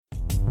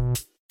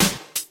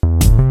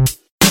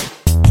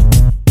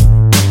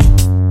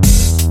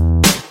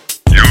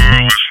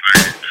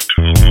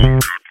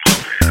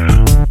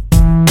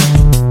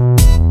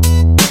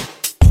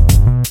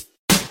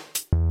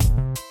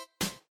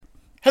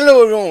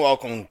everyone,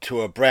 welcome to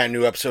a brand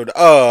new episode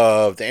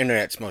of the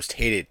internet's most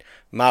hated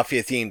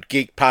mafia-themed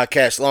geek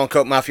podcast, Long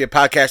Coat Mafia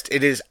Podcast.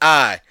 It is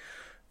I,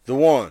 the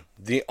one,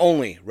 the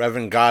only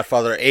Reverend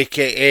Godfather,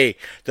 a.k.a.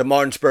 the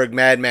Martinsburg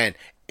Madman,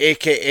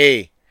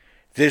 a.k.a.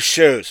 this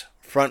show's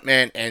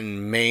frontman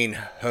and main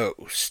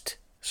host.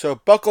 So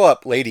buckle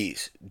up,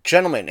 ladies,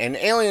 gentlemen, and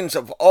aliens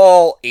of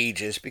all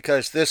ages,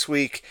 because this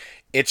week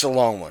it's a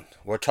long one.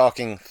 We're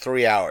talking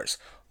 3 hours.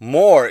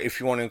 More if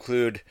you want to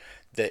include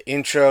the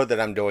intro that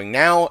I'm doing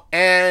now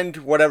and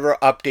whatever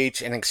updates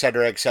and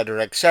etc.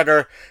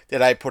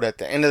 that I put at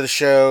the end of the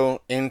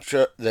show,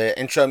 the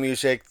intro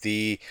music,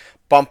 the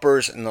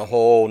bumpers, and the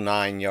whole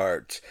 9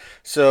 yards.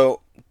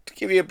 So to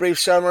give you a brief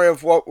summary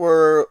of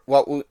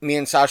me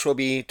and Sasha will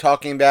be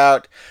talking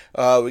about,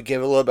 we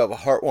gave a little bit of a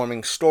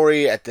heartwarming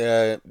story at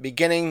the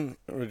beginning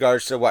in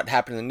regards to what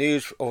happened in the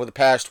news over the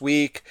past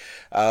week.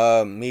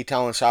 Me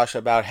telling Sasha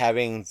about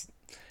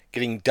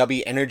getting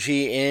W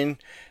Energy in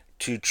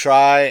to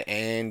try,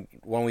 and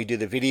when we do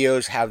the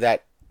videos, have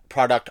that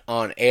product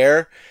on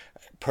air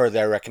per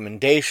their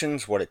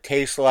recommendations, what it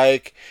tastes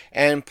like,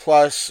 and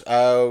plus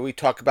we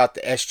talk about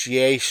the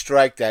SGA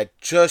strike that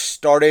just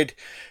started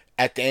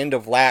at the end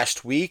of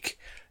last week.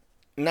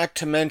 Not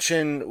to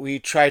mention, we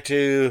try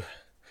to,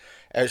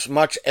 as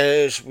much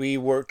as we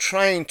were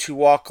trying to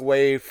walk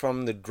away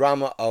from the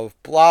drama of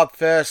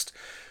Blobfest,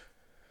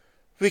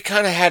 we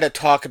kind of had to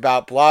talk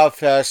about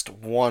Blobfest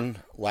one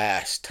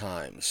last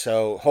time.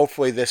 So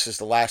hopefully this is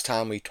the last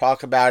time we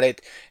talk about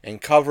it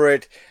and cover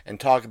it and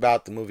talk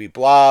about the movie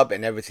Blob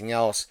and everything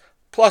else,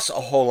 plus a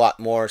whole lot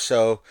more.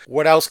 So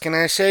what else can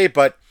I say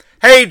but,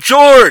 hey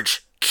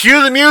George,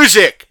 cue the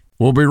music!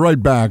 We'll be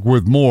right back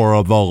with more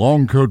of the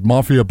Long Coat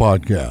Mafia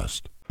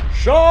Podcast.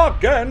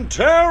 Shock and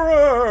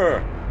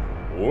Terror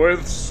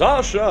with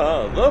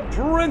Sasha, the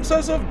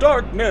Princess of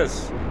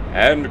Darkness,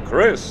 and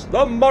Chris,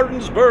 the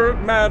Martinsburg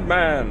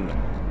Madman,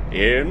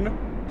 in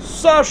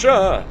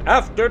Sasha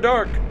After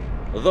Dark,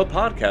 the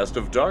podcast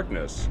of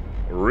darkness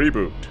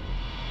reboot.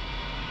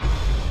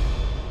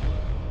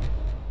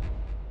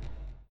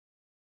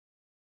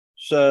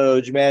 So,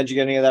 did you manage to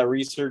get any of that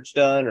research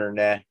done, or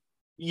nah?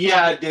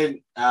 Yeah, I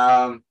did.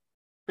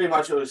 Pretty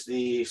much it was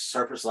the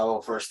surface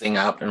level first thing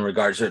up in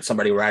regards to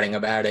somebody writing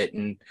about it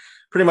and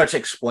pretty much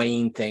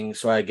explain things.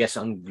 So I guess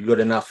I'm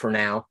good enough for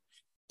now.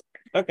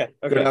 Okay.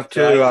 Good enough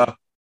to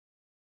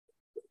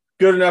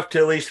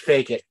at least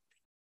fake it.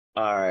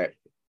 All right.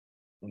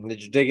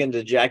 Did you dig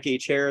into Jackie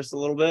Harris a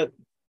little bit?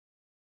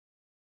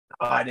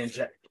 Oh, I didn't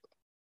check.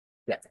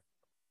 Yeah.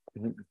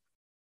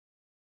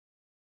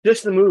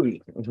 Just the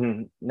movie,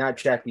 not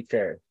Jackie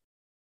Harris.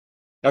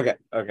 Okay.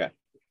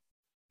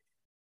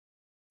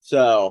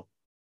 So,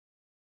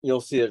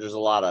 you'll see that there's a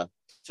lot of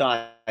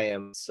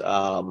tie-ins,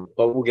 but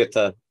we'll get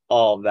to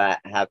all of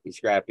that happy,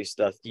 scrappy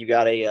stuff. You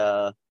got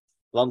a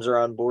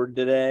Lumser on board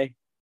today?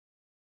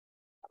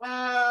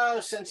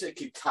 Since it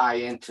could tie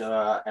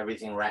into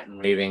everything rat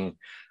and raving,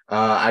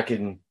 I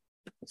can,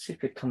 let's see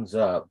if it comes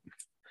up.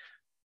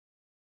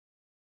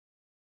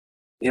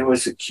 It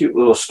was a cute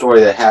little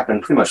story that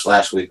happened pretty much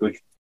last week. We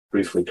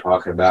briefly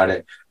talked about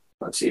it.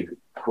 Let's see if it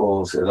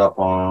pulls it up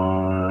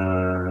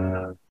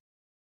on.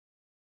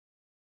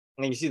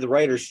 And you see the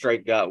writer's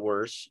strike got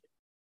worse.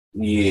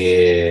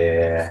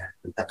 Yeah,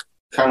 I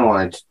kind of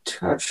wanted to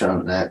touch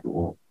on that.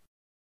 More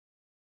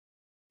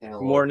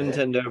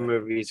Nintendo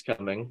movies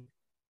coming.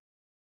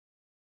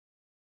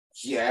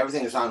 Yeah,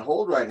 everything is on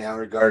hold right now in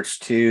regards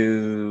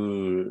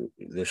to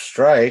the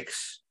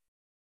strikes.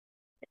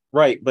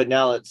 Right, but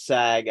now that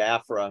SAG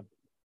AFTRA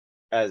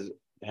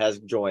has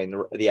joined,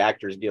 the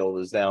Actors Guild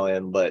is now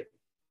in, but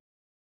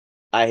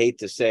I hate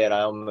to say it,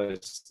 I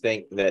almost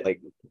think that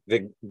like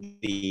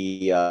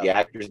the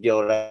Actors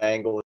Guild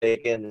angle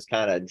taken is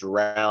kind of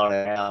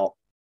drowning out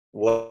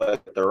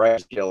what the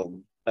Writers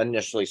Guild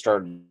initially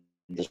started.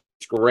 It's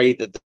great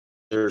that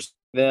there's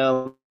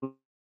them,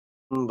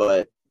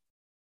 but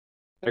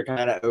they're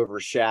kind of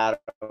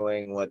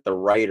overshadowing what the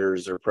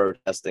writers are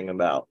protesting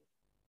about.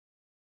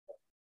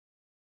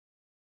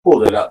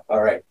 Pulled it up.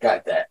 All right,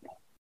 got that.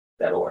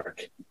 That'll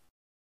work.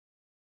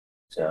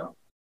 So,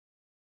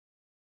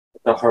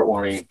 the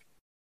heartwarming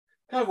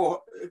kind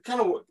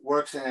of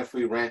works, and if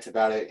we rant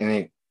about it,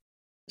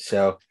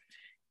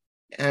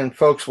 and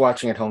folks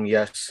watching at home,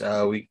 yes,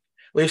 we,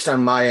 at least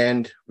on my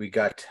end, we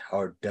got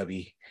our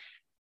W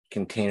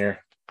container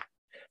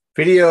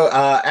video.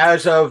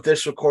 As of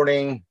this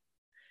recording,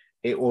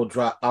 it will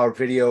drop. Our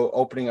video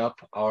opening up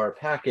our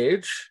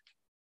package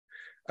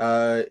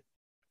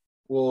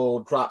will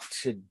drop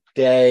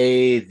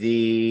today,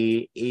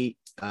 the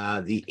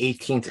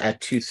 18th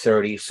at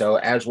 2:30. So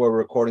as we're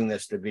recording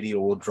this, the video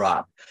will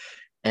drop.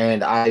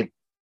 And I,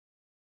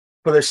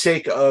 for the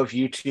sake of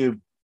YouTube,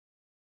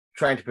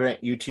 trying to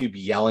prevent YouTube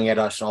yelling at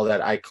us and all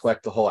that, I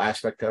collect the whole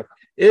aspect of,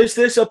 is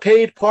this a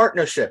paid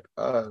partnership?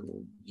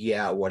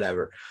 Yeah,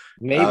 whatever.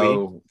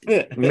 Maybe.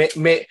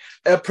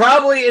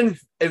 Probably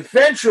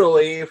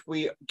eventually if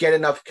we get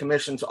enough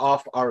commissions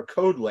off our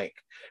code link.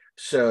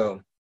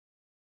 So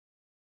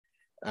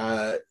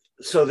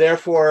So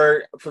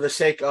therefore, for the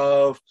sake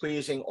of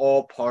pleasing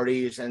all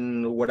parties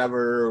and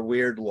whatever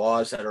weird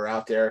laws that are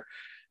out there,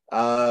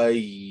 uh,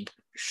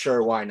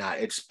 sure, why not?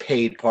 It's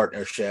paid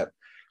partnership.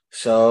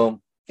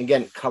 So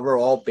again, cover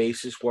all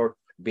bases where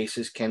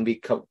bases can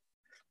be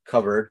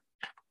covered.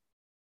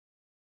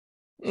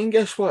 And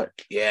guess what?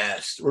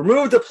 Yes,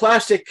 remove the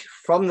plastic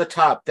from the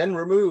top, then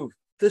remove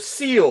the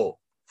seal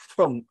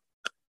from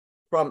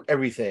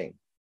everything.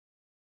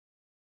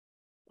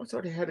 I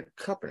thought it had a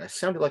cup in it. It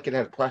sounded like it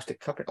had a plastic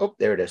cup in it. Oh,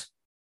 there it is.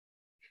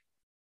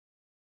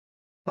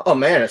 Oh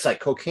man, it's like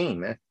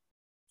cocaine, man.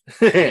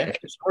 Yeah,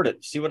 snort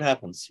it. See what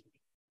happens.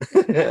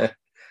 And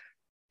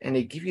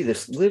they give you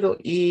this little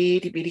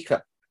itty bitty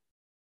cup.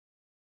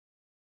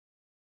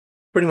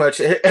 Pretty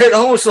much, it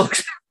almost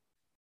looks.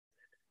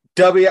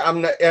 W,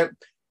 I'm not.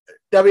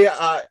 W,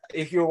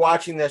 if you're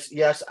watching this,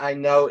 yes, I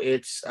know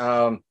it's.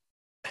 I'm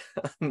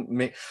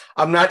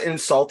not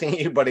insulting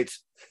you, but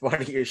it's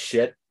funny as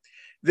shit.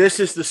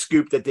 This is the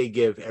scoop that they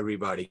give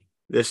everybody.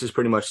 This is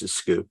pretty much the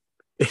scoop.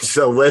 It's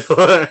a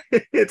little.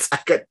 It's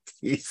like a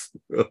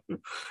teaspoon.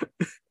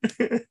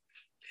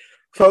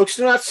 Folks,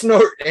 do not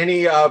snort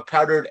any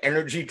powdered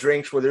energy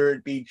drinks, whether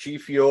it be G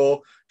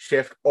Fuel,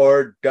 Shift,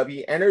 or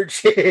W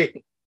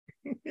Energy.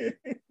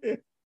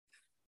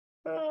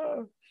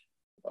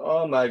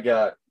 Oh my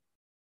god.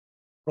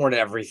 Snort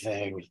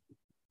everything.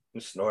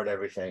 Snort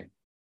everything.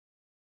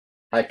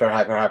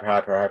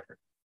 Hyper.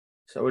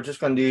 So we're just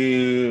going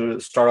to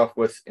start off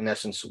with, in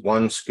essence,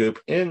 one scoop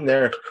in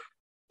their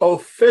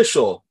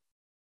official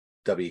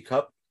W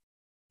cup,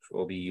 which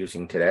we'll be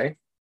using today.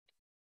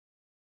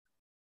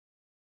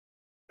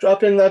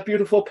 Drop in that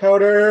beautiful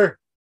powder.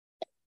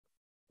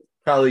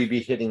 Probably be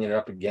hitting it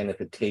up again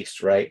if it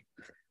tastes right.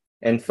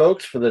 And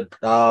folks, for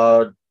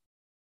the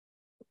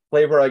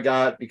flavor I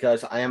got,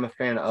 because I am a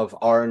fan of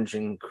orange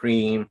and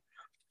cream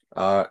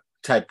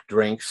type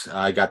drinks,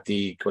 I got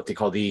what they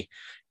call the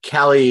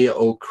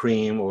Calio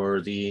cream, or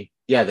the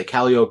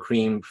Calio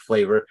cream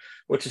flavor,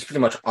 which is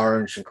pretty much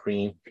orange and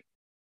cream.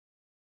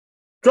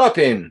 Drop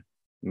in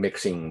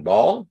mixing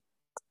ball.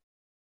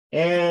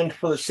 And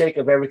for the sake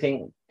of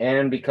everything,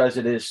 and because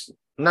it is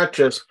not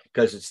just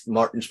because it's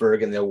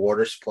Martinsburg and their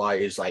water supply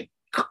is like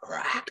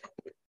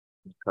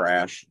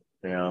Crash.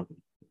 Yeah.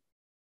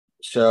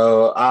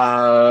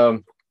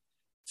 So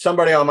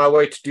somebody on my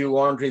way to do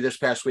laundry this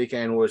past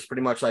weekend was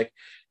pretty much like,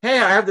 hey,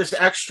 I have this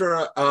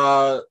extra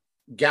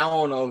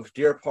gallon of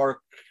Deer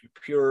Park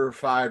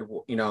purified,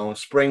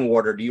 spring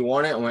water. Do you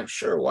want it? I went,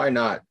 sure, why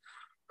not?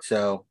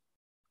 So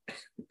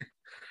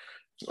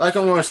like, I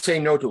want to say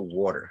no to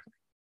water.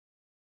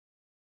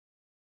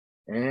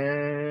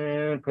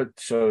 And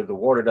so the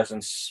water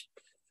doesn't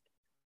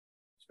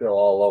spill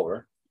all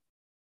over.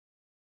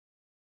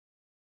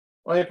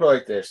 Let me put it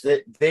like this.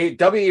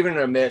 W even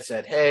admits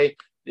that, hey,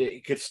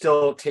 it could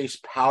still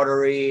taste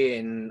powdery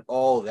and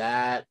all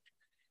that.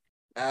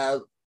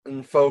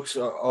 And folks,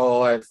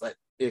 the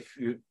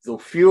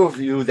few of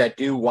you that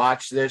do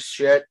watch this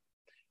shit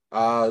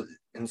and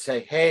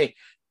say, hey,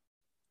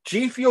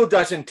 G Fuel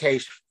doesn't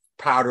taste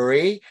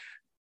powdery,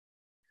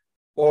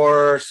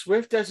 or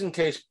Swift doesn't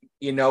taste,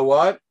 you know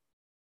what?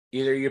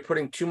 Either you're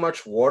putting too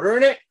much water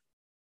in it,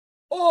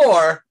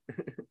 or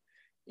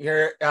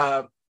you're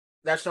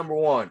that's number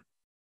one.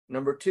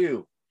 Number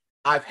two,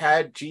 I've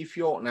had G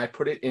Fuel and I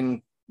put it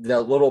in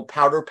the little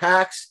powder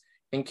packs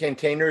in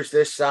containers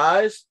this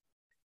size,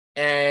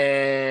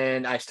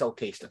 and I still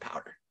taste the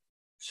powder.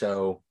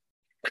 So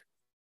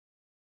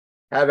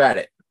have at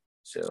it.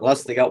 So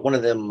unless they got one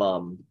of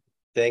them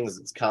things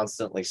that's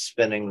constantly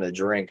spinning the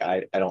drink,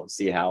 I don't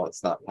see how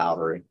it's not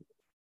powdery.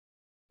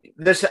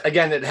 This,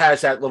 again, it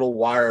has that little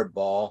wire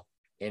ball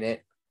in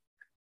it.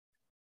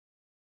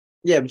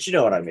 Yeah, but you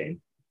know what I mean.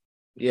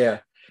 Yeah.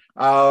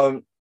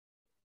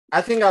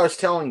 I think I was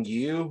telling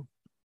you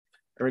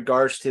in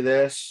regards to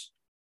this.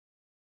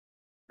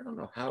 I don't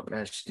know how it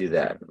managed to do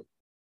that,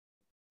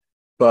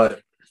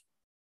 but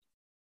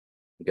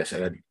I guess I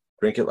gotta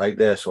drink it like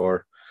this,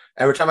 or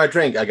every time I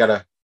drink, I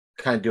gotta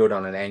kind of do it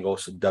on an angle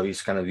so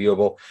W's kind of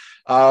viewable.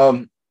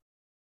 I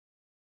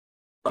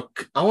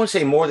want to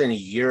say more than a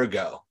year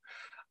ago,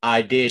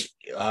 I did.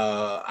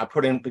 I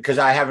put in, because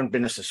I haven't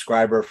been a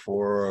subscriber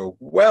for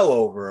well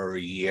over a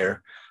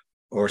year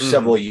or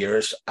several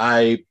years.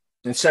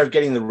 Instead of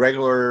getting the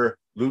regular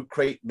Loot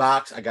Crate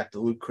box, I got the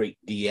Loot Crate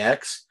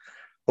DX,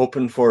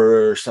 hoping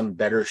for some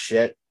better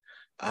shit.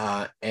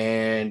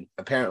 And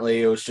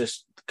apparently it was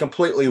just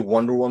completely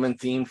Wonder Woman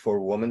themed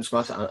for Women's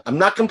Month. I'm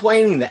not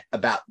complaining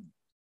about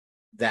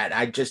that.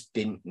 I just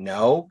didn't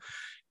know.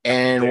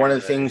 And one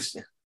of the things,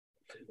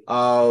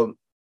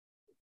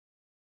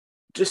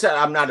 just that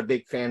I'm not a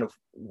big fan of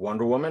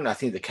Wonder Woman. I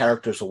think the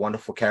character is a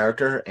wonderful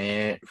character,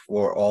 and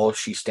for all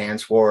she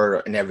stands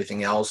for and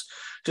everything else.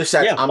 Just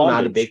that I'm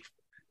not a big.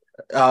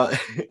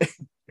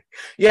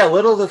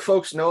 Little do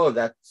folks know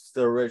that's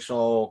the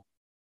original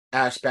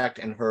aspect,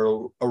 and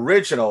her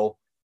original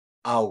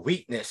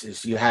weakness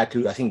is you had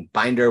to, I think,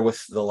 bind her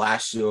with the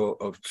lasso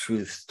of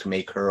truth to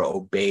make her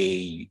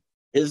obey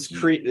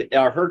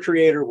Her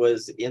creator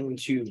was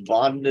into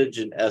bondage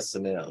and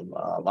S&M.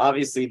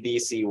 Obviously,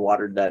 DC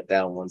watered that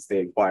down once they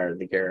acquired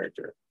the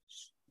character.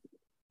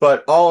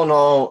 But all in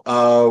all,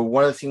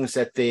 one of the things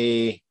that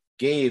they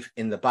gave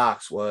in the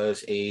box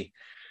was a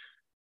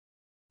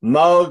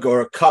mug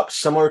or a cup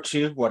similar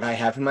to what I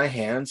have in my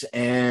hands,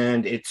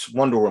 and it's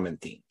Wonder Woman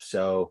themed.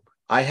 So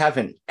I have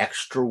an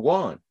extra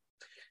one,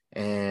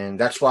 and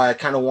that's why I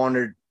kind of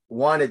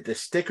wanted the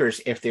stickers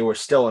if they were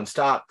still in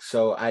stock,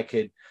 so I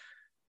could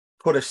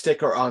put a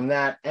sticker on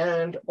that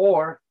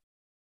or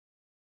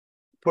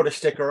put a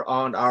sticker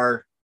on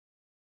our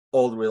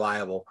old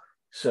Reliable.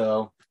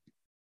 So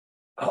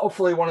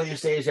hopefully one of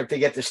these days, if they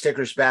get the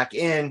stickers back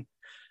in,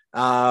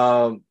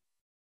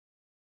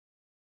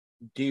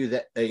 do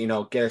that,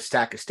 get a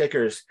stack of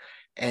stickers.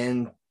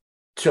 And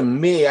to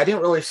me, I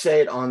didn't really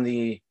say it on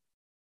the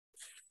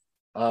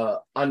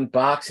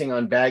unboxing,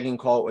 unbagging,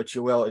 call it what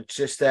you will. It's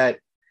just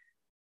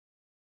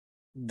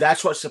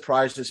that's what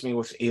surprises me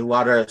with a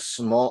lot of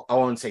I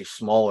wouldn't say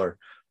smaller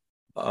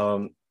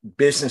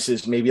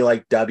businesses, maybe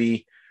like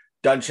Dubby,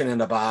 Dungeon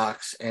in a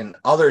Box, and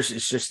others.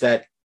 It's just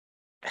that,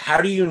 how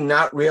do you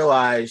not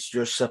realize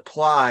your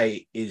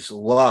supply is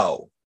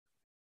low?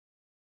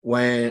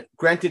 When,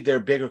 granted, they're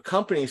bigger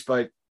companies,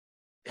 but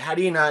how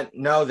do you not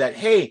know that,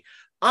 hey,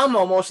 I'm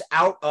almost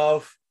out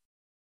of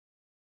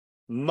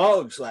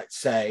mugs, let's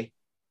say.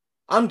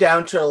 I'm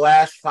down to the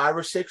last 5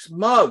 or 6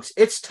 mugs.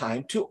 It's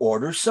time to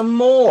order some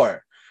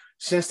more.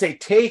 Since they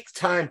take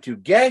time to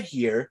get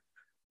here,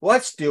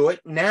 let's do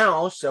it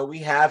now so we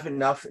have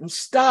enough in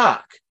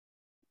stock.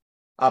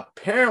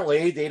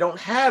 Apparently, they don't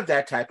have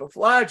that type of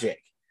logic.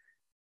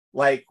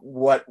 Like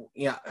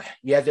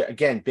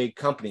again, big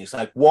companies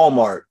like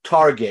Walmart,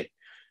 Target,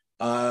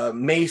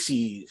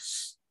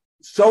 Macy's,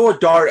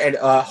 Solidar, and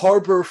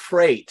Harbor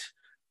Freight.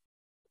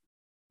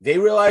 They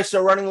realize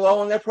they're running low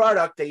on their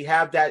product. They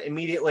have that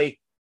immediately.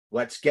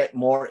 Let's get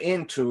more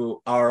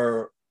into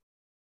our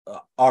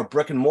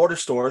brick and mortar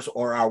stores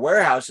or our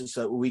warehouses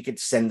so we could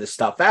send the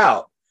stuff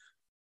out.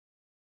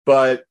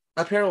 But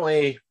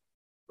apparently,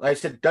 like I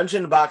said,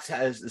 Dungeon Box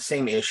has the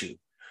same issue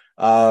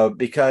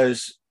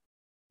because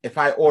if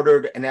I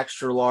ordered an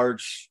extra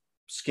large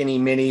skinny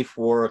mini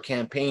for a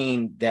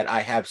campaign that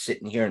I have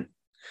sitting here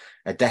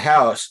at the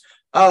house,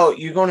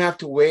 you're going to have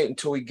to wait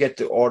until we get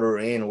the order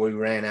in. We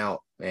ran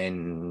out.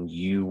 And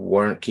you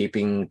weren't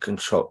keeping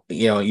control.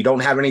 You don't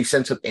have any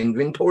sense of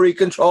inventory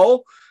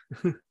control.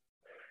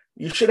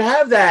 You should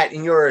have that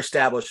in your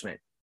establishment.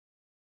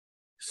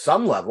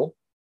 Some level.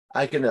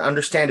 I can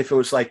understand if it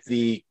was like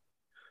the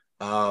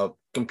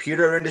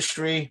computer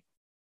industry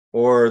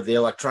or the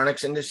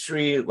electronics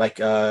industry, like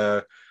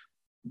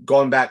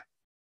going back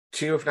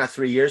 2, if not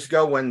 3 years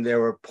ago, when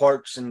there were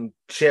parts and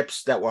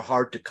chips that were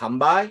hard to come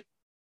by.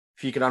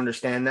 If you could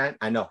understand that.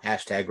 I know,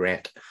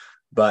 #rant.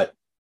 But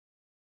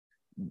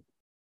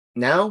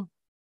now,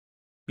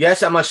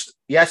 yes,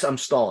 I'm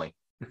stalling.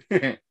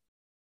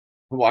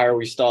 Why are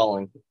we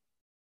stalling?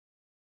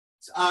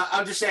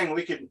 I'm just saying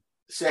we could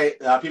say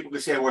people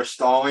could say we're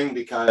stalling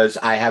because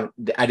I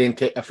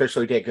didn't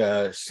officially take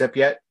a sip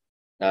yet.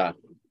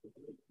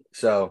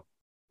 So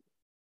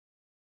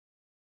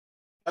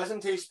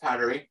doesn't taste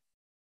powdery.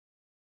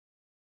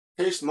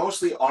 Tastes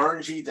mostly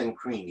orangey than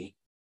creamy.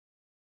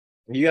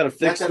 You got to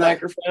fix the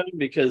microphone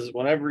because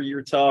whenever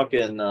you're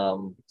talking,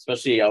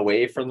 especially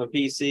away from the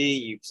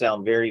PC, you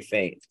sound very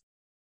faint.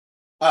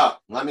 How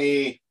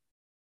do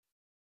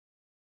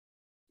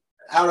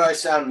I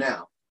sound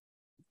now?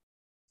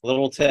 A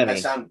little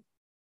tinny.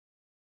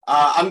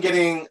 I'm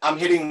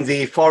hitting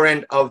the far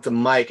end of the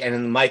mic, and the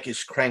mic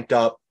is cranked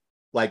up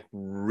like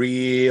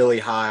really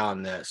high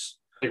on this.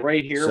 Like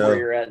right here where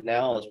you're at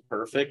now is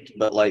perfect,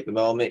 but like the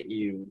moment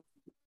you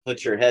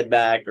put your head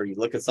back or you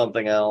look at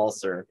something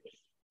else, or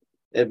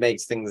it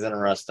makes things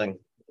interesting.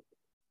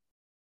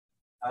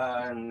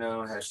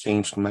 No, it has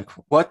changed the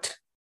microphone. What?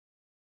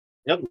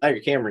 Yep, now your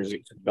camera's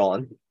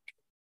gone.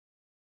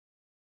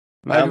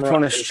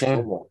 Microphone has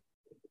changed.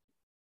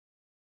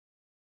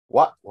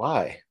 What?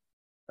 Why?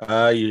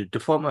 Your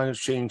default mic has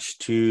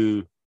changed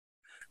to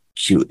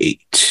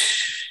Q8.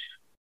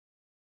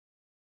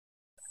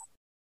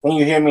 Can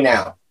you hear me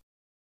now?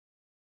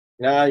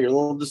 Nah, you're a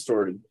little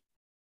distorted.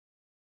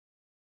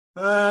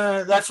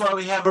 That's why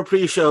we have a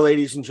pre-show,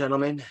 ladies and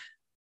gentlemen.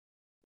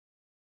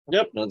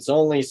 Yep, and it's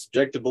only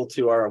subjectable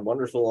to our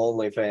wonderful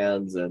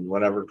OnlyFans and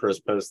whenever Chris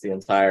posts the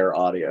entire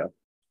audio.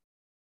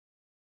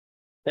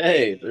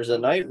 Hey, there's a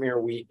Nightmare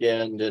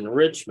Weekend in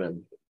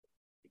Richmond.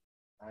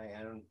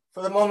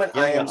 For the moment,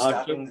 I am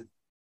stopping.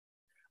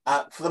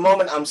 For the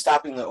moment, I'm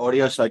stopping the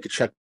audio so I could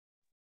check.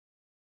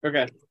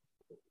 Okay.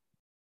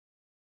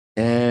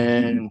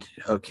 And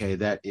okay,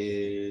 that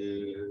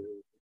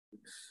is.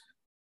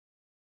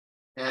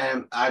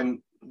 And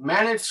I'm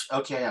managed.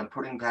 Okay, I'm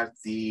putting back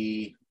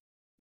the.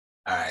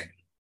 All right,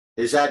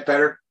 is that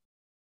better?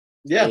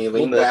 Yeah. Can you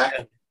lean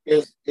back?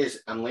 Yeah.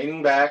 I'm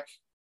leaning back,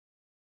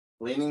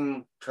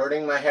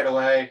 turning my head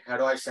away. How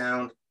do I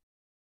sound?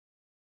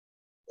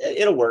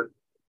 It'll work.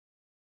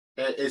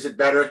 Is it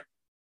better?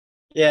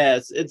 Yeah,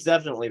 it's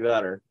definitely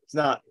better. It's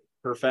not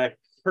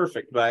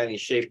perfect by any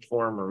shape,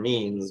 form, or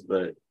means,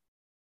 but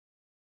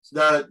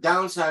The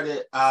downside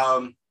is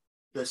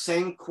the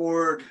same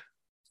cord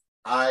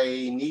I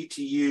need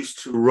to use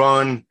to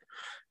run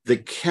the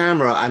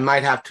camera. I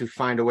might have to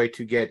find a way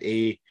to get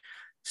a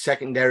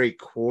secondary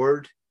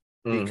cord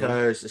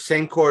because the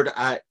same cord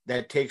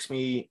that takes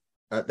me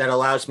that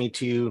allows me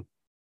to,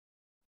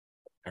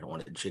 I don't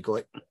want to jiggle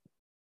it,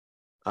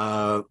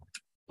 that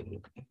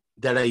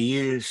I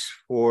use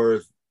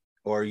for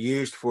or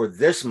used for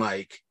this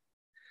mic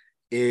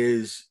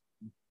is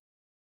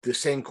the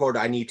same cord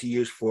I need to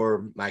use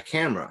for my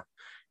camera,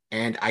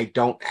 and I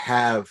don't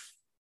have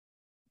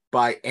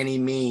by any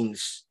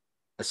means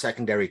a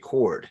secondary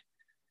cord.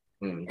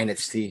 And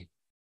it's the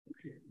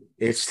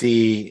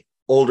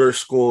older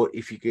school,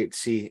 if you could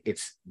see,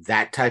 it's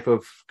that type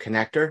of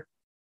connector.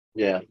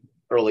 Yeah,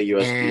 early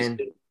USB.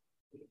 And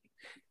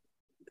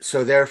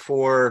so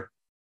therefore,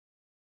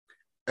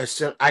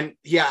 I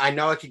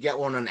know I could get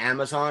one on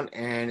Amazon,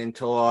 and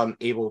until I'm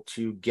able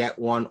to get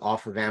one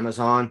off of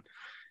Amazon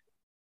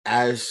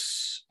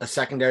as a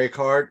secondary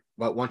card,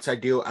 but once I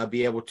do, I'll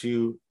be able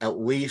to at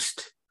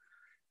least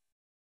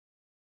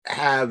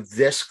have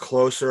this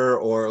closer,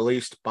 or at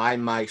least by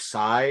my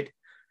side.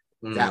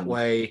 That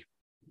way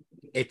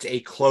it's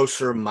a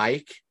closer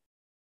mic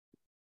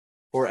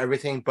for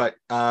everything, but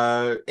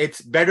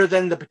it's better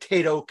than the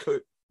potato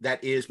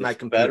that is my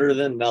computer. Better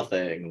than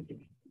nothing.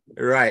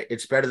 Right.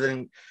 It's better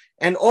than,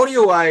 and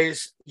audio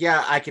wise,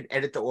 yeah, I can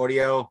edit the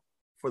audio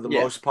for the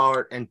most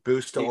part and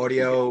boost the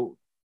audio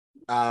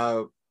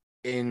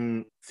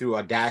in through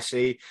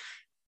Audacity.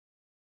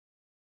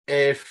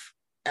 If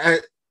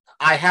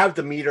I have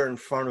the meter in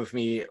front of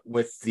me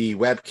with the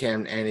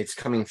webcam and it's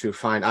coming through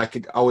fine, I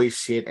could always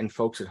see it. And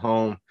folks at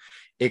home,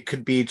 it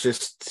could be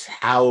just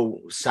how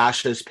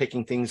Sasha's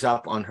picking things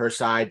up on her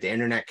side, the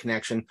internet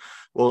connection,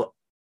 or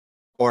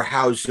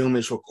how Zoom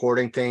is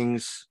recording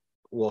things.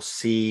 We'll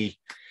see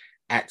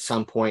at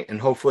some point,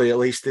 and hopefully at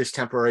least this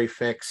temporary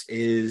fix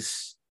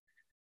is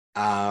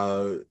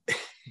helps.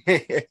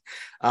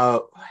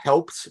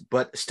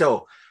 But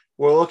still,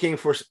 we're looking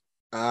for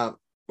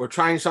we're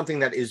trying something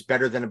that is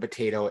better than a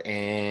potato,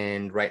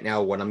 and right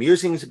now what I'm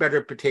using is a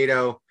better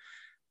potato.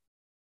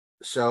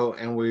 So,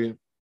 and we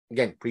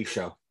again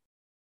pre-show.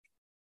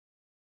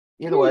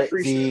 Either way,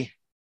 the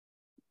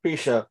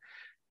pre-show.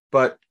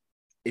 But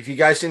if you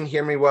guys didn't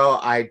hear me well,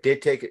 I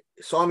did take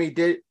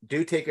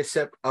a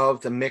sip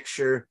of the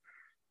mixture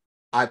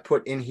I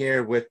put in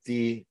here with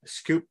the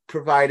scoop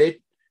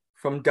provided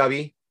from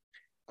Dubby.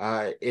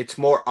 It's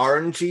more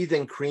orangey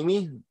than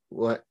creamy.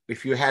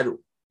 If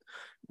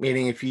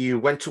you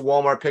went to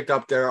Walmart, picked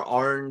up their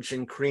orange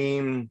and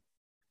cream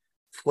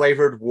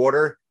flavored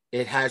water,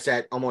 it has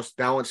that almost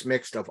balanced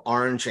mix of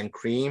orange and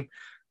cream.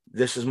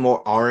 This is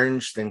more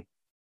orange than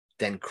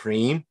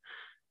cream.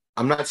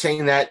 I'm not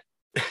saying that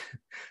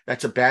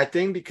that's a bad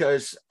thing,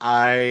 because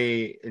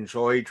I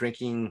enjoy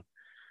drinking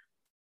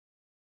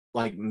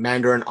like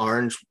Mandarin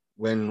orange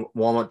when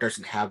Walmart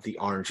doesn't have the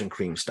orange and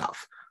cream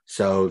stuff.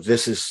 So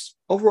this is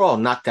overall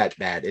not that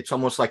bad. It's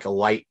almost like a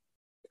light,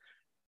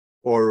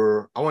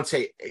 or I won't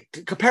say,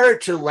 compare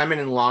it to lemon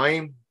and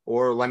lime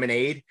or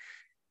lemonade.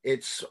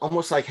 It's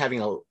almost like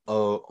having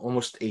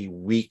almost a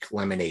weak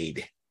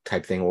lemonade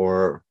type thing,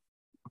 or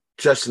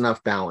just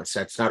enough balance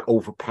that's not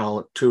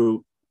overpowering,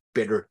 too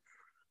bitter.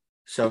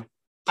 So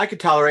I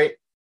could tolerate.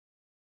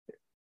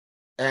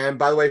 And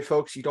by the way,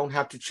 folks, you don't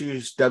have to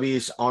choose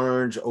W's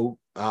orange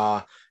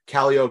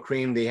Calio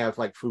cream. They have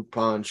like fruit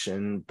punch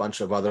and a bunch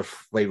of other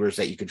flavors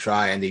that you could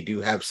try, and they do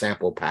have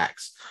sample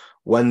packs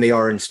when they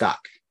are in stock.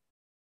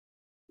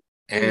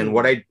 And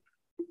what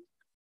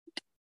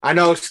I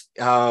know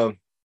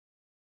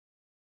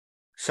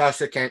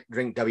Sasha can't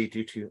drink W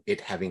due to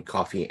it having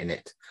coffee in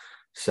it.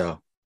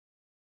 So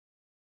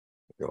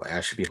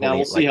I should be holding now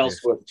we'll it see how this.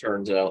 Swift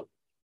turns out.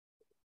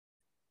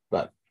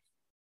 But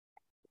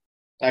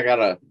I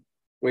gotta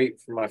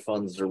wait for my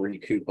funds to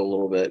recoup a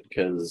little bit,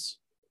 because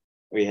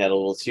we had a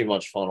little too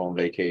much fun on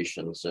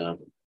vacation. So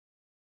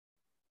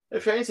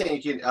if anything,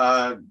 you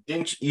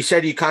could you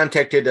said you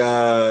contacted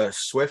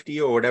Swifty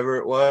or whatever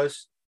it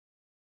was?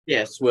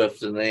 Yeah,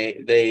 Swift, and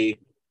they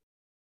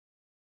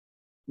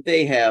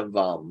have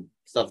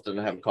stuff that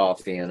have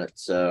coffee in it,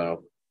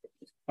 so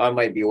I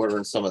might be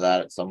ordering some of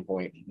that at some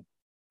point.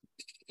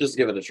 Just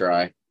give it a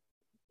try.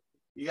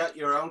 You got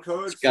your own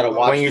codes? Got to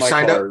watch when you my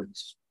signed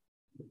cards.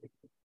 Up,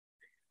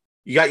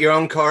 you got your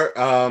own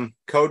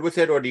code with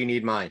it, or do you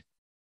need mine?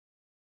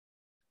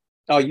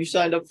 Oh, you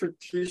signed up for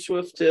True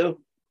Swift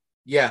too?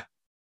 Yeah.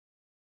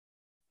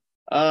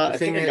 I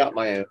think I got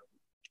my own.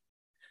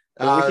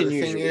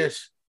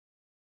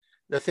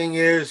 The thing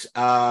is,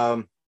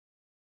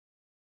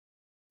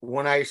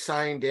 when I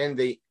signed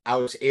in, I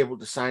was able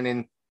to sign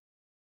in.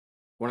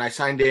 When I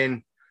signed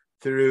in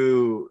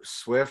through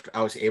Swift,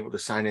 I was able to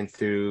sign in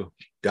through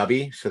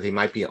Dubby, so they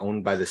might be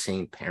owned by the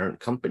same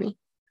parent company.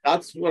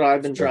 That's what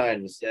I've been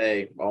trying to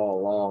say all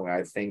along.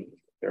 I think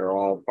they're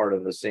all part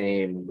of the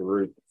same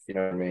group, you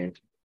know what I mean?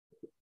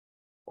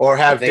 Or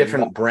have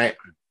different brand.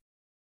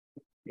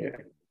 Yeah.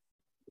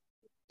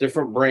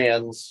 different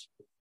brands.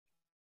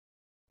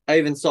 I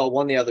even saw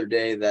one the other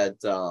day that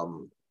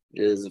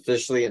is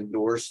officially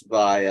endorsed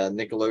by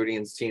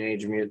Nickelodeon's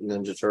Teenage Mutant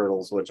Ninja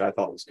Turtles, which I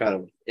thought was kind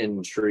of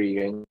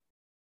intriguing.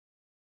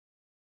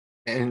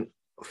 And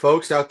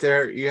folks out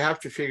there, you have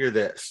to figure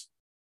this.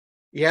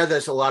 Yeah,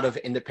 there's a lot of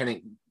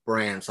independent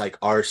brands like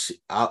RC.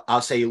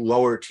 I'll say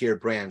lower tier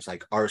brands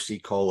like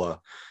RC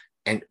Cola,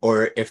 and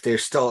or if they're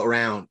still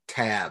around,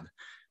 Tab,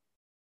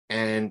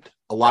 and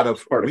a lot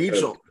of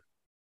regional.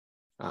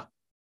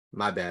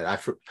 My bad.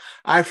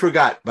 I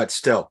forgot, but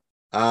still.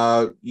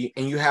 And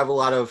you have a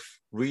lot of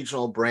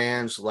regional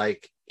brands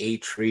like A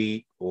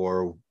Treat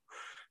or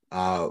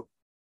at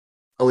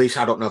least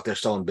I don't know if they're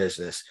still in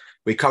business.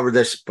 We covered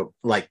this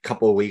like a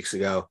couple of weeks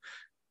ago.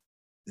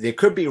 There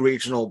could be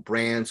regional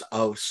brands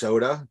of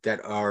soda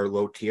that are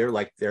low tier,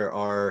 like there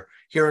are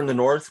here in the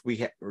north. We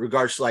have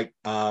regards to like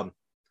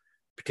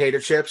potato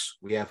chips.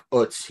 We have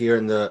Utz here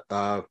in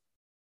the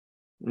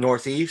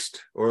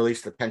northeast, or at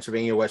least the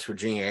Pennsylvania, West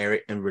Virginia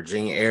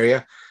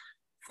area.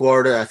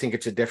 Florida, I think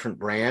it's a different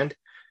brand,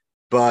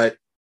 but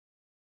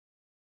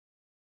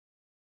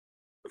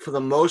for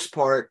the most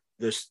part,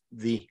 the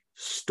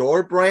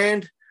store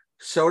brand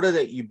soda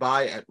that you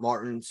buy at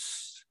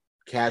Martin's,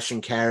 Cash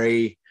and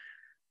Carry,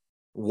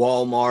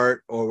 Walmart,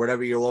 or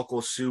whatever your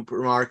local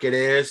supermarket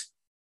is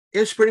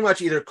pretty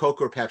much either Coke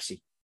or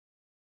Pepsi.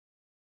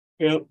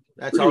 Yep,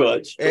 that's pretty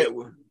much.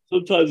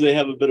 Sometimes they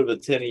have a bit of a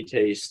tinny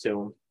taste to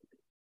them.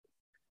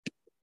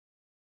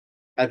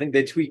 I think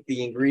they tweak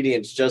the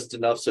ingredients just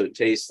enough so it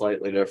tastes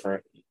slightly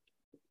different.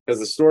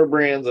 Because the store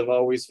brands I've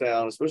always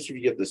found, especially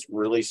if you get this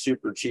really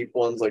super cheap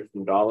ones like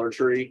from Dollar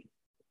Tree,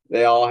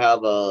 they all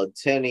have a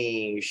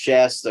tinny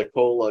Shasta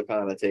Cola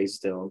kind of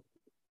taste to them.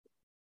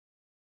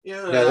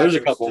 Yeah, there's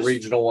a couple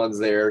regional ones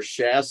there,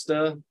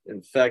 Shasta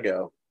and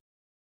Fego.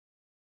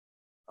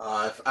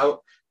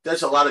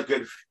 There's a lot of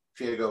good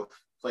Fego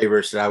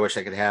flavors that I wish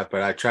I could have,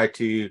 but I try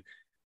to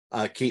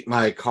keep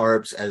my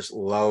carbs as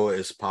low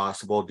as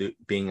possible,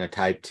 being a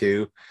type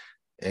 2.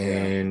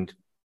 And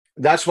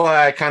that's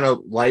why I kind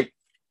of like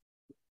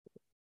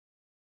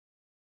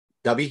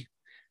Dubby,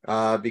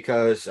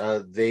 because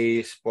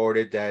they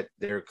sported that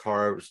their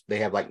carbs, they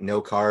have like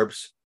no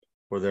carbs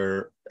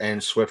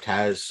and Swift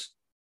has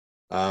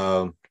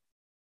no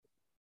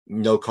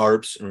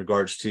carbs in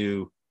regards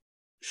to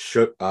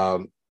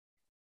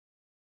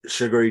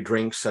sugary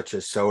drinks such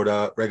as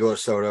soda, regular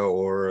soda,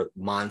 or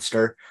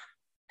Monster.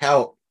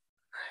 Hell,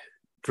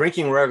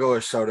 drinking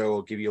regular soda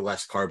will give you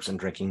less carbs than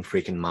drinking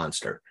freaking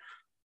Monster.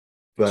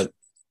 But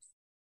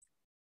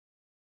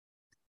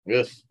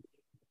yes,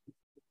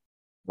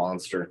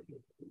 Monster.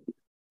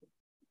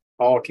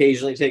 I'll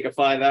occasionally take a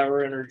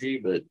 5-hour energy,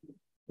 but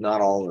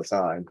not all the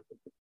time.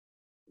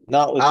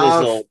 Not with this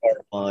old part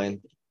of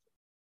mine.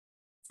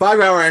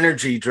 5-hour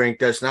energy drink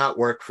does not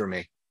work for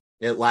me.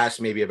 It lasts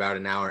maybe about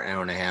an hour,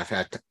 hour and a half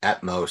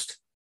at most.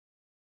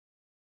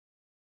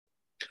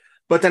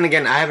 But then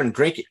again, I haven't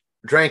drank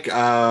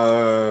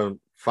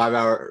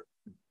 5-hour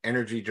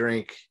energy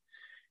drink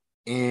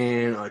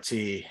in, let's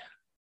see,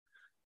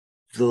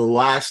 the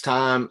last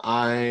time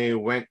I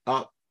went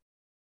up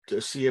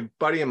to see a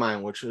buddy of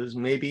mine, which was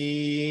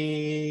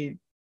maybe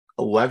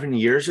 11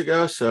 years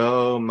ago.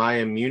 So my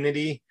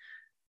immunity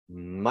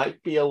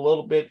might be a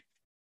little bit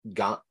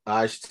gone.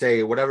 I should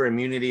say whatever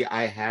immunity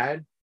I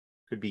had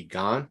could be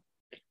gone.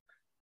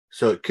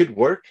 So it could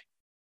work.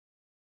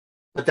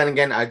 But then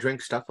again, I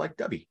drink stuff like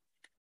Dubby.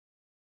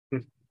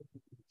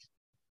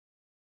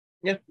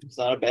 Yeah, it's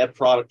not a bad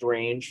product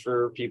range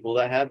for people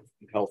that have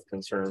health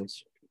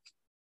concerns.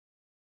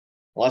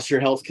 Unless your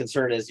health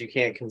concern is you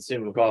can't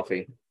consume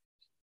coffee.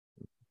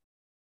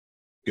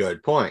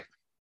 Good point.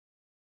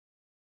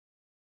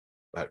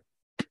 But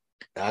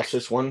that's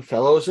just one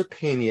fellow's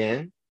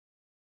opinion.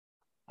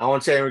 I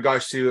won't say in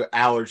regards to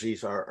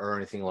allergies or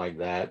anything like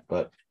that,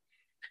 but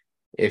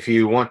if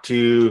you want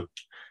to,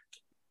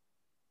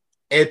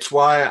 it's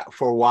why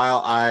for a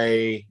while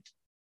I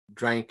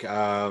drank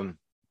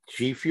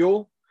G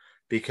Fuel,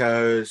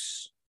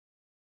 because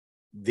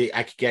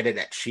I could get it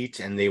at Sheetz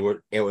and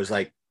it was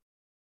like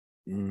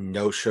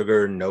no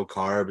sugar, no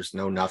carbs,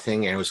 no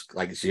nothing, and it was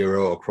like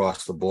zero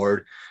across the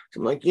board. So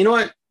I'm like, you know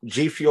what,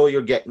 G Fuel,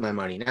 you're getting my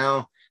money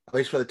now, at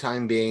least for the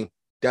time being.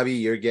 W,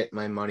 you're getting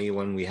my money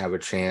when we have a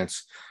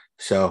chance.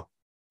 So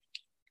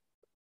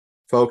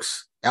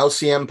folks,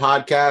 LCM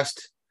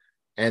podcast,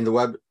 and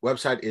the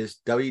website is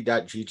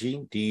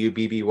w.gg,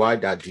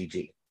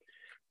 dubby.gg.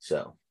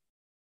 So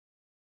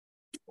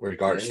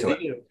regards to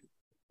it,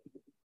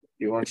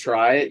 you want to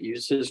try it,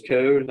 use his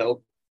code,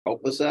 help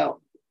us out.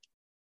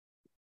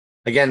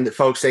 Again,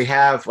 folks, they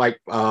have like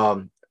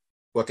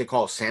what they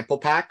call sample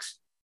packs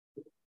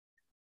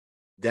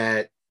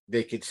that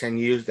they could send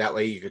you. That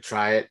way you could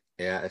try it.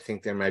 Yeah, I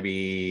think there might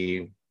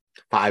be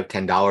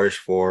 $5-10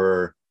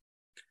 for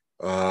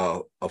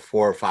a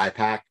 4 or 5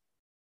 pack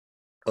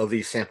of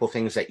these sample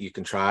things that you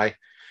can try.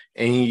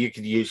 And you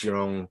could use your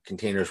own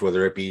containers,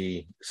 whether it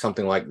be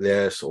something like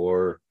this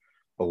or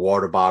a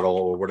water bottle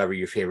or whatever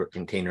your favorite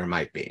container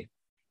might be.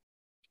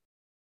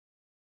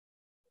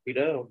 You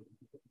know.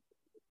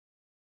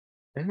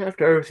 And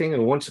after everything,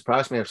 it wouldn't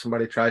surprise me if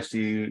somebody tries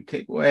to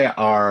take away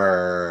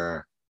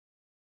our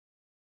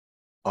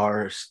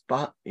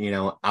spot,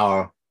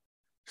 our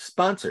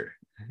sponsor.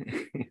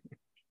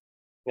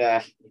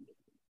 Yeah,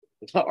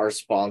 our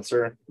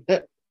sponsor.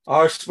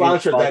 Our Main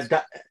sponsor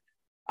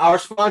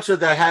sponsor.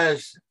 that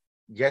has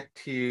yet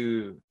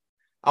to,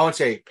 I won't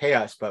say pay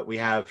us, but we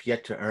have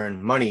yet to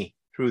earn money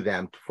through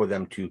them for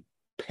them to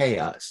pay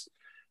us.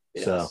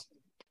 So Yes,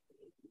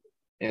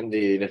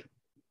 indeed.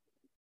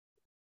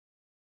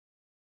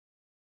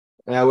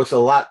 with a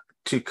lot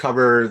to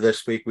cover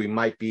this week, we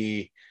might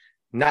be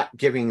not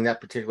giving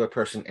that particular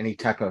person any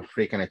type of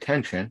freaking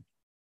attention.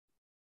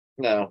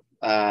 No,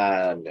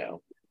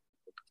 no.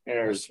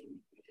 There's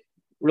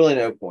really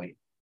no point.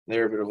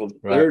 They're a bit of a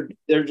Right.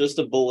 they're just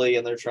a bully,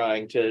 and they're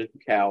trying to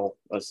cow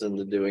us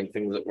into doing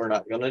things that we're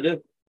not going to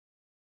do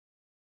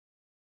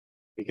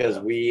because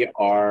we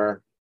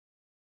are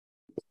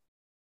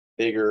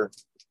bigger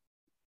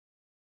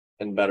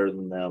and better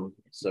than them.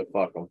 So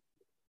fuck them.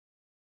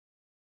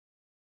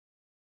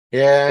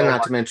 Yeah, So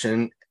not to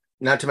mention,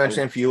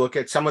 if you look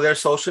at some of their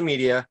social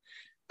media,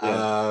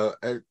 yeah,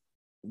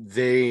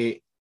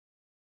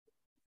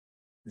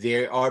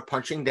 they are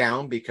punching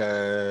down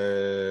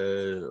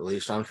because at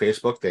least on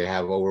Facebook they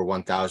have over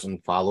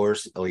 1,000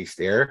 followers, at least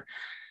there.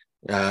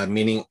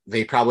 Meaning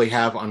they probably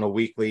have on a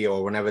weekly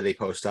or whenever they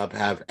post up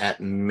have at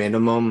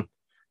minimum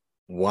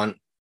one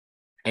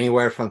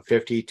anywhere from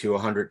 50 to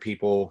 100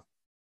 people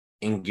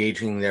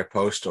engaging their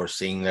post or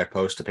seeing their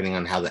post, depending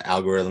on how the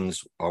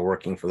algorithms are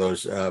working for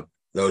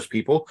those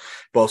people.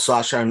 Both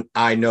Sasha and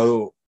I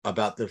know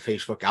about the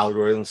Facebook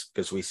algorithms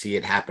because we see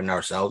it happen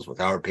ourselves with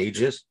our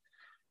pages.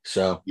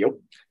 So, yep.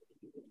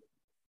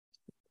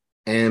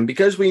 and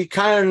because we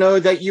kind of know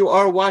that you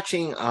are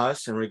watching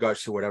us in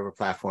regards to whatever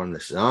platform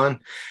this is on,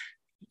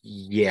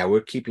 yeah,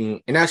 we're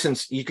keeping, in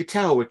essence, you could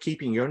tell we're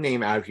keeping your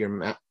name out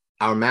of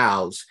our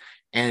mouths.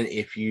 And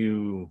if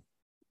you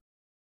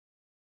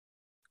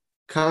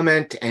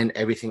comment and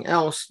everything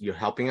else, you're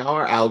helping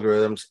our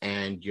algorithms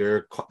and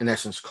you're in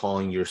essence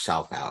calling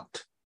yourself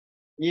out.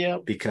 Yeah.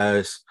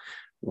 Because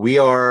we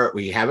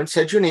haven't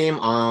said your name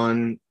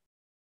on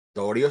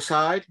the audio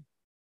side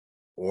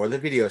or the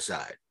video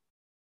side.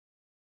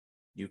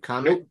 You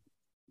comment. Nope.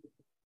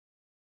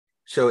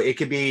 So it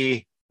could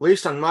be, at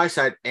least on my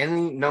side,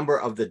 any number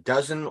of the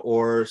dozen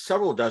or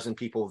several dozen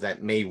people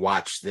that may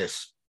watch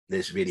this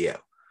video.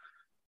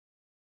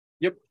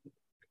 Yep.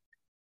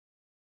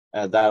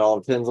 That all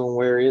depends on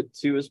where it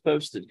too is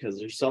posted, because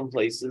there's some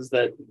places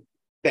that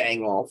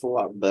bang off a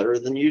lot better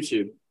than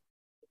YouTube.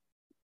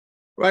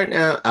 Right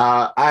now,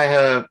 I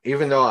have,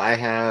 even though I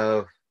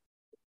have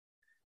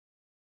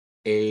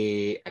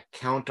a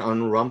account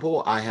on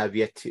Rumble, I have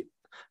yet to.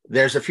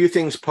 There's a few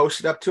things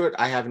posted up to it.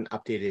 I haven't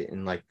updated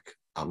in like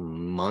a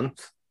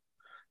month.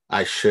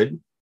 I should.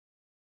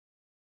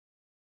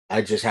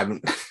 I just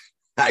haven't.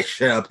 I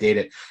should update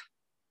it,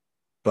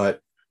 but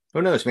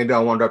who knows? Maybe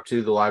I'll wander up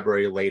to the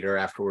library later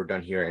after we're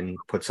done here and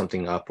put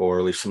something up, or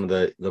at least some of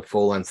the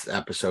full length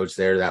episodes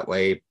there. That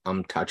way,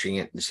 I'm touching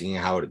it and seeing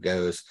how it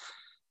goes.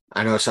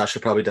 I know Sasha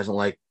probably doesn't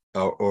like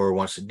or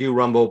wants to do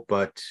Rumble,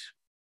 but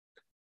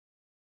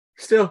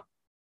still,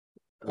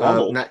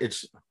 Rumble.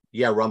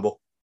 Rumble.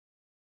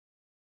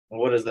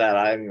 What is that?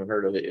 I haven't even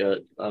heard of it yet.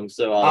 I'm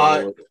so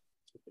out of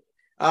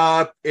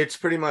it. It's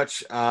pretty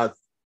much the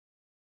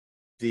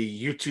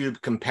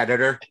YouTube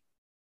competitor.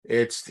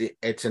 It's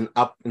an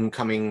up and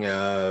coming.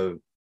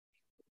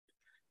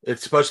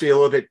 It's supposed to be a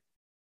little bit.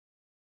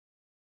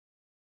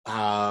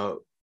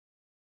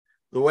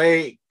 The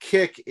way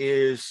Kick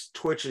is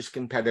Twitch's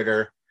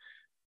competitor,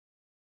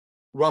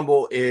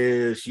 Rumble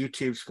is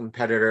YouTube's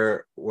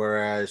competitor,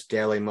 whereas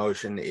Daily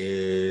Motion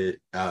is,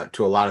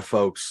 to a lot of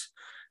folks,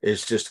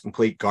 is just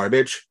complete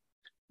garbage.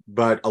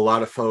 But a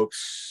lot of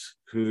folks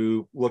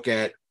who look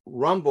at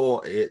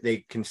Rumble,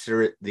 they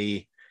consider it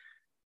the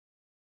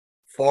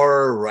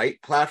far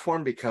right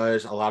platform,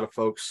 because a lot of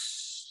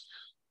folks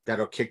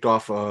that are kicked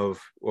off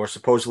of, or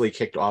supposedly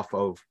kicked off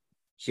of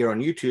here on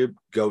YouTube,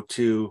 go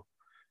to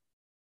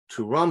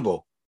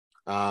Rumble,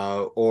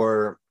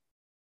 or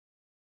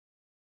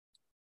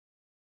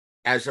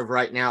as of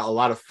right now, a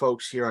lot of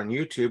folks here on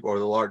YouTube or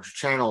the larger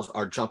channels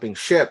are jumping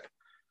ship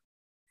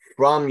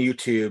from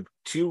YouTube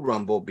to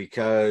Rumble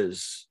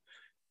because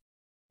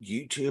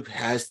YouTube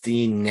has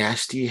the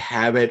nasty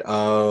habit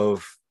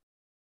of,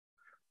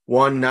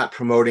 one, not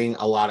promoting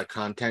a lot of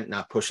content,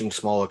 not pushing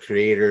smaller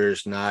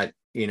creators, not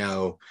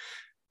to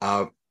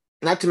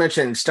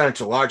mention it's done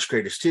to large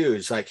creators too.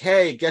 It's like,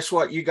 hey, guess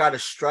what? You got a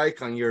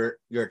strike on your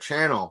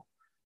channel.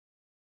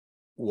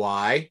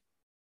 Why?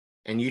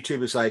 And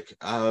YouTube is like,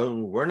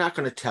 we're not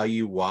going to tell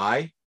you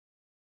why.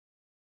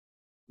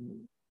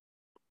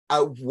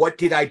 What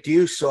did I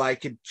do so I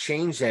could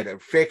change that or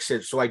fix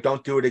it so I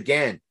don't do it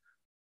again?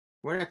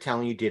 We're not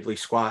telling you diddly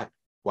squat.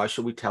 Why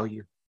should we tell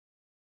you?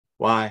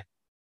 Why?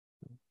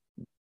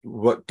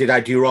 What did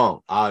I do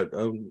wrong?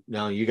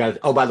 No, you guys.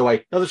 Oh, by the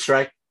way, another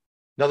strike.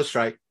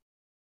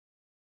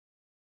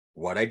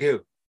 What I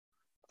do?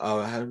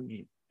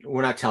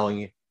 We're not telling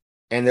you.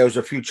 And there was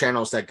a few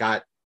channels that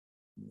got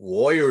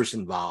lawyers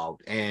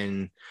involved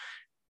and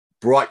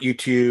brought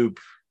YouTube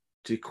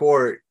to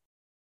court,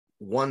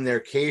 won their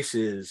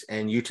cases,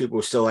 and YouTube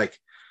was still like,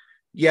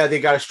 yeah, they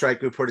got a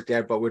strike, we put it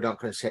there, but we're not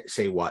going to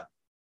say what.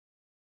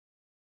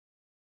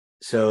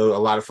 So a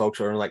lot of folks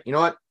are like, you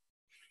know what?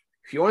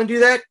 If you want to do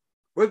that,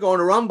 we're going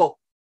to Rumble.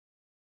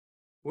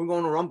 We're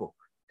going to Rumble.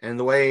 And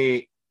the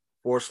way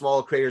for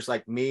smaller creators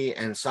like me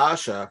and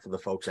Sasha, for the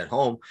folks at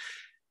home,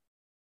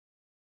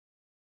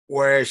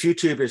 whereas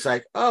YouTube is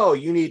like, oh,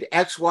 you need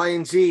X, Y,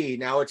 and Z.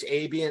 Now it's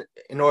A, B,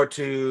 in order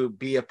to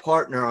be a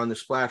partner on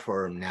this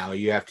platform. Now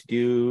you have to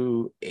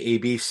do A,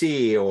 B,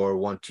 C, or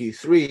 1, 2,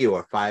 3,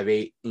 or 5,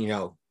 8,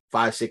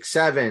 5, 6,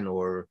 7,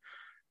 or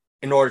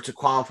in order to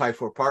qualify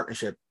for a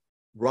partnership.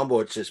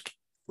 Rumble, it's just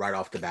right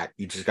off the bat.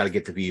 You just got to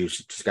get the views.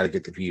 You just got to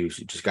get the views.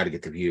 You just got to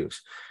get the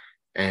views.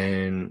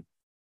 And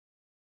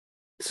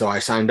so I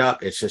signed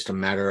up. It's just a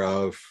matter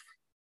of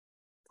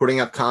putting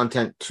up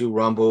content to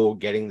Rumble,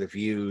 getting the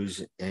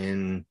views,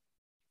 and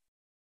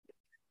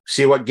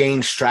see what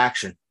gains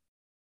traction.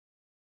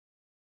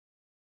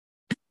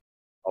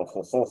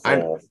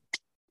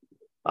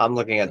 I'm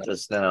looking at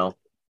this now.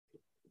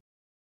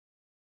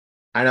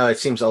 I know it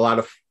seems a lot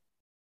of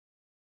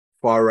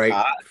far right.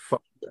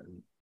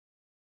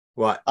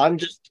 What? I'm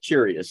just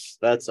curious.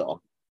 That's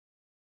all.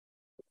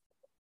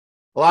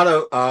 A lot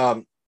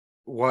of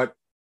what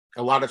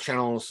a lot of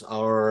channels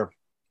are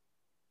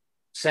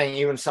saying,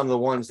 even some of the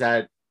ones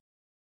that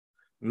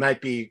might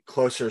be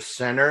closer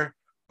center,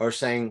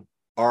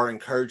 are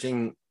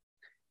encouraging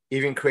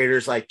even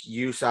creators like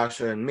you,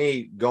 Sasha, and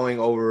me going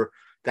over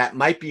that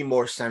might be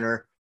more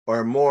center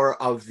or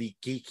more of the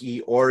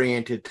geeky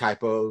oriented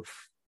type of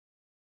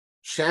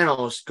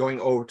channels going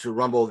over to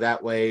Rumble.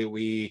 That way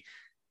we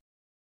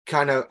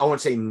kind of, I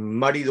wouldn't say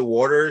muddy the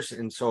waters,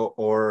 and so,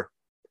 or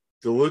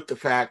dilute the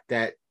fact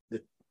that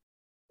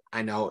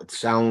I know it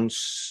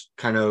sounds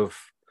kind of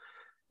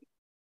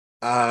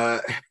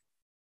far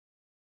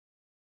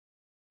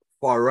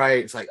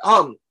right. It's like,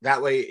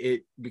 that way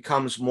it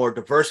becomes more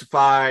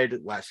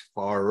diversified, less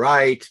far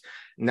right,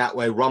 and that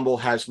way Rumble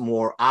has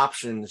more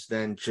options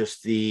than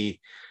just the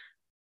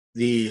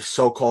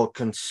so-called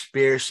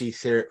conspiracy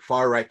theory,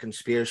 far right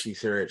conspiracy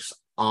theorists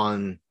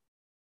on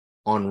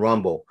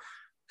Rumble.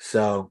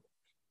 So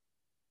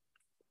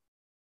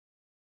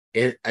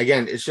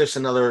it's just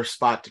another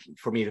spot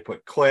for me to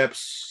put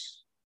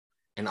clips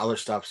and other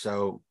stuff.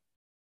 So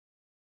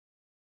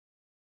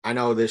I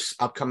know this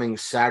upcoming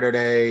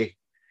Saturday,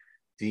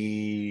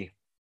 I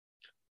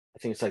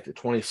think it's like the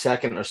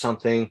 22nd or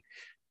something,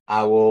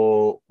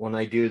 when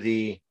I do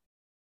the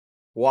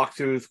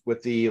walkthrough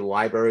with the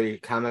Library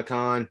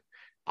Comic-Con,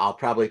 I'll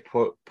probably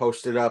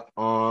post it up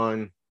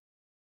on,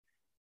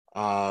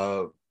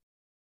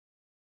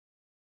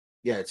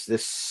 it's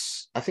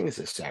this, I think it's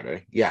this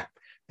Saturday. Yeah,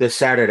 this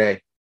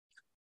Saturday.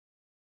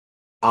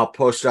 I'll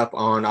post up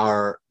on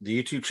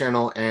the YouTube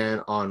channel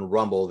and on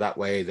Rumble. That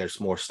way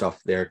there's more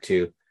stuff there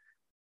too.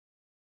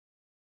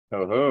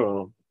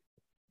 Oh.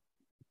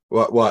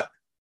 What?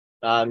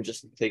 I'm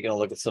just taking a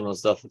look at some of the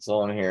stuff that's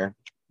on here.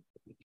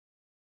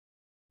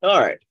 All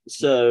right.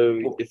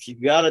 So if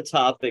you've got a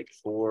topic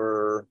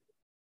for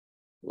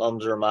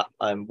Lumsder,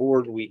 I'm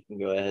bored, we can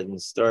go ahead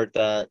and start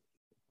that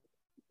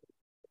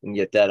and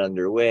get that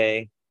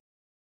underway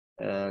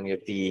and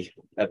get the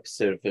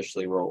episode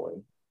officially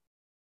rolling.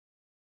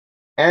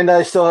 And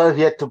I still have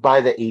yet to buy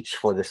the each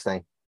for this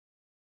thing.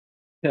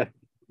 You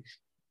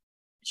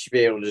should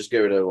be able to just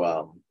go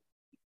to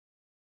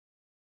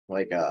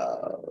like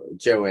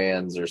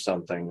Joann's or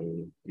something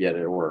and get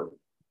it, or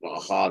a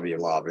Hobby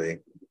Lobby.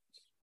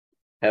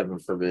 Heaven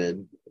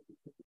forbid.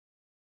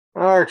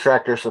 Or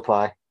Tractor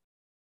Supply.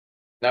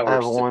 That I works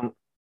have too. one.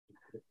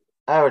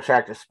 I have a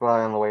Tractor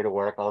Supply on the way to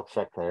work. I'll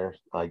check there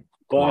like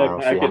Buy a tomorrow.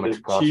 See how packet much of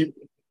it costs. cheap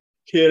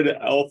kid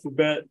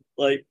alphabet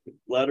like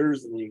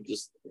letters, and you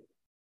just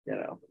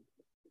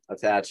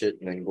attach it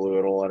and then glue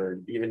it on, or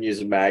even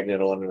use a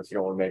magnet on it if you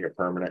don't want to make it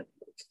permanent.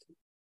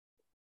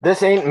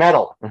 This ain't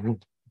metal.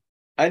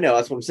 I know,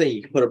 that's what I'm saying.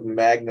 You can put a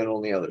magnet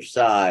on the other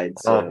side,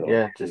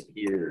 so just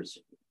years.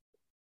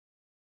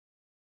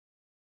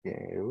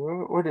 Yeah,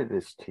 where did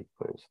this take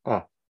place?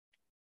 Oh.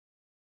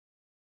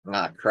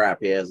 Ah, crap,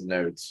 he has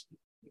notes.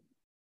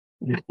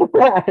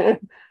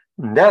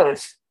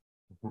 Notes.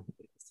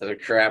 Instead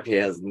of crap, he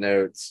has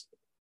notes.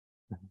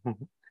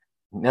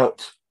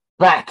 Notes.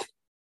 Back,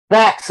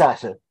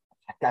 Sasha.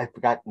 I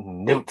forgot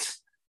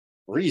notes.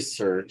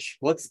 Research?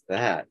 What's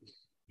that?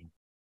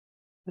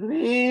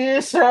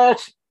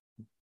 Research.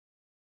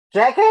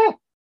 Jackie?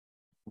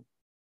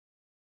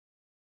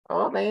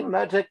 Only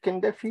magic can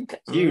defeat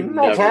You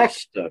magic. never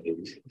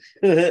studied.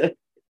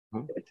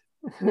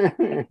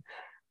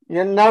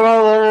 You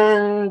never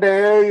learned,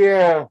 do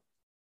you?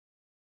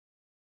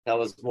 That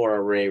was more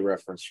a Ray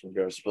reference from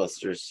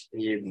Ghostbusters.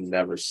 You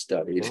never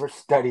studied. Never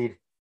studied.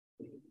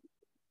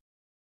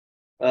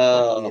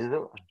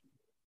 You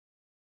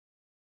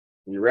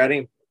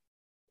ready?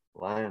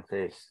 Lion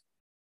face.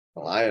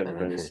 Lion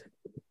face.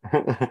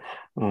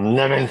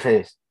 Lemon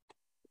face.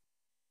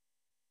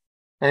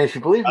 And if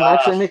you believe, I'm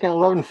actually making a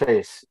loving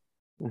face.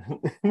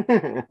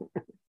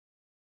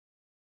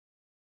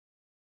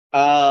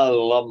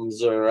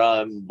 Lumser,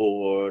 I'm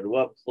bored.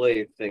 What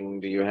plaything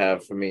do you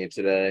have for me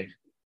today?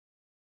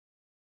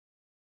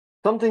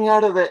 Something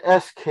out of the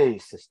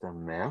SK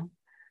system, man.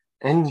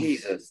 And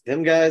Jesus,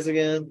 them guys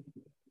again?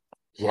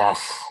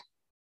 yes.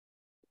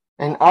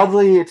 And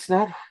oddly, it's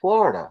not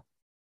Florida.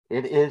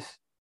 It is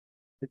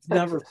It's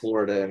never Texas.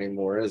 Florida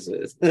anymore, is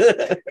it?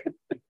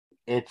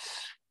 It's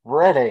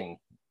spreading.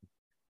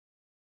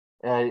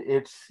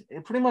 It's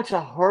pretty much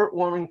a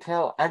heartwarming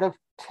tale out of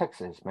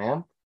Texas,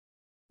 man.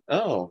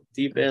 Oh,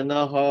 deep in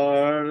the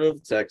heart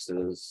of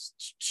Texas.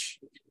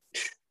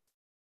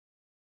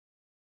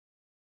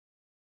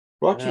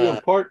 Brought to you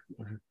in part,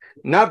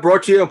 not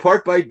brought to you in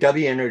part by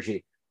W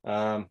Energy. We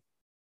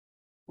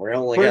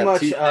only pretty have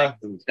much, two things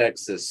in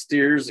Texas: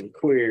 steers and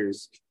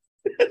queers.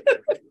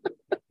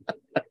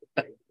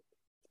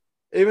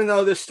 Even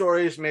though this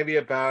story is maybe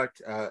about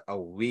a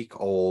week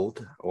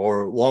old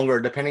or longer,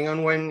 depending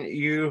on when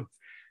you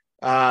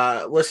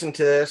listen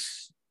to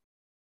this,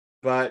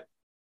 but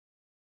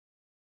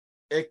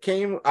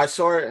I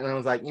saw it and I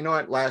was like, you know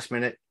what, last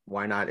minute,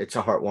 why not? It's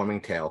a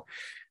heartwarming tale.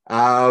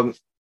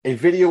 A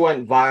video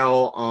went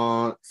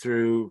viral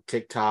through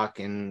TikTok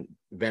and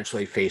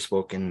eventually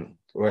Facebook and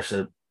the rest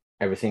of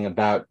everything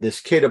about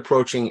this kid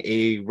approaching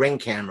a Ring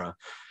camera,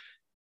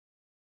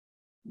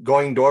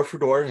 going door for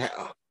door,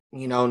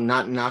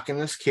 not knocking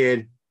this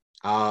kid,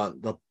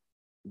 the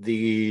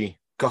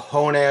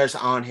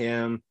cojones on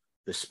him,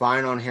 the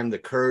spine on him, the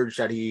courage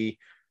that he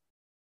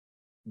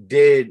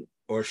did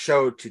or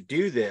showed to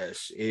do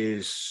this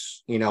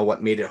is,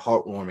 what made it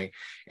heartwarming.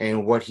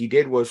 And what he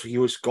did was he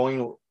was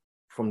going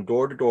from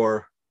door to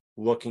door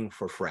looking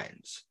for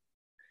friends.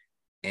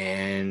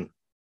 And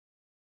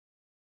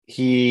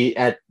he,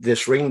 at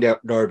this Ring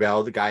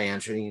doorbell, the guy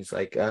answered, he's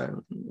like,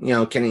 can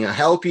I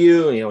help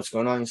you? What's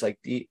going on? He's like,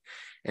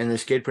 and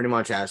this kid pretty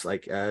much asked,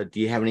 like, do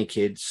you have any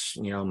kids,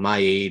 my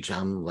age?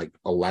 I'm like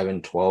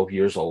 11, 12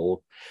 years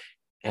old,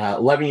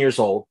 11 years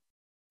old.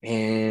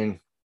 And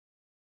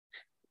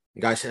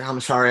the guy said, I'm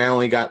sorry, I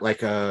only got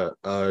like an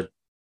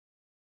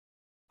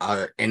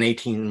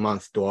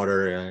 18-month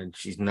daughter, and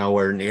she's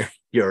nowhere near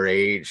your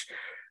age.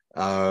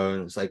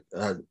 It's like,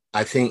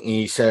 I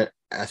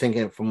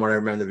think from what I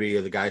remember the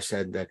video, the guy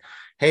said that,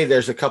 hey,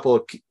 there's a couple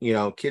of,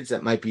 kids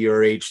that might be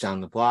your age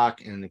down the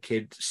block. And the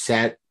kid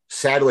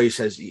sadly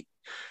says,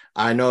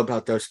 I know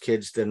about those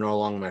kids. They're no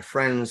longer my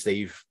friends.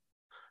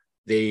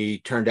 They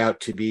turned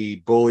out to be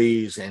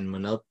bullies and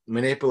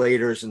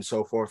manipulators and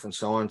so forth and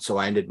so on. So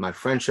I ended my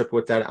friendship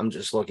with that. I'm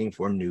just looking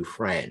for new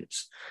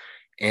friends.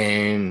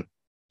 And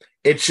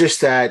it's just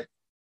that,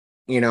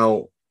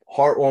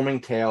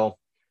 heartwarming tale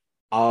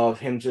of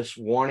him just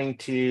wanting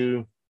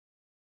to.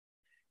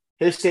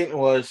 His statement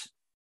was,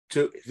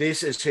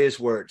 this is his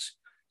words.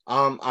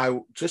 I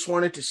just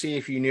wanted to see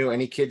if you knew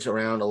any kids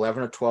around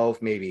 11 or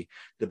 12, maybe.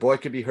 The boy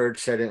could be heard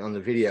said it on the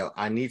video.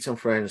 I need some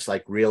friends,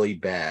 like, really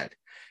bad.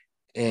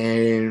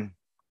 And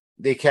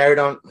they carried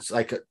on. It's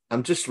like,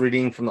 I'm just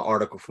reading from the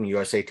article from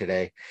USA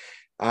Today.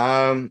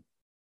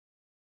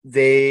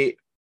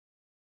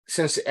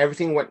 Since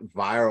everything went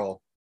viral,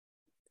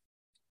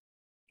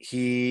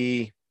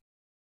 it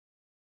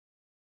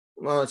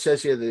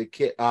says here the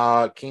kid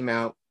came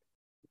out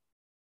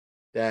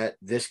that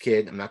this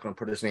kid, I'm not going to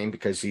put his name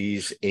because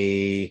he's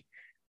a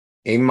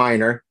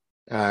minor,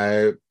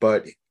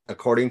 but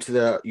according to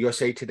the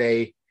USA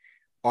Today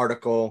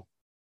article,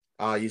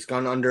 he's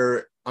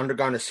undergone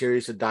a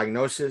series of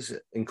diagnoses,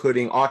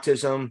 including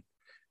autism,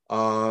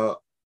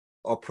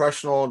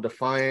 oppressional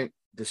defiant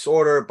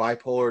disorder,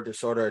 bipolar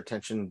disorder,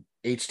 attention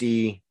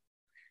ADHD,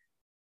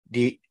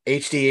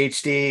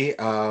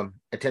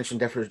 attention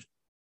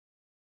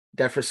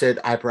deficit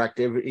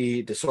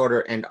hyperactivity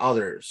disorder, and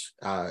others.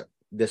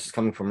 This is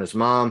coming from his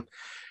mom.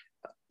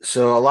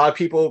 So a lot of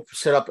people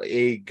set up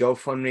a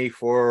GoFundMe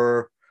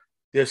for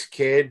this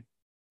kid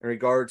in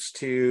regards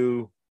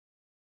to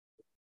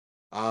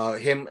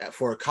him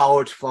for a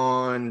college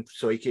fund.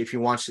 So if he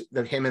wants,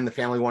 him and the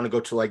family want to go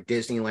to like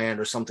Disneyland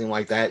or something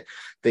like that,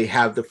 they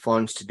have the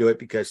funds to do it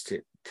because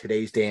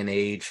today's day and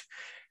age.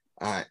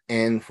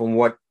 And from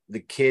what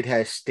the kid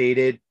has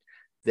stated,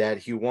 that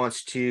he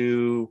wants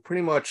to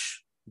pretty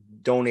much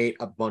donate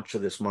a bunch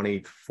of this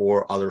money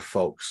for other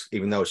folks,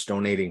 even though it's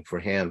donating for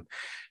him.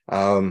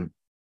 It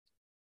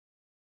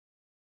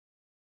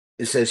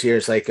says here,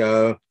 it's like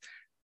the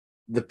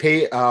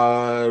pay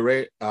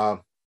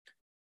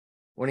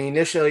when he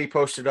initially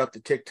posted up the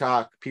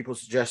TikTok, people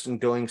suggesting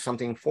doing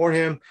something for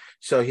him.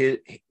 So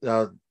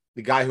the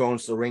guy who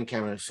owns the Ring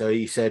camera, so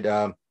he said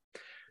him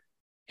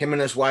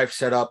and his wife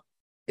set up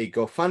a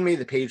GoFundMe.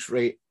 The page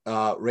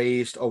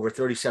raised over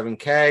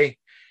 $37,000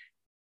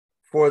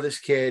 for this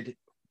kid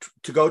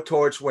to go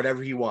towards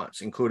whatever he wants,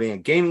 including a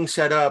gaming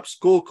setup,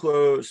 school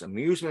clothes,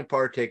 amusement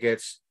park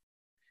tickets.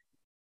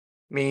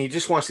 I mean, he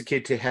just wants the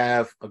kid to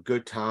have a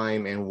good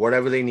time and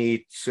whatever they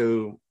need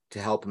to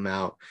help him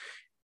out.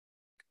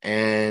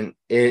 And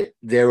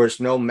there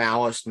was no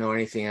malice, no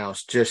anything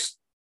else, just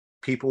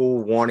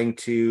people wanting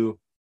to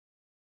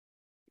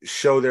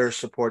show their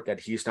support that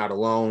he's not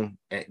alone,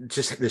 and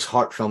just this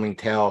heart-filming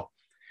tale.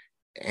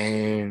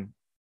 And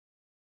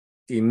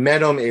you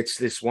met him. It's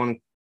this one.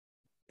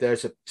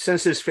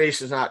 Since his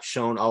face is not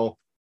shown, I'll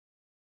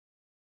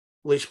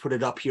at least put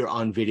it up here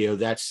on video.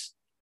 That's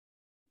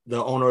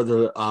the owner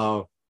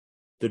of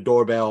the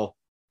doorbell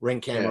Ring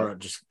camera,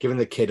 just giving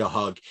the kid a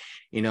hug,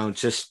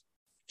 just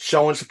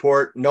showing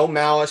support, no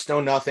malice,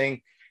 no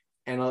nothing.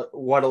 And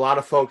what a lot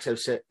of folks have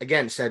said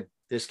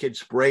this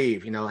kid's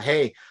brave.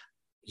 Hey,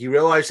 he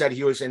realized that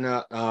he was in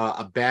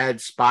a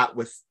bad spot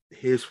with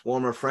his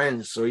former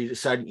friends, so he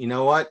decided, you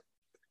know what,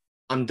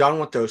 I'm done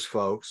with those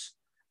folks.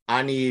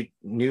 I need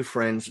new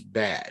friends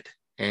bad.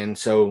 And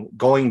so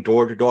going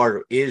door to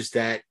door is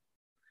that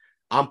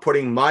I'm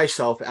putting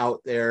myself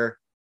out there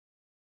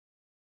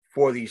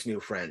for these new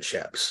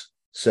friendships.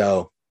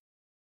 So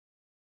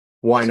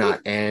why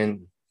not?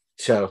 And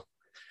so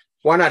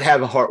why not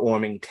have a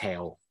heartwarming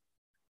tale?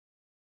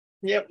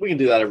 Yep, we can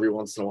do that every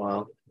once in a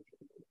while.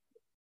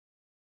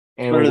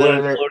 And we're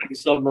we're floating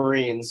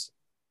submarines.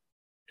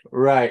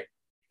 Right.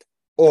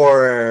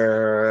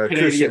 Or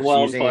cruise ships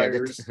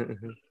wildfires.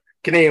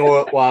 Canadian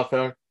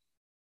wildfire.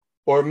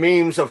 Or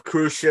memes of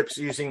cruise ships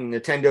using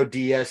Nintendo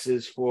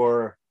DSs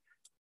for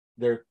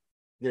their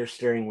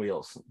steering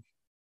wheels.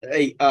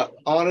 Hey,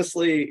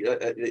 honestly,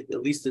 at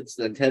least it's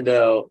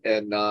Nintendo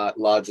and not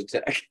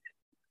Logitech.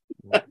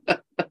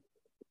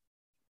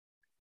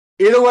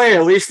 Either way,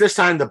 at least this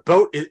time the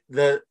boat,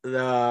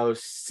 the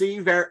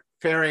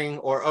seafaring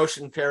or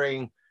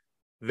ocean-faring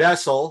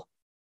vessel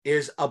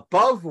is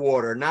above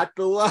water, not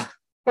below.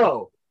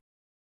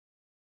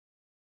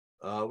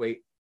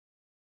 Wait.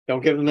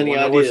 Don't give them any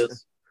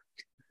ideas.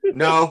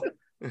 No.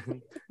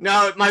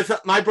 No,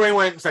 my brain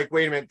went, it's like,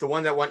 wait a minute, the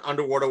one that went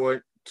underwater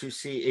went to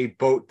see a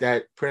boat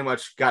that pretty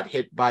much got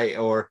hit by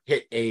or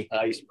hit a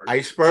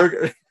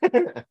iceberg.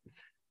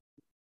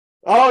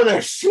 Oh, the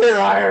sheer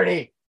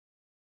irony.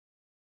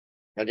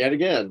 And yet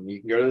again, you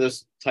can go to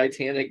this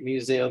Titanic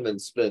museum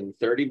and spend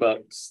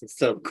 $30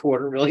 instead of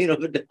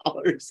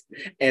 $250,000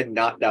 and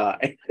not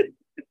die.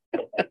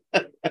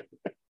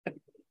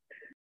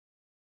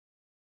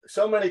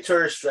 So many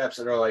tourist traps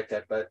that are like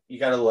that, but you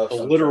gotta love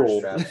some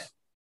literal tourist traps.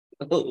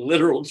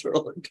 Literal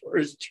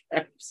tourist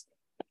traps.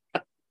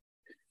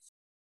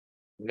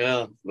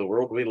 No, the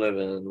world we live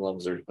in,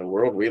 Lumser, the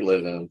world we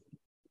live in.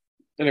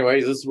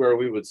 Anyways, this is where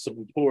we would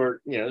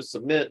support,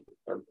 submit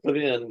or put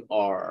in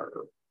our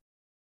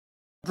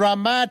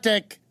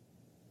dramatic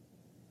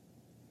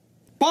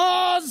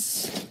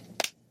pause.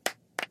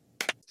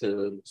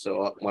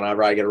 So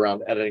whenever I get around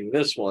to editing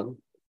this one,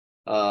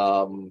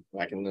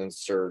 I can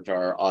insert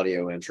our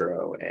audio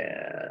intro,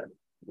 and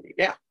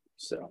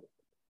so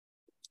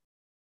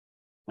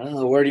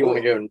where do you want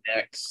to go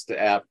next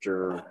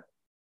after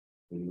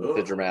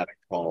the dramatic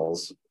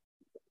pause?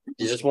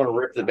 You just want to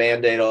rip the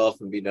Band-Aid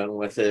off and be done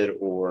with it,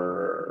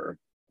 or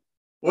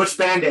which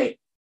Band-Aid?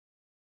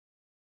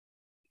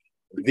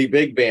 The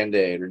big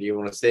Band-Aid, or do you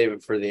want to save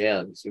it for the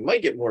end? So we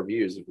might get more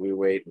views if we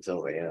wait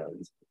until the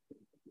end.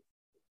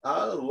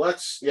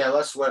 Let's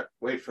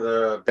wait for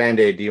the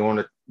Band-Aid. Do you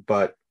want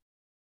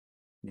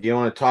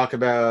to talk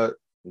about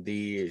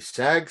the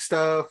SAG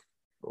stuff,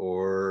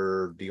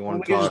 or do you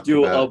want to just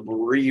do a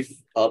brief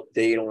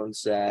update on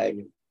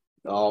SAG?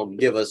 I'll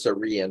give us a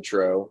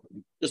re-intro,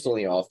 just on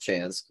the off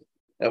chance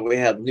that we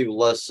have new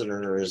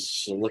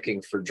listeners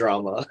looking for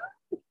drama.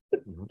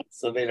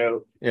 So they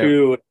know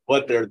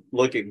what they're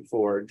looking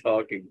for and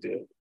talking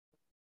to.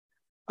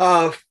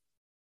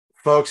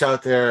 Folks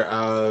out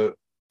there,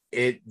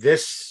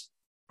 this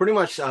pretty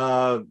much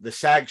the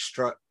SAG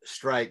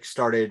strike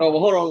started. Oh, well,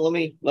 hold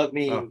on. Let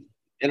me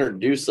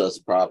introduce us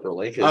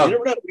properly, because you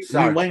never know,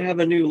 we might have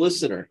a new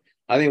listener.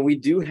 I mean, we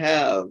do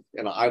have,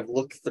 and I've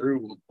looked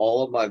through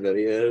all of my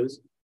videos,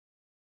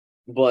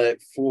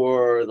 but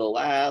for the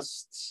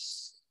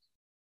last,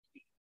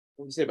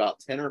 let me say,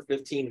 about 10 or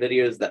 15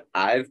 videos that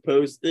I've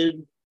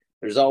posted,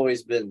 there's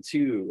always been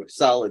two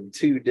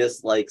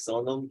dislikes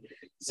on them.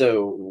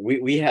 So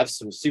we have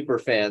some super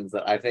fans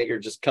that I think are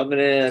just coming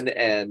in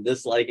and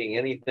disliking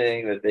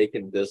anything that they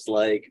can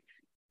dislike.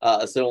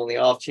 So on the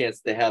off chance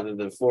they haven't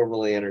been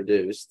formally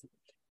introduced,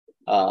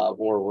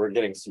 or we're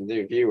getting some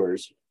new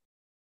viewers,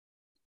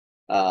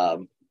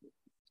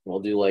 we'll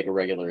do like a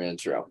regular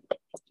intro.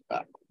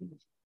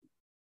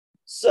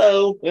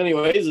 So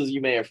anyways, as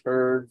you may have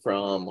heard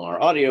from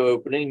our audio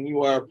opening,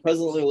 you are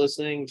presently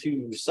listening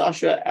to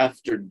Sasha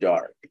After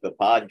Dark, the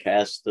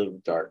podcast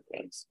of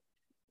darkness,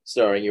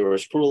 starring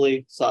yours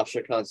truly,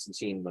 Sasha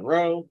Constantine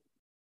Monroe,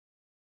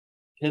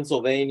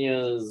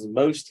 Pennsylvania's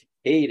most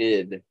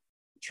hated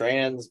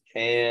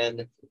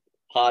trans-pan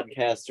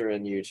podcaster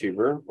and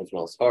YouTuber, as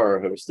well as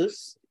horror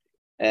hostess.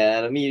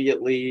 And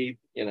immediately,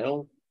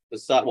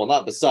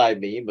 not beside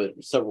me,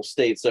 but several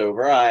states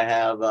over, I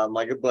have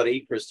my good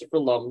buddy Christopher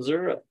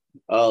Lumser,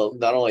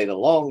 not only the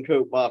Long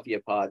Coat Mafia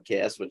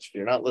podcast, which if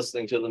you're not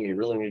listening to them, you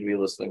really need to be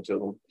listening to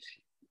them.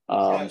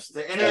 Yes,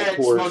 the internet's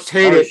most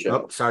hated.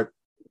 Oh, sorry.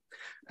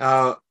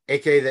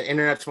 AKA the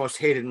internet's most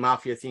hated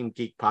mafia-themed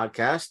geek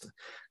podcast,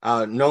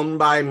 known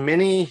by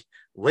many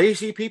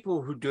lazy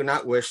people who do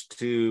not wish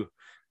to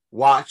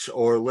watch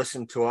or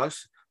listen to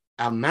us,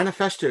 a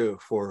manifesto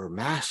for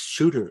mass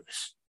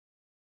shooters.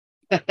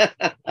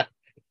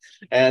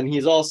 And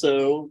he's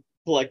also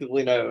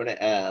collectively known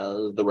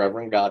as the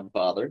Reverend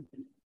Godfather.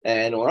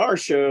 And on our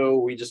show,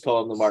 we just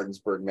call him the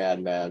Martinsburg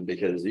Madman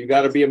because you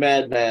got to be a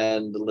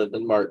madman to live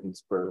in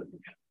Martinsburg.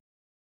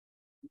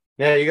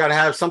 Yeah, you got to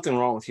have something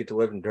wrong with you to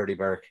live in Dirty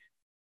Burke.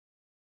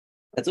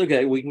 That's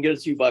okay. We can get a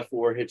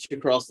 2x4, hit you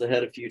across the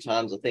head a few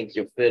times. I think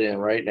you'll fit in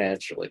right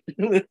naturally.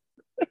 It's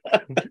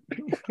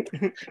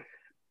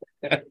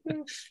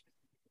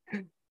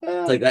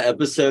like that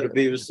episode of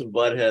Beavis and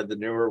Butthead, the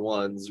newer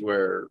ones,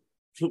 where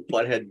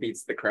Butthead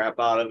beats the crap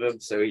out of him,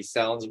 so he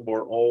sounds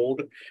more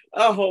old.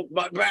 Oh,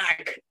 my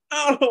back.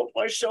 Oh,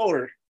 my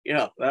shoulder.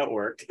 Yeah, that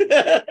worked.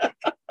 Anyway.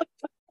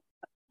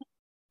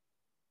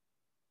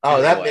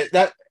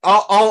 that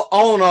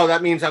all in all,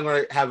 that means I'm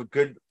going to have a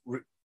good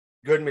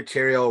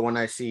material when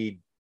I see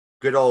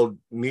good old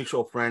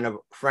mutual friend of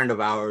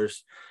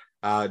ours,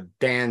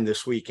 Dan,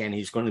 this weekend.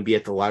 He's going to be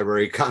at the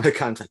library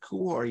Comic-Con. It's like,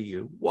 who are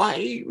you? Why are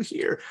you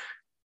here?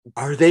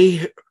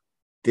 Did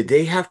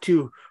they have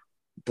to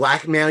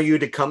blackmail you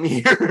to come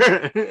here?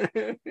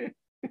 Good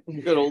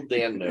old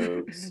Dan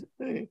knows.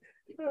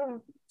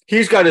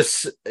 He's got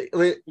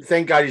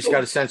thank God he's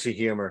got a sense of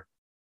humor.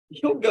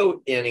 He'll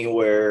go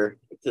anywhere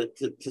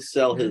to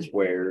sell his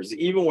wares,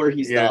 even where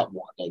he's not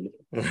wanted.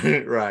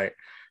 Right.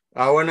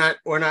 We're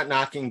not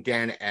knocking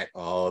Dan at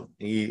all.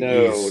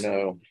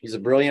 No. He's a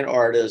brilliant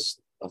artist,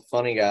 a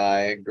funny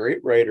guy,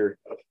 great writer.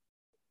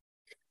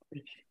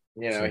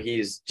 You know,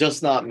 he's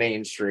just not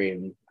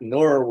mainstream,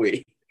 nor are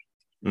we.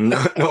 Nor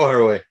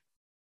are we.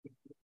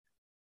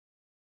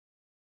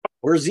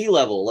 We're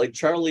Z-level, like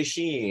Charlie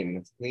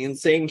Sheen, the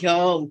Insane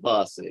Clown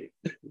Posse.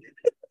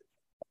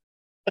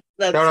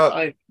 That's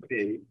fine to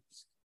be.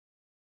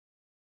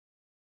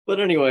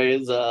 But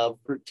anyways,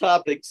 for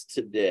topics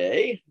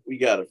today, we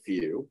got a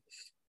few.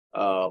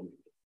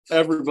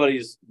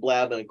 Everybody's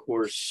blabbing, of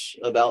course,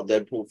 about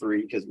Deadpool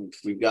 3 because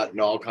we've gotten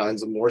all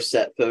kinds of more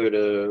set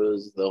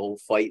photos, the whole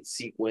fight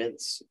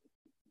sequence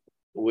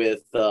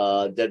with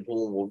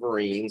Deadpool and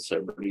Wolverine. So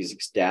everybody's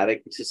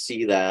ecstatic to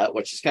see that,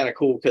 which is kind of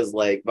cool because,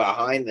 like,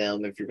 behind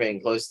them, if you're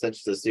paying close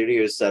attention to the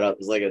studio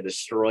setup, is like a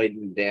destroyed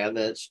and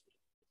damaged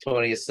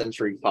 20th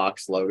Century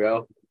Fox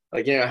logo.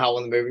 Like, you know how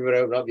when the movie would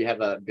open up, you have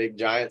that big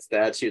giant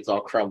statue, it's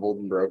all crumbled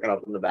and broken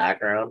up in the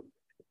background.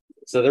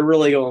 So they're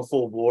really going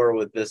full bore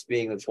with this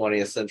being the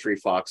 20th Century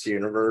Fox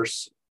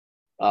universe.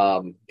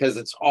 Because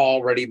it's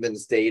already been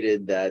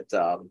stated that,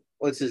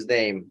 what's his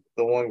name?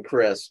 The one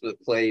Chris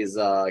that plays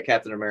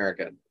Captain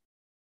America.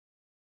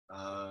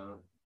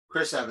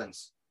 Chris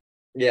Evans.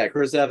 Yeah,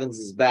 Chris Evans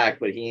is back,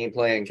 but he ain't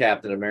playing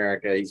Captain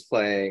America. He's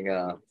playing,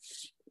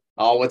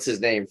 what's his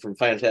name from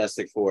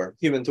Fantastic Four?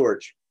 Human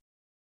Torch.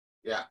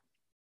 Yeah.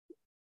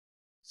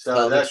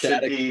 So that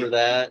should be for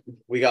that.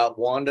 We got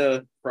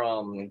Wanda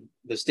from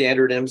the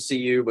standard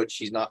MCU, but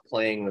she's not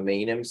playing the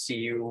main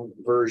MCU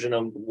version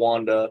of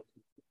Wanda.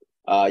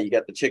 You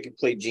got the chick who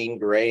played Jean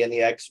Grey in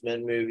the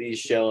X-Men movies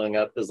showing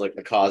up as like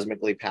the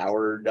cosmically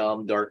powered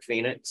Dark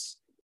Phoenix.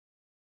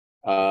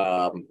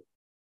 Rumor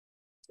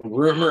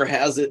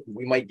has it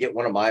we might get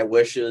one of my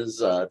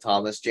wishes,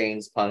 Thomas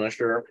Jane's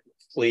Punisher.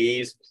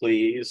 Please.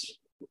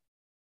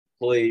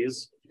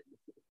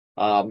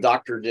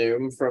 Doctor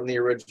Doom from the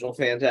original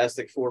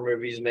Fantastic Four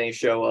movies may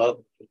show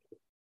up.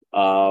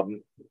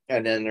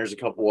 And then there's a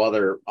couple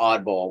other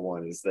oddball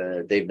ones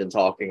that they've been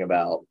talking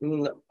about.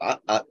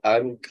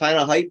 I'm kind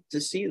of hyped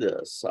to see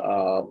this.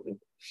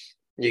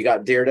 You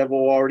got Daredevil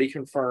already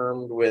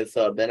confirmed with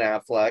Ben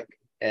Affleck,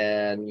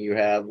 and you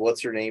have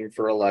what's her name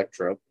for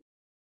Elektra.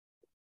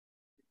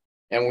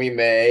 And we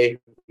may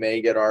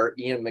get our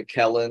Ian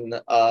McKellen,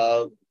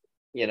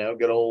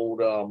 good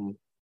old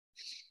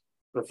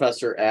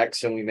Professor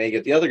X, and we may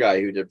get the other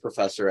guy who did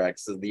Professor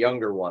X as the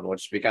younger one,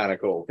 which would be kind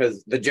of cool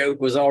because the joke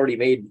was already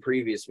made in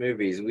previous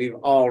movies. We've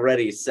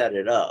already set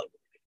it up.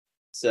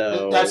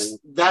 So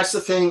that's the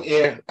thing.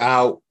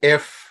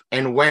 If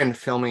and when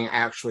filming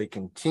actually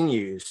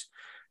continues,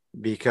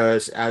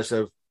 because as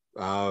of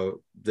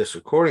this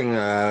recording,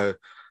 the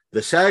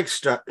SAG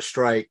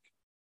strike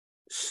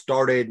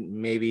started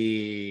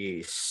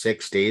maybe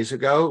 6 days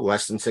ago,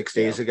 less than 6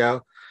 days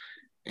ago,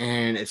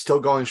 and it's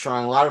still going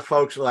strong. A lot of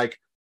folks are like,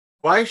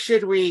 why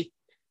should we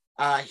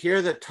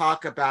hear the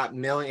talk about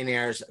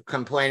millionaires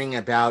complaining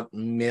about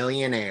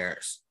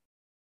millionaires?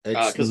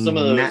 Because some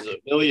of those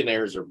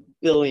millionaires are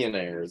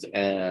billionaires,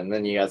 and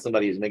then you got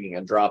somebody who's making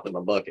a drop in the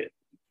bucket.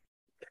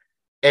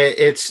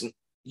 As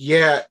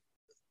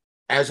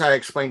I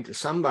explained to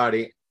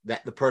somebody,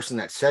 that the person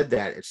that said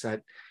that, it's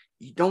that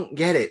you don't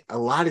get it. A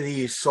lot of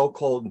these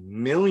so-called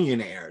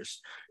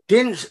millionaires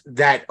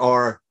that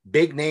are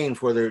big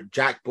names, whether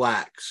Jack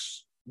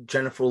Black's,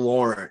 Jennifer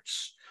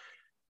Lawrence,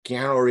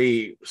 Keanu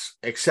Reeves,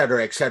 et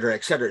cetera,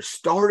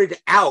 started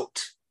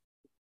out,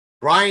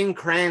 Bryan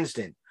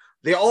Cranston,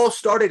 they all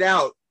started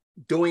out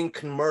doing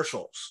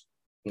commercials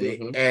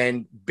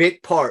and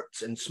bit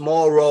parts and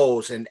small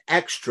roles and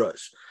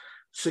extras.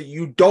 So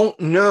you don't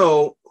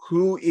know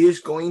who is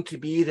going to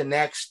be the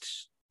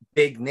next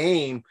big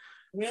name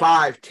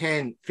 5,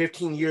 10,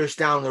 15 years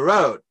down the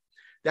road.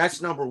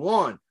 That's number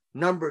one.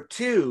 Number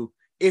two,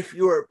 if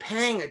you're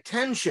paying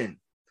attention,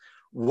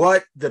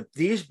 what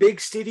these big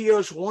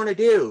studios want to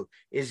do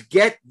is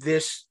get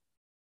this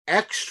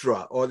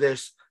extra or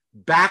this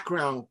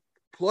background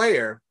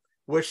player,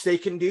 which they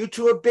can do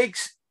to a big,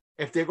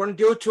 if they're going to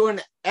do it to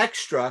an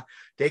extra,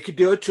 they could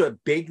do it to a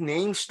big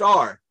name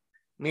star.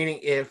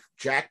 Meaning if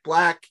Jack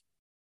Black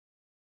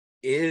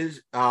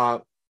is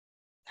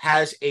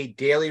has a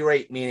daily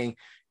rate, meaning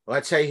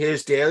let's say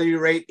his daily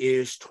rate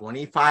is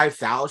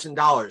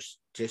 $25,000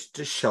 just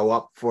to show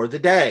up for the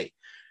day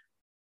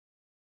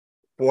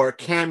for a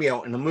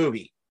cameo in the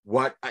movie.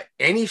 What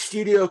any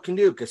studio can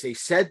do, because they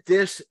said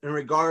this in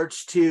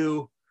regards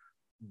to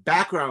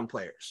background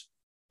players,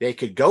 they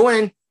could go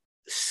in,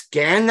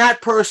 scan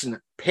that person,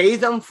 pay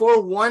them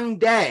for one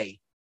day,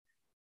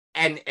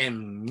 and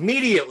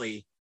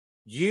immediately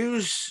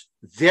use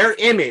their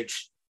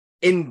image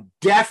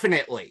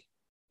indefinitely,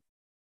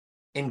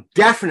 and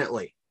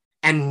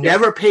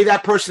never pay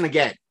that person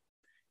again.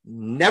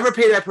 Never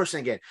pay that person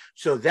again.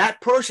 So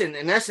that person,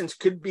 in essence,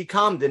 could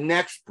become the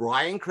next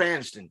Bryan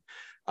Cranston,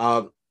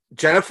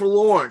 Jennifer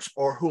Lawrence,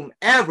 or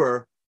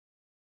whomever,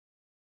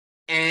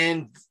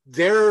 and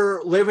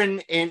they're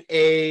living in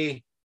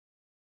a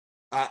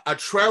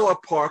trailer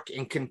park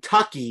in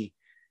Kentucky,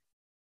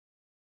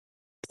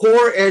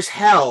 poor as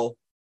hell,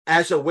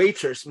 as a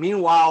waitress.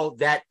 Meanwhile,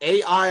 that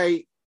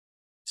AI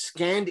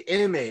scanned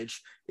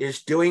image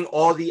is doing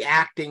all the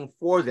acting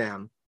for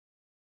them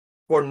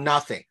for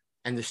nothing.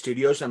 And the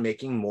studios are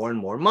making more and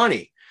more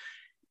money.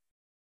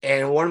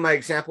 And one of my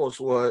examples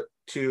was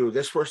to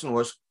this person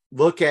was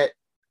look at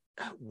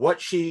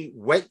what she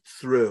went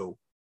through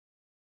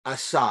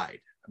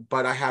aside.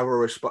 But I have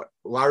a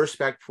lot of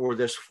respect for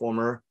this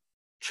former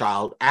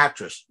child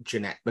actress,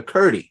 Jeanette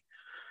McCurdy,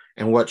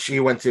 and what she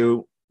went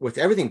through with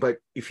everything. But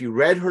if you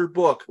read her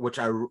book, which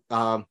I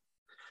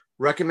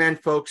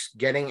recommend folks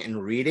getting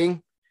and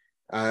reading,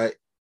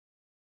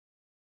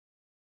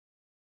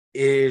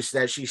 is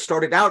that she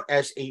started out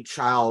as a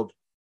child,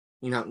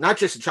 not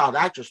just a child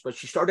actress, but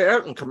she started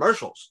out in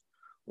commercials,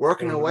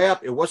 working her way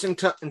up. It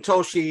wasn't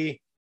until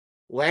she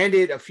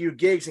landed a few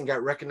gigs and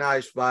got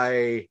recognized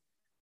by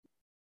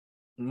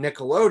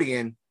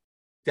Nickelodeon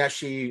that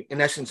she,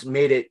 in essence,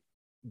 made it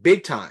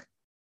big time.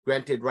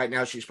 Granted, right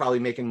now she's probably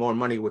making more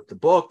money with the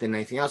book than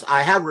anything else.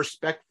 I have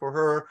respect for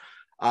her.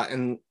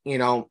 And,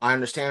 I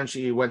understand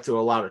she went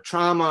through a lot of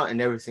trauma and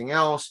everything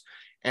else.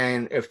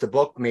 And if the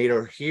book made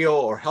her heal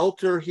or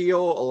helped her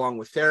heal along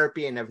with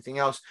therapy and everything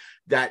else,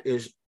 that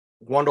is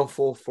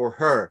wonderful for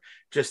her.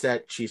 Just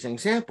that she's an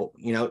example.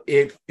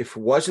 If it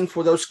wasn't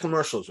for those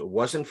commercials, it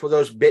wasn't for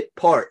those bit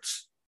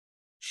parts,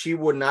 she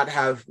would not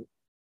have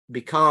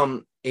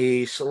become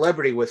a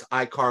celebrity with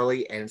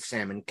iCarly and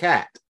Sam and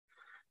Cat.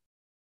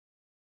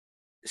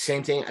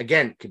 Same thing,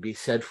 again, could be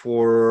said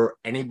for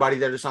anybody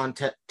that is on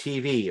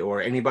TV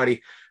or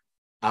anybody.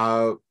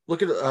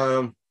 Look at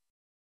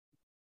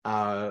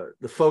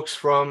the folks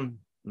from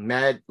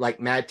Mad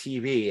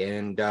TV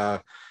and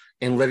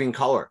in Living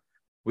Color.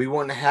 We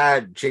wouldn't have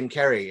had Jim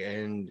Carrey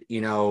and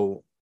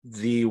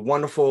the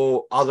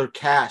wonderful other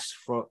cast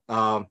from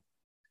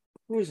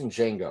who was in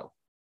Django.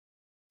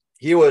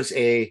 He was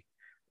a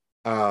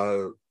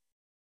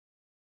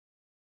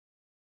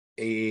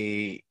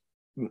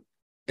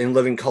in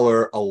Living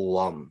Color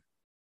alum.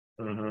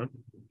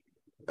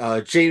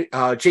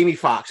 Jamie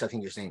Foxx, I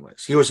think his name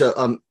was. He was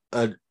a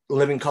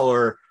Living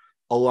Color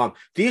alum.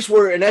 These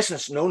were, in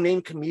essence,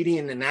 no-name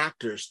comedian and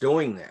actors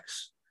doing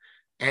this.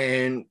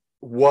 And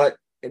what,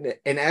 in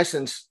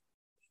essence,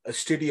 a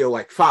studio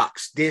like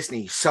Fox,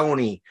 Disney,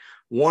 Sony,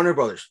 Warner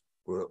Brothers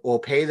will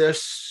pay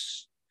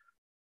this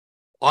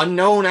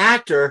unknown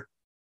actor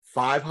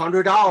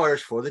 $500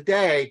 for the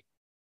day.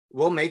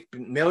 Will make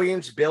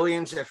millions,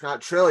 billions, if not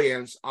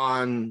trillions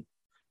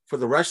for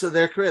the rest of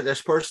their career.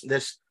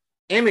 This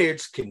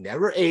image can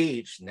never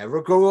age,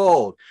 never grow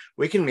old.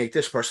 We can make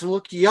this person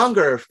look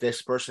younger. If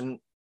this person,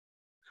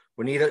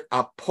 we need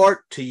a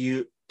part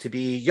to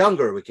be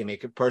younger, we can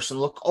make a person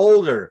look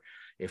older.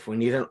 If we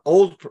need an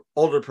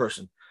older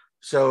person.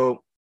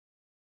 So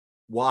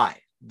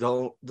why?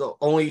 The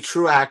only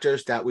true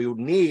actors that we would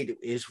need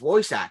is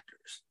voice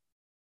actors.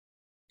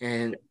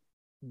 And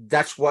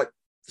that's what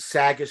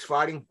SAG is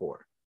fighting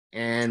for.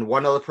 And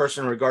one other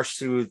person in regards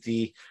to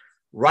the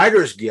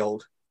Writers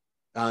Guild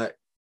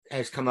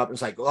has come up and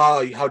it's like,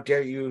 oh, how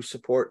dare you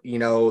support,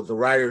 the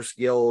Writers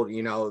Guild,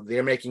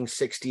 they're making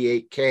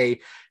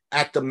 $68K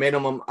at the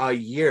minimum a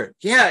year.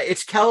 Yeah,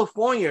 it's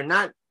California,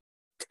 not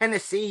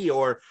Tennessee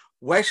or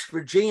West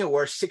Virginia,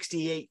 where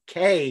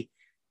 $68K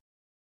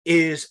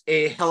is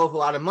a hell of a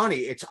lot of money.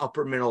 It's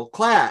upper middle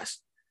class.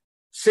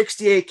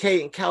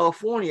 $68K in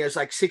California is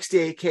like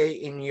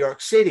 $68K in New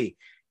York City.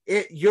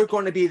 You're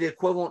going to be the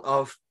equivalent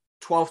of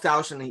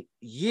 $12,000 a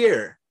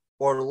year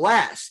or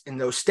less in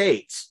those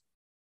states.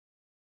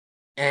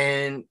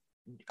 And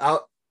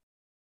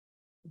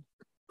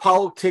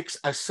politics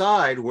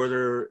aside,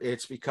 whether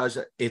it's because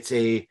it's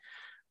a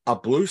a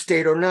blue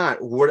state or not,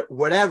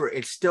 whatever,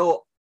 it's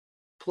still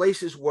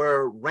places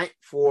where rent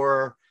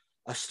for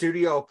a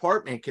studio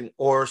apartment can,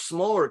 or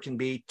smaller, can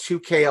be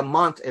 $2,000 a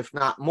month, if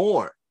not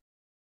more.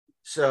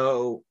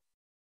 So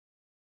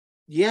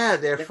yeah,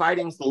 they're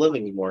fighting the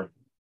living more.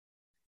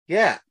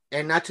 Yeah,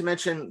 and not to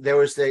mention there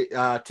was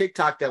the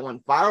TikTok that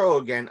went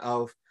viral again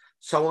of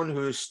someone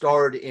who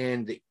starred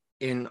in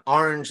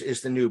Orange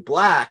is the New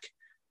Black,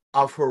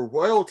 of her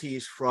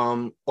royalties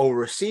from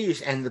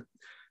overseas, and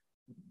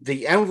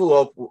the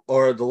envelope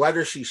or the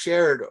letter she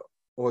shared,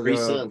 or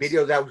the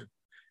video that was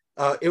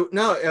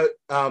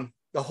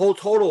the whole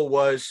total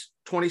was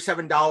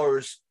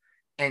 $27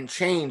 and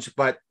change.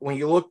 But when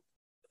you look,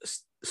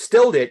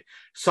 stilled it,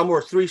 some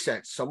were 3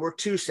 cents, some were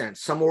 2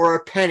 cents, some were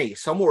a penny,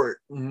 some were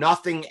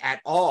nothing at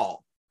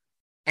all.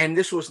 And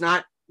this was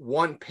not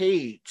one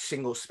page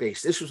single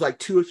spaced. This was like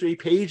 2 or 3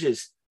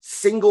 pages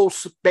single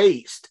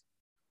spaced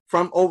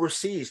from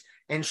overseas.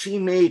 And she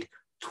made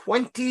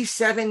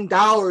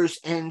 $27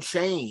 and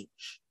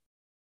change.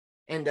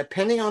 And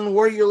depending on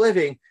where you're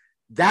living,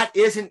 that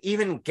isn't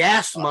even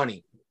gas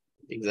money.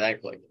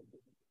 Exactly.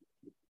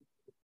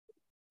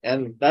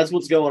 And that's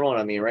what's going on.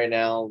 I mean, right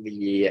now,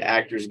 the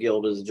Actors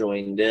Guild has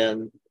joined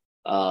in.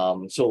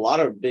 So a lot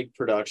of big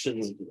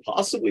productions,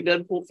 possibly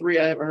Deadpool 3.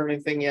 I haven't heard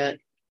anything yet.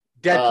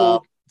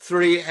 Deadpool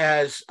 3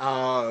 has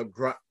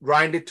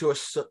grinded to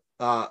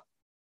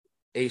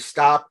a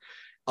stop.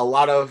 A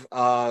lot of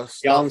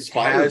Young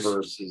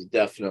Spider-Verse has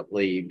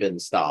definitely been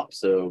stopped.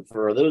 So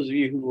for those of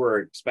you who were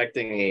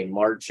expecting a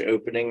March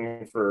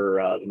opening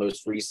for the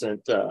most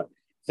recent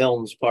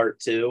films part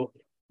 2,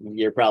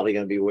 you're probably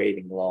going to be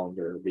waiting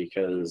longer,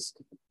 because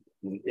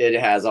it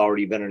has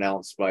already been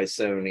announced by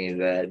Sony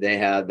that they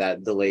have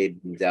that delayed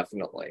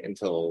indefinitely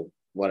until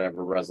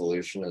whatever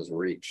resolution is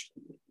reached.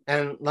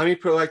 And let me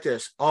put it like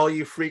this: all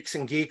you freaks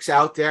and geeks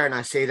out there, and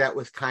I say that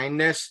with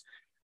kindness,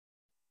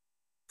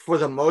 for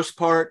the most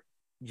part,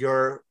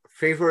 your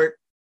favorite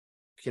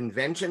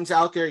conventions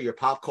out there, your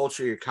pop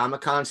culture, your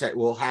Comic-Cons that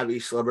will have a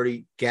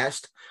celebrity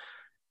guest,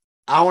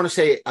 I want to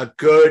say a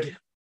good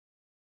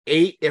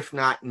 8, if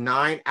not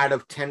 9 out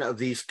of 10 of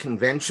these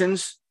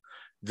conventions,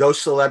 those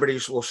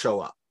celebrities will show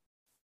up,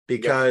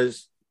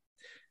 because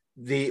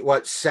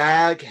what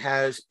SAG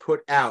has put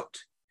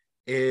out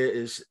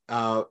is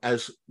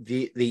as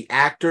the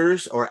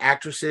actors or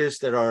actresses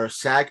that are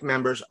SAG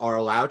members are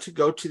allowed to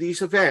go to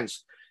these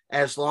events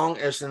as long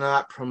as they're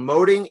not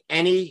promoting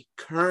any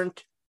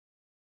current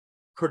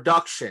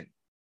production.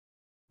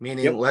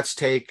 Meaning, let's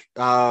take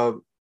I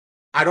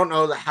don't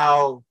know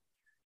how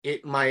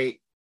it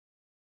might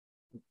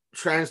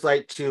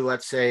translate to,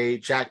 let's say,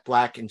 Jack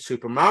Black in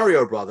Super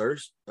Mario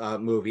Brothers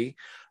movie,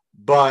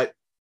 but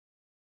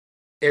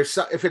if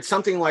it's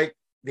something like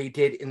they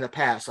did in the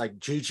past, like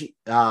Gigi,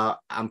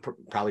 I'm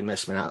probably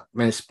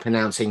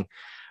mispronouncing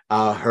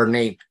her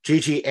name,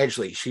 Gigi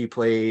Edgley. She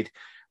played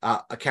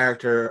a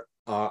character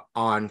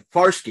on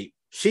Farscape.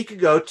 She could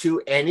go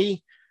to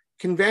any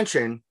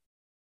convention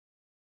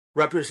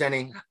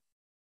representing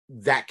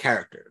that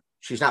character.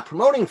 She's not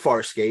promoting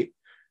Farscape.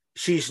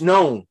 She's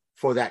known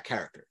for that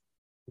character.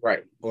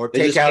 Right. Or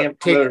they can't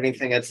promote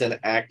anything that's in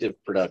active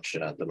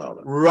production at the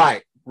moment.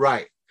 Right.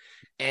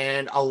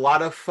 And a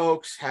lot of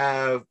folks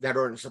that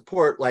are in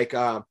support, like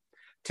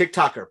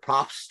TikToker,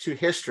 Props to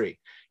History.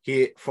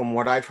 From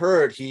what I've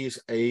heard, he's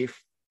a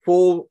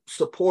full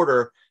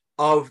supporter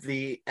of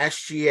the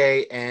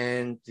SGA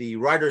and the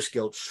Writers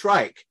Guild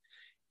strike.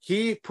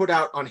 He put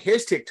out on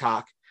his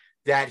TikTok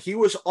that he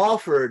was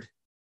offered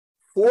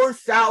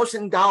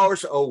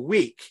 $4,000 a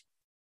week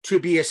to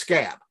be a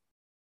scab.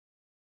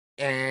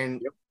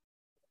 And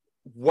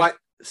what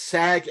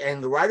SAG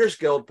and the Writers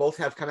Guild both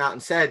have come out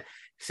and said,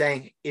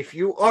 saying, if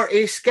you are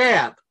a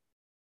scab,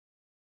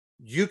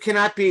 you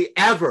cannot be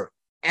ever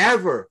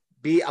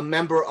be a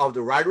member of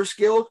the Writers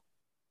Guild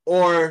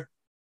or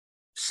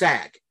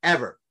SAG,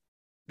 ever,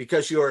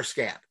 because you're a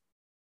scab.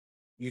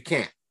 You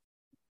can't.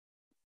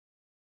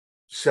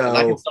 So and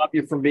that can stop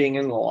you from being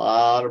in a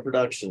lot of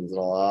productions, and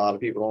a lot of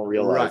people don't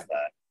realize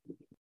that.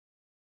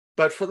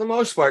 But for the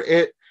most part,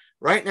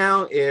 right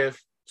now,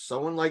 if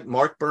someone like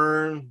Mark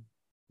Byrne,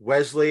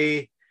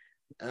 Wesley,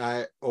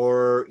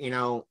 or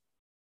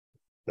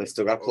they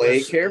still got to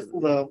play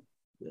careful though.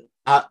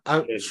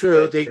 I'm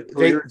sure they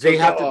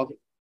have to.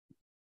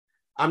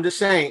 I'm just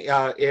saying,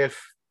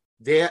 if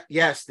they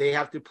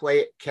have to play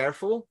it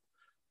careful,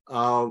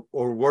 or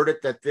word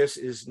it that this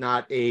is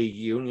not a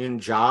union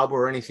job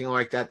or anything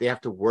like that. They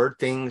have to word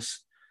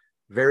things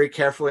very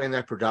carefully in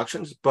their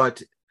productions.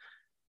 But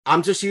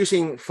I'm just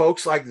using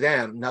folks like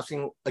them.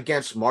 Nothing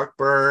against Mark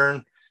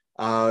Byrne,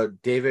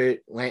 David,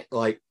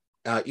 like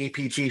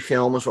EPG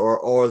Films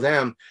or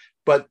them,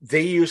 but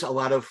they use a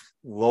lot of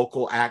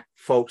local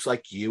folks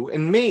like you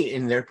and me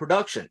in their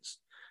productions.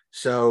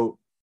 So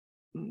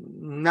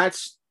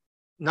that's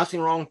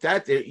nothing wrong with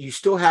that. You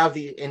still have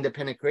the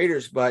independent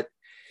creators, but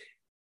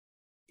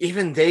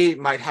even they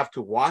might have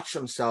to watch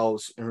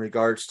themselves in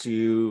regards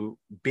to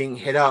being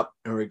hit up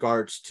in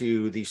regards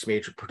to these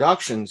major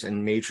productions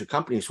and major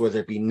companies,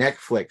 whether it be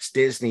Netflix,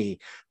 Disney,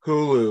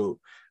 Hulu,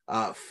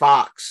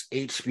 Fox,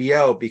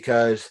 HBO,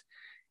 because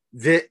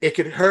it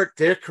could hurt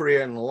their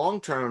career in the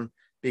long term,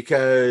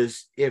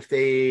 because if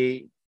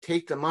they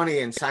take the money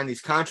and sign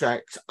these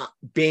contracts,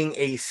 being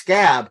a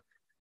scab,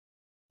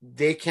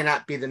 they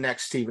cannot be the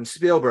next Steven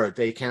Spielberg.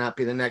 They cannot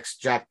be the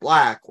next Jack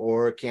Black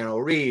or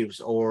Keanu Reeves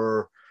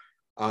or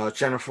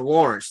Jennifer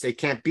Lawrence. They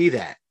can't be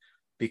that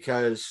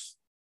because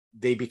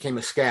they became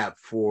a scab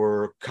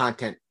for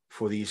content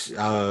for these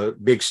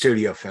big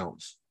studio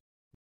films.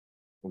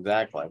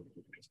 Exactly.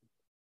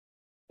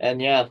 And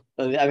yeah,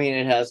 I mean,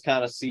 it has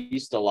kind of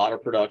ceased a lot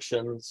of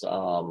productions.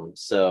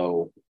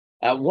 So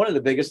one of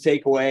the biggest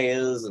takeaway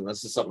is, and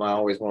this is something I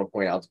always want to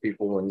point out to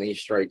people when these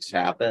strikes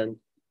happen,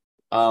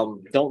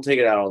 don't take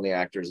it out on the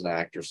actors and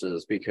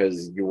actresses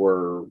because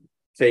your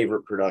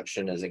favorite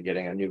production isn't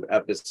getting a new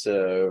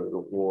episode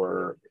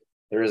or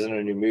there isn't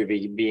a new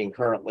movie being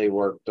currently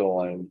worked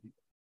on.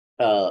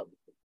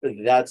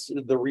 That's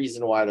the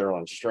reason why they're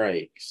on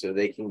strike, so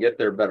they can get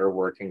their better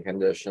working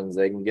conditions,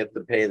 they can get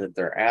the pay that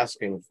they're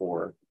asking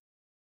for,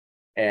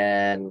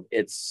 and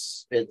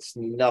it's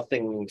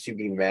nothing to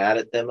be mad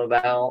at them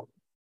about.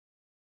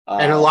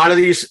 And a lot of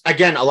these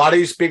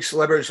big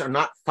celebrities are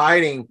not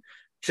fighting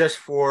just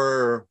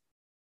for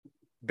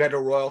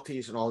better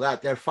royalties and all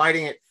that. They're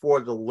fighting it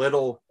for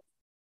the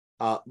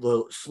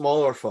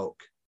smaller folk,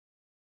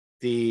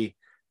 the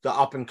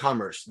up and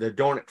comers. They're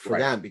doing it for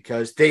them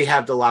because they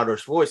have the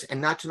loudest voice. And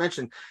not to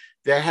mention,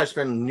 there has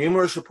been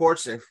numerous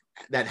reports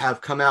that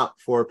have come out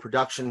for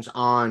productions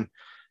on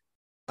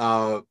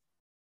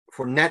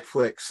for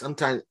Netflix,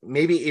 sometimes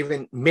maybe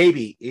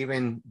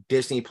even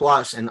Disney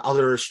Plus and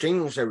other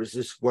streaming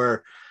services,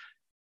 where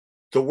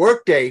the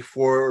workday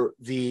for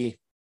the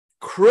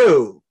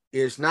crew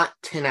is not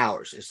 10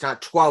 hours, it's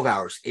not 12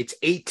 hours, it's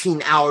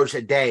 18 hours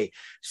a day,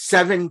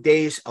 7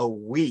 days a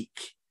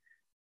week,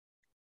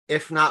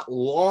 if not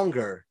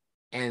longer.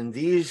 And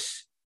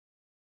these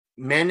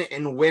men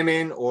and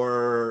women,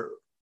 or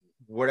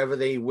whatever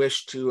they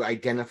wish to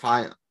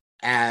identify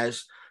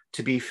as,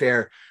 to be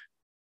fair,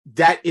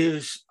 that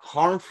is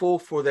harmful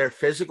for their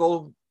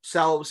physical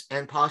selves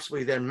and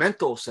possibly their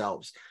mental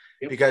selves.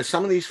 Yep. Because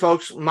some of these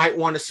folks might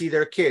want to see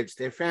their kids,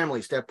 their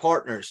families, their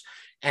partners,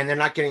 and they're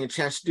not getting a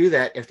chance to do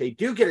that. If they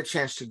do get a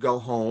chance to go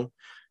home,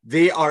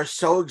 they are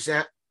so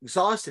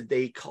exhausted,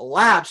 they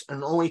collapse,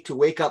 and only to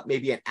wake up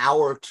maybe an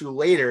hour or two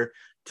later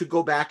to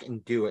go back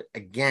and do it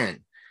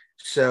again.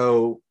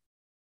 So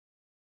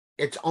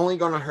it's only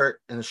going to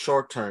hurt in the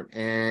short term.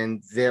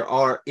 And there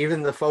are,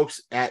 even the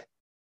folks at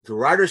the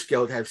Writers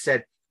Guild have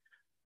said,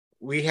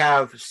 we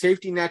have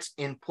safety nets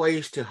in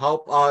place to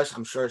help us.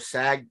 I'm sure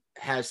SAG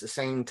has the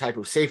same type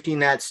of safety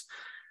nets.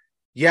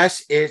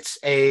 Yes, it's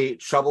a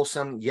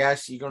troublesome.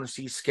 Yes, you're going to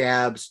see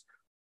scabs.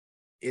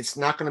 It's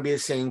not going to be the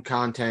same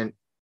content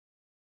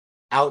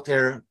out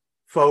there.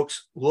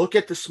 Folks, look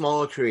at the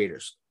smaller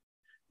creators.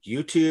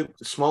 YouTube,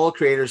 the smaller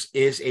creators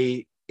is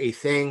a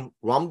thing.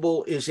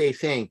 Rumble is a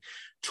thing.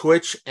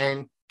 Twitch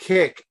and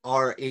Kick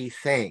are a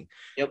thing.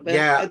 Yep.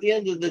 At the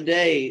end of the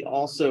day,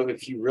 also,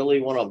 if you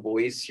really want to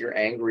voice your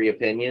angry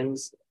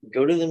opinions,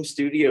 go to them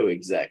studio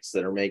execs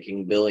that are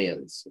making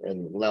billions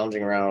and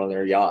lounging around on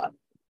their yacht.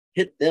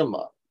 Hit them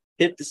up.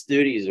 Hit the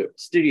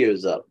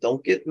studios up.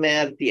 Don't get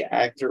mad at the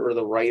actor or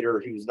the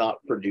writer who's not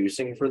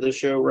producing for the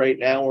show right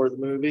now or the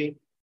movie.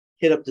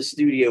 Hit up the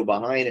studio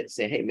behind it and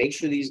say, hey, make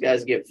sure these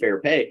guys get fair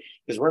pay,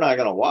 because we're not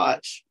going to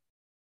watch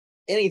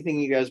anything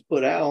you guys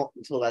put out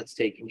until that's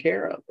taken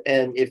care of.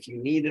 And if you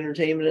need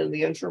entertainment in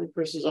the interim,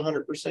 Chris is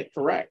 100%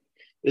 correct.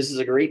 This is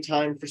a great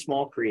time for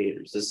small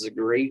creators. This is a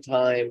great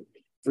time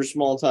for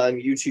small-time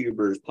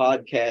YouTubers,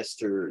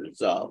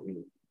 podcasters,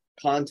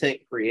 content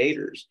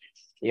creators.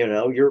 You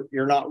know,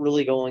 you're not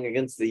really going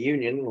against the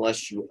union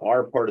unless you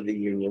are part of the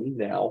union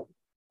now.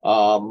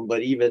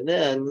 But even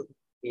then,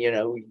 you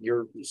know,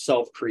 you're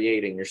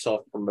self-creating, you're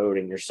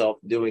self-promoting, you're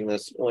self-doing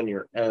this on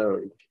your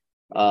own.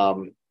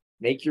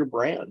 Make your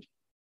brand.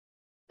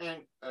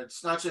 And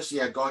it's not just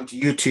going to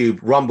YouTube,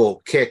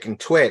 Rumble, Kick, and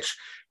Twitch.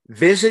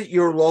 Visit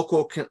your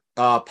local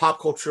pop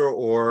culture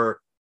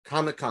or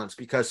comic cons,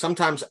 because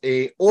sometimes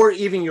or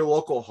even your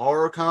local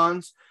horror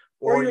cons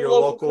or your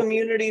local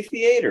community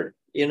theater.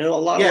 You know, a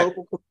lot of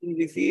local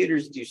community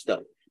theaters do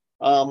stuff.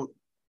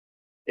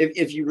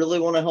 If you really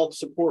want to help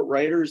support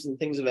writers and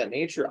things of that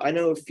nature, I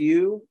know a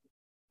few.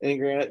 And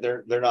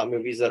granted, they're not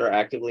movies that are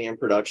actively in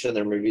production;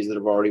 they're movies that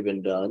have already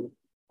been done.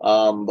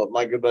 But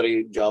my good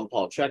buddy John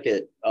Paul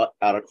Checkett out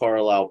of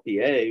Carlisle,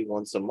 PA,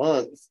 once a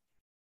month,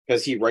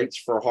 because he writes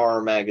for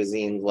horror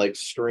magazines like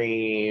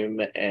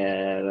Scream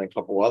and a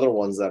couple other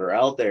ones that are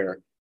out there.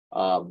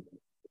 Not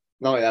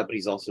only that, but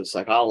he's also a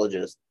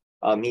psychologist.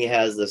 He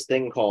has this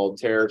thing called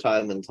Terror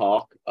Time and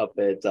Talk up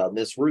at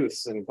Miss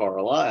Ruth's in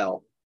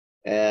Carlisle.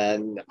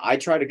 And I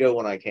try to go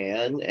when I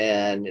can.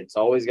 And it's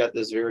always got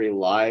this very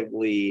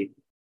lively,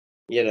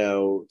 you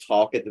know,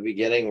 talk at the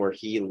beginning where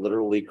he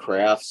literally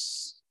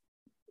crafts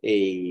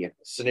a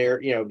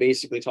scenario, you know,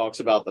 basically talks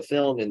about the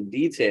film in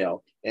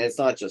detail. And it's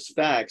not just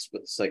facts,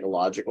 but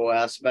psychological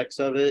aspects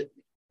of it.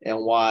 and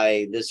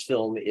why this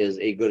film is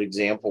a good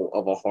example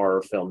of a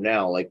horror film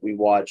now. Like, we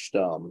watched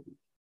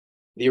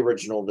the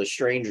original The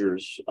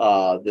Strangers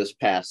this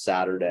past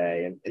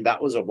Saturday, and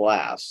that was a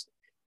blast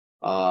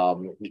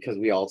because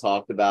we all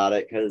talked about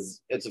it,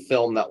 because it's a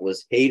film that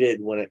was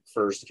hated when it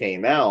first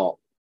came out,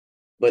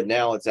 but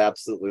now it's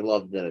absolutely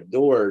loved and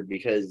adored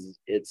because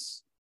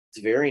it's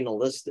very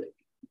nihilistic.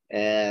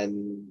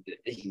 And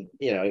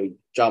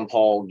John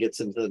Paul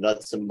gets into the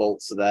nuts and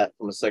bolts of that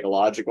from a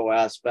psychological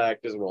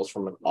aspect as well as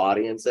from an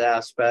audience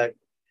aspect,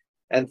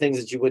 and things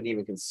that you wouldn't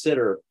even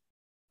consider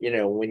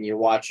when you're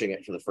watching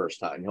it for the first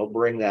time. He'll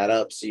bring that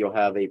up so you'll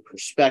have a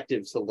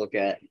perspective to look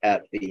at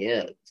the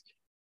end.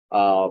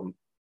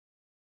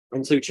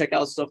 And so check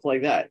out stuff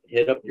like that.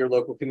 Hit up your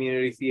local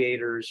community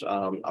theaters.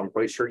 I'm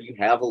quite sure you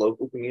have a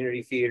local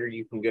community theater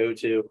you can go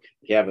to.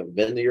 If you haven't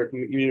been to your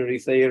community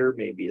theater,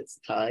 maybe it's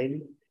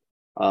time.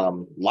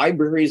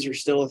 Libraries are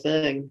still a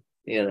thing,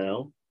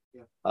 Yeah.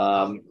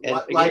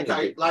 Like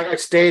I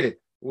stated,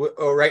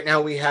 right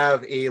now we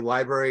have a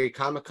library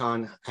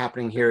Comic-Con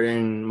happening here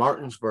in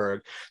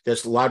Martinsburg.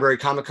 There's library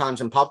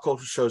Comic-Cons and pop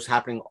culture shows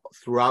happening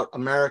throughout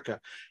America.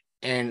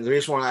 And the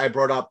reason why I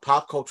brought up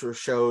pop culture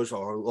shows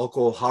or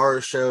local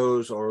horror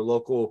shows or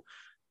local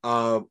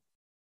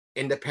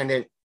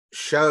independent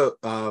show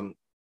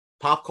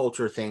pop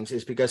culture things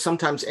is because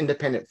sometimes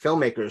independent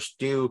filmmakers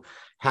do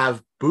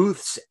have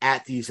booths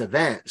at these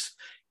events.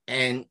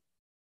 And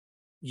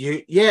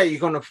you're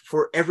going to,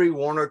 for every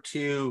one or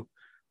two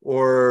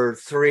or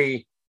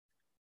three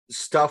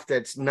stuff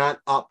that's not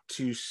up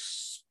to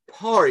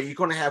par, you're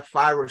going to have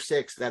 5 or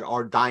 6 that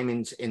are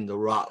diamonds in the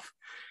rough.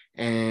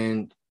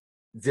 And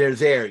they're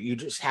there. You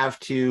just have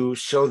to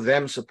show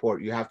them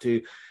support. You have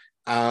to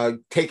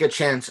take a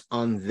chance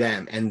on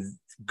them. And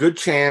good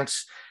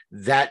chance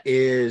that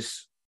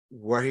is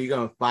where you're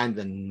going to find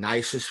the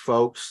nicest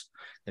folks,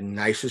 the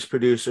nicest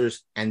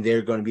producers, and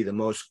they're going to be the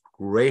most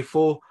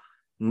grateful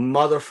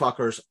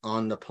motherfuckers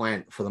on the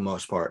planet for the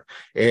most part.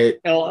 And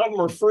a lot of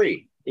them are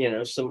free.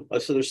 So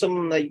there's some of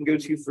them that you can go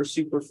to for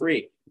super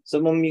free.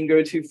 Some of them you can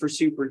go to for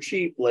super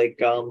cheap, like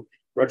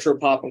Retro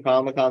Pop and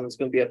Comic Con that's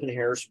going to be up in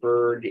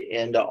Harrisburg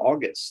in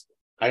August.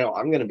 I know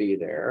I'm going to be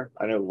there.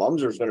 I know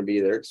Lumser's going to be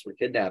there because we're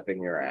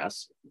kidnapping your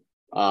ass.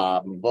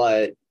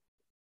 But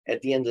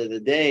at the end of the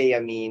day, I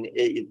mean,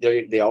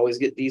 they always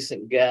get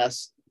decent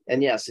guests.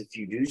 And yes, if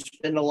you do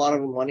spend a lot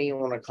of money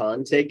on a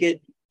con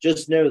ticket,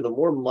 just know the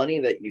more money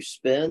that you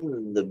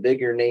spend, the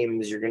bigger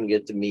names you're going to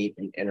get to meet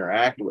and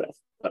interact with.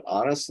 But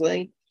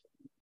honestly,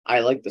 I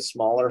like the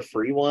smaller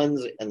free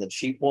ones and the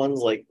cheap ones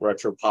like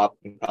Retro Pop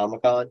and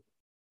Comic Con.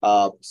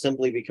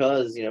 Simply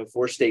because,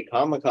 4-State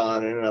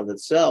Comic-Con in and of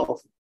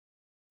itself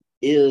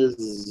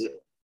is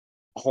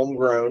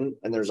homegrown,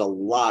 and there's a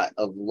lot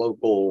of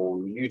local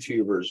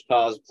YouTubers,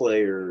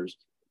 cosplayers,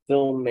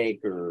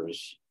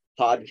 filmmakers,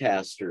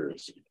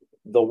 podcasters,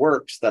 the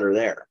works that are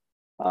there.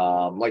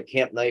 Like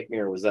Camp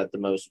Nightmare was at the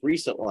most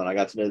recent one. I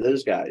got to know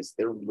those guys.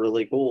 They're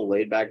really cool,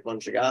 laid back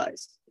bunch of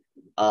guys.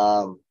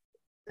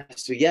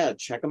 So yeah,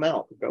 check them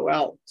out. Go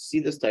out,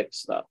 see this type of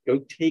stuff. Go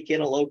take in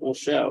a local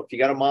show. If you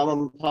got a mom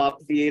and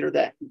pop theater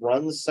that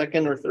runs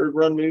second or third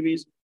run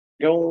movies,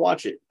 go and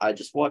watch it. I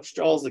just watched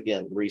Jaws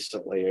again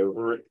recently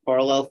over at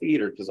Carlisle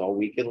Theater because all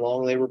weekend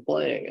long they were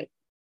playing it.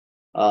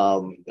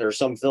 There are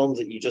some films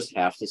that you just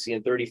have to see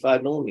in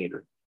 35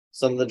 millimeter.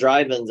 Some of the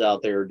drive-ins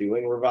out there are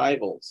doing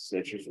revivals.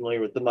 If you're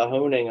familiar with the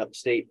Mahoning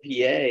upstate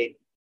PA,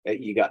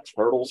 you got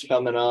Turtles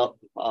coming up.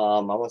 I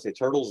want to say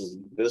Turtles is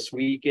this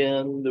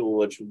weekend,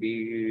 which would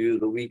be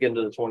the weekend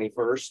of the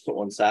 21st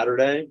on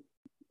Saturday.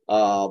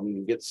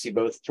 Get to see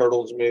both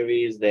Turtles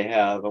movies. They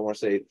have, I want to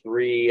say,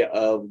 3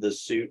 of the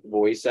suit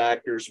voice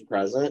actors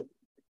present,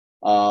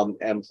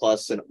 and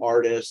plus an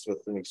artist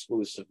with an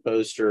exclusive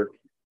poster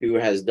who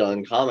has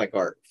done comic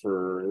art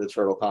for the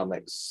Turtle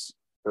comics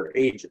for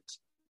ages.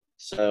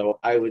 So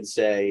I would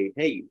say,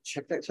 hey,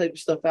 check that type of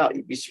stuff out.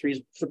 You'd be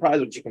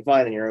surprised what you can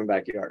find in your own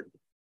backyard.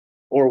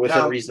 Or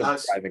within reasonable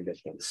driving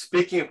distance.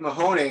 Speaking of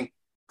Mahoning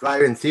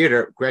Drive-In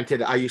Theater,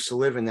 granted, I used to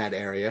live in that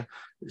area,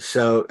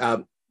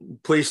 so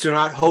please do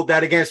not hold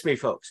that against me,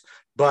 folks.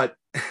 But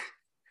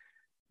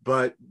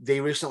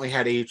they recently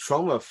had a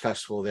trauma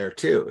festival there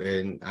too,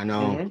 and I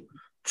know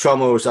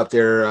trauma was up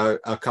there a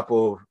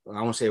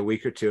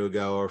week or two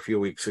ago, or a few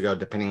weeks ago,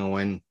 depending on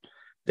when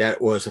that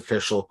was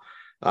official.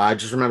 I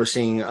just remember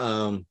seeing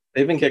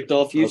they've been kicked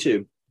off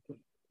YouTube.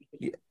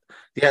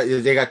 Yeah,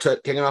 they got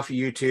taken off of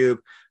YouTube.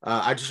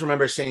 I just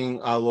remember seeing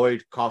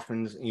Lloyd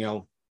Kaufman's,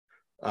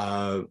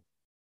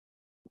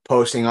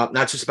 posting up,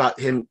 not just about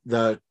him,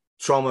 the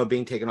trauma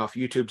being taken off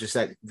YouTube, just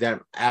that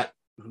them at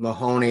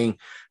Mahoning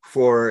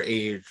for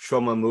a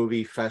trauma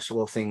movie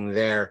festival thing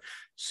there.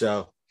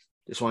 So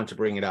just wanted to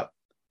bring it up.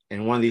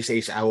 And one of these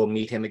days I will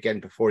meet him again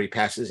before he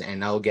passes,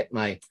 and I'll get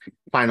my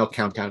final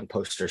countdown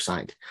poster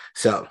signed.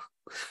 So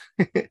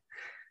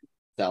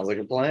sounds like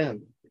a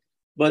plan.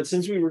 But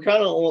since we were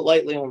kind of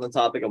lightly on the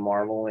topic of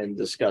Marvel and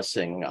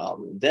discussing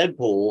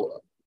Deadpool,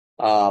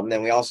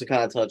 then we also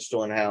kind of touched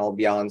on how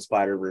Beyond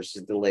Spider-Verse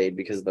is delayed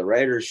because of the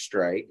writer's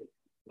strike.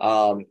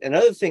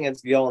 Another thing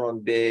that's going on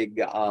big,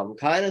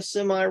 kind of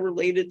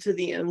semi-related to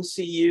the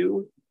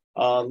MCU,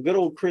 good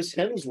old Chris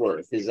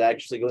Hemsworth is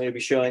actually going to be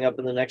showing up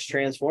in the next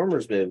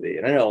Transformers movie.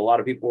 And I know a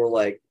lot of people were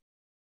like,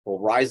 well,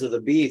 Rise of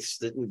the Beasts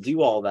didn't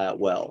do all that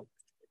well.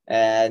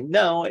 And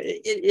no,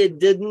 it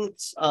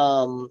didn't,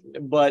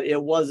 but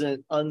it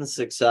wasn't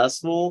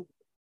unsuccessful.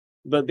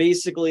 But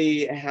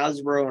basically,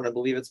 Hasbro, and I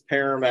believe it's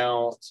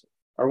Paramount,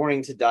 are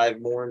wanting to dive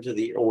more into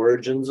the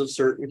origins of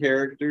certain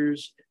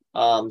characters.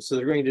 So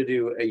they're going to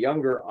do a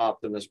younger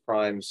Optimus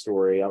Prime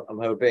story. I'm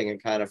hoping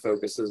it kind of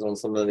focuses on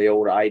some of the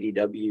old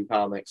IDW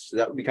comics.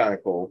 That would be kind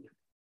of cool.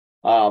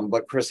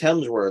 But Chris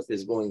Hemsworth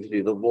is going to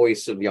do the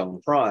voice of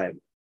young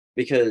Prime,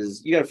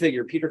 because you got to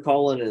figure Peter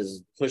Cullen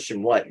is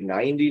pushing what,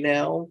 90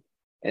 now,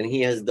 and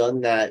he has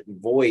done that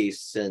voice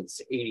since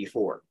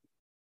 84.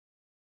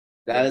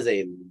 That is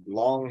a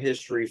long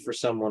history for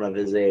someone of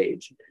his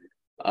age.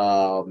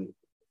 And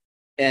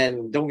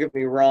don't get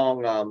me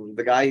wrong,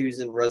 the guy who's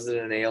in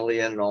Resident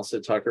Alien and also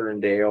Tucker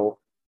and Dale,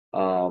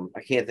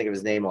 I can't think of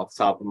his name off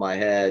the top of my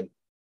head,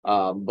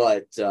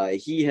 but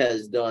he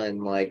has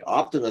done like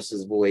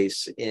Optimus's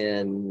voice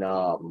in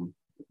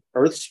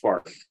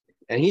Earthspark,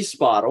 and he's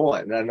spot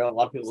on. And I know a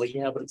lot of people are like,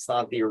 yeah, but it's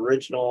not the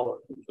original.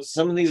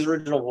 Some of these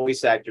original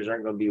voice actors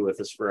aren't going to be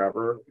with us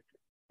forever.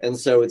 And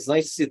so it's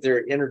nice to see that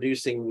they're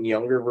introducing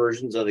younger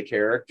versions of the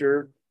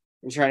character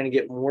and trying to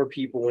get more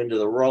people into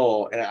the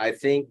role. And I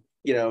think,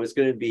 it's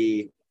going to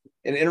be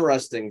an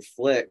interesting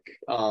flick,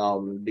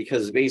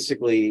 because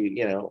basically,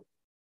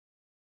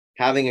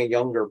 having a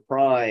younger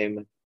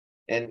Prime,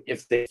 and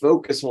if they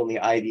focus on the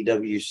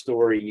IDW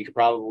story, you could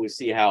probably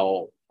see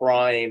how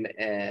Prime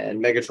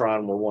and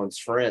Megatron were once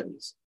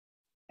friends.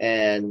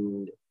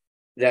 And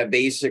that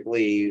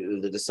basically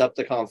the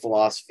Decepticon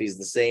philosophy is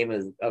the same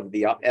as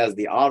the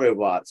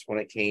Autobots when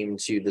it came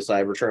to the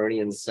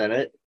Cybertronian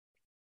Senate,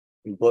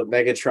 but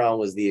Megatron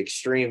was the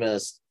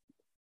extremist.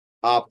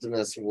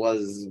 Optimus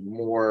was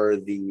more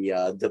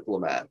the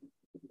diplomat,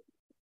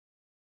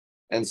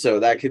 and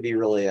so that could be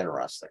really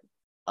interesting.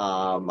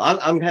 I'm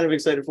kind of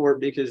excited for it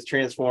because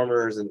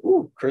Transformers and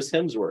Chris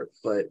Hemsworth,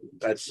 but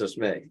that's just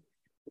me.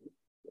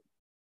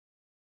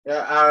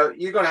 Yeah,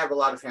 you're gonna have a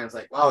lot of fans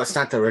like, "Oh, it's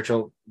not the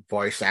original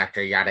voice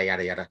actor," yada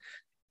yada yada.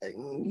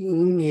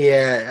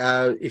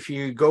 Yeah, if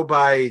you go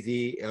by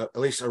the at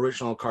least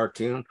original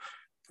cartoon,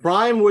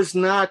 Prime was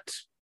not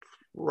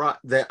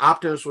the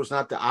Optimus was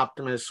not the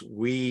Optimus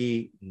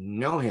we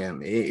know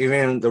him.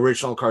 Even the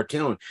original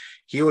cartoon,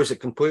 he was a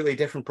completely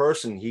different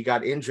person. He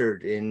got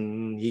injured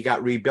and he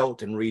got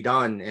rebuilt and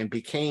redone and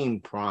became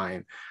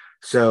Prime.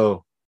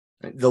 So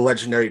the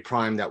legendary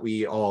Prime that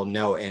we all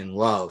know and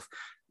love.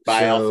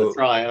 By Alpha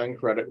Trion,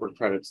 credit where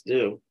credit's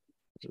due.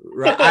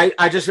 Right.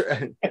 I just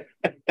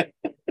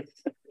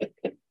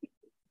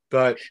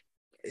but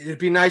it'd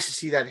be nice to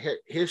see that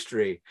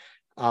history.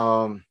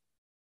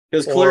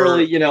 Because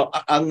clearly,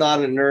 I'm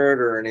not a nerd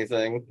or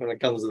anything when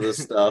it comes to this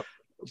stuff.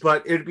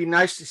 But it'd be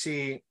nice to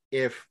see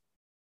if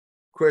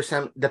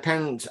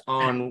depends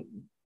on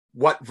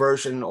what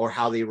version or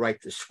how they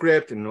write the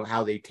script and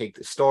how they take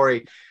the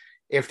story.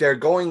 If they're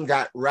going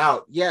that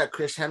route, yeah,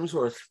 Chris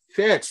Hemsworth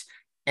fits.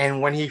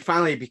 And when he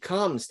finally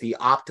becomes the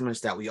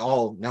Optimus that we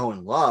all know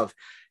and love,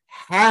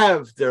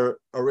 have their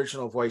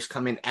original voice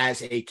come in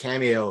as a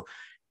cameo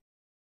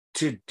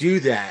to do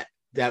that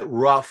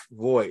rough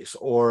voice,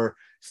 or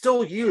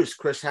still use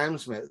Chris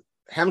Hemsworth,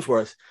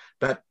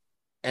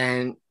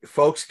 and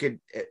folks could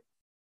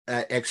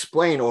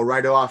explain or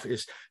write off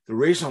is the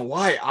reason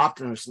why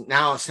Optimus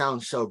now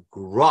sounds so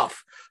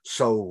gruff,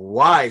 so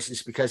wise,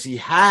 is because he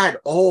had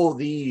all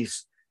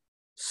these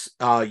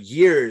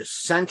years,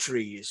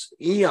 centuries,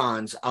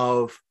 eons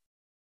of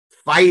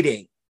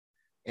fighting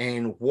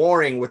and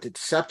warring with the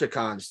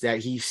Decepticons that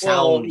he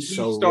sounds he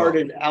so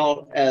started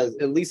out as,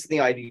 at least in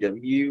the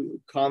IDW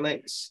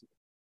comics,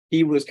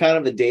 he was kind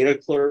of a data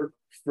clerk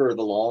for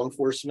the law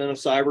enforcement of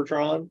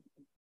Cybertron,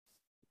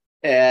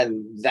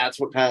 and that's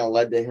what kind of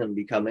led to him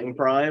becoming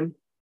Prime,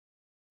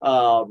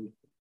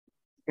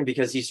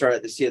 because he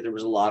started to see that there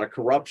was a lot of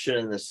corruption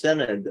in the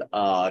Senate,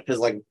 because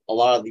like a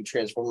lot of the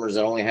Transformers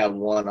that only have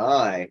one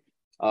eye,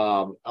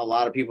 a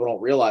lot of people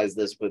don't realize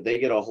this, but they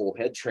get a whole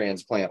head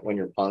transplant when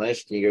you're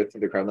punished and you go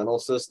through the criminal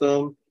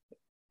system.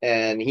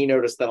 And he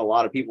noticed that a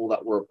lot of people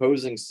that were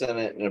opposing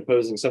Senate and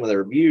opposing some of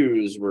their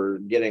views were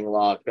getting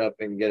locked up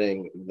and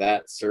getting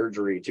that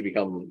surgery to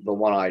become the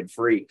one-eyed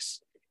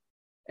freaks.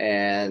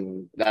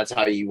 And that's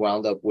how you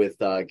wound up with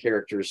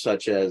characters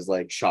such as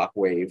like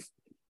Shockwave.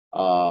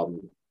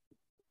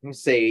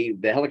 Say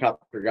the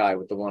helicopter guy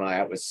with the one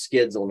eye, it was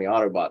Skids on the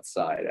Autobot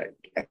side.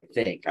 I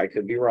think I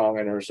could be wrong.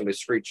 I know somebody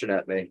screeching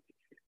at me.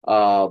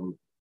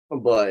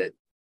 But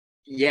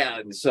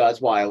yeah, so that's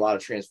why a lot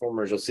of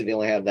Transformers, you'll see they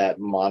only have that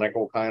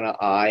monocle kind of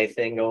eye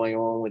thing going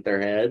on with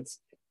their heads.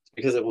 It's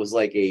because it was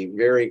like a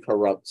very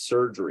corrupt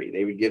surgery.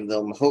 They would give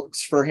them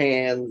hooks for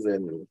hands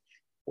and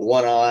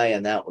one eye,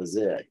 and that was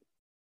it.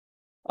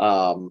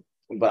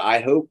 But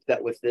I hope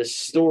that with this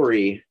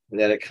story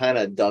that it kind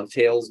of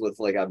dovetails with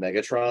like a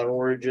Megatron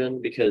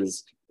origin,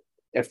 because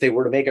if they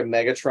were to make a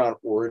Megatron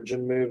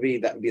origin movie,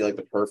 that would be like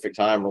the perfect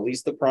time.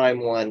 Release the Prime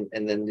one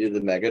and then do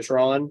the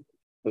Megatron,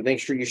 but make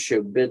sure you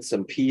show bits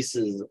and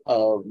pieces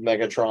of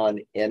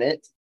Megatron in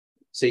it,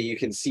 so you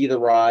can see the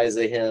rise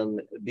of him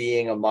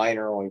being a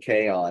miner on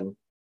Kaon,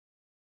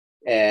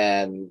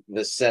 and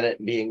the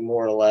Senate being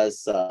more or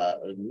less,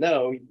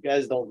 no, you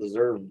guys don't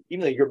deserve,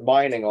 even though you're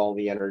mining all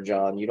the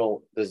Energon, you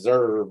don't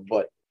deserve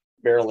but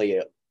barely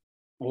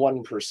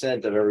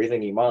 1% of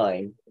everything you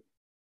mine.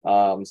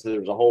 So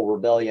there's a whole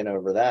rebellion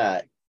over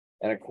that.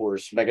 And of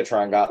course,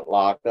 Megatron got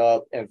locked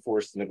up and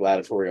forced into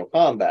gladiatorial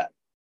combat.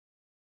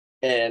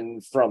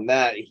 And from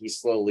that, he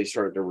slowly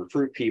started to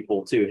recruit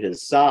people to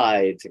his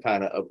side to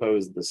kind of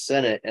oppose the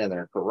Senate and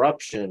their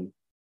corruption.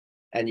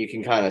 And you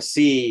can kind of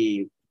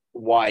see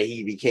why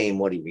he became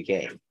what he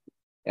became.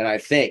 And I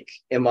think,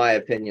 in my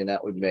opinion,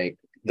 that would make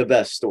the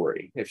best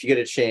story. If you get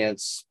a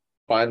chance,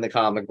 find the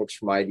comic books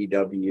from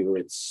IDW.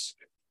 It's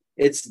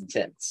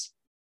intense.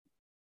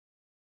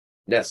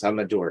 Yes, I'm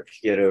a dork.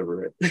 Get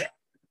over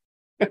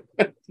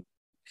it.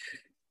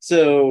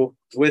 So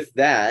with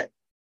that,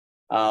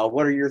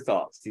 what are your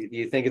thoughts? Do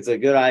you think it's a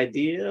good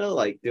idea,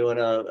 like doing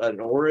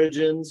an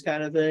Origins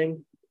kind of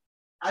thing?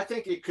 I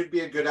think it could be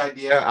a good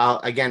idea.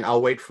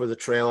 I'll wait for the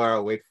trailer.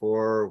 I'll wait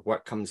for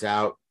what comes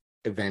out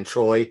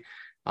eventually,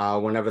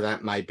 whenever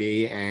that might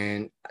be.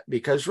 And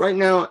because right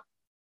now,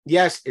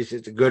 yes, it's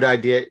a good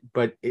idea,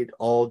 but it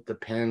all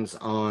depends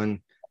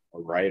on a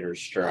writer's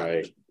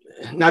strike.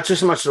 Not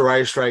just so much the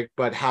writer's strike,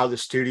 but how the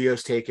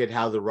studios take it,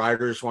 how the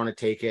writers want to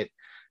take it,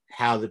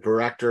 how the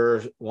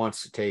director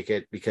wants to take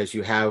it. Because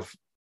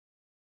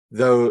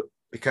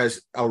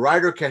because a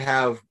writer could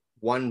have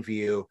one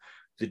view,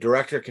 the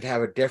director could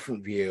have a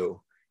different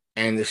view,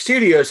 and the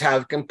studios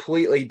have a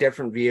completely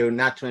different view,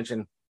 not to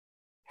mention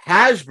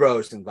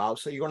Hasbro's involved.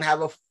 So you're going to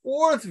have a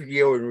fourth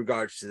view in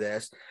regards to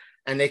this,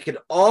 and they could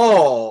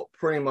all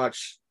pretty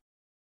much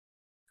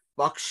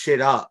fuck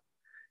shit up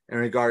in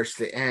regards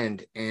to the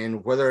end.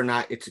 And whether or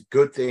not it's a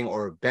good thing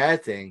or a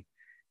bad thing,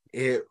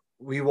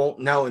 we won't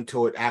know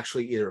until it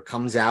actually either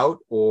comes out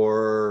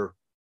or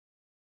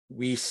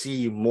we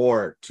see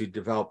more to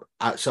develop.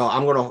 So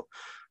I'm going to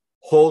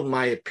hold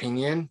my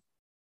opinion,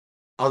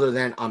 other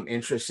than I'm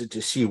interested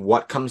to see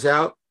what comes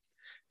out,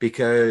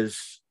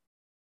 because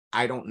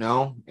I don't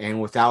know.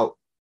 And without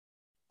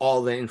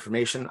all the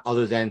information,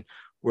 other than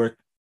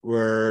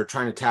we're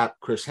trying to tap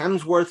Chris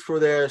Hemsworth for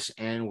this,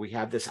 and we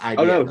have this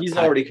idea. Oh no, he's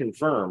already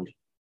confirmed.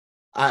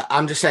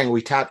 I'm just saying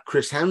we tapped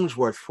Chris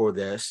Hemsworth for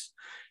this,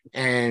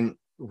 and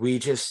we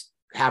just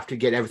have to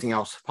get everything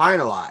else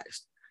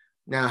finalized.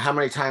 Now, how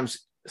many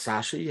times,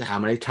 Sasha, how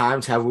many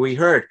times have we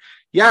heard,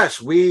 yes,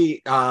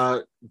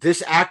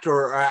 this actor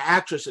or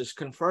actress is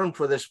confirmed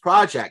for this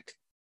project?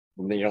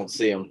 And then you don't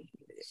see him.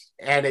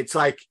 And it's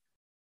like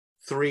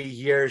 3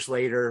 years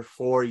later,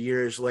 4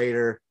 years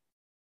later,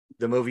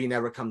 the movie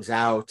never comes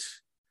out,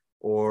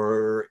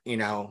 or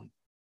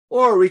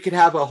we could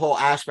have a whole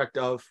aspect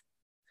of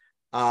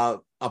a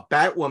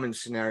Batwoman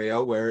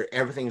scenario where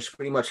everything's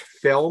pretty much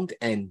filmed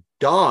and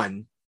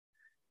done,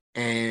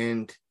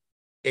 and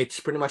it's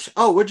pretty much,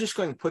 we're just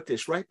going to put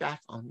this right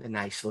back on the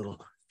nice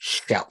little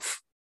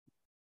shelf,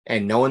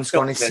 and no one's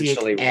going to see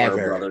it ever.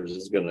 Warner Brothers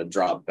is going to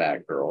drop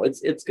Batgirl.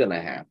 It's going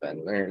to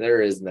happen.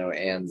 There is no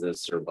ands,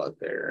 ifs, or but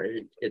there.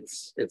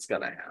 It's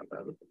going to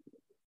happen.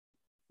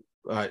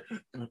 But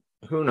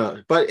who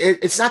knows? But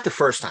it's not the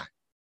first time.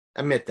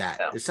 Admit that.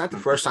 No. It's not the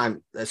first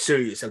time that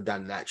studios have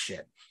done that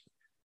shit.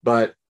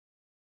 But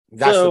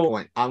that's the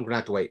point. I'm going to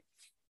have to wait.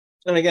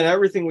 And again,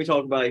 everything we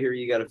talk about here,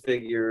 you got to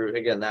figure,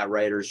 again, that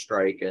writer's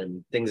strike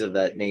and things of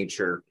that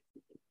nature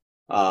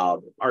are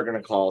going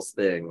to cause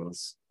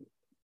things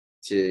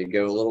to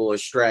go a little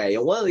astray.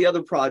 And one of the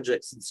other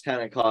projects that's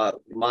kind of caught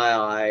my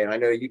eye, and I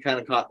know you kind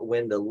of caught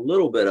wind a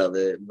little bit of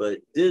it, but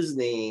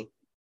Disney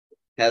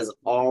has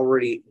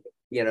already,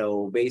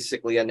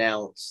 basically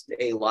announced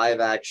a live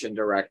action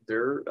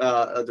director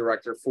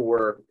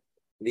for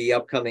the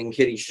upcoming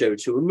Kiddie Show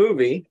 2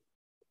 movie.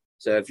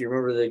 So if you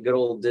remember the good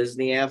old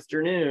Disney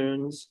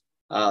afternoons,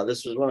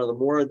 this was one of the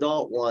more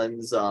adult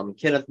ones.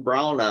 Kenneth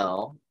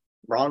Branagh,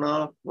 I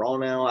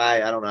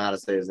don't know how to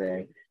say his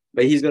name,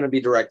 but he's going to be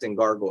directing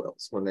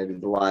Gargoyles when they do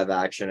the live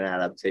action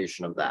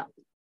adaptation of that.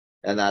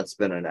 And that's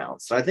been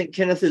announced. So I think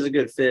Kenneth is a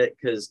good fit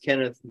because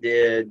Kenneth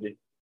did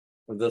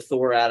the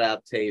Thor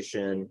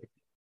adaptation.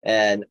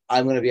 And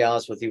I'm going to be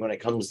honest with you, when it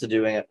comes to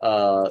doing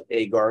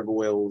a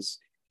Gargoyles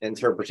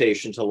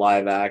interpretation to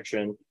live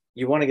action,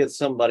 you want to get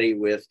somebody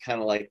with kind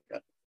of like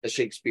a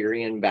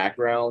Shakespearean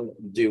background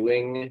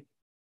doing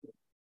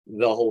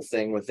the whole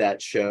thing with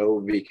that show,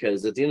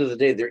 because at the end of the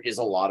day, there is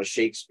a lot of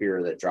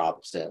Shakespeare that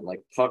drops in.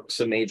 Like Puck's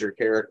a major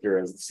character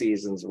as the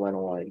seasons went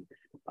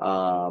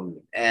on.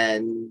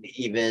 And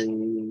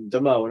even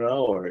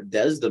Demona or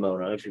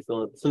Desdemona, if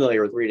you're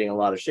familiar with reading a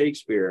lot of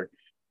Shakespeare,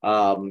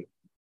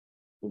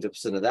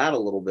 dips into that a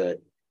little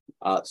bit.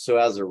 So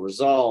as a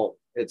result,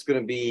 it's going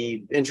to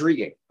be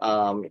intriguing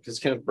because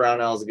Kenneth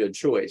Branagh is a good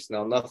choice.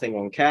 Now, nothing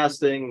on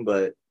casting,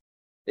 but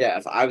yeah,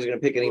 if I was going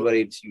to pick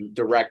anybody to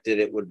direct it,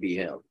 it would be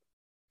him.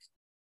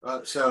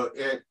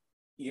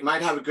 You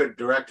might have a good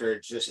director.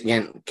 It's just,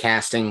 again,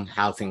 casting,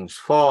 how things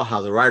fall,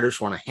 how the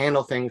writers want to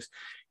handle things.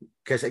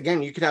 Because,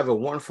 again, you could have a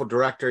wonderful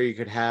director, you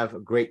could have a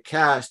great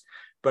cast,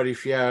 but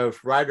if you have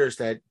writers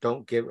that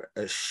don't give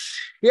a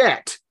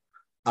shit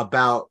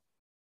about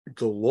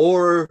the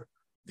lore,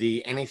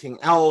 the anything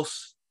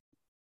else,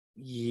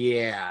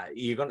 yeah,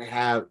 you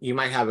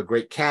might have a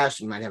great cast,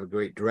 you might have a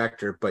great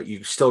director, but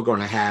you're still going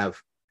to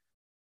have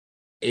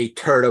a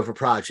turd of a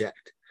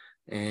project.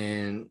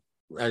 And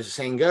as the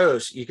saying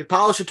goes, you could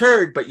polish a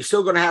turd, but you're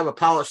still going to have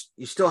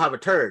you still have a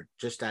turd,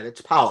 just that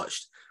it's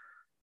polished.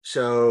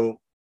 So,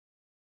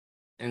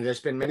 and there's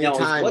been many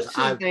times what's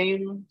his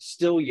name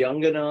still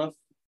young enough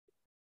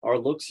or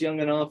looks young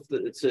enough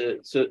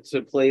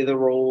to play the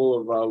role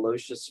of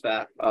Lucius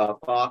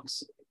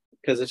Fox?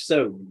 Because if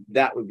so,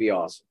 that would be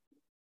awesome.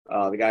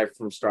 The guy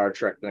from Star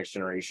Trek Next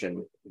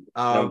Generation,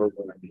 number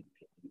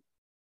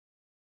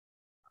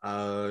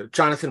 1.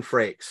 Jonathan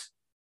Frakes.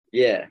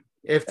 Yeah.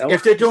 If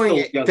they're doing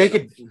it,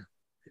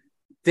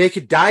 they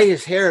could dye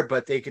his hair,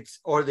 but they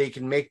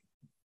can make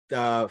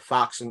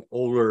Fox an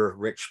older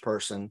rich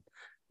person.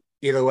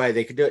 Either way,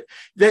 they could do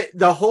it.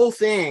 The whole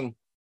thing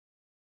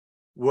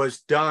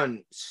was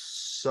done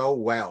so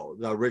well.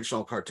 The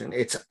original cartoon,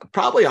 it's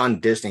probably on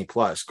Disney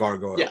Plus,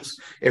 Gargoyles. Yes.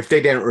 If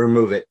they didn't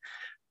remove it,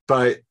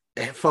 but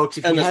folks,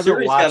 if you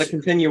haven't watched, got a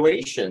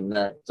continuation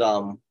that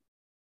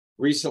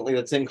recently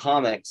that's in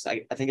comics.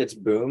 I think it's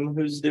Boom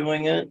who's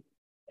doing it.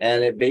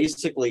 And it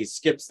basically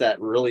skips that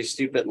really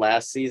stupid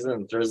last season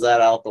and throws that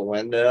out the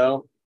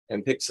window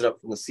and picks it up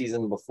from the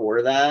season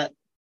before that.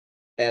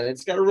 And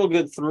it's got a real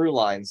good through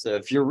line. So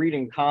if you're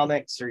reading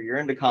comics or you're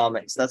into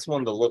comics, that's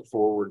one to look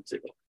forward to.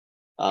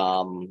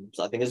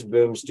 So I think it's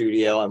Boom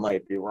Studio. I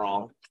might be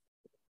wrong.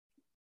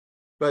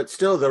 But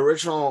still, the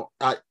original,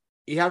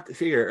 you have to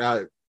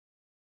figure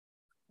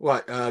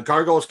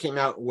Gargoyles came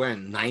out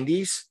when?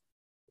 90s?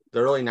 The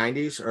early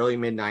 90s, early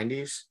mid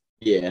 90s?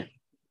 Yeah.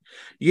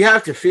 You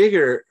have to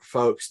figure,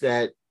 folks,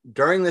 that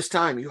during this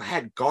time you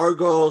had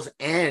Gargoyles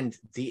and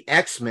the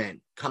X-Men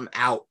come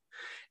out,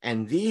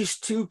 and these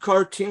two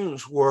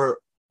cartoons were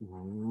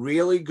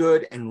really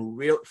good and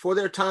real for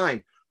their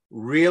time,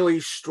 really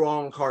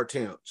strong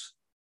cartoons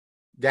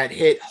that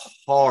hit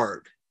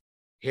hard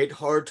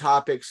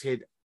topics,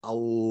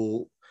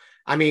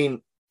 I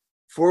mean,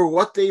 for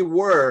what they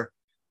were,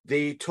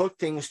 they took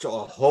things to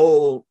a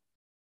whole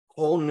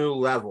new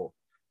level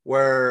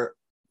where,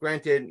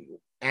 granted,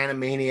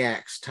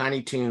 Animaniacs,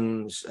 Tiny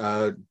Toons,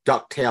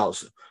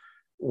 DuckTales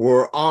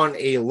were on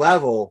a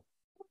level.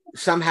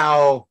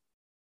 Somehow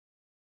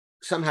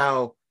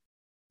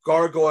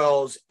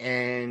Gargoyles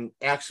and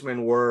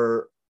X-Men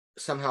were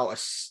somehow a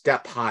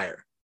step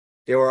higher.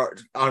 They were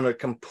on a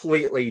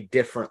completely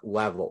different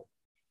level.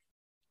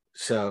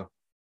 So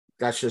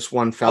that's just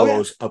one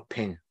fellow's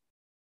opinion.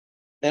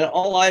 And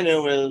all I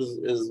know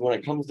is when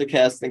it comes to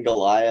casting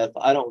Goliath,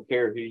 I don't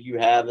care who you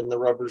have in the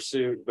rubber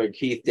suit, but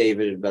Keith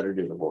David had better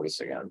do the voice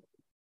again.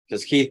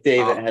 Because Keith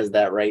David has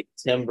that right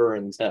timbre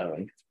and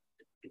tone.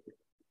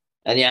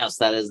 And yes,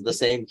 that is the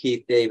same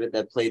Keith David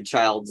that played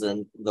Childs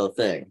in The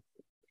Thing.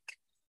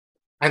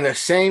 And the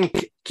same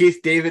Keith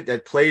David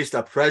that plays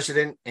the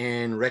president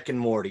in Rick and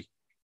Morty.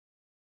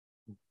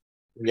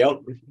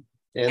 Yep.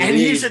 And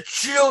he's a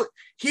chill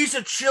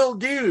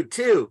dude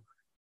too.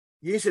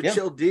 He's a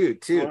chill dude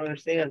too. I don't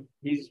understand.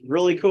 He's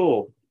really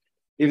cool.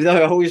 Even though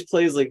he always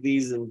plays like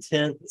these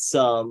intense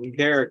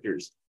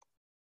characters.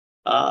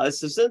 So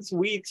since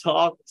we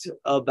talked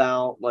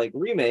about like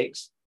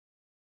remakes,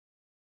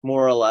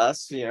 more or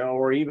less,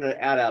 or even an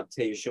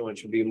adaptation,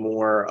 which would be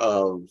more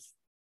of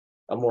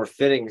a more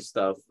fitting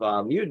stuff.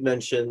 You had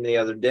mentioned the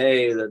other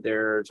day that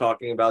they're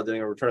talking about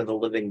doing a Return of the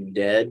Living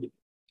Dead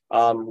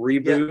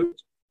reboot.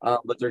 Yeah.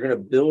 But they're going to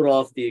build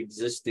off the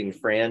existing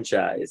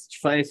franchise. Did you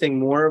find anything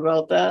more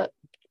about that?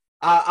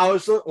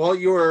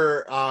 You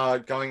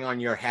were going on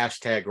your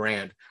hashtag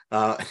rant.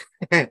 I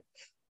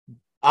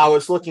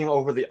was looking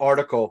over the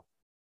article.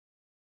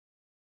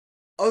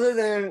 Other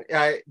than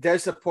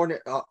there's a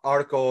important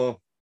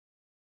article.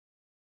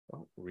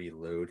 Don't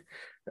reload.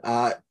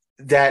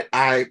 That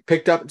I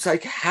picked up. It's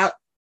like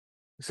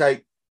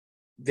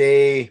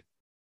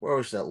where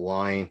was that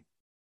line?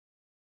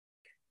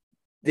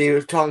 They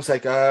were talking, it's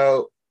like,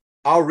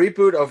 our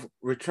reboot of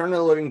Return of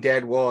the Living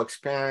Dead will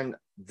expand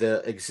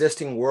the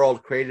existing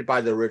world created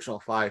by the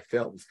original 5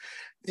 films.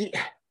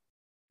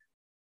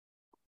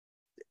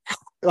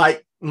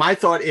 My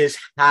thought is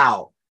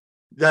how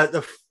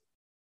the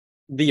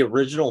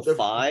original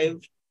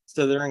 5,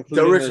 so they're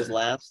including those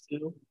last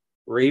 2,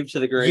 Rave to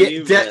the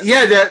Grave.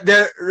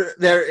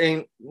 They're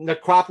in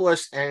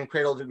Necropolis and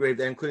Cradle to the Grave.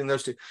 They're including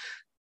those 2.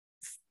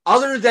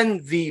 Other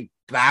than the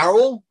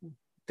barrel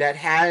that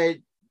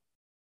had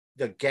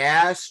the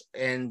gas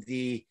and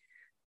the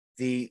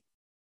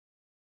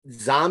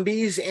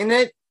zombies in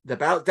it,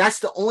 that's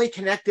the only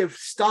connective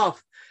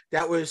stuff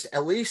that was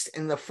at least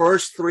in the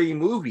first 3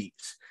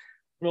 movies.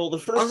 Well, the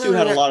first 2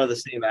 had a lot of the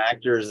same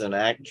actors and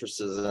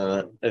actresses in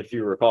it, if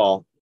you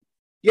recall.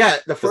 Yeah,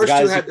 the first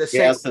 2 had the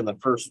same. In the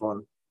first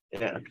one,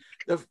 yeah.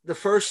 The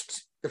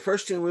first the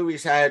first two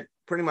movies had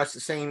pretty much the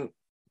same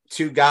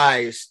two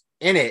guys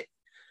in it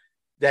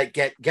that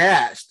get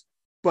gassed.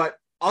 But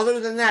other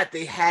than that,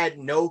 they had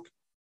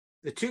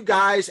the two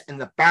guys and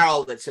the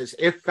barrel that says,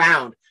 if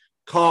found,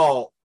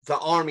 call the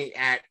Army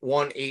at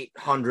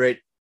 1-800,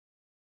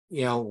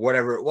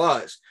 whatever it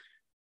was.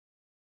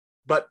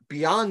 But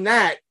beyond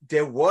that,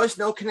 there was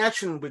no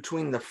connection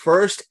between the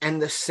first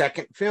and the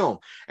second film.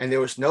 And there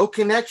was no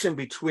connection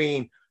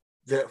between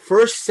the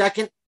first,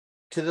 second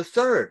to the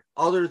third,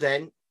 other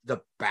than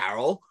the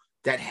barrel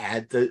that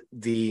had the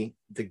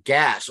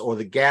gas, or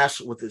the gas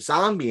with the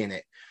zombie in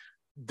it.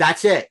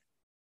 That's it.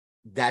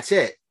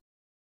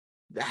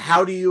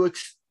 How do you,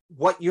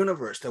 what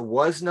universe? There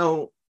was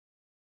no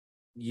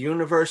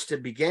universe to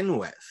begin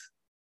with.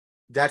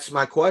 That's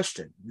my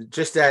question.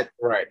 Just that.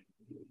 Right.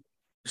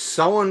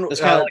 Someone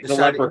it's kind of like the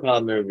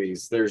Leprechaun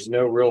movies. There's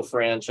no real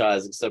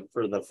franchise except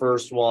for the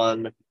first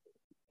one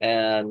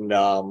and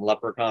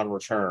Leprechaun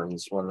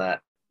Returns when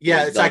that.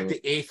 Yeah, it's like the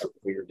eighth.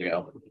 Years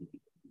ago.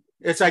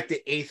 It's like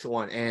the eighth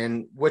one,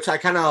 and which I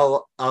kind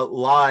of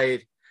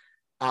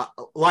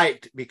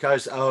liked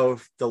because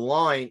of the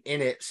line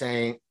in it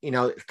saying,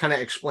 it kind of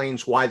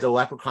explains why the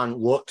leprechaun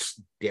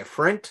looks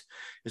different.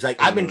 It's like,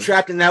 I've been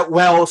trapped in that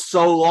well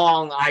so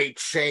long, I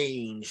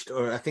changed,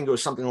 or I think it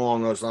was something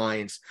along those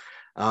lines.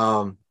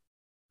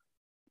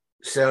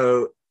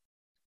 So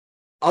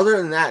other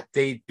than that,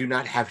 they do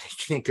not have any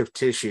connective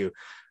tissue.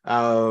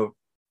 But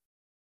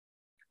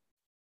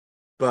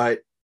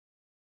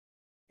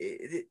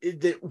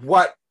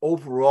what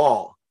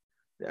overall,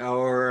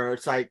 or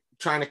it's like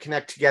trying to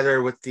connect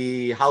together with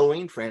the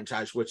Halloween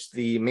franchise, which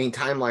the main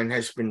timeline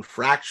has been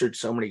fractured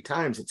so many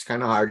times, it's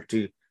kind of hard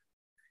to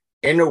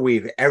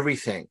interweave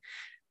everything.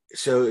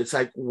 So it's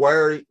like,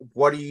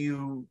 what are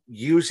you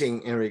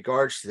using in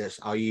regards to this?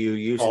 Are you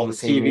using all the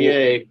same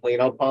TVA, clean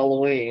up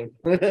Halloween?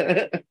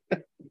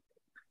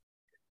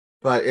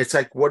 But it's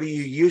like, what are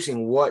you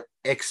using? What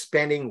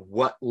expanding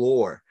what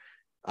lore?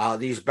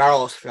 These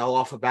barrels fell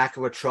off the back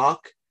of a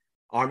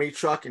army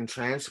truck in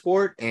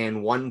transport,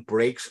 and one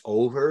breaks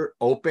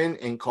open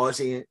and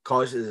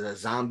causes a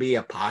zombie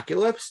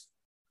apocalypse.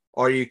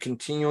 Or are you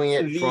continuing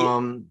it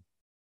from?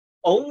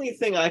 Only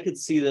thing I could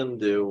see them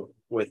do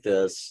with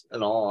this,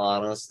 in all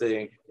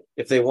honesty,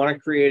 if they want to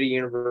create a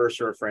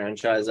universe or a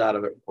franchise out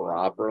of it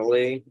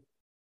properly,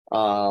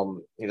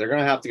 they're going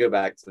to have to go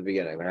back to the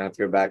beginning. They're going to have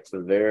to go back to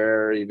the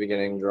very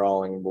beginning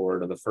drawing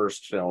board of the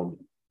first film.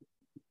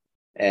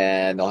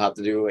 And they'll have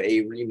to do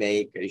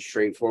a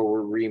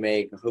straightforward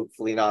remake,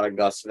 hopefully not a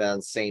Gus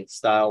Van Sant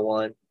style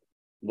one,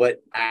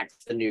 but axe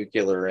the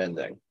nuclear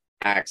ending.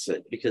 Axe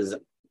it, because,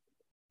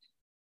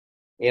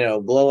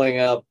 blowing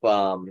up,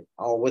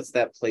 what's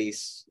that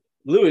place?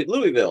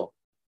 Louisville.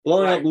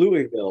 Blowing up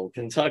Louisville,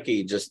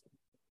 Kentucky, just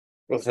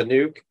with a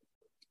nuke.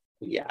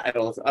 Yeah, I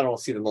don't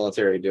see the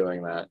military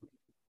doing that.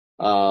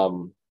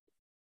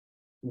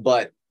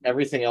 But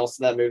everything else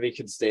in that movie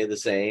could stay the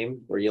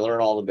same, where you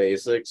learn all the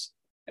basics,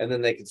 and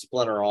then they could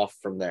splinter off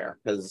from there.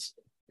 Because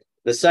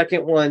the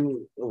second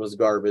one was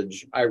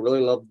garbage. I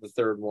really loved the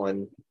third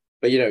one,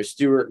 but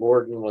Stuart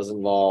Gordon was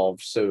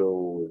involved,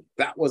 so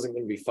that wasn't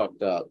going to be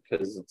fucked up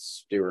because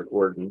it's Stuart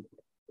Gordon.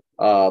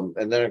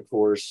 And then of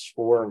course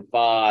 4 and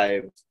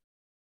 5.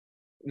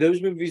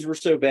 Those movies were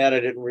so bad I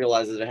didn't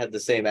realize that it had the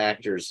same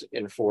actors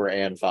in 4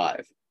 and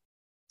 5.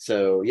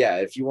 So yeah,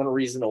 if you want a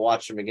reason to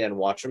watch them again,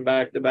 watch them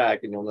back to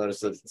back, and you'll notice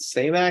that it's the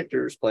same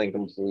actors playing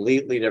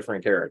completely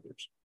different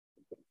characters.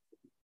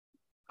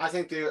 I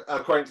think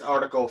according to the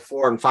article,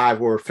 4 and 5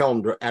 were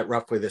filmed at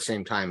roughly the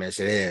same time as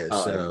it is.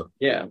 So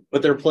yeah,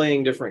 but they're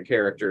playing different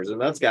characters,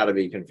 and that's got to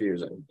be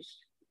confusing.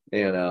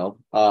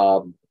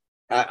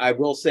 I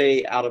will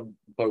say, out of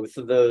both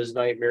of those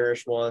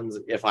nightmarish ones,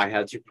 if I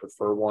had to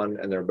prefer one,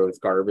 and they're both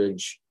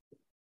garbage,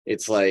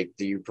 it's like,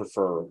 do you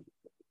prefer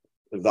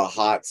the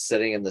hot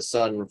sitting in the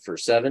sun for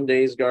 7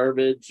 days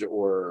garbage,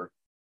 or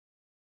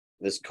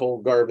this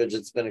cold garbage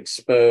that's been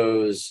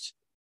exposed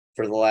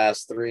for the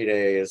last 3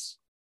 days?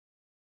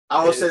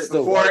 I will say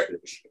before,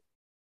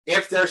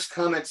 if there's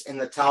comments in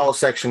the towel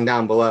section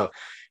down below,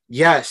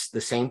 yes,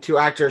 the same two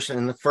actors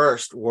in the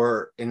first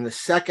were in the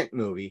second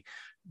movie.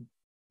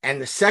 And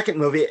the second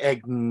movie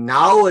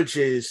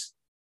acknowledges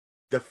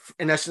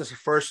in essence, the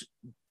first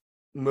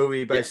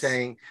movie by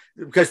saying,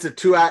 because the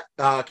two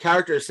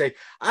characters say,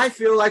 I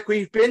feel like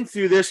we've been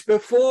through this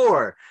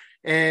before.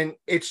 And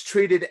it's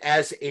treated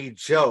as a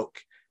joke.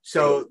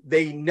 So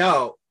they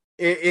know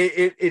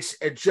it's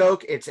a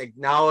joke. It's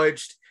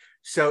acknowledged.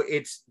 So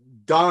it's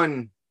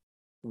done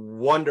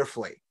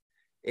wonderfully.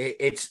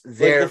 It's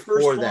there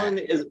for that.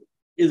 The first one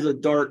is a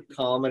dark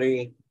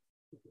comedy.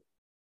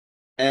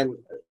 And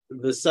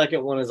the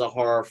second one is a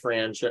horror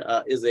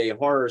franchise, is a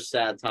horror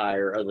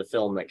satire of the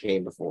film that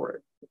came before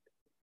it.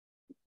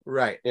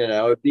 Right.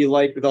 It'd be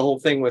like the whole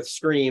thing with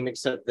Scream,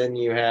 except then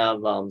you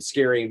have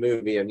Scary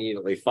Movie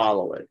immediately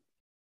follow it.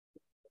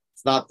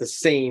 It's not the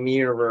same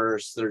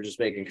universe. They're just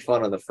making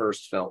fun of the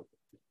first film.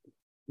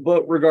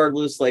 But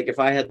regardless, like if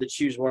I had to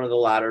choose one of the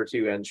latter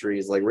two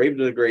entries, like Raven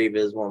to the Grave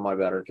is one of my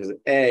better because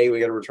A, we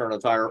got to return a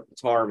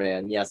Tar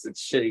Man. Yes,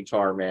 it's shitty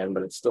Tar Man,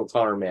 but it's still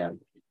Tar Man.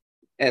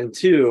 And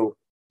two,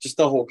 just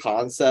the whole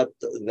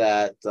concept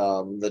that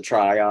the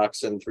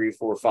trioxin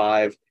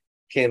 345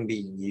 can be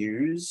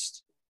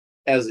used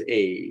as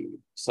a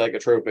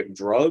psychotropic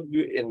drug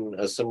in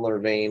a similar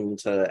vein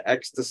to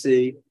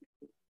ecstasy.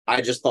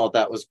 I just thought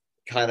that was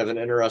kind of an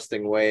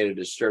interesting way to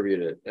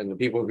distribute it. And the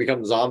people who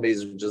become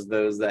zombies are just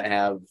those that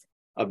have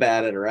a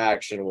bad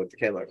interaction with the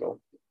chemical.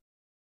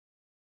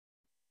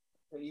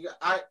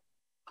 I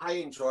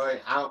enjoy.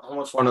 I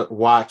almost want to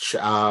watch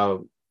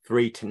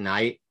 3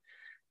 tonight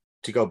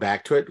to go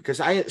back to it because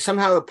I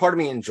somehow a part of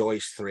me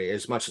enjoys 3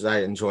 as much as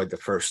I enjoyed the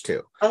first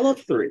 2. I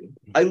love 3.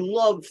 I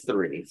love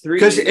 3. 3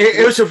 because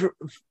it was a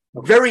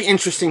very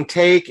interesting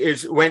take.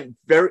 It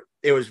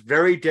was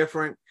very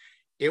different.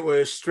 It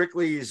was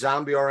strictly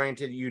zombie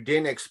oriented. You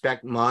didn't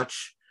expect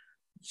much.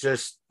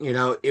 Just,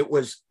 it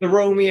was the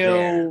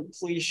Romeo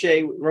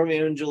cliche,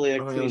 Romeo and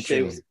Juliet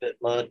cliche was a bit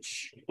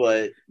much,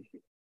 but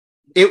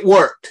it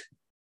worked.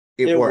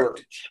 It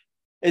worked.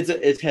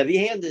 It's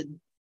heavy-handed.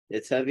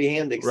 It's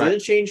heavy-handed because Right. They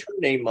didn't change her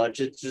name much.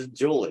 It's just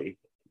Julie.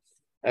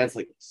 And it's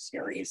like,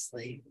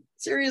 seriously.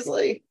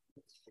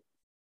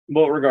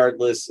 But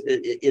regardless,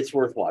 it's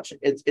worth watching.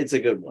 It's a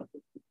good one.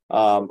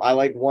 I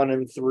like 1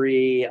 and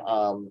 3.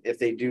 If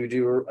they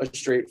do a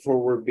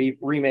straightforward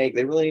remake,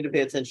 they really need to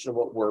pay attention to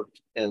what worked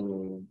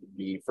in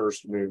the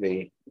first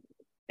movie.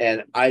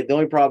 And the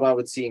only problem I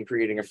would see in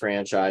creating a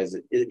franchise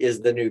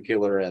is the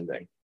nuclear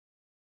ending.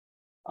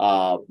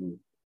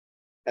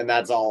 And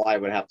that's all I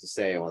would have to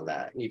say on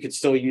that. You could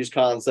still use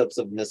concepts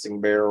of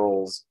missing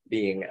barrels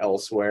being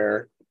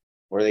elsewhere,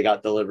 where they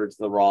got delivered to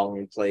the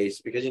wrong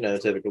place because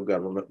typical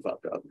government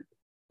fuck up.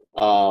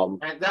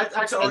 And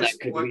that's always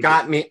what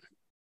got me.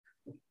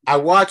 I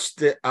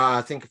watched it.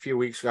 I think a few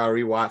weeks ago. I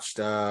rewatched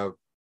the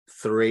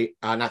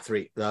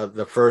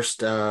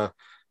first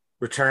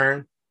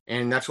Return,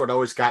 and that's what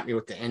always got me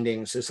with the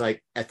endings. It's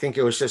like I think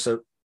it was just a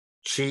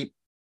cheap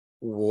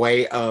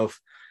way of,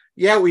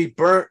 we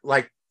burnt,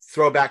 like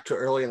throwback to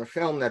early in the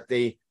film that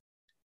they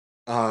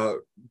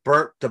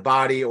burnt the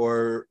body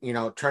or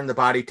turned the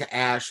body to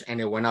ash and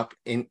it went up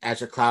in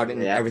as a cloud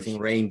and everything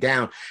rained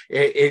down.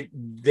 They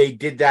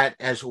did that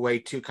as a way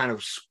to kind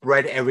of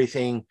spread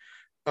everything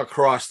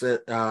across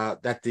that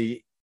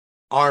the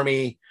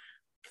army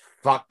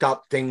fucked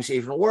up things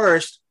even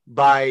worse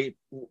by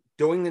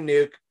doing the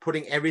nuke,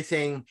 putting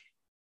everything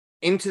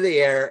into the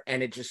air,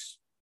 and it just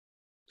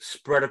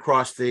spread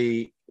across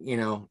the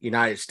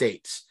United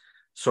States,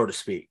 so to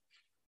speak.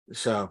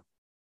 So,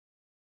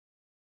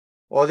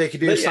 or they could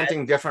do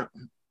something different,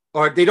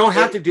 or they don't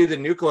have to do the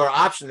nuclear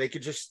option. They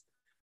could just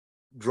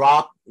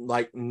drop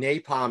like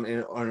napalm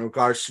in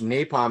regards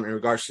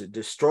to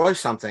destroy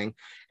something.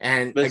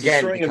 And but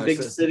again, destroying a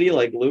big city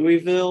like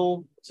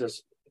Louisville,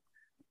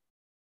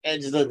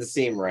 it just doesn't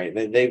seem right.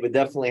 They would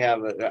definitely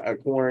have a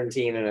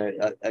quarantine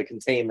and a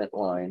containment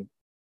line.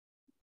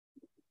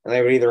 And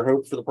they would either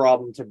hope for the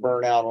problem to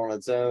burn out on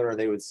its own, or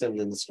they would send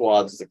in the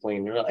squads to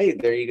clean. Like, hey,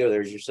 there you go.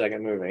 There's your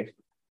second movie.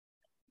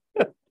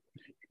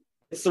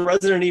 It's the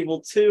Resident Evil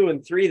 2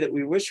 and 3 that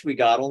we wish we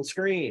got on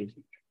screen.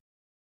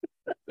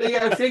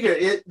 I figure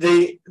in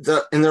the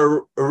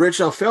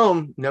original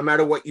film, no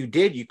matter what you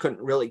did, you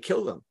couldn't really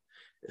kill them.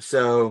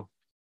 So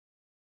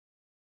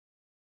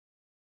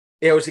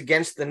it was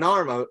against the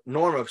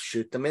norm of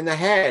shoot them in the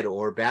head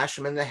or bash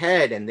them in the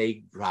head and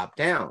they drop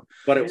down.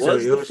 But it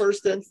was the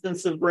first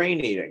instance of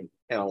brain eating,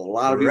 and a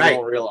lot of people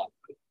don't realize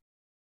it.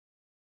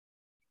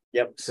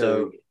 Yep.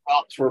 So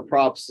props where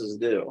props is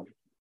due.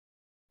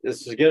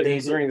 This is good,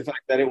 considering the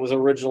fact that it was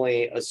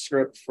originally a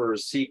script for a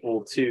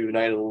sequel to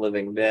Night of the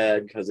Living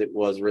Dead because it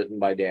was written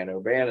by Dan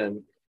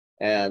O'Bannon,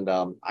 and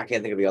I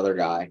can't think of the other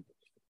guy.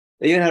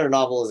 They even had a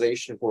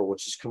novelization for it,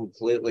 which is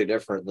completely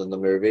different than the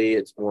movie.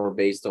 It's more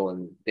based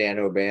on Dan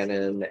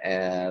O'Bannon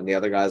and the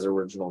other guy's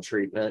original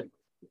treatment.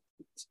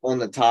 It's on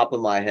the top of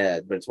my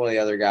head, but it's one of the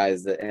other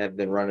guys that have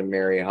been running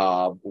Mary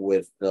Hobb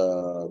with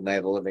the Night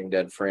of the Living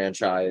Dead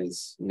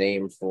franchise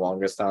name for the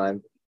longest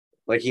time.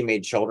 Like, he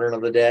made Children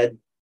of the Dead,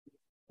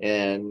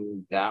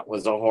 and that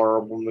was a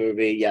horrible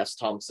movie. Yes,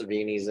 Tom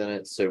Savini's in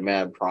it, so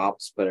mad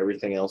props, but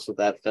everything else with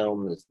that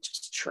film is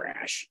just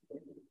trash.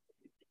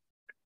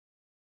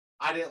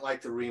 I didn't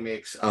like the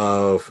remakes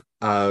of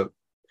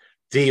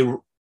the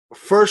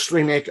first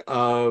remake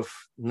of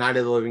Night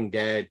of the Living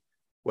Dead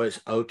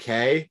was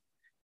okay,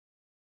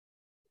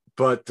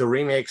 but the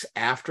remakes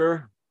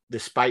after,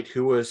 despite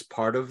who was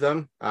part of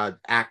them,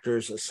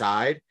 actors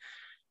aside,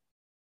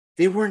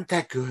 they weren't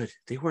that good.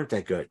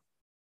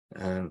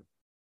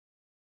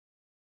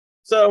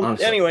 So,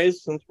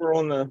 anyways, since we're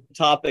on the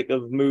topic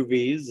of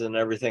movies and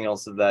everything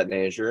else of that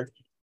nature,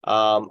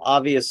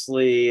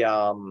 obviously,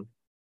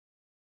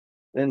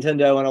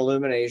 Nintendo and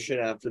Illumination,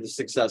 after the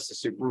success of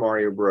Super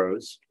Mario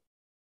Bros.,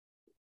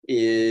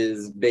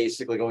 is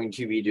basically going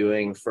to be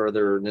doing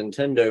further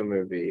Nintendo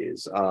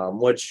movies,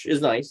 which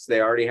is nice.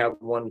 They already have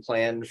one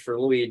planned for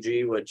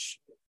Luigi, which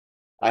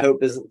I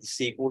hope isn't the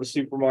sequel to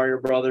Super Mario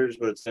Brothers,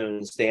 but its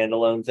own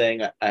standalone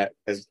thing.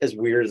 As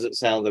weird as it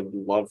sounds, I would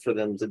love for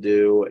them to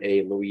do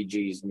a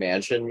Luigi's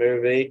Mansion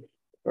movie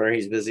where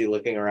he's busy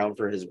looking around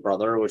for his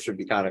brother, which would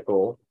be kind of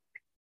cool.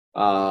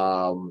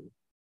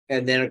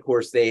 And then, of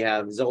course, they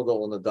have Zelda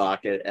on the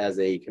docket as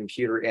a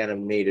computer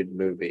animated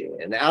movie.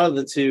 And out of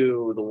the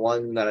two, the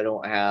one that I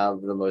don't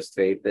have the most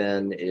faith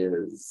in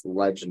is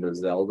Legend of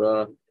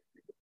Zelda.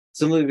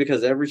 Simply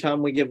because every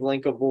time we give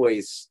Link a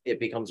voice, it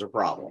becomes a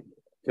problem.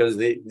 Because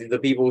the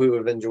people who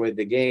have enjoyed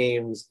the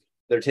games,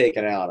 they're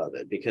taken out of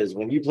it. Because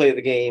when you play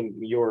the game,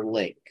 you're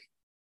Link.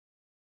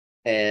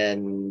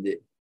 And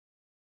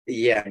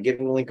yeah,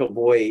 giving Link a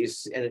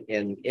voice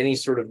in any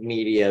sort of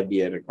media, be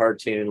it a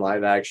cartoon,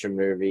 live action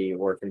movie,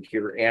 or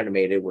computer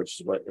animated,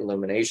 which is what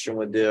Illumination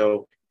would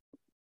do,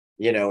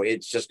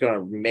 it's just going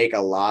to make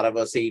a lot of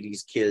us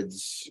 80s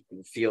kids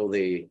feel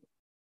the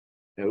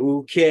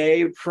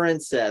okay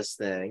princess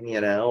thing,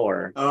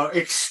 or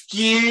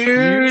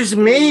excuse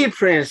me,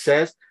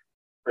 princess.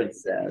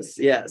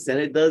 Yes, and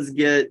it does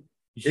get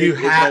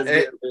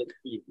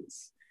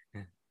pieces.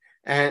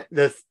 And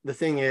the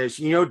thing is,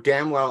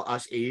 damn well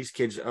us 80s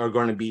kids are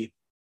going to be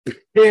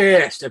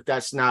pissed if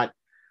that's not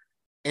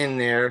in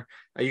there.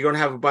 You're going to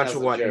have a bunch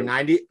of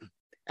 90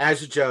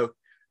 as a joke.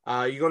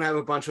 You're going to have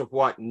a bunch of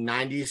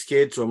 90s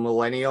kids or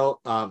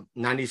millennial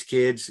 90s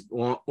kids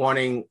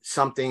wanting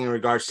something in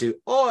regards to,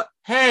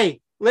 hey,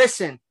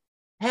 listen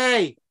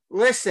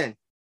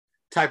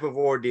type of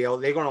ordeal.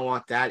 They're going to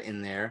want that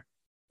in there.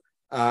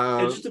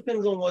 It just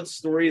depends on what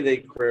story they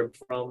crib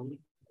from.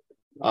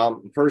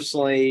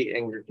 Personally,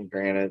 and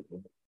granted,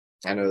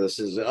 I know this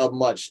is a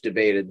much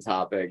debated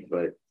topic,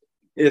 but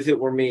if it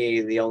were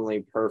me, the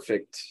only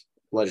perfect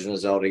Legend of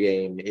Zelda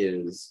game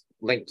is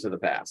Link to the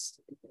Past.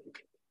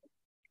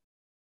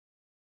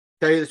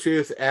 Tell you the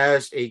truth,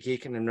 as a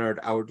geek and a nerd,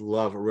 I would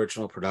love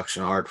original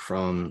production art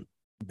from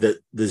the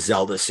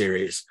Zelda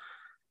series.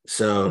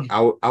 So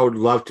I would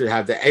love to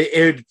have that.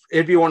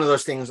 It'd be one of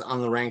those things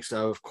on the ranks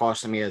of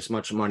costing me as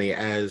much money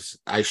as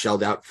I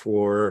shelled out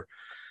for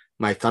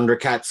my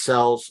Thundercat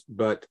cells,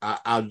 but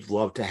I'd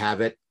love to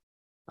have it.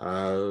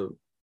 And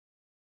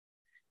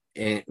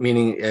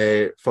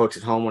meaning, folks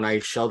at home, when I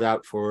shelled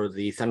out for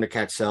the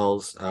Thundercat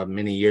cells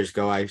many years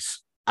ago,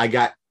 I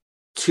got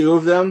 2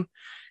 of them,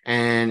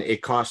 and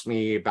it cost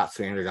me about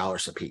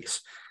 $300 a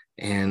piece.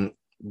 And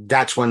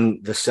that's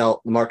when the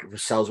market for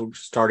cells was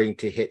starting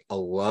to hit a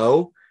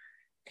low,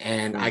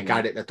 and I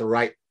got it at the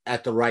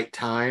right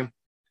time.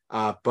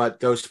 But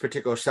those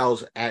particular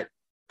cells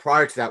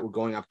prior to that were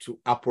going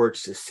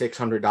upwards to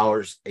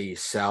 $600 a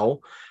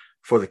cell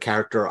for the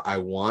character I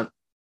want,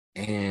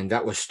 and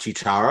that was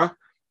Chichara.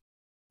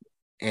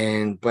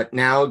 But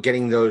now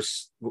getting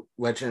those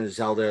Legend of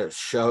Zelda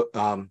show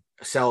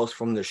cells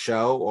from the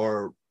show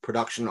or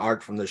production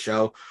art from the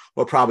show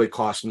will probably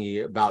cost me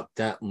about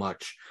that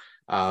much.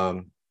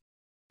 But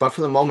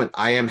for the moment,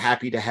 I am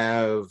happy to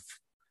have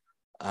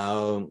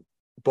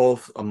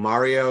both a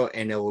Mario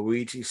and a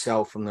Luigi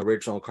cell from the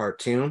original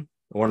cartoon,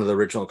 one of the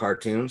original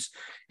cartoons.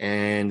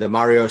 And the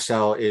Mario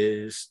cell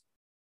is,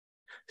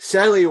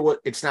 sadly,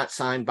 it's not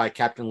signed by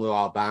Captain Lou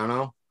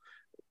Albano,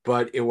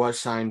 but it was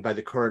signed by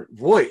the current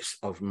voice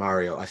of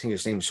Mario. I think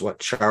his name's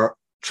Charles?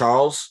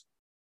 Charles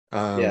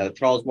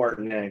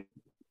Martinet.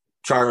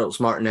 Charles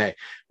Martinet.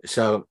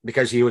 So,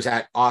 because he was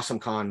at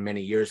AwesomeCon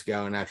many years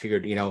ago, and I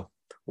figured,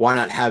 why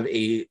not have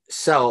a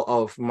cell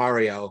of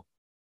Mario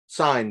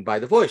signed by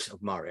the voice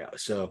of Mario?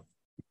 So,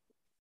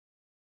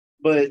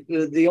 but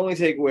the only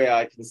takeaway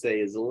I can say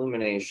is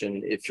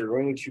Illumination. If you're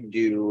going to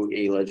do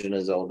a Legend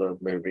of Zelda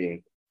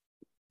movie,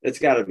 it's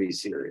got to be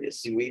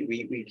serious.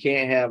 We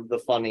can't have the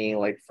funny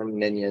like from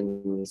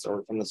Minions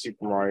or from the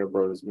Super Mario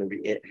Bros.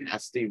 Movie. It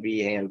has to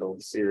be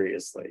handled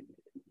seriously.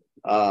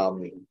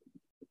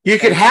 You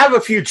could have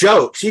a few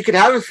jokes. You could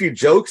have a few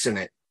jokes in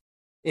it,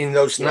 in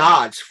those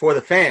nods for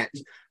the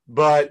fans,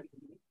 but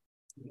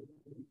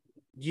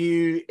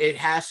it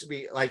has to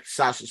be, like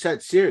Sasha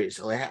said, serious.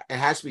 It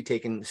has to be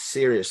taken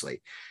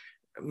seriously.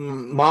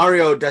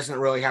 Mario doesn't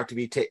really have to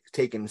be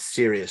taken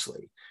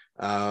seriously.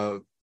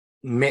 Or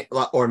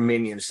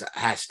Minions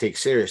has to take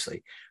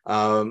seriously.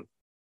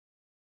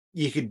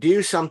 You could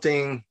do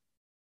something.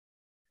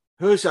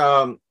 Who's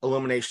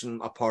Illumination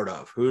a part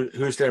of?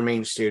 Who's their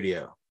main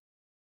studio?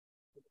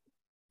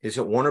 Is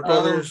it Warner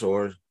Brothers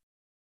or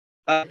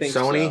I think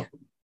Sony? So.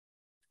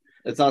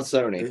 It's not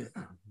Sony.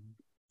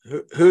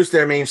 Who's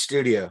their main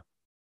studio?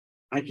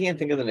 I can't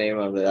think of the name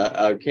of it.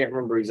 I can't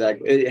remember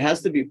exactly. It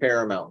has to be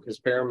Paramount, because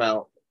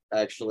Paramount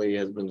actually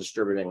has been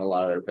distributing a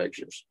lot of their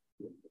pictures.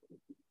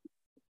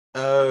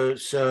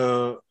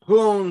 So who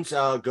owns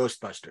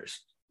Ghostbusters?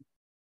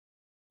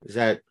 Is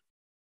that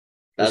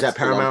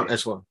Paramount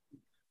as well?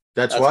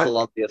 That's what?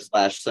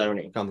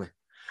 Columbia/Sony. Company.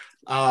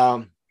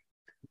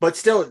 But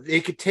still,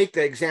 they could take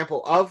the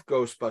example of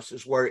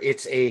Ghostbusters, where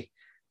it's a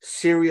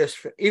serious,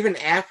 even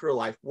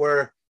Afterlife,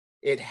 where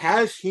it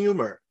has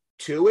humor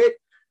to it,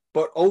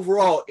 but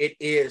overall it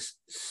is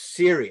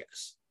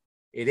serious.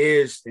 It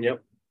is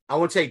I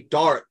wouldn't say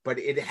dark, but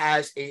it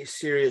has a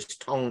serious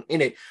tone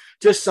in it.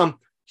 Just some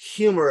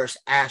humorous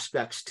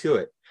aspects to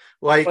it.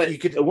 Like But you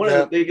could one of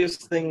the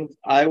biggest things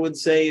I would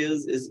say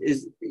is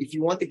if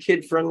you want the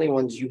kid friendly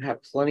ones, you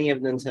have plenty of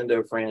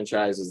Nintendo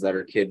franchises that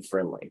are kid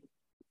friendly.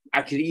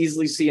 I could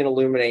easily see an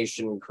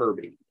Illumination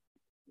Kirby.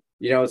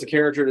 It's a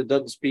character that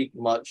doesn't speak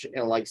much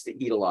and likes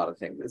to eat a lot of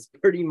things. It's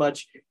pretty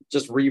much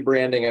just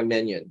rebranding a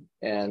Minion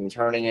and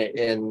turning it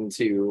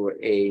into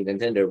a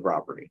Nintendo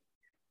property.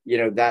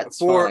 That's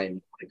fine.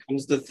 When it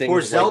comes to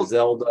things like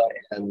Zelda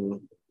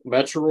and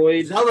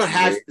Metroid,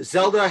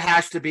 Zelda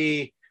has to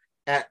be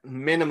at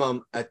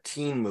minimum a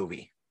teen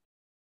movie,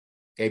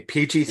 a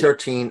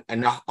PG-13,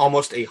 and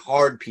almost a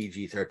hard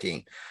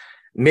PG-13,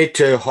 mid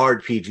to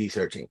hard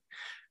PG-13.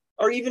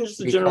 Or even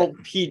just a general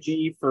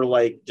PG for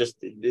like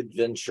just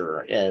adventure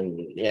and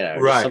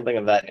just something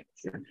of that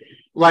nature.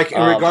 Like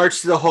in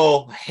regards to the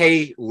whole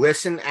 "hey,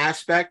 listen"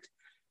 aspect,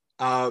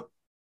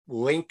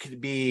 Link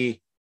could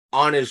be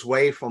on his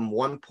way from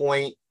one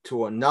point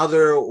to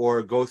another,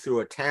 or go through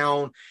a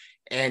town,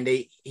 and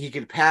he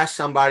could pass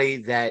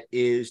somebody that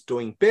is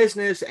doing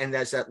business, and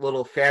that's that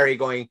little fairy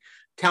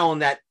telling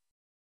that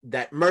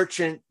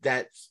merchant,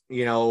 that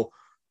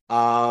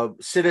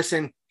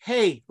citizen,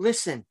 "Hey,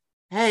 listen,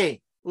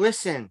 hey,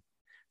 listen,"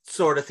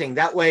 sort of thing.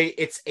 That way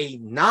it's a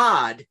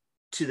nod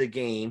to the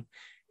game.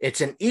 It's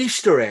an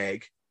Easter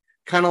egg,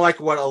 kind of like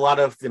what a lot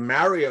of the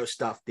Mario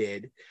stuff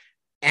did.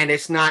 And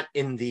it's not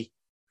in the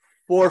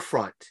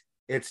forefront.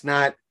 It's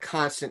not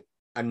constant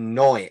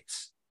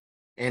annoyance.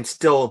 And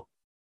still,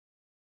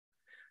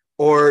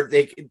 or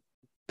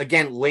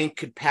Link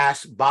could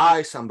pass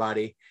by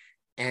somebody,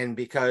 and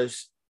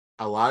because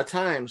a lot of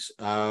times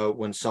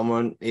when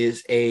someone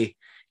is in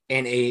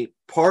a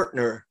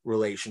partner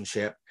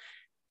relationship,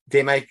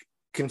 they might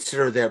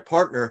consider their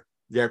partner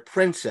their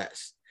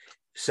princess.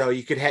 So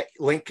you could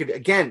Link could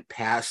again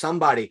pass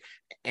somebody,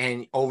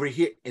 and over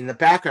here in the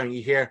background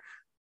you hear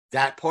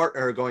that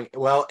partner going,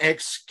 "Well,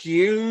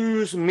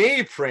 excuse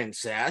me,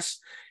 princess,"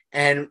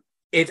 and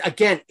it's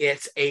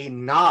a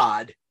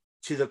nod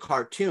to the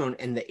cartoon,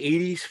 and the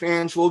 '80s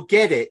fans will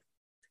get it,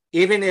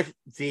 even if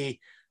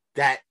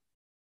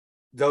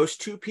those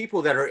two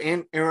people that are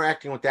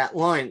interacting with that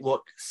line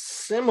look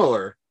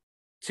similar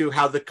to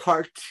how the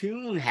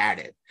cartoon had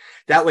it.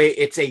 That way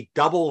it's a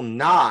double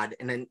nod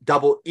and a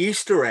double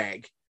Easter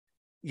egg,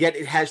 yet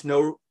it has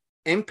no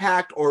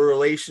impact or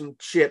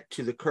relationship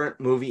to the current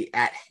movie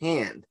at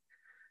hand.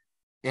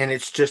 And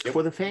it's just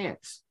for the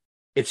fans.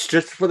 It's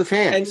just for the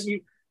fans.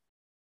 And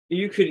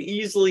you could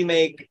easily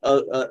make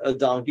a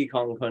Donkey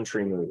Kong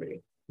Country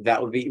movie.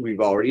 That would be, we've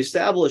already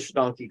established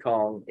Donkey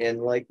Kong in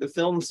like the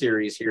film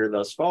series here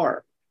thus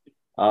far.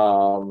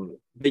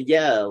 But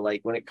yeah,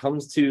 like when it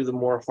comes to the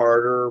more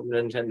harder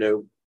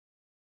Nintendo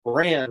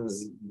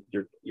brands,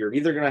 you're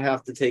either going to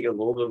have to take it a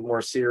little bit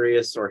more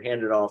serious or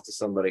hand it off to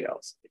somebody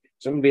else.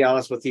 So I'm going to be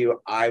honest with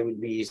you, I would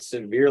be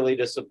severely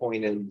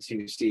disappointed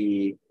to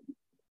see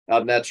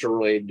a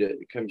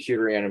Metroid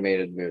computer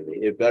animated movie.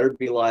 It better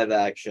be live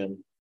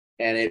action,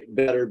 and it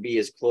better be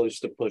as close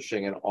to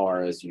pushing an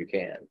R as you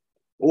can.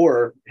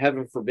 Or,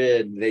 heaven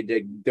forbid, they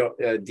dig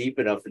deep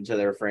enough into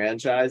their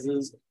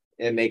franchises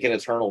and make an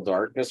Eternal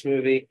Darkness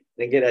movie,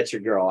 then get at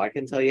your girl. I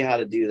can tell you how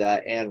to do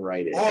that and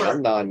write it.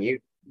 I'm not on you.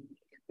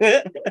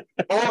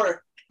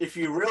 Or, if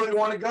you really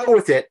want to go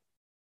with it,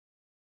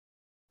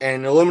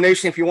 and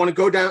Illumination, if you want to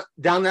go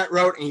down that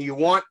road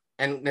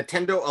and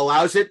Nintendo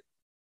allows it,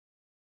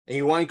 and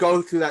you want to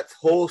go through that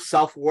whole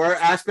self-aware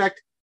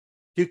aspect,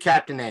 do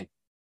Captain N.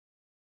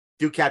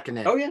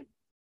 Oh, yeah.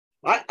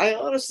 I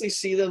honestly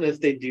see them if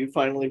they do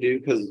finally do,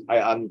 because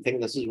I'm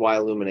thinking this is why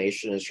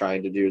Illumination is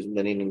trying to do as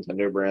many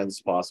Nintendo brands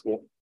as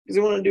possible, because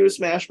they want to do a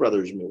Smash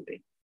Brothers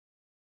movie.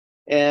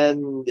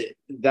 And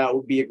that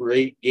would be a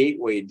great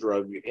gateway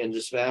drug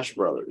into Smash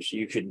Brothers.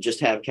 You could just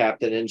have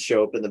Captain N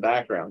show up in the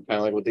background, kind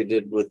of like what they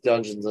did with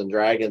Dungeons and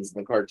Dragons,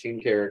 and the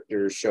cartoon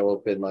characters show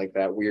up in like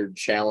that weird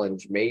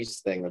challenge maze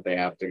thing that they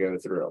have to go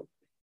through.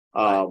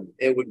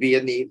 It would be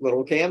a neat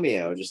little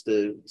cameo just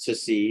to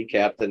see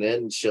Captain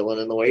N chilling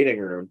in the waiting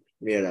room,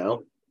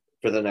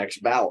 for the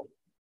next bout.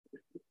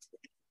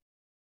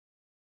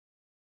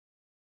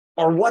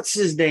 Or what's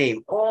his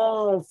name?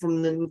 Oh,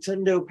 from the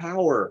Nintendo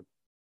Power.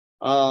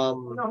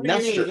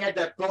 Nestor. He had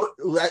that bow.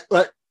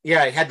 He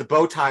had the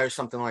bow tie or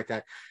something like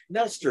that.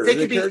 Nestor,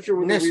 the character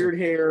with the weird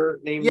hair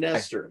named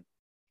Nestor.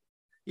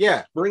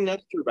 Yeah, bring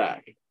Nestor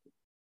back.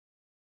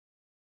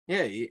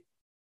 Yeah,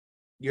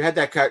 you had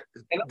that cut.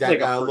 That like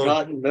a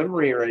forgotten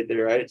memory right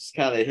there. I just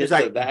kind of hit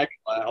the back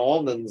of my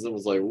almonds and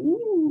was like,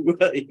 "Woo!"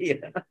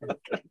 Yeah.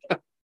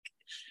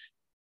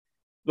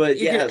 But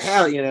yes,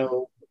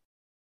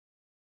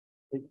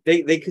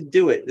 they could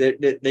do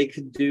it. They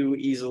could do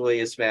easily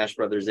a Smash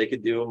Brothers. They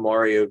could do a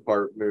Mario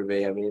Kart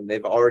movie. I mean,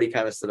 they've already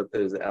kind of set up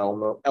those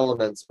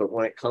elements. But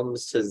when it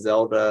comes to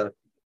Zelda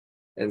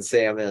and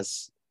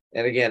Samus,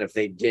 and again, if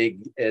they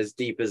dig as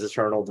deep as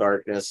Eternal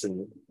Darkness,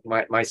 and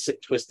my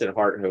sick, twisted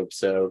heart hopes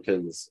so,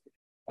 because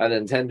a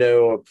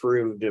Nintendo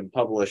approved and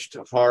published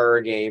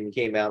horror game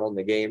came out on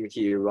the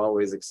GameCube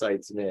always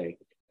excites me.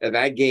 And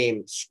that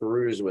game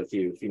screws with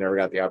you if you never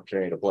got the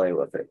opportunity to play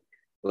with it.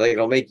 Like,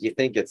 it'll make you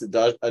think it's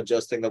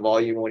adjusting the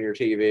volume on your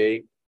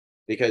TV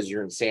because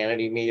your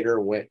insanity meter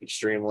went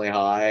extremely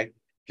high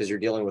because you're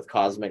dealing with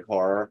cosmic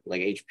horror,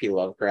 like H.P.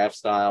 Lovecraft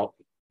style,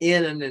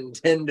 in a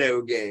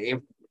Nintendo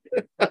game.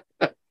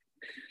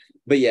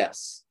 But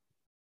yes,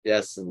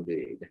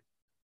 indeed.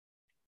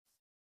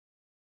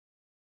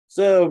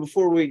 So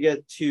before we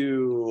get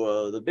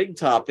to the big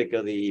topic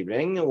of the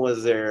evening,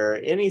 was there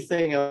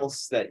anything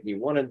else that you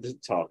wanted to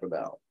talk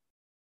about?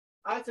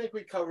 I think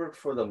we covered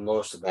for the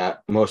most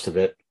of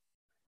it.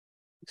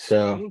 So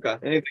Okay.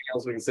 Anything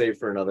else we can save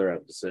for another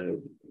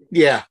episode?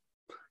 yeah.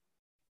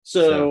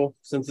 So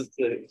since it's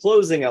the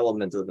closing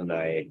element of the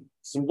night,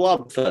 some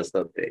Blobfest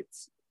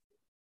updates.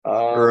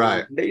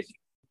 Right.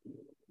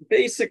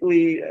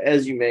 Basically,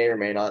 as you may or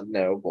may not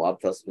know,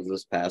 Blobfest was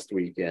this past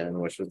weekend,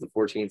 which was the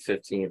 14th,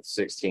 15th,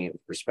 16th,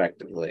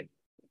 respectively.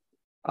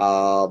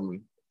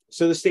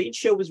 So the stage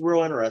show was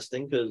real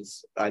interesting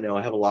because I know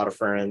I have a lot of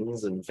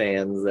friends and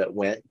fans that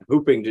went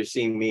hoping to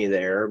see me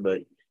there,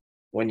 but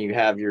when you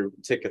have your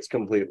tickets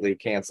completely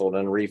canceled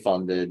and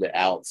refunded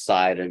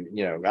outside of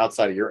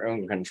your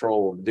own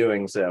control of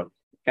doing so,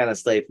 kind of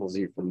stifles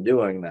you from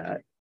doing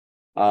that.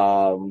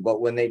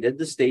 But when they did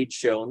the stage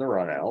show and the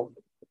run out,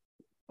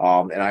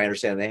 and I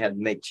understand they had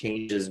to make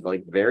changes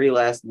like very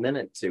last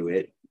minute to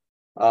it,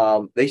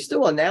 they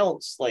still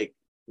announced like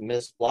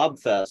Miss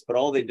Blobfest, but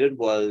all they did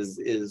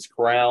is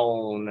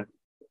crown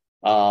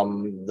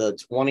the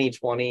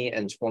 2020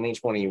 and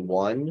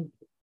 2021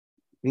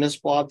 Miss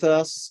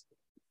Blobfest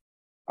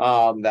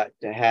that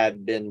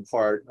had been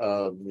part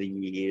of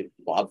the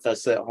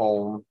Blobfest at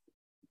home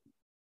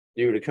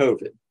due to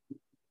COVID.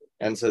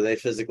 And so they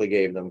physically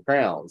gave them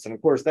crowns. And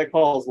of course, that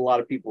caused a lot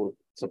of people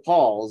to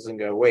pause and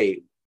go,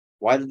 wait,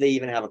 why did they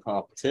even have a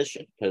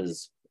competition?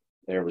 Because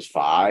there was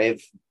 5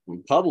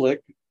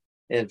 public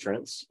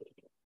entrants.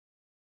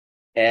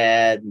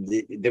 And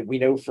that we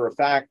know for a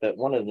fact that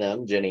one of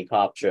them, Jenny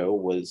Kopcho,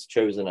 was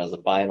chosen as a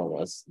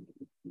finalist.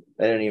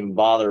 They didn't even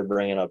bother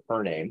bringing up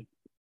her name.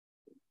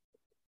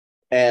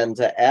 And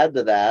to add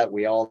to that,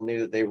 we all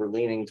knew that they were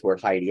leaning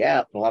toward Heidi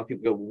App. And a lot of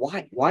people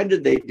go, why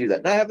did they do that?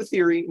 And I have a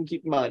theory, and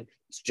keep in mind,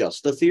 it's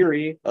just a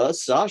theory, a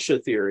Sasha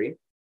theory.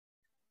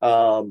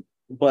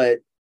 But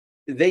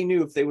they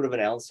knew if they would have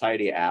announced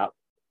Heidi App,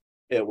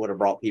 it would have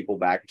brought people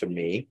back to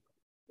me.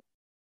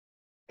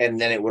 And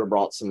then it would have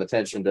brought some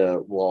attention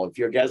to, well, if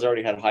you guys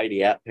already had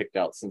Heidi App picked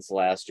out since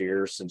last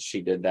year, since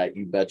she did that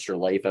You Bet Your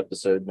Life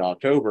episode in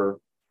October,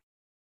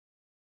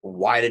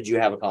 why did you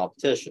have a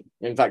competition?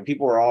 In fact,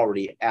 people are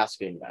already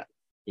asking that.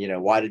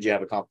 Why did you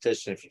have a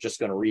competition if you're just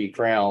going to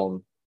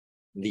recrown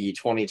the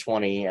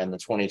 2020 and the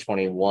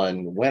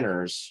 2021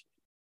 winners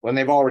when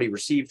they've already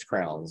received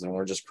crowns and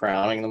we're just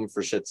crowning them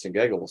for shits and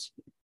giggles?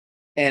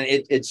 And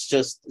it's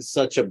just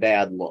such a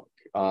bad look.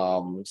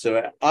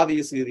 So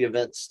obviously the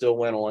event still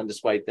went on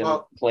despite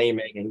them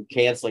claiming and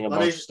canceling a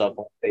bunch of stuff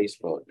on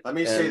Facebook. Let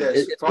me say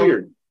this. It's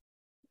weird.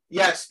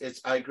 Yes,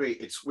 I agree.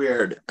 It's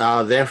weird.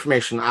 The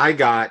information I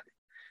got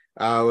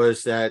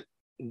was that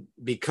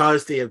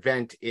because the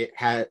event, it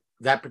had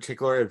that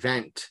particular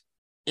event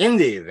in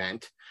the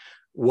event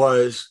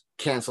was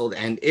canceled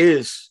and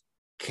is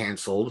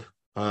canceled,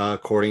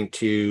 according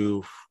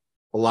to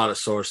a lot of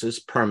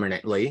sources,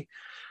 permanently.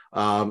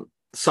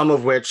 Some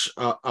of which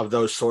of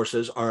those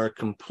sources are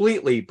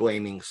completely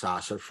blaming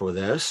Sasha for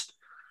this,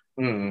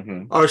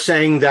 are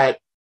saying that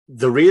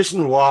the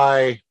reason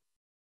why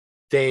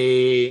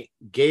they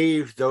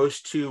gave those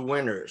 2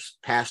 winners,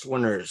 past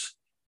winners,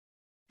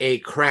 a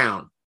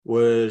crown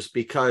was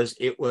because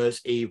it was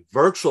a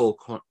virtual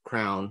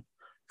crown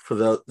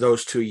for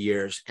those 2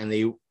 years, and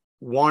they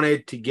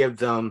wanted to give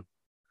them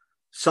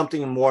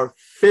something more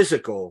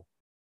physical,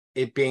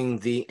 it being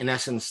in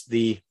essence,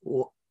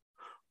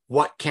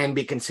 what can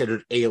be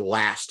considered a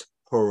last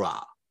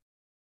hurrah.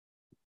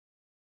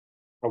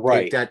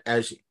 Right. Take that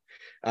as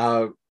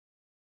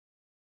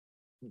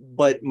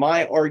but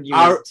my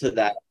argument to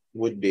that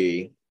would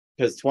be,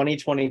 because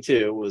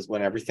 2022 was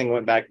when everything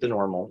went back to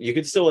normal. You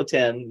could still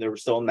attend. There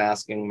was still a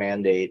masking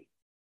mandate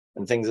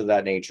and things of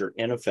that nature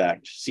in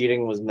effect.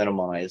 Seating was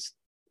minimized.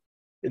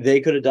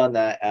 They could have done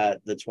that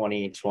at the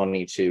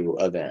 2022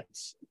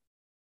 events.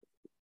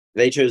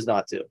 They chose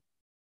not to.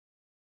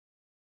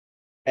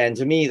 And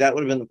to me, that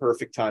would have been the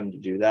perfect time to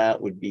do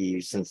that, would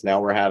be, since now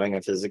we're having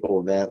a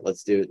physical event,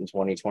 let's do it in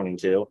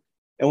 2022.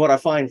 And what I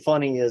find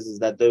funny is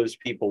that those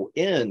people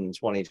in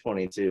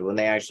 2022, when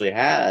they actually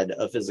had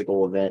a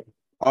physical event,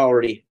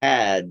 already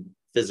had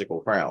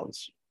physical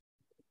crowns.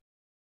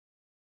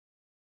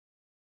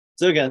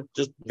 So again,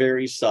 just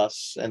very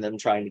sus, and them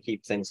trying to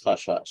keep things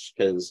hush-hush,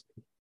 because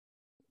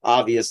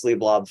obviously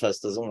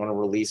Blobfest doesn't want to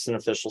release an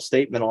official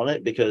statement on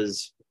it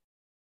because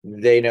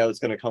they know it's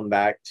going to come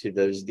back to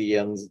those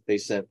DMs that they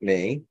sent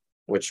me,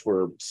 which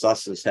were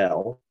sus as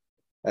hell.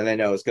 And they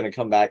know it's going to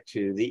come back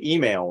to the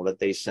email that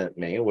they sent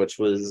me, which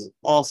was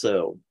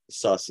also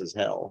sus as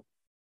hell.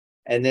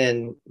 And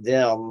then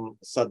them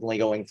suddenly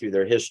going through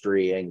their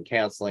history and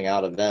canceling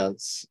out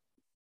events,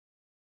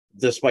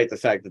 despite the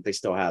fact that they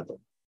still had them.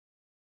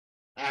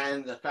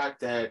 And the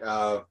fact that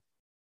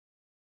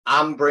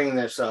I'm bringing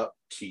this up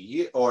to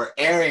you, or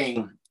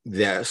airing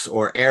this,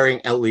 or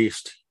airing at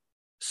least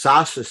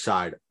Sasha's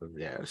side of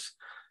this,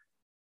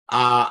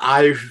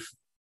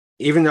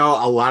 even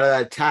though a lot of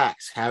the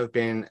attacks have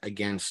been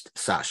against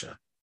Sasha,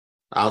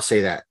 I'll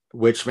say that,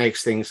 which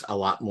makes things a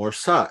lot more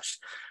sus.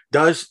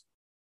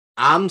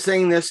 I'm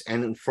saying this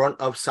and in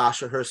front of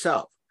Sasha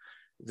herself.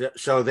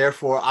 So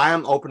therefore, I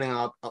am opening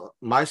up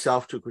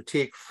myself to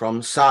critique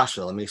from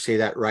Sasha. Let me say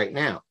that right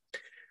now.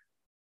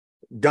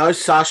 Does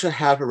Sasha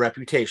have a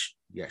reputation?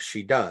 Yes,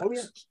 she does. Oh,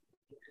 yes.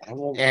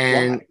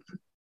 And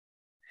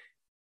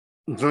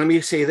let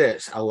me say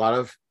this. A lot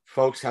of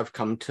folks have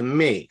come to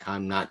me,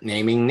 I'm not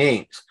naming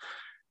names,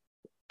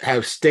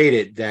 have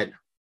stated that,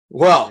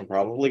 well, I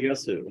probably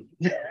guess who.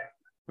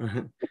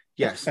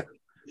 yes,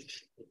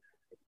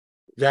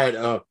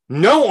 that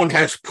no one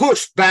has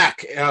pushed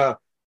back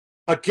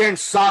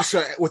against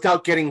Sasha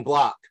without getting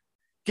blocked.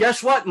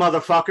 Guess what,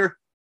 motherfucker?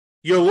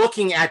 You're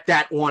looking at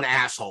that one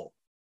asshole.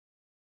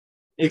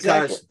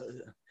 Because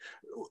exactly.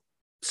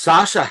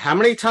 Sasha, how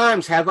many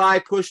times have I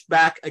pushed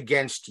back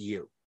against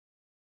you?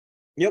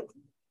 Yep.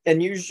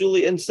 And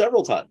usually, and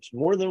several times,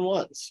 more than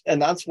once.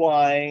 And that's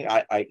why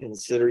I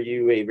consider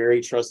you a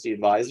very trusty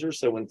advisor.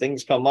 So when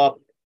things come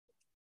up,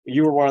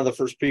 you were one of the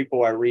first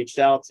people I reached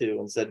out to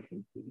and said,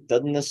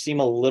 doesn't this seem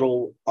a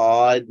little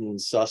odd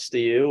and sus to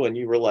you? And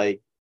you were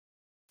like,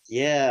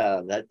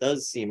 yeah, that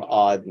does seem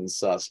odd and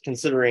sus,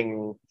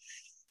 considering,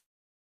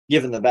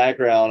 given the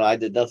background, I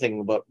did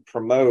nothing but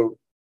promote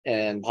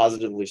and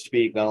positively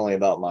speak not only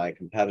about my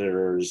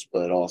competitors,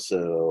 but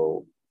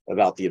also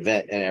about the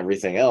event and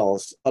everything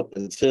else up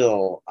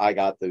until I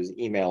got those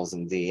emails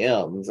and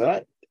DMs.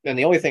 And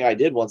the only thing I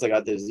did once I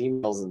got those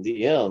emails and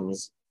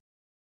DMs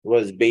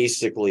was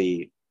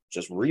basically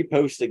just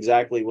repost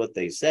exactly what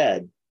they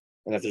said.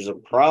 And if there's a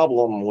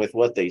problem with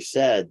what they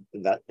said,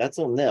 that's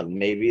on them.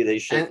 Maybe they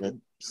shouldn't have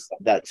said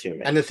that to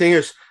me. And the thing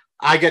is,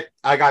 I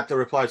got the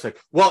replies like,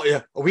 well,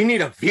 yeah, we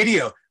need a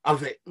video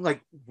of it.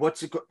 Like,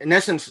 what's it in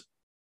essence,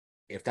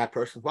 if that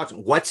person's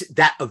watching, what's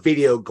that a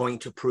video going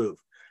to prove?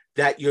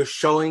 That you're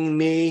showing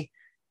me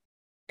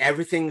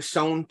everything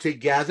sewn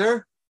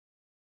together?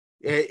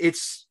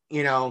 It's,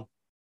 and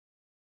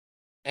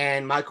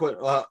my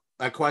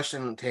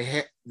question to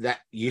hit that,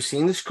 you've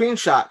seen the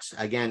screenshots.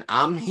 Again,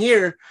 I'm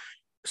here.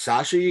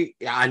 Sasha,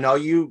 I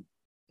know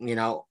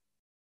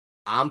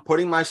I'm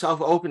putting myself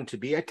open to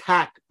be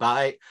attacked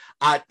by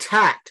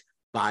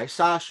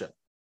Sasha.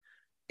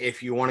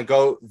 If you want to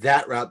go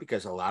that route,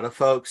 because a lot of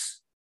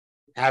folks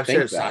have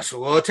said Sasha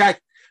will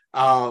attack,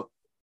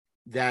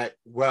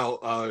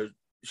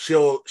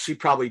 she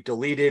probably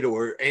deleted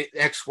or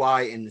X,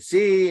 Y, and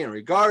Z in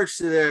regards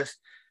to this.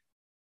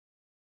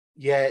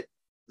 Yet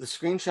the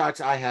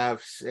screenshots I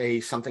have say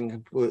something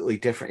completely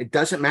different. It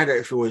doesn't matter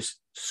if it was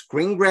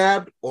screen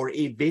grabbed or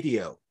a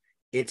video.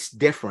 It's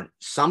different.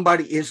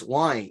 Somebody is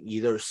lying.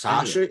 Either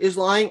Sasha is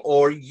lying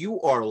or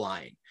you are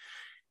lying.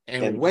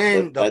 And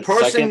when the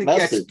person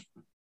gets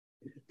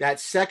that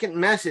second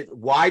message,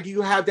 why do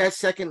you have that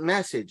second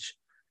message?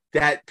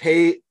 That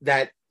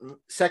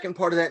second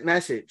part of that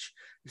message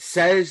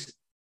says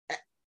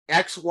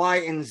X, Y,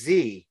 and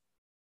Z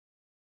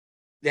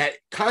that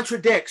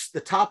contradicts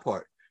the top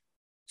part.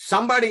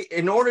 Somebody,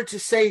 in order to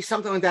say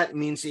something like that,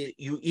 means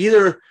you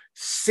either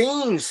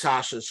seen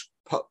Sasha's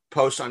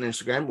post on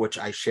Instagram, which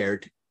I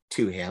shared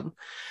to him,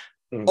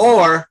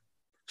 or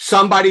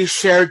somebody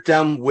shared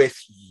them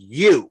with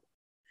you.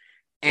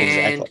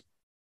 And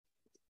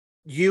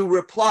you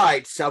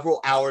replied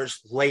several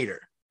hours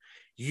later.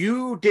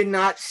 You did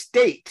not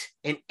state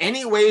in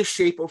any way,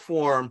 shape, or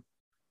form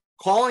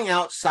calling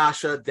out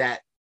Sasha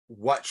that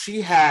what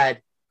she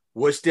had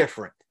was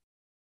different.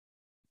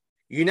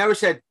 You never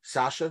said,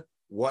 Sasha,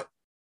 what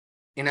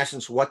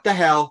the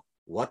hell?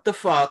 What the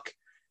fuck?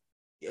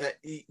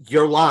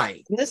 You're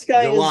lying. This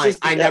guy is lying.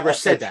 I never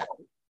said that.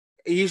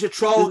 He's a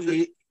troll.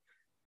 He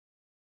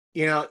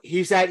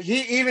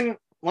even,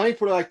 let me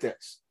put it like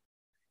this.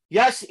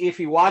 Yes, if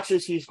he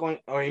watches, he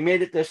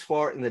made it this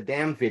far in the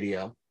damn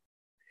video.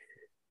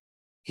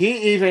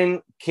 He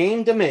even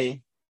came to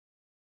me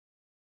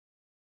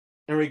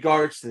in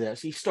regards to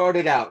this. He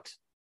started out,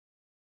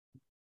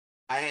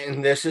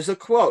 and this is a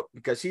quote,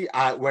 because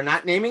we're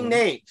not naming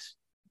names.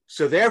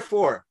 So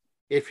therefore,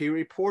 if he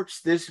reports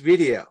this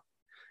video,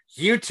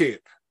 YouTube,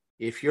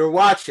 if you're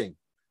watching,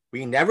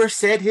 we never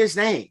said his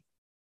name.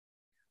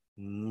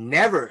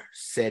 Never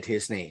said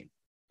his name.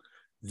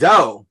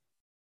 Though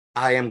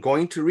I am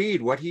going to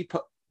read what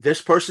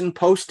this person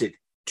posted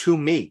to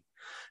me.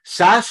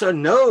 Sasha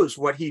knows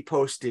what he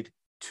posted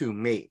to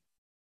me.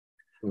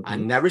 I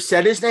never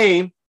said his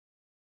name.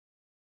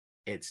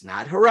 It's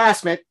not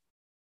harassment.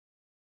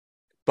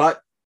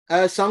 But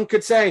some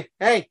could say,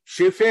 hey,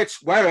 shoe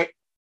fits, wear it.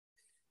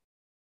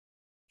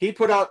 He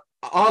put out,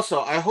 also,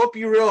 I hope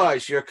you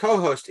realize your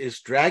co-host is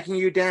dragging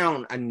you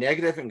down a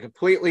negative and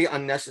completely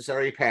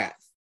unnecessary path.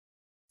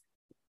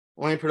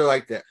 Let me put it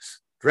like this.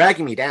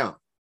 Dragging me down.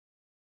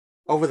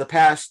 Over the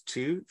past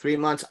 2-3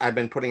 months, I've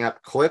been putting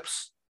up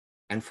clips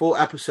and full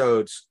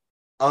episodes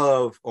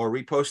of or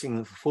reposting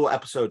the full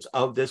episodes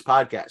of this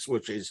podcast,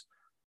 which is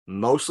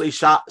mostly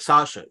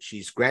Sasha.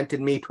 She's granted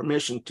me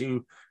permission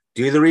to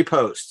do the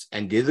reposts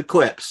and do the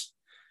clips.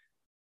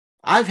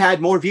 I've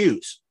had more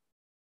views.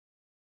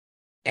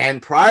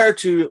 And prior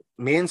to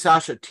me and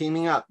Sasha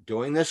teaming up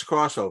doing this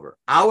crossover,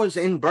 I was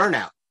in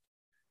burnout.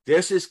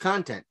 This is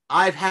content.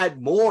 I've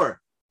had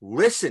more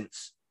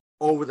listens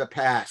over the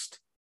past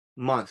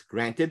month.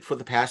 Granted, for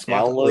the past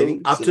month,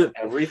 leading up to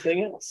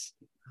everything else.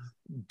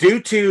 Due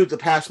to the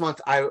past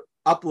month, I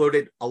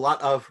uploaded a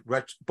lot of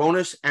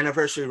bonus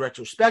anniversary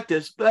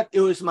retrospectives, but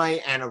it was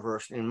my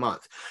anniversary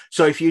month.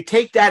 So if you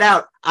take that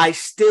out,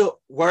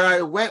 where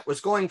I went was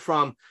going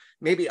from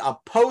maybe a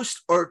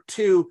post or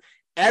two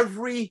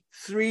every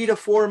 3 to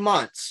 4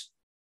 months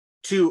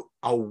to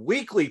a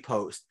weekly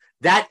post.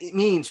 That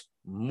means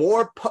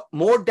more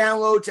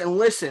downloads and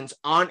listens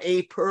on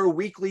a per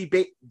weekly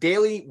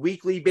daily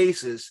weekly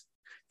basis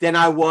than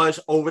I was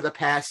over the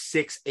past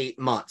 6-8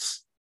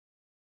 months.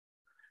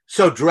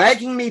 So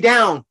dragging me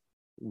down,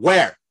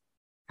 where?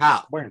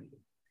 How? When?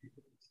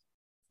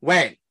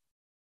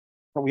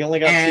 We only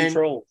got 2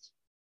 trolls.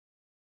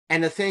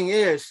 And the thing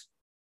is,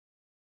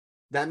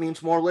 that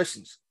means more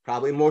listens,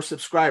 probably more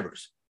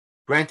subscribers.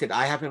 Granted,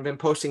 I haven't been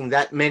posting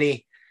that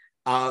many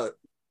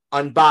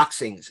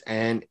unboxings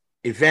and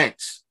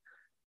events.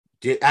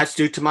 That's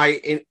due to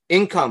my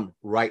income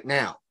right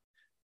now.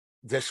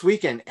 This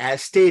weekend,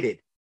 as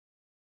stated,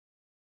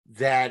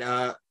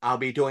 that I'll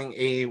be doing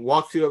a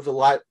walkthrough of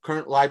the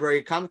current Library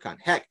of Comic-Con.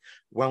 Heck,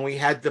 when we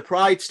had the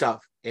Pride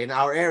stuff in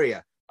our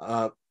area,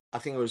 I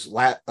think it was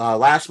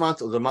last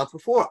month or the month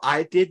before,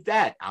 I did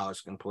that. I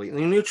was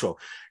completely neutral.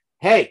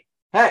 Hey,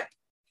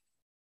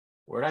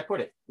 where'd I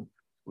put it?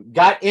 We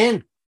got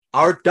in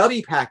our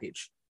Dubby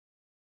package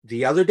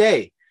the other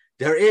day.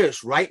 There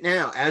is right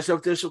now, as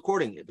of this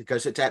recording,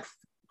 because it's at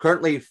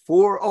currently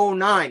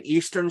 4:09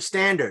 Eastern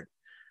Standard.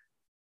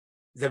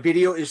 The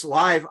video is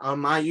live on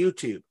my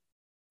YouTube.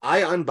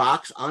 I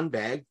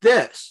unbag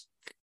this.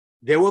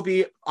 There will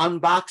be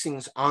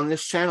unboxings on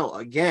this channel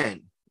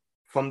again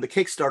from the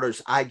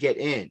Kickstarters I get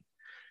in.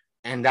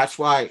 And that's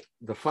why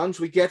the funds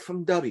we get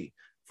from Dubby,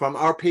 from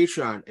our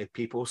Patreon, if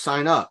people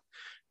sign up,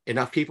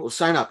 enough people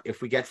sign up,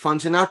 if we get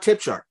funds in our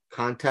tip jar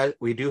contest,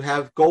 we do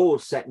have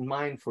goals set in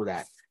mind for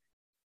that.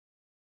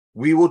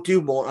 We will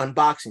do more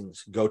unboxings,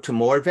 go to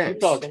more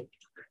events.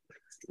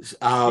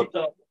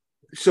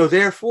 So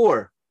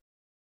therefore,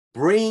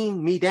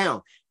 bring me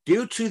down.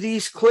 Due to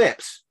these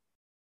clips,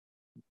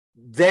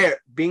 they're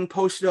being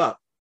posted up.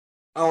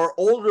 Our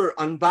older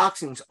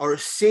unboxings are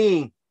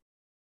seeing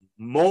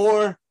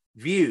more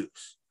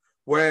views,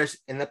 whereas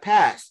in the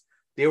past,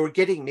 they were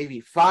getting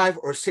maybe 5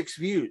 or 6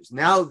 views.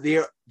 Now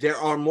there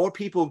are more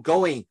people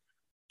going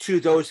to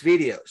those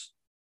videos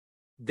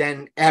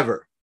than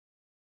ever.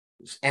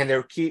 And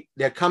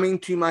they're coming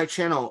to my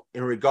channel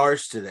in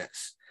regards to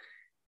this.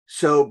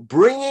 So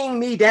bringing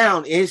me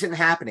down isn't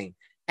happening.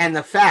 And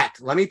the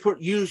fact, let me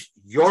use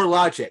your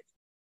logic.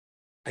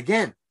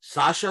 Again,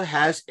 Sasha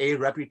has a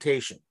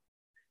reputation.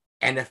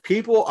 And if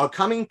people are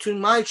coming to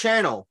my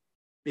channel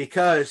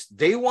because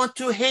they want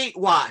to hate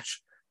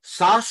watch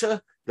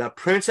Sasha, the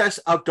Princess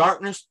of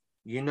Darkness,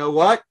 you know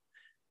what?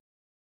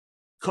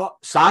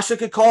 Sasha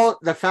could call it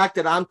the fact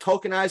that I'm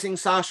tokenizing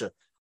Sasha.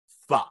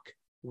 Fuck.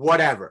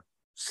 Whatever.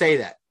 Say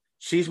that.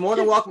 She's more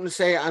than welcome to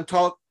say I'm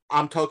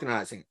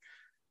tokenizing.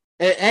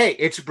 Hey,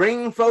 it's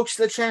bringing folks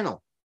to the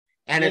channel.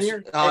 And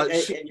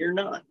you're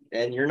not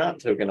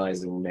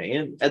tokenizing me.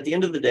 And at the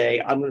end of the day,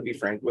 I'm going to be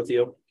frank with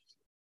you.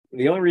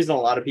 The only reason a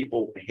lot of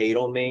people hate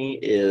on me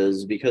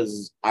is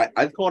because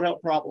I've called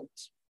out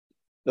problems.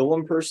 The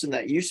one person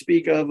that you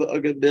speak of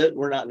a good bit,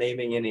 we're not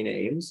naming any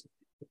names.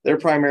 They're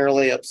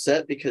primarily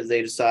upset because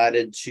they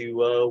decided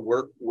to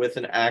work with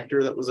an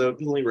actor that was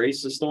openly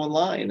racist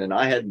online. And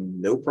I had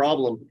no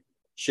problem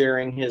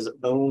sharing his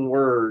own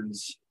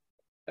words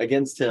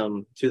against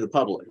him to the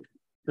public.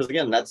 Because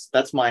again,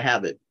 that's my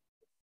habit.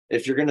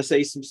 If you're going to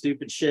say some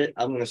stupid shit,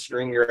 I'm going to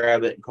string your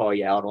rabbit and call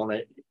you out on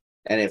it.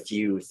 And if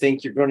you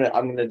think I'm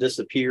going to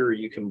disappear, or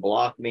you can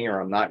block me, or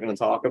I'm not going to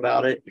talk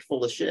about it, you're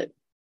full of shit,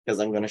 because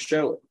I'm going to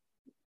show it.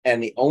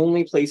 And the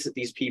only place that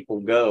these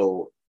people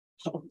go,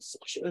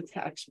 Sasha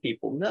attacks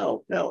people.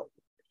 No.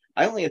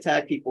 I only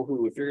attack people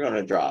who, if you're going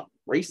to drop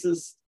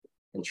racist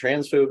and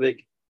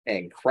transphobic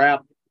and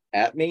crap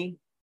at me,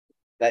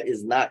 that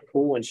is not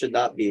cool and should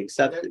not be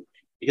accepted.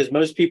 Because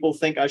most people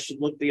think I should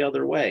look the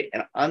other way.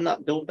 And I'm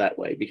not built that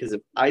way, because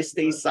if I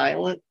stay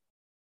silent,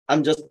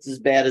 I'm just as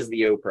bad as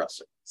the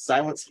oppressor.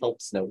 Silence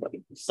helps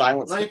nobody.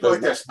 Silence. Let me put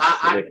it this.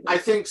 I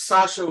think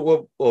Sasha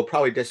will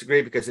probably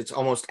disagree, because it's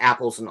almost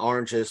apples and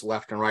oranges,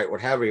 left and right, what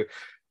have you.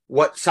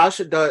 What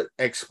Sasha does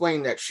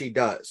explain that she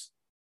does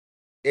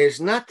is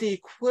not the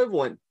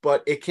equivalent,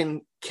 but it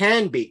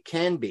can be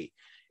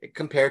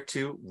compared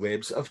to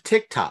libs of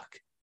TikTok.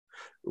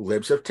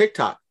 Libs of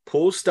TikTok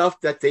pull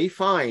stuff that they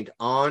find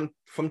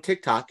from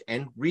TikTok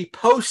and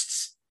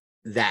reposts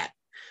that.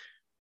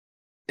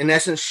 In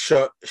essence,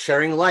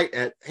 sharing light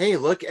at, hey,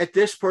 look at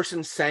this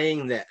person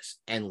saying this.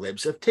 And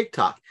libs of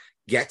TikTok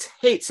gets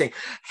hate saying,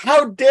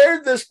 how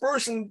dare this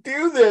person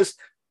do this?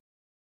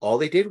 All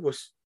they did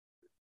was,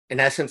 in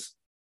essence,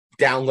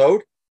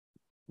 download,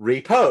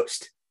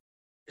 repost.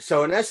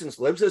 So in essence,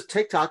 Libsa's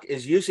TikTok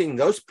is using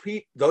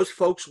those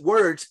folks'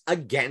 words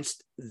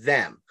against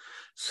them.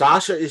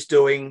 Sasha is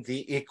doing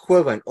the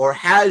equivalent, or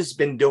has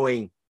been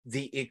doing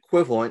the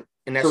equivalent,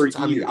 in essence,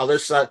 on the other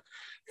side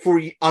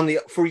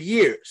for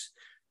years.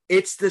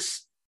 It's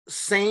this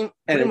same,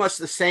 pretty much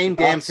the same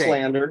damn thing.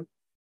 Slander.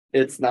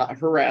 It's not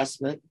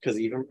harassment, because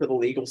even for the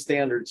legal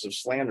standards of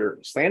slander,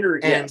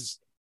 yes,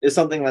 is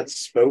something that's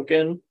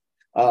spoken.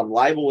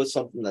 Libel is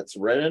something that's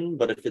written,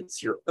 but if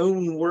it's your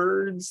own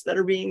words that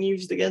are being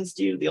used against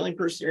you, the only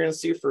person you're going to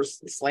sue for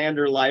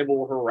slander,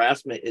 libel,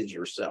 harassment is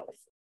yourself.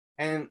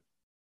 And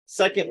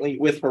secondly,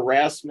 with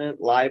harassment,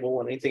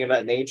 libel, and anything of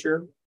that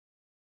nature,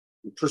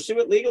 pursue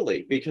it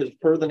legally, because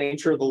per the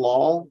nature of the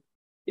law,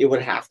 it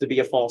would have to be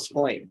a false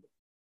claim.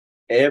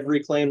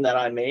 Every claim that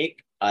I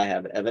make, I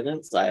have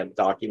evidence, I have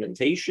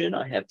documentation,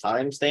 I have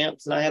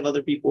timestamps, and I have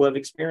other people who have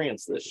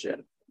experienced this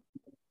shit.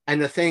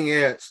 And the thing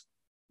is,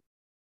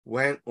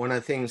 when one of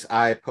the things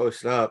I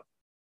posted up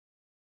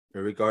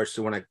in regards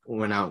to when I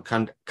went out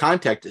and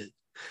contacted,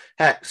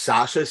 heck,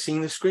 Sasha's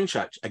seen the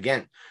screenshots.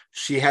 Again,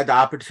 she had the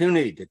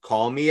opportunity to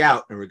call me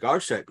out in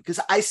regards to it, because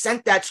I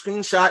sent that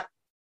screenshot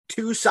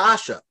to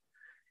Sasha.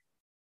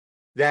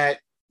 That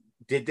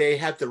did they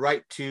have the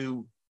right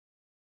to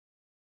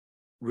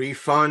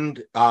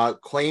refund,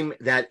 claim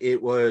that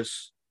it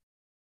was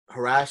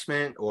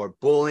harassment or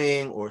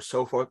bullying or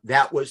so forth?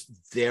 That was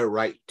their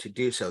right to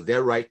do so,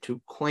 their right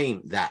to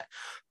claim that,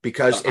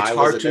 because it's hard to.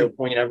 I was at no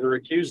point ever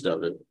accused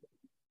of it.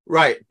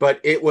 Right,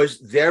 but it was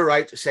their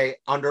right to say,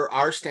 under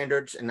our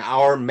standards and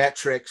our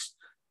metrics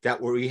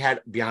that we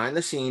had behind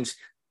the scenes,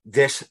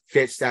 this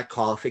fits that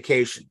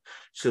qualification.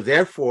 So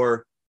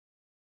therefore,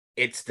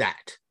 it's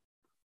that.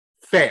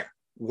 Fair,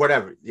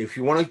 whatever. If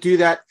you want to do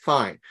that,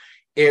 fine.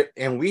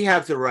 And we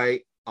have the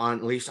right, on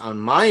at least on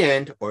my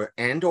end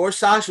or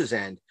Sasha's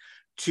end,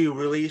 to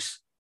release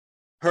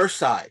her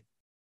side,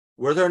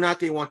 whether or not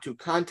they want to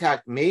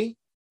contact me,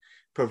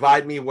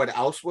 provide me what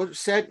else was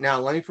said. Now,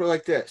 let me put it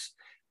like this.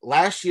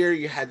 Last year,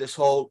 you had this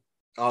whole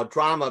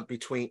drama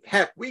between,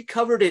 heck, we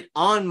covered it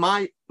on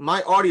my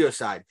audio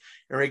side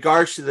in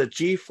regards to the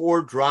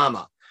G4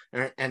 drama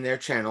and their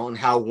channel, and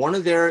how one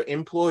of their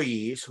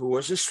employees, who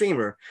was a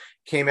streamer,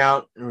 came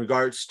out in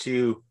regards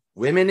to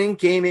women in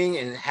gaming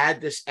and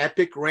had this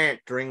epic rant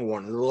during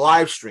one of the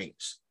live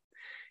streams.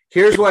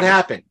 Here's what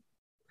happened.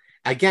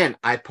 Again,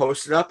 I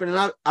posted up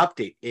an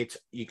update.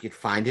 You can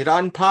find it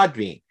on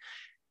Podbean.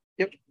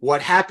 Yep.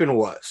 What happened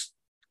was,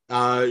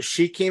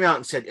 she came out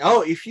and said,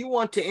 oh, if you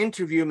want to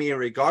interview me in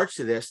regards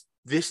to this,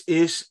 this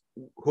is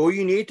who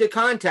you need to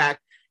contact.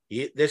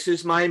 This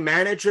is my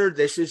manager.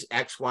 This is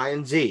X, Y,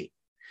 and Z.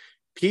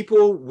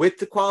 People with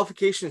the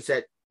qualifications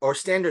that or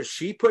standards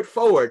she put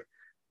forward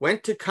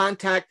went to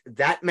contact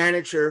that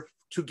manager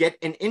to get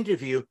an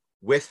interview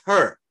with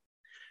her.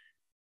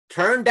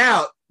 Turned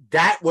out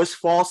that was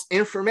false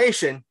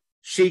information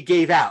she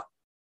gave out.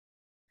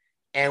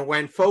 And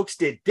when folks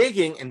did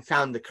digging and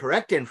found the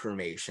correct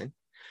information,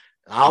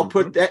 I'll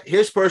put that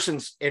his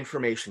person's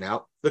information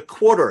out, the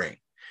quartering.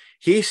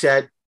 He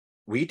said,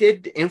 we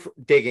did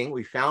digging.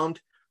 We found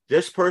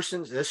this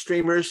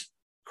streamer's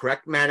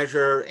correct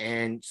manager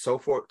and so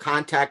forth,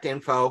 contact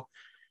info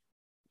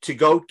to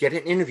go get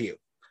an interview.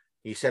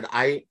 He said,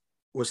 I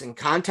was in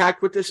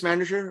contact with this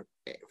manager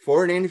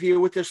for an interview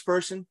with this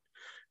person.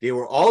 They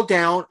were all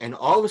down, and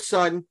all of a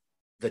sudden,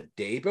 the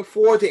day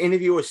before the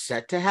interview was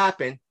set to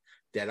happen,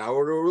 that I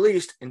would have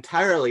released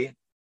entirely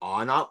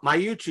on my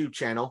YouTube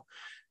channel,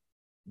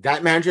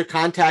 that manager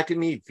contacted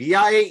me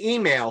via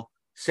email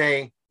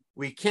saying,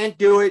 we can't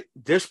do it.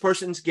 This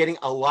person's getting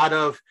a lot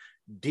of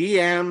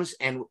DMs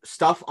and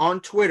stuff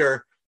on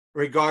Twitter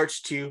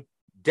regards to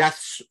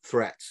death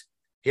threats.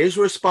 His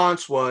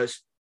response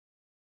was,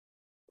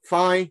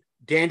 fine,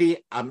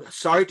 Dandy, I'm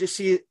sorry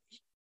to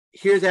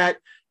hear that.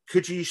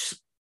 Could you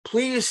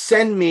please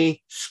send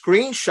me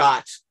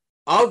screenshots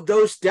of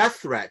those death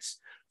threats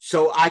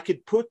so I could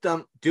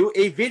do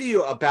a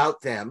video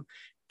about them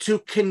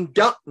to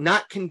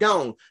not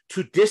condone,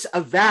 to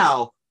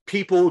disavow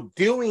people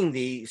doing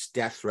these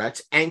death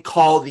threats and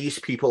call these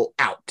people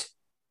out.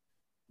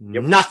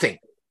 Yep. Nothing.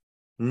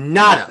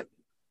 Nada.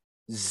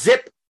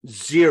 Zip.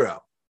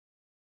 Zero.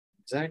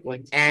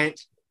 Exactly. And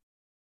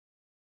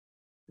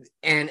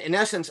in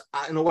essence,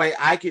 in a way,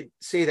 I could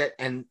say that,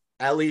 and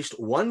at least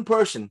one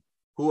person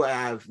who I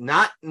have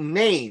not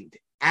named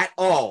at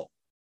all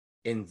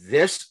in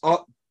this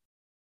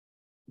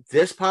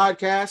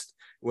podcast,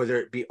 whether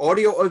it be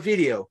audio or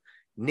video,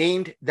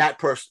 named that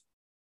person.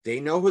 They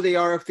know who they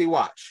are if they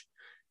watch.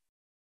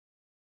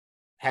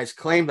 Has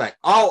claimed like,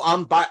 oh,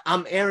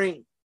 I'm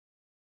airing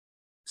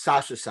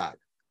Sasha's side.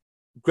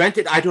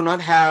 Granted, I do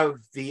not have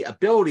the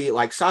ability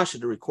like Sasha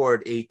to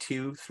record a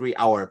 2-3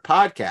 hour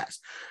podcast,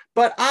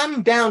 but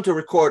I'm down to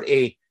record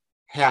a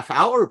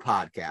half-hour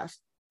podcast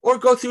or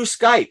go through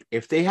Skype.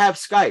 If they have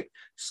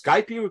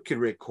Skype you could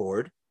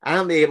record, and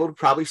I'm able to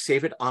probably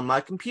save it on my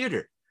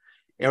computer.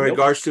 in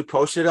regards to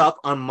post it up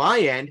on my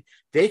end,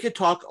 they could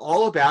talk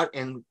all about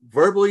and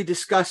verbally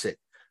discuss it.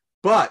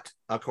 But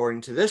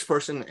according to this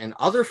person and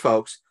other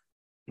folks,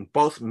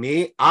 both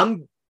me,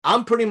 I'm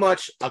pretty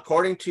much,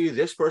 according to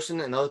this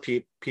person and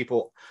other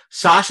people,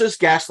 Sasha's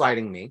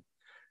gaslighting me.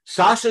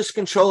 Sasha's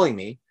controlling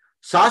me.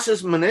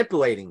 Sasha's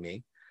manipulating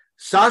me.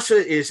 Sasha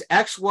is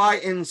X,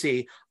 Y, and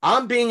Z.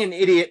 I'm being an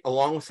idiot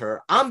along with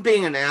her. I'm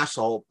being an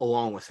asshole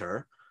along with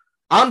her.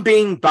 I'm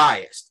being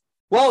biased.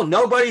 Well,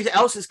 nobody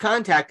else is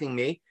contacting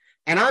me,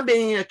 and I'm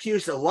being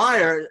accused of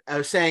liar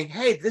of saying,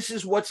 hey, this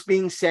is what's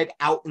being said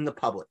out in the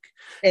public.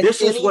 And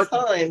this is what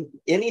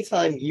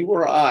anytime you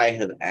or I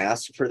have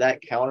asked for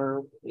that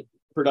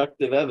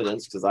counterproductive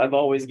evidence, because I've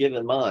always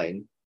given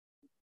mine,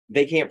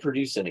 they can't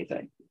produce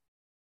anything.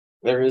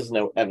 There is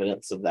no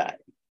evidence of that.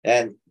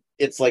 And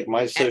it's like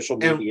my social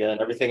media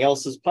and everything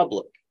else is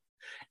public.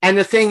 And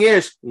the thing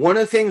is, one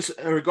of the things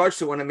in regards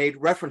to when I made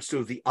reference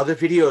to the other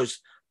videos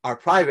are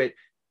private,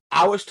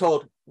 I was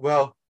told,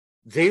 well,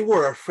 they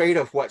were afraid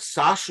of what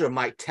Sasha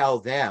might tell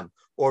them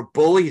or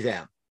bully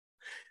them.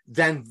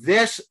 Then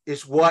this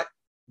is what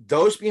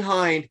those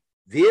behind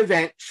the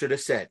event should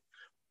have said.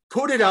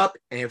 Put it up,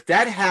 and if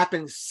that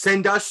happens,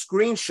 send us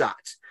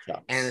screenshots. Yes.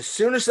 And as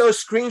soon as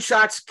those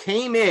screenshots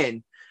came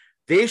in,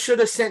 they should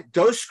have sent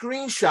those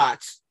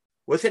screenshots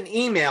with an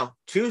email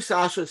to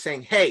Sasha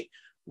saying, hey,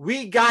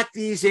 we got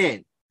these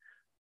in.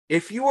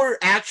 If you are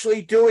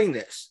actually doing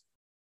this,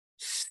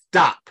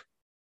 stop.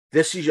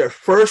 This is your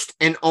first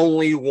and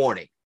only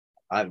warning.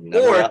 I've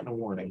never gotten a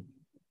warning.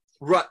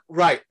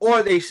 Right.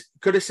 Or they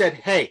could have said,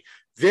 hey,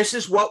 this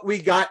is what we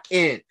got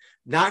in,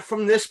 not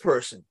from this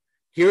person.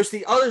 Here's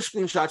the other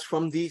screenshots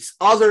from this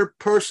other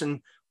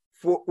person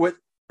in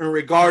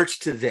regards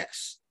to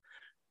this.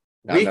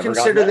 We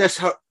consider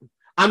this.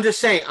 I'm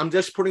just saying, I'm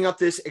just putting up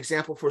this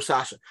example for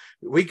Sasha.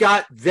 We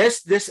got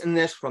this, and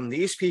this from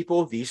these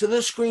people. These are the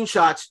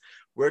screenshots.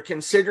 We're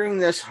considering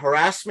this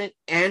harassment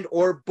and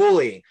or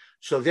bullying.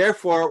 So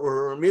therefore,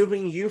 we're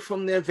removing you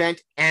from the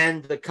event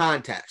and the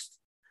contest.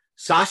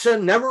 Sasha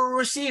never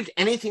received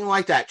anything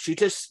like that. She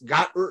just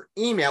got her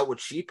email, which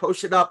she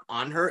posted up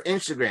on her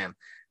Instagram,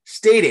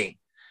 stating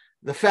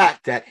the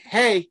fact that,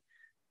 hey,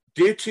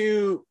 due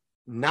to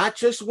not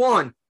just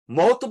one,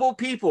 multiple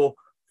people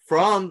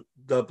from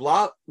the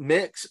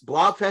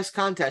Blobfest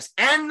contest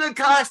and the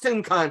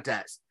costume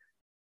contest,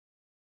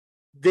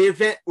 the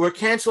event, we're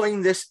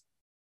canceling this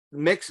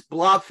Mixed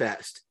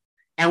Blobfest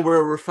and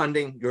we're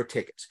refunding your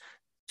tickets.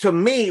 To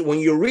me, when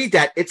you read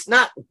that, it's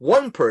not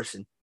one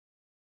person,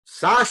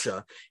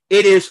 Sasha,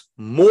 it is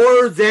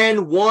more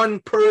than one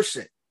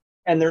person.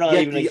 And they're not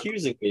even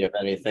accusing me of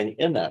anything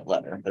in that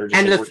letter. They're just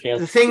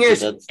and the thing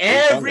is,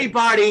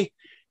 everybody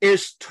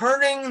is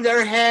turning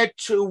their head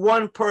to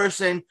one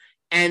person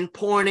and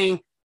pointing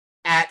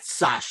at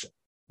Sasha.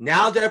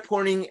 Now they're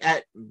pointing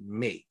at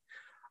me.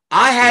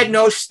 I had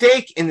no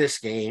stake in this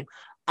game.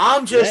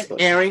 I'm just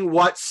airing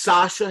what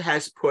Sasha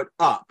has put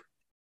up.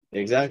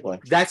 Exactly.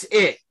 That's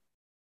it.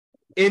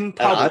 In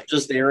public. I'm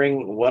just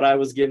airing what I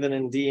was given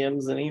in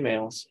DMs and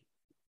emails.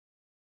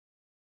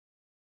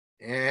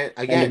 And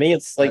again, and to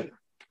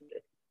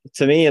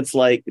me, it's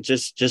like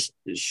just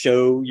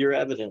show your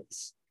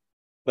evidence.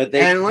 But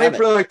they and let me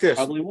put it like this.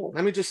 Probably won't.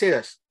 Let me just say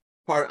this.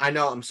 I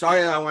know I'm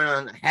sorry that I went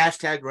on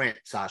hashtag rant,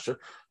 Sasha,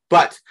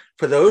 but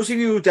for those of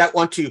you that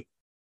want to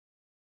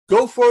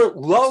go for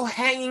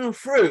low-hanging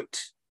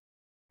fruit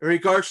in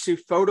regards to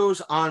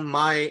photos on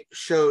my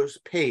show's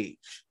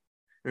page,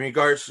 in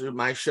regards to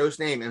my show's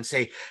name, and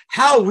say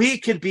how we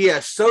could be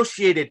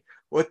associated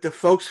with the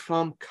folks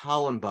from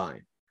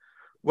Columbine.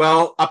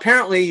 Well,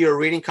 apparently your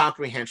reading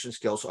comprehension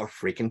skills are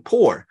freaking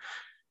poor,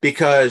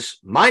 because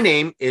my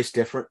name is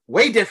different,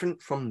 way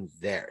different from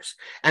theirs.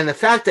 And the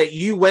fact that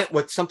you went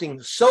with something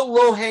so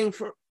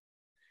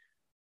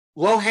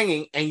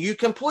low-hanging and you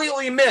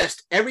completely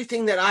missed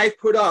everything that I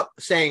put up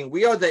saying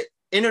we are the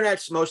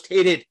internet's most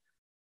hated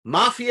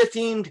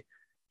mafia-themed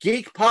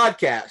geek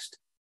podcast,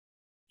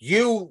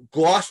 you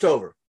glossed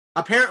over.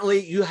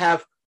 Apparently you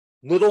have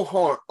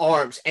little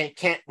arms and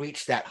can't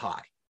reach that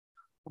high.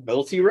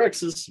 Little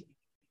T-Rexes.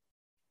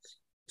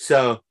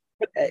 So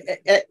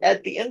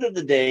at the end of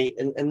the day,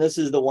 and this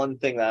is the one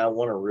thing that I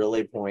want to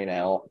really point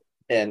out,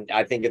 and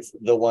I think it's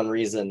the one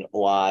reason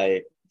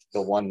why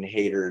the one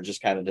hater just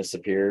kind of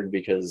disappeared,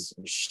 because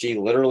she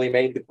literally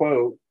made the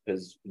quote,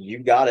 because you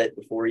got it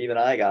before even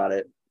I got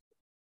it,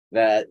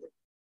 that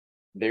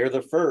they're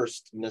the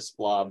first Miss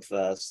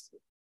Blobfest.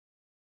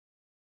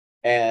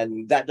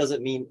 And that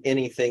doesn't mean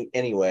anything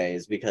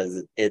anyways,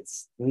 because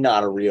it's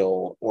not a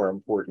real or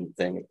important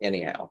thing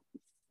anyhow.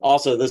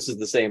 Also, this is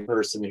the same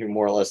person who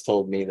more or less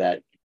told me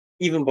that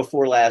even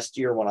before last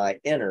year when I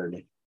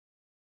entered,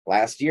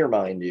 last year,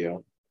 mind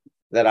you,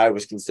 that I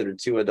was considered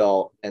too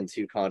adult and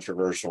too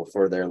controversial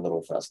for their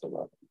little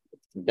festival.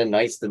 It's been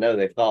nice to know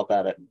they thought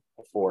that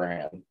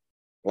beforehand.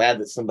 Glad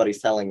that somebody's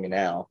telling me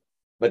now.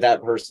 But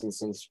that person,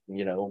 since,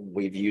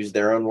 we've used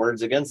their own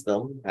words against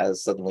them,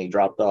 has suddenly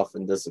dropped off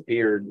and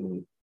disappeared,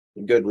 and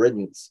good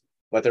riddance.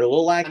 But their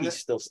little lackey's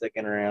still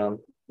sticking around.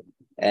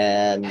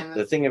 And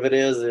the thing of it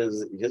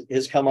is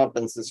his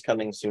comeuppance is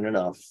coming soon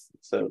enough.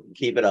 So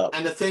keep it up.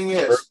 And the thing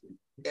is,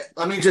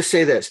 let me just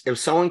say this: if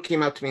someone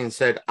came up to me and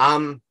said,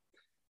 "I'm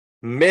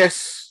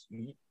Miss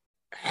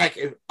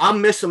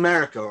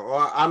America,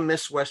 or I'm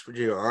Miss West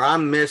Virginia, or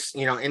I'm Miss,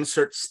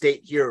 insert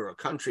state here or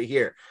country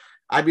here,"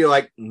 I'd be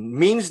like,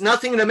 "Means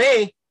nothing to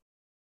me.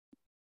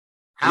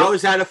 How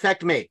does that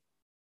affect me?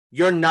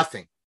 You're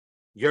nothing.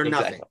 You're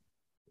nothing."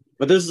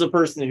 But this is a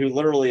person who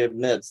literally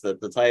admits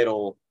that the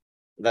title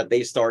that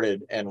they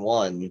started and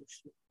won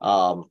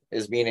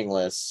is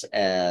meaningless,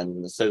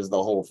 and says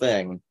the whole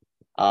thing.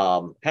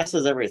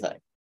 Passes everything.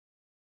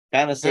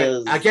 Kind of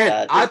says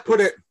again, I put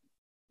it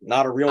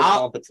not a real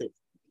competition,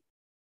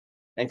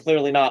 and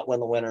clearly not when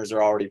the winners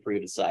are already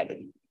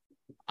pre-decided.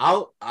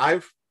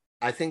 I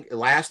think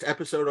last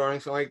episode or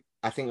anything like,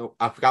 I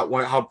forgot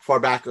how far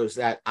back it was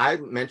that I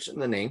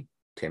mentioned the name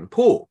Tim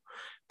Pool.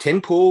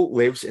 Tim Pool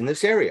lives in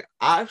this area.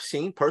 I've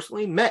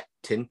personally met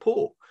Tim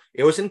Pool.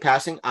 It was in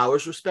passing. I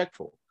was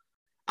respectful.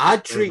 I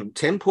treat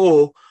Tim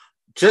Pool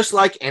just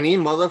like any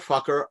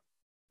motherfucker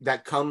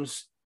that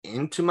comes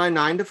into my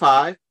 9 to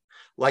 5,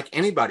 like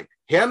anybody.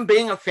 Him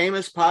being a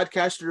famous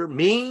podcaster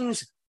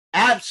means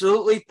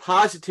absolutely,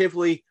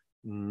 positively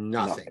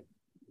nothing.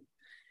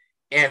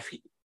 If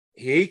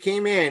he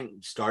came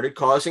in, started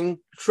causing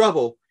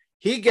trouble,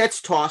 he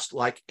gets tossed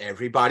like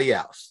everybody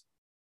else.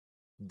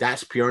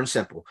 That's pure and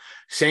simple.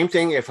 Same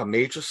thing if a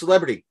major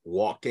celebrity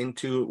walked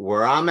into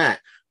where I'm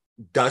at.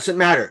 Doesn't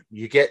matter.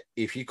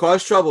 If you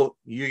cause trouble,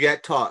 you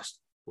get tossed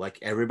like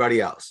everybody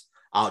else.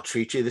 I'll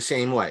treat you the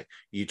same way.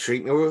 You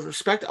treat me with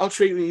respect, I'll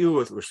treat you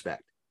with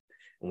respect.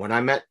 When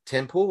I met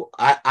Tim Pool,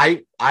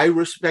 I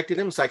respected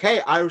him. It's like,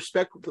 hey, I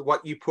respect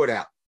what you put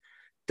out.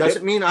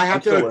 Doesn't mean I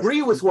have to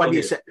agree with what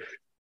he said.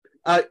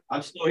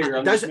 I'm still here.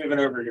 I'm just moving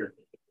over here.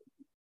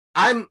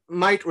 I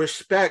might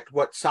respect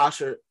what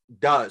Sasha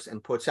does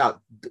and puts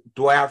out.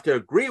 Do I have to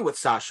agree with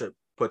Sasha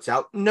puts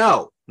out?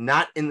 No,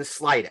 not in the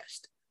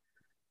slightest.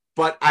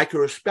 But I can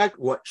respect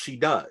what she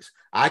does.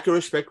 I can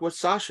respect what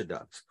Sasha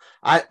does,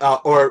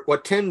 or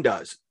what Tim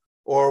does,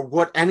 or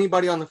what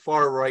anybody on the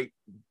far right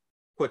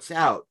puts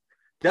out.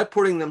 They're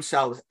putting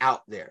themselves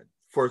out there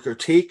for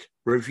critique,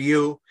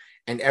 review,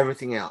 and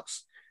everything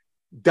else.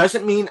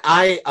 Doesn't mean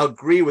I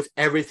agree with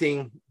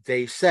everything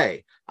they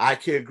say. I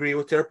can agree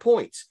with their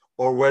points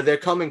or where they're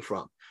coming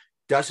from.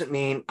 Doesn't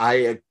mean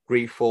I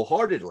agree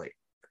full-heartedly.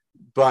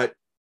 But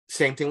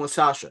same thing with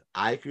Sasha.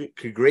 I could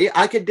agree.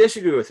 I could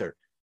disagree with her.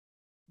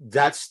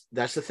 That's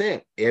the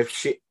thing.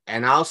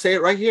 And I'll say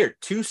it right here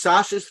to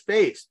Sasha's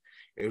face.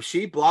 If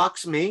she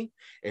blocks me,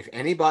 if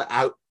anybody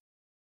out,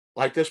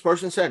 like this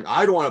person said,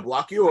 I don't want to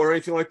block you or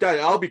anything like that.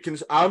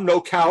 I'm no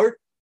coward.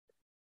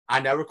 I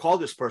never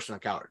called this person a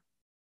coward.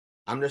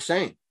 I'm just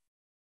saying,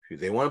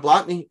 if they want to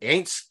block me,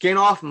 ain't skin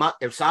off my.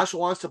 If Sasha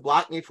wants to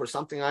block me for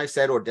something I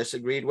said or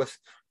disagreed with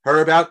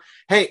her about,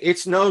 hey,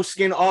 it's no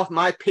skin off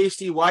my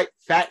pasty white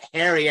fat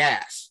hairy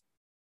ass.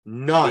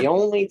 None. The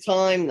only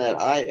time that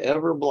I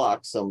ever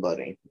block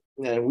somebody,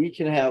 and we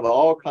can have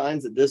all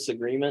kinds of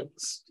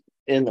disagreements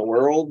in the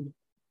world,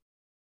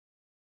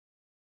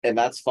 and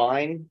that's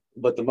fine.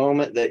 But the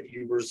moment that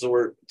you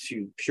resort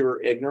to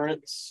pure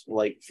ignorance,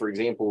 like, for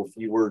example, if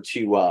you were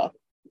to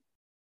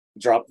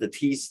drop the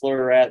T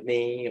slur at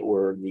me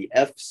or the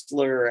F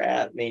slur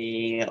at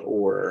me,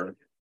 or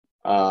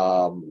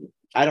I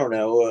don't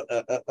know,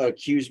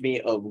 accuse me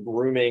of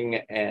grooming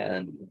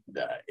and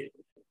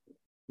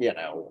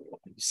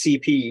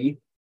CP.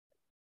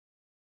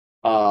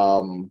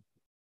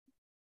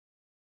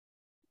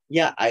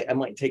 Yeah, I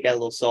might take that a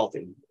little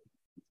salty.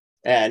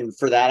 And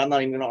for that, I'm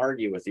not even going to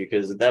argue with you,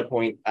 because at that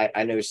point,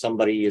 I know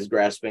somebody is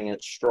grasping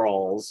at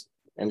straws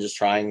and just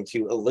trying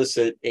to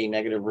elicit a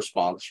negative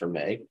response from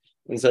me.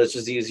 And so it's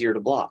just easier to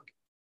block.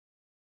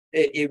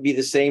 It'd be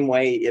the same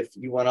way if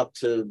you went up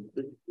to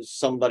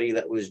somebody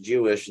that was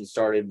Jewish and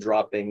started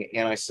dropping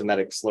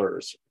anti-Semitic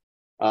slurs.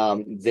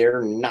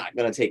 They're not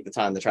going to take the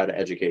time to try to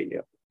educate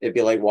you. It'd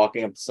be like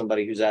walking up to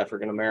somebody who's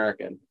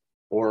African-American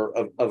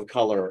or of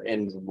color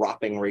and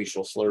dropping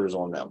racial slurs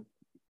on them,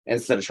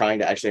 instead of trying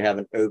to actually have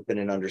an open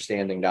and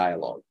understanding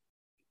dialogue.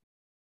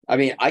 I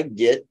mean, I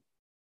get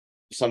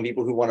some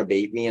people who want to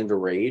bait me into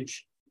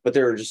rage, but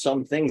there are just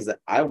some things that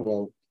I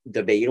won't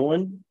debate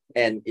on.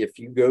 And if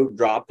you go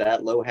drop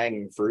that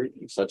low-hanging fruit,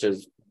 such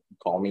as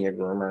call me a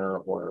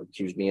groomer or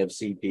accuse me of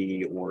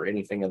CP or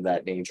anything of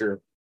that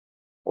nature,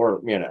 or,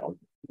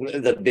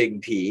 the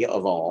big P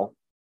of all,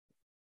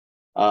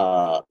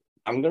 I'm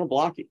going to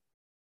block you,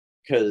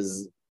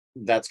 because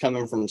that's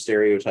coming from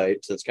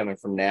stereotypes. That's coming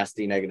from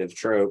nasty, negative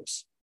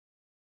tropes.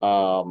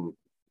 I'm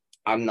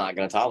not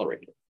going to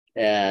tolerate it.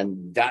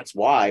 And that's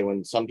why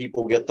when some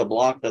people get the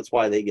block, that's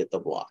why they get the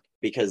block,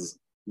 because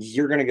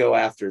you're going to go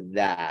after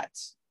that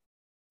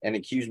and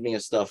accuse me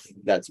of stuff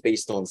that's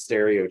based on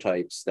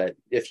stereotypes that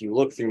if you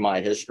look through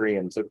my history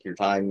and took your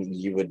time,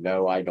 you would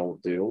know I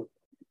don't do.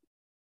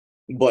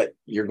 But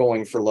you're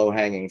going for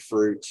low-hanging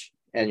fruit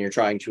and you're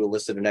trying to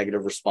elicit a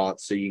negative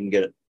response so you can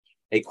get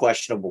a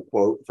questionable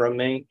quote from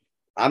me.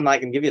 I'm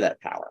not going to give you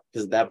that power,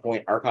 because at that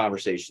point, our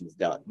conversation's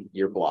done.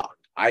 You're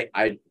blocked.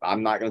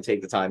 I'm not going to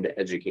take the time to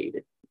educate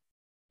it.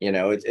 You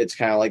know, it's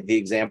kind of like the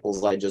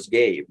examples I just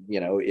gave.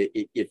 You know,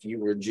 if you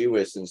were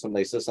Jewish and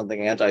somebody says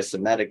something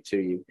anti-Semitic to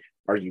you,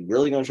 are you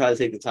really going to try to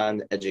take the time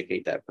to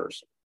educate that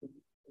person?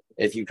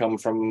 If you come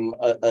from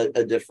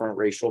a different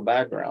racial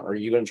background, are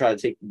you going to try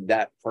to take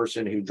that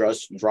person who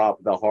just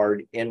dropped the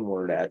hard N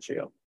word at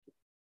you?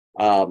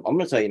 I'm going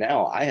to tell you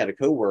now, I had a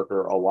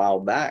coworker a while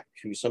back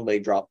who somebody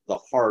dropped the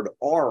hard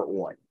R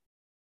one.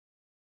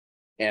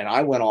 And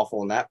I went off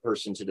on that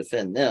person to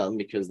defend them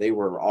because they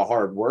were a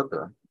hard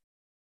worker.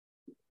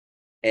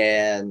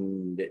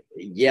 And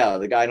yeah,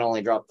 the guy not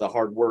only dropped the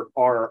hard work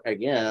R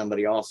again, but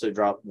he also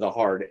dropped the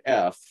hard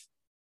F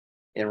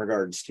in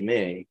regards to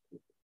me.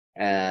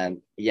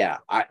 And yeah,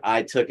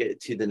 I took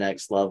it to the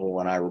next level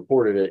when I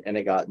reported it, and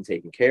it got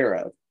taken care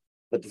of.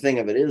 But the thing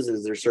of it is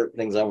there's certain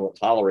things I won't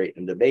tolerate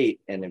in debate.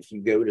 And if you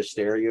go to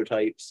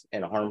stereotypes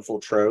and harmful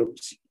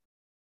tropes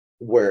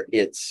where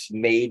it's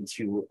made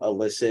to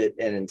elicit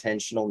an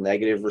intentional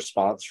negative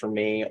response from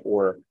me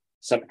or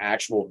some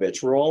actual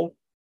vitriol,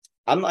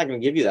 I'm not going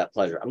to give you that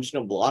pleasure. I'm just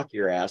going to block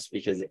your ass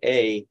because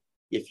A,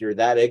 if you're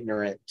that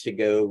ignorant to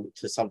go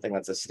to something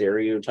that's a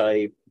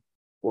stereotype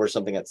or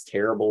something that's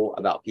terrible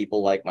about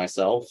people like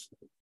myself,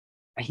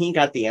 I ain't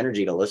got the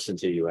energy to listen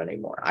to you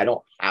anymore. I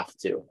don't have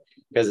to,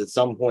 because at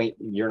some point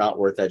you're not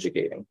worth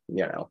educating,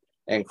 you know.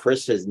 And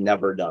Chris has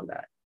never done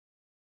that.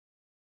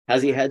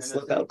 Has he had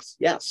slip ups?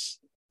 Yes.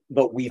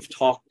 But we've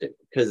talked it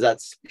because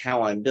that's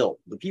how I'm built.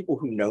 The people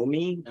who know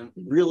me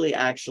really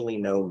actually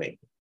know me.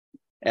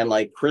 And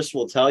like Chris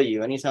will tell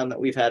you, anytime that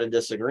we've had a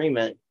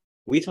disagreement,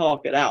 we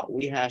talk it out,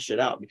 we hash it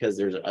out, because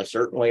there's a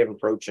certain way of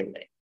approaching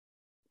me.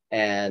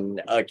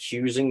 And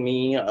accusing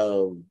me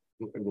of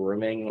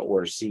grooming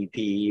or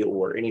CP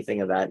or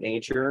anything of that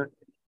nature,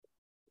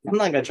 I'm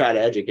not going to try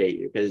to educate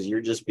you because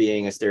you're just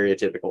being a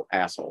stereotypical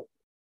asshole.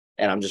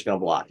 And I'm just going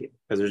to block you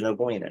because there's no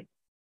point in it.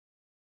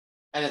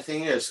 And the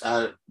thing is,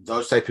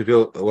 those type of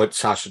people, what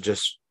Sasha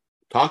just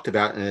talked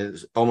about, and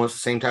is almost the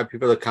same type of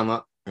people that come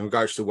up in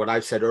regards to what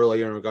I've said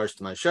earlier in regards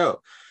to my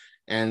show.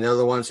 And they're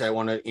the ones that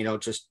want to,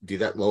 just do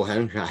that low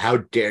hand. How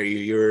dare you?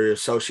 You're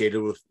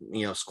associated with,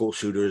 school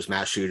shooters,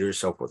 mass shooters,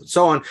 so forth and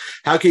so on.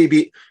 How can you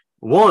be?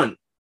 One,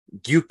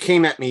 you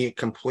came at me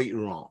completely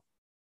wrong.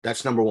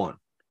 That's number one.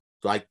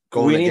 Like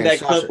we need that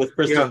clip with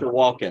Christopher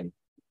Walken.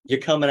 You're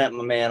coming at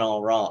my man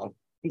all wrong.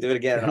 Do it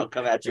again, and I'll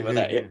come at you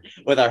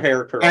with our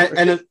hair curl.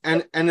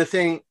 And the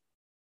thing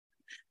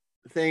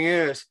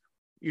is,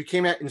 you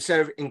came at, instead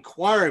of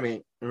inquiring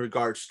me in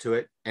regards to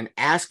it and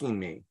asking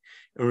me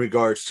in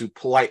regards to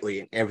politely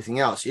and everything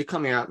else, you're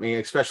coming at me,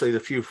 especially the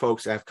few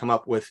folks that have come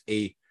up with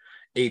a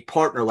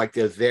partner, like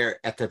they're there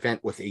at the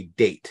event with a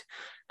date.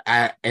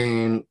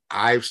 And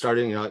I've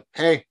started,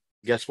 hey,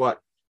 guess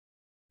what?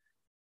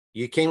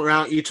 You came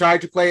around, you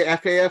tried to play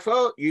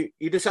FAFO,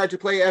 you decided to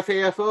play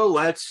FAFO,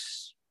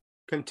 let's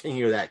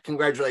continue that.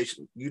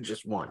 Congratulations, you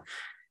just won.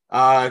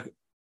 One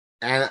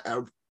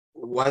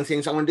of the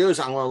things I'm going to do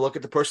is I'm going to look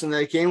at the person that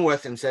I came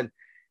with and said,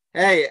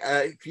 hey,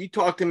 if you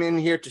talked him in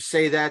here to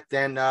say that,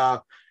 then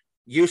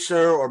you,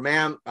 sir or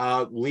ma'am,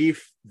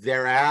 leave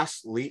their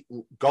ass,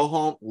 go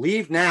home,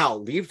 leave now,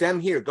 leave them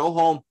here, go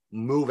home,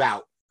 move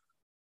out.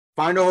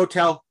 Find a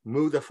hotel,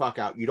 move the fuck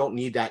out. You don't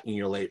need that in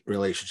your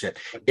relationship.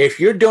 If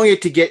you're doing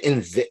it to get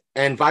in,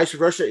 and vice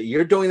versa,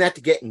 you're doing that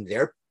to get in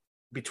there,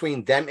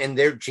 between them and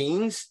their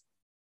genes,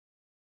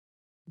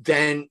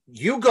 then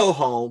you go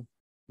home,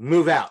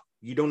 move out.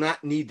 You do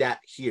not need that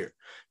here,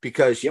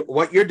 because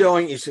what you're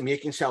doing is to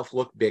make yourself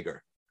look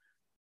bigger.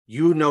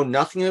 You know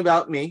nothing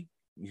about me.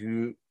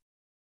 You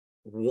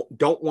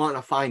don't want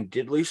to find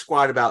diddly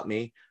squat about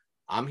me.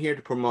 I'm here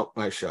to promote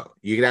my show.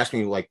 You can ask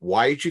me, like,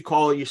 why did you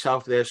call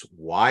yourself this?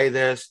 Why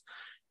this?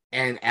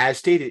 And as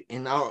stated,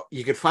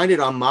 you can find it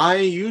on my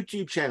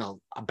YouTube channel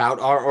about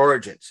our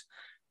origins.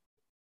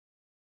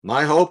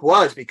 My hope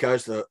was,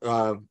 because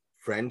the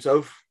friends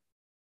of,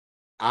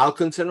 I'll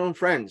consider them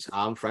friends.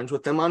 I'm friends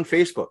with them on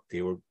Facebook.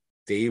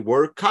 They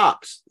were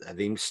cops.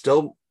 They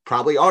still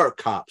probably are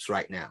cops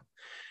right now.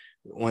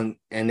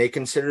 And they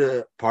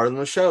consider part of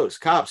the shows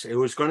cops. It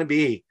was going to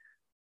be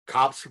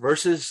cops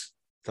versus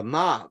the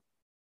mob.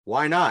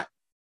 Why not?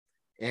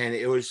 And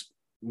it was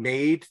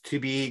made to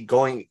be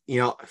going,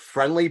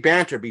 friendly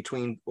banter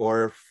between,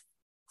 or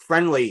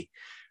friendly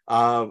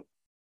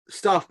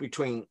stuff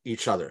between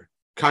each other.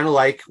 Kind of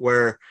like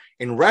where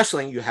in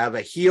wrestling, you have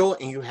a heel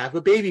and you have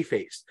a baby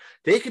face.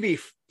 They could be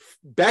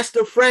best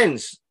of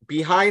friends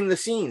behind the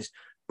scenes,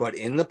 but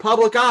in the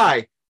public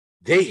eye,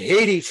 they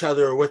hate each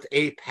other with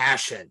a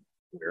passion.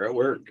 We're at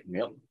work.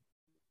 Yep.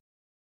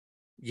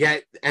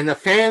 Yet, and the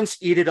fans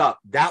eat it up.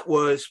 That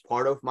was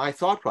part of my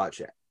thought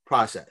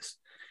process.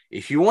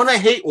 If you want to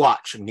hate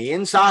watch me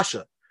and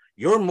Sasha,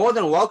 you're more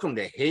than welcome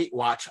to hate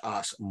watch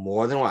us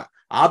more than what.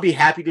 I'll be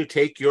happy to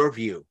take your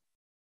view.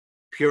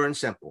 Pure and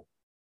simple.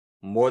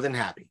 More than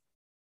happy.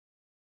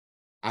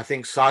 I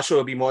think Sasha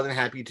will be more than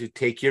happy to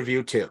take your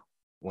view too.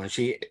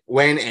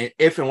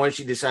 If and when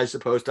she decides to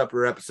post up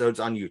her episodes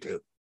on YouTube.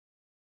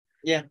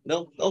 Yeah,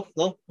 they'll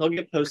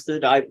get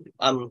posted.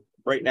 I'm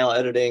right now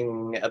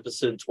editing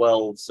episode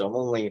 12, so I'm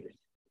only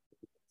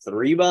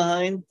 3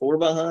 behind, 4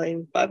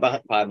 behind,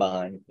 5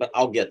 behind, but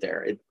I'll get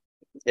there.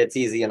 It's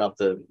easy enough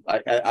to.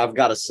 I've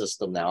got a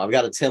system now. I've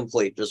got a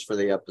template just for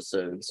the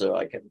episode, so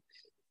I can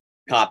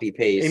copy I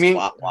paste, mean,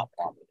 plop plop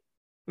plop.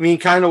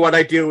 kind of what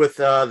I do with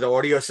the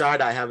audio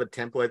side. I have a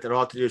template that all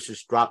I have to do is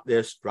just drop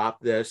this,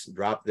 drop this,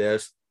 drop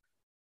this.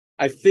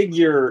 I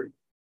figure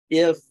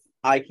if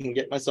I can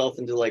get myself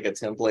into like a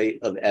template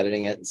of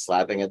editing it and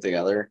slapping it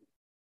together,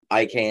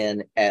 I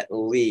can at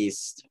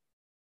least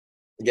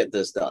get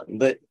this done.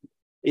 But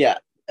yeah,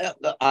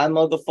 I'm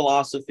of the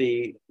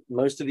philosophy.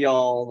 Most of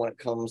y'all, when it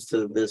comes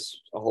to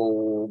this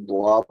whole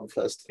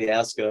Blobfest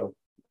fiasco,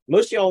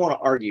 most of y'all want to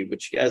argue,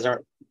 but you guys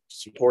aren't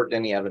supporting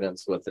any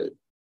evidence with it.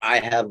 I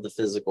have the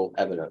physical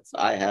evidence.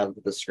 I have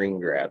the screen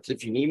grabs.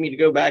 If you need me to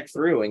go back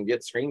through and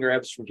get screen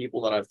grabs from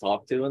people that I've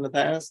talked to in the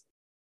past,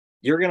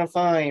 you're going to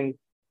find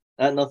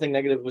that nothing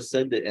negative was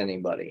said to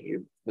anybody.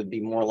 It would be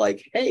more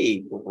like, hey,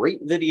 great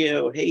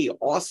video. Hey,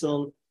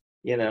 awesome.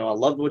 I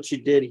loved what you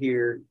did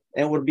here.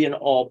 And it would be an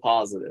all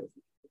positive,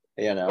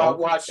 But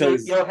watch,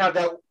 you'll have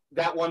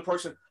that one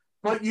person.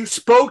 But you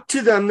spoke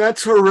to them.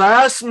 That's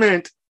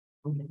harassment.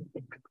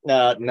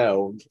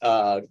 No,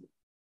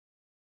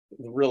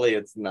 really,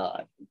 it's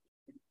not.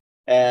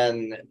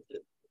 And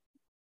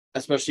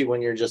especially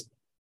when you're just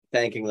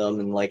thanking them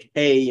and like,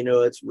 hey,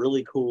 it's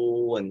really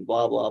cool and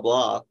blah, blah,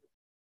 blah.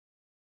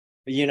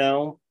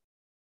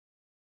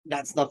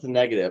 That's nothing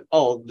negative.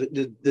 Oh,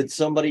 did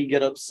somebody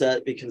get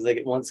upset because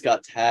they once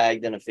got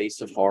tagged in a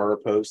Face of Horror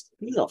post?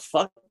 Who the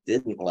fuck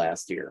didn't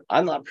last year?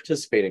 I'm not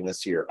participating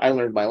this year. I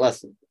learned my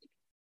lesson.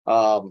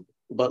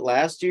 But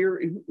last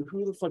year,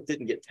 who the fuck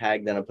didn't get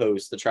tagged in a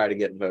post to try to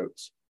get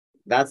votes?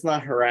 That's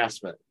not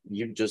harassment.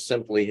 You just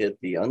simply hit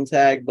the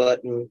untag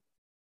button.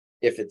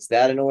 If it's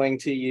that annoying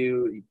to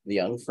you, the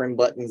unfriend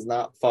button's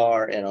not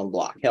far, and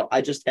unblock. Hell,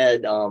 I just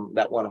had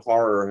that one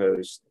horror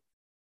host,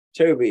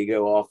 Toby,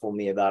 go off on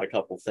me about a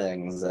couple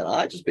things, and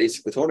I just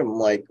basically told him, I'm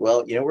like,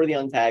 well, you know where the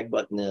untag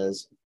button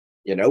is,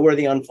 you know where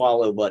the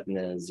unfollow button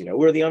is, you know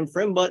where the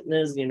unfriend button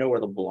is, you know where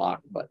the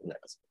block button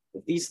is.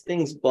 If these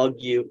things bug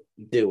you,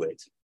 do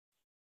it.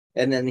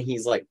 And then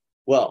he's like,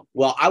 well,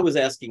 I was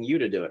asking you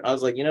to do it. I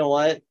was like, you know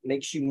what?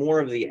 Makes you more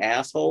of the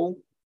asshole,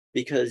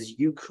 because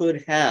you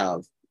could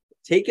have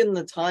taken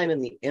the time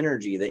and the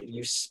energy that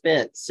you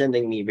spent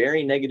sending me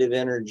very negative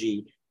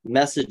energy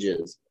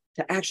messages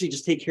to actually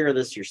just take care of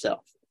this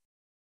yourself.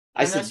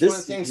 I said,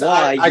 this is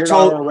why you're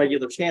not on a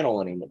regular channel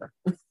anymore.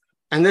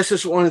 And this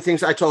is one of the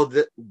things I told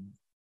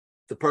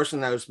the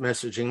person that was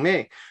messaging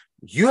me.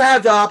 You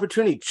have the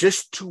opportunity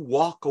just to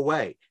walk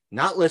away,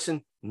 not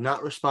listen,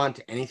 not respond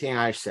to anything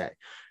I say.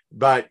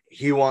 But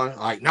he wants,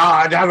 like, no,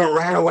 I never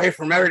ran away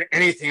from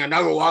anything. I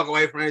never walk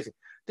away from anything.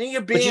 Then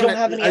you're being. But you don't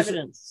have any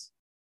evidence.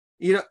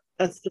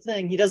 That's the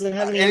thing. He doesn't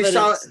have any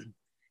evidence.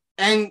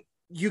 And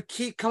you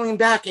keep coming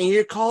back, and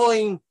you're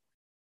calling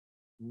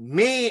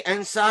me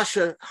and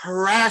Sasha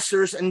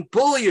harassers and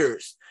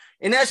bulliers.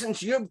 In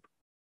essence, you're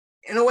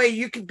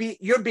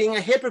being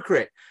a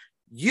hypocrite.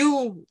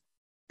 You,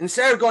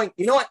 instead of going,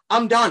 you know what,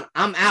 I'm done,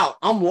 I'm out,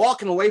 I'm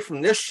walking away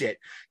from this shit.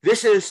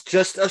 This is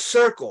just a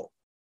circle.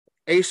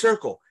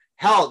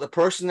 Hell, the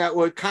person that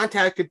would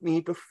contacted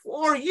me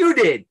before you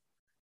did,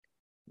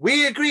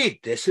 we agreed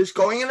this is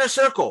going in a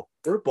circle.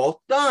 We're both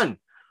done.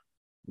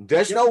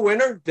 There's no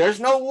winner. There's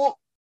no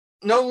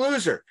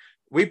loser.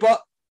 We both.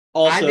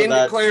 Also,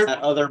 that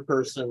other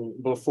person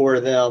before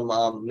them,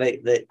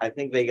 they I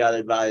think they got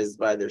advised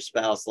by their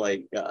spouse,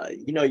 like,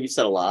 you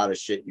said a lot of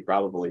shit you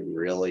probably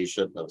really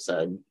shouldn't have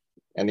said.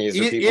 And these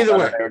are people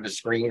that are there to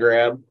screen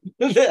grab.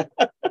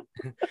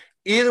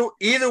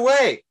 Either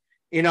way,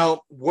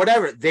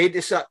 whatever they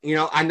decide.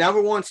 I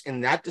never once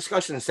in that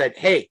discussion said,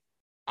 "Hey,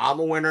 I'm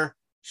a winner,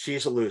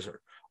 she's a loser,"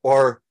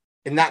 or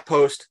in that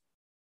post,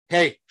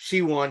 "Hey,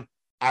 she won,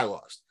 I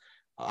lost."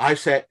 I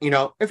said,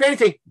 if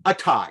anything, a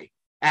tie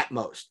at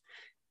most.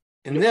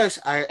 In this,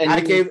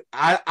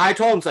 I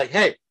told him, it's like,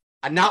 hey,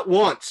 not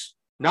once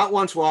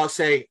will I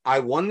say I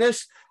won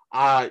this,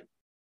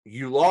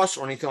 you lost,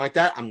 or anything like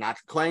that. I'm not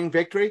declaring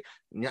victory.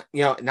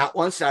 Not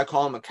once did I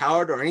call him a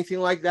coward or anything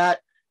like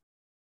that.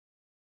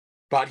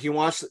 But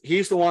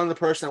he's the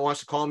person that wants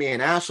to call me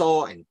an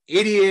asshole, an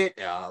idiot,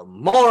 a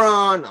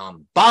moron.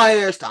 I'm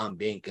biased. I'm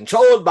being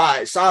controlled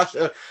by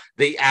Sasha,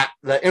 the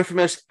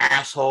infamous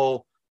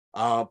asshole.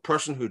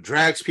 Person who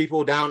drags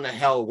people down to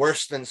hell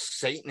worse than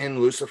Satan and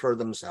Lucifer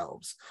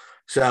themselves.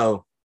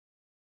 So,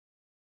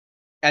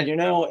 and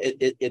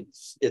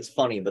it's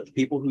funny, but the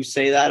people who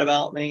say that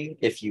about me,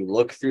 if you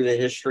look through the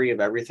history of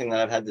everything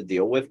that I've had to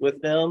deal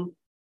with them,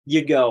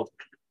 you go,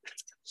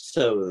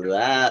 so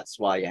that's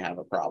why you have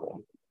a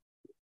problem.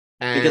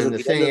 And because at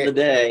the end of the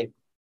day,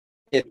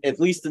 at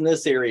least in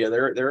this area,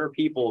 there are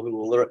people who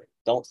will literally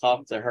don't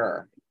talk to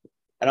her.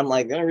 And I'm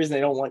like, the only reason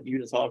they don't want you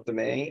to talk to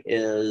me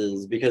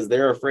is because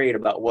they're afraid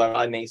about what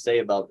I may say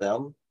about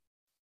them.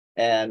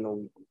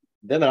 And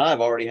them and I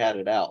have already had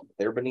it out.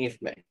 They're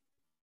beneath me.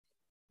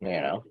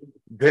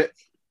 But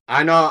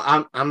I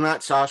know I'm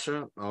not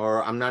Sasha,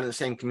 or I'm not in the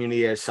same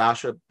community as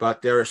Sasha,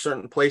 but there are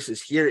certain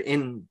places here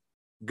in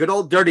good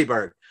old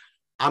Dirtyburg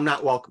I'm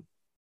not welcome.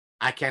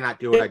 I cannot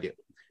do what I do.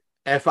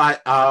 If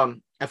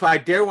I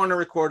dare want to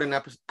record an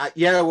episode,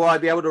 will I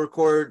be able to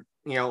record,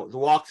 the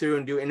walkthrough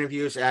and do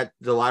interviews at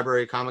the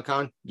Library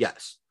Comic-Con?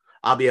 Yes,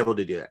 I'll be able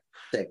to do that.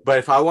 Same. But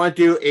if I want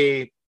to do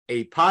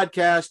a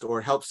podcast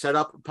or help set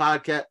up a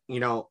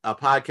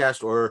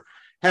podcast, or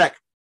heck,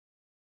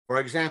 for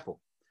example,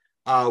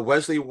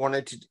 Wesley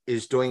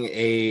is doing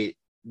a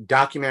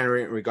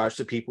documentary in regards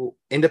to people,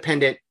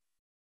 independent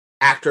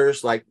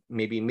actors like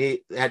maybe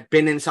me, had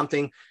been in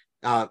something.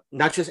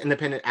 Not just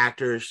independent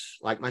actors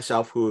like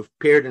myself who have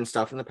appeared in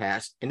stuff in the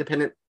past,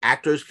 independent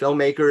actors,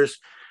 filmmakers,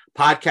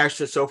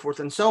 podcasters, so forth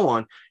and so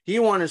on. He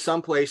wanted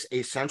someplace,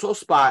 a central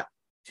spot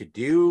to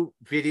do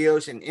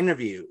videos and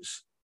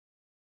interviews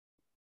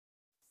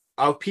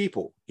of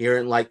people here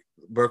in like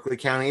Berkeley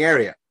County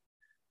area.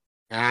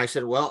 And I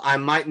said, well, I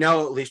might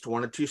know at least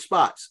one or two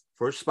spots.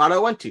 First spot I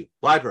went to,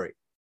 library.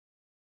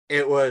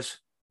 It was,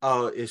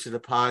 oh, is it a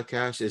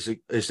podcast?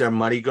 Is there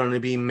money going to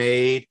be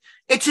made?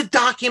 It's a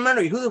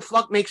documentary. Who the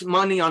fuck makes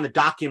money on a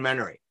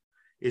documentary?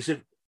 Is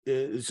it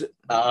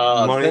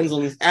money? Depends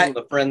on some of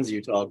the friends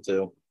you talk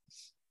to.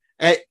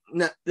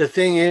 The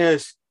thing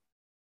is,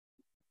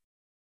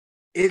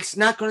 he's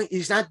not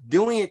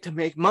doing it to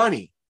make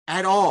money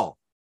at all.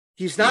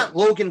 He's not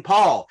Logan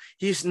Paul.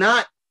 He's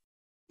not,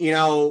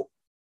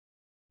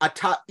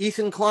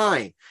 Ethan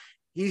Klein.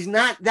 He's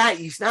not that.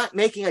 He's not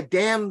making a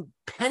damn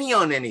penny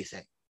on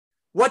anything.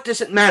 What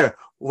does it matter?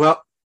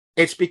 Well,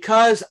 it's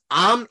because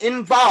I'm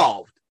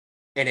involved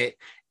in it,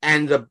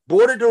 and the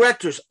board of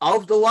directors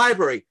of the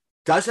library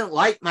doesn't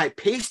like my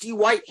pasty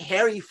white,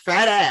 hairy,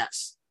 fat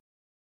ass.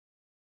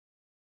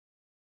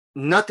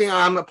 Nothing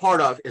I'm a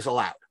part of is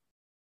allowed.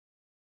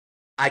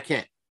 I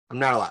can't. I'm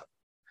not allowed.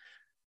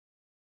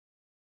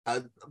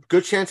 A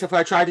good chance if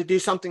I try to do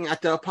something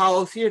at the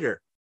Apollo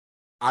Theater,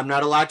 I'm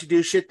not allowed to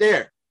do shit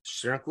there,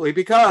 simply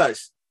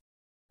because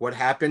what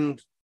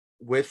happened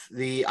with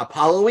the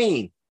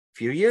Apolloween a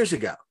few years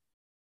ago.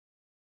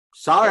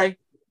 Sorry.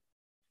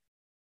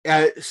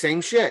 Same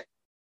shit.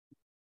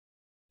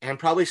 And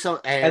probably some.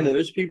 And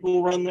those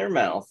people run their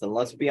mouth. And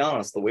let's be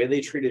honest, the way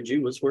they treated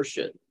you was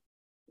horseshit.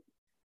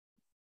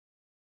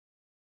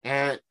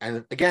 And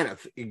again,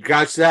 if it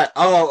got to that,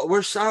 oh,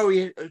 we're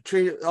sorry we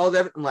treated all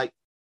that. I'm like,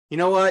 you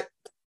know what?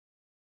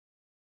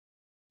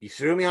 You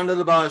threw me under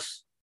the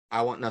bus.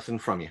 I want nothing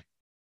from you.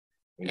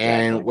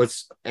 Exactly.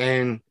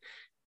 And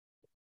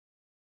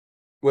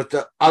with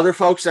the other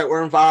folks that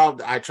were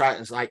involved, I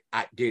tried. It's like,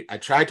 I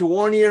tried to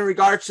warn you in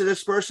regards to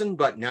this person,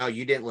 but no,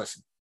 you didn't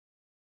listen.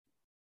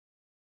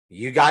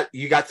 You got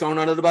thrown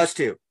under the bus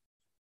too.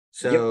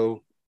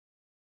 So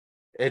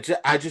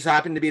I just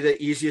happened to be the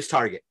easiest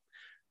target.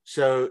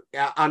 So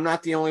I'm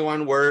not the only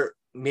one where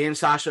me and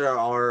Sasha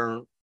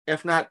are,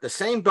 if not the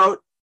same boat,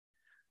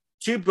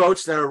 two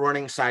boats that are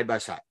running side by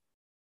side.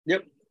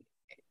 Yep.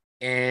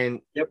 And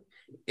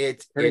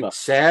it's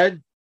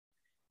said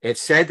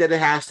that it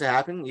has to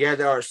happen. Yeah,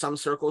 there are some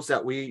circles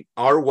that we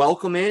are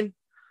welcome in.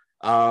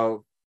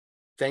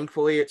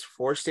 Thankfully, it's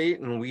 4-state,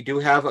 and we do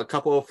have a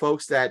couple of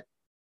folks that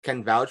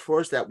can vouch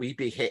for us that we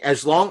behave,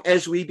 as long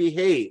as we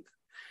behave,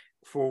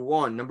 for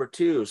one. Number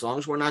two, as long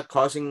as we're not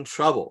causing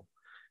trouble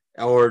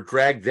or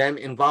drag them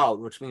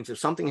involved, which means if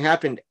something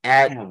happened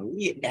at... Have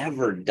we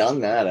ever done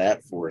that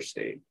at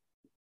 4-state?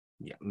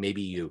 Yeah,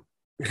 maybe you.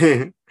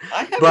 I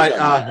haven't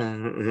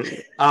done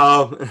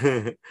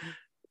that.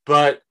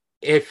 But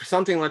if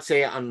something, let's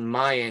say on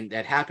my end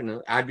that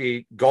happened, I'd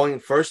be going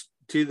first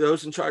to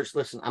those in charge.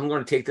 Listen, I'm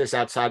going to take this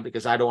outside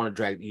because I don't want to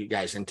drag you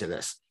guys into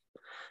this,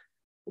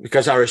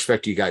 because I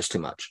respect you guys too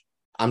much.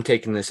 I'm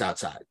taking this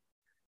outside.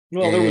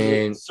 Well,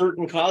 there was a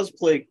certain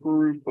cosplay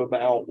group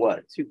about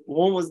what?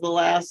 When was the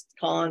last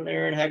con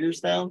there in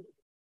Hagerstown?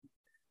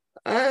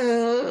 What?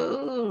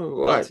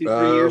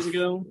 2-3 years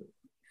ago?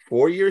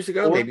 4 years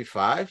ago, maybe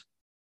 5.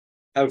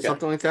 Okay.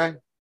 Something like that.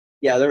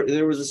 Yeah,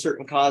 there was a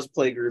certain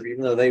cosplay group,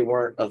 even though they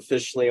weren't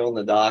officially on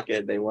the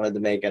docket, they wanted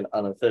to make an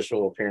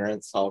unofficial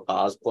appearance, all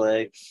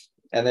cosplay.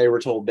 And they were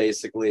told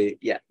basically,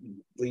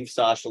 leave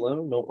Sash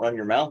alone. Don't run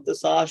your mouth to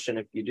Sash. And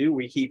if you do,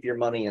 we keep your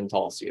money and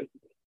toss you.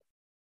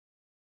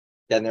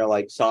 Then they're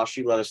like, Sash,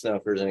 you let us know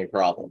if there's any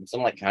problems.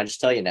 I'm like, can I just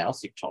tell you now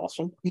so you toss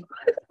them?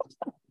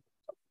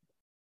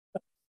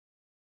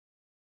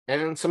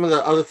 And some of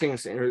the other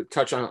things,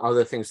 touch on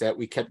other things that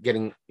we kept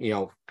getting,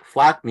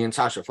 flat, me and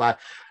Sasha flat.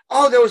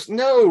 Oh, there was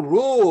no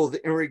rule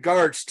in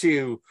regards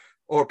to,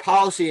 or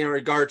policy in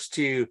regards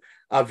to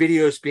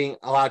videos being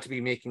allowed to be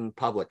making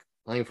public.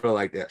 Let me put it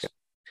like this.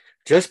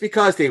 Just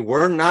because they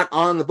were not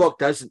on the book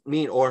doesn't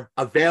mean, or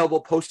available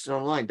posted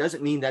online,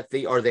 doesn't mean that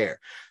they are there.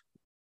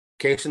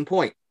 Case in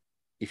point,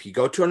 if you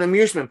go to an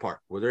amusement park,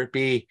 whether it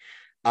be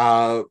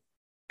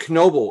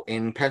Knoebel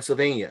in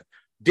Pennsylvania,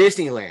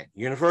 Disneyland,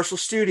 Universal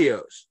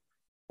Studios,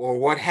 or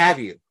what have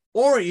you,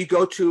 or you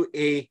go to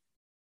a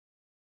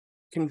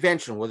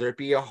convention, whether it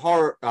be a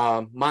horror,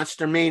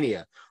 Monster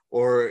Mania,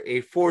 or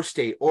a four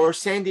state or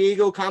San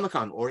Diego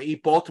Comic-Con or a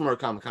Baltimore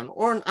Comic-Con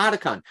or an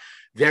Otakon,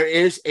 there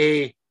is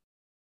a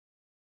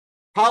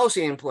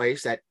policy in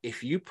place that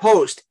if you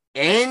post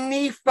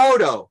any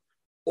photo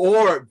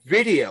or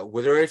video,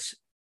 whether it's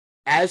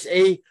as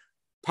a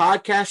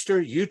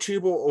podcaster,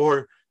 YouTuber,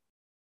 or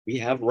We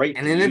have right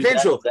an to use that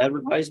individual, as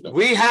advertisement.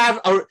 we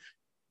have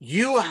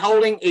you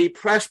holding a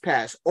press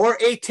pass or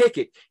a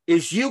ticket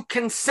is you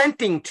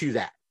consenting to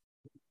that.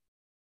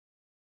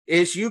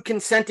 Is you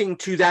consenting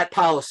to that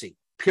policy,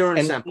 pure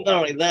and simple. Not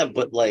only that,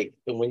 but like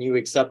when you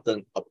accept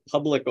a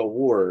public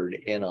award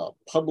in a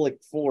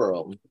public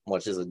forum,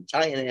 which is a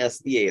giant ass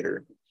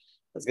theater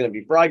that's going to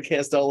be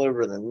broadcast all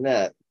over the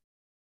net,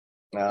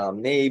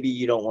 maybe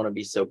you don't want to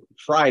be so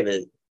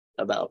private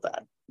about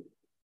that.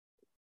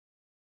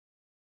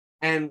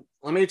 And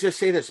let me just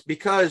say this,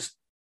 because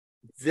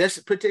this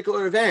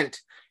particular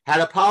event had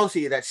a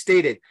policy that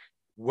stated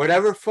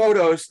whatever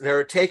photos that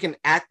are taken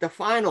at the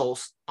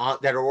finals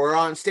that were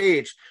on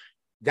stage,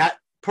 that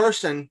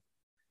person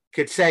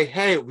could say,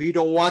 hey, we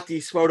don't want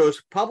these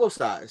photos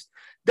publicized.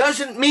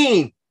 Doesn't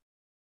mean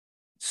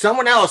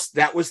someone else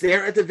that was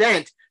there at the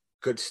event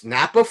could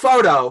snap a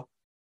photo,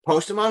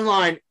 post them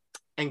online,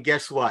 and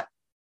guess what?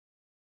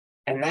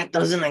 And that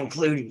doesn't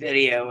include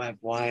video,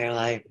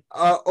 FYI.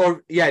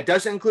 It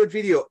doesn't include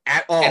video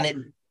at all.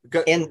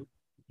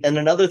 And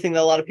another thing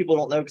that a lot of people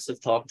don't know, because I've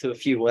talked to a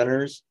few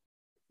winners,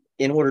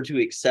 in order to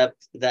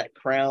accept that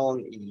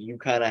crown, you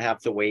kind of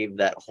have to waive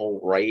that whole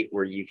right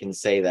where you can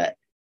say that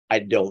I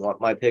don't want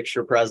my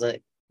picture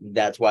present.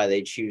 That's why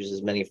they choose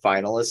as many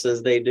finalists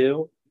as they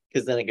do,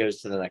 because then it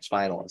goes to the next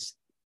finalist.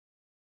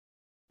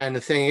 And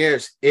the thing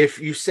is, if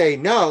you say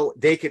no,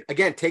 they could,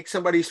 again, take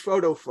somebody's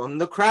photo from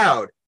the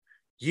crowd,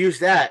 use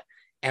that.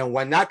 And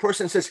when that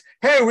person says,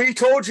 hey,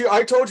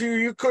 I told you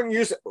you couldn't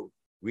use it.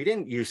 We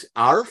didn't use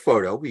our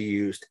photo. We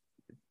used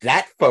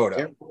that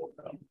photo.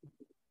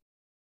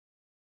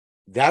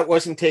 That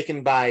wasn't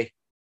taken by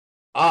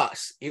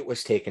us. It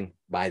was taken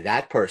by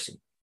that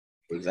person.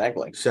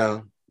 Exactly.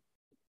 So,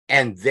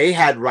 and they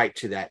had right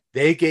to that.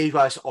 They gave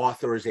us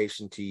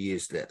authorization to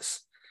use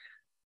this.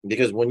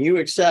 Because when you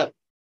accept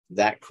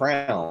that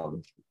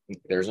crown,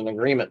 there's an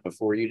agreement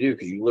before you do,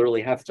 because you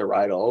literally have to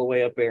ride all the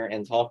way up there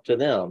and talk to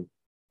them.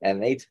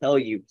 And they tell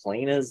you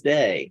plain as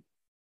day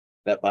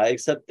that by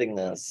accepting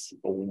this,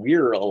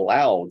 we're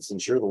allowed,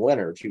 since you're the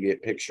winner, to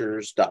get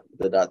pictures,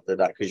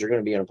 because you're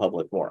going to be in a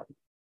public forum.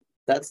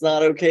 That's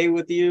not okay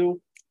with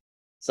you.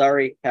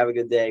 Sorry, have a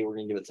good day. We're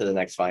going to give it to the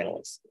next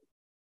finalist.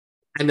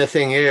 And the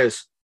thing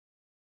is,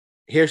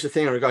 here's the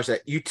thing in regards to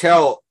that. You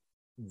tell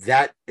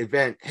that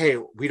event, hey,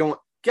 we don't,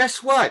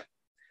 guess what?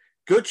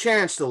 Good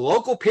chance the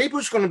local paper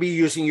is going to be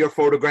using your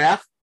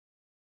photograph.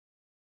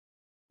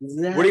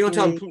 Exactly. What are you going to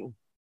tell them?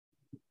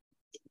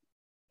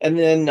 And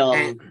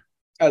then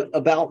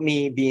about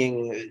me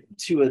being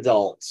too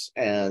adult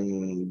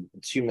and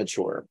too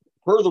mature.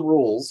 Per the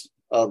rules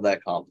of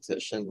that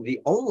competition, the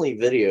only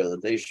video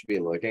that they should be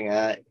looking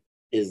at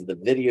is the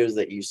videos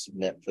that you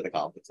submit for the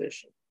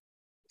competition.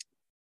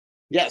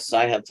 Yes,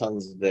 I have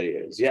tons of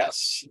videos.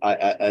 Yes,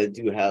 I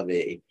do have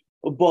a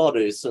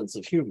body sense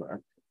of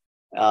humor.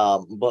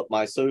 But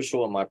my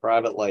social and my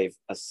private life,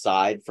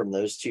 aside from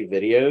those two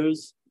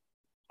videos,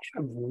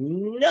 have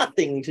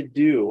nothing to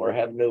do or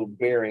have no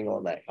bearing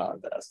on that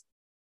contest.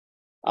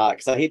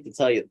 Because I hate to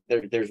tell you,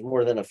 there's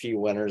more than a few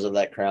winners of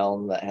that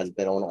crown that has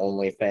been on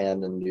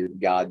OnlyFans, and dude,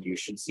 God, you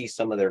should see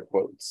some of their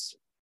quotes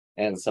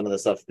and some of the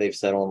stuff they've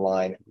said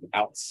online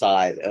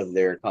outside of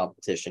their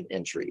competition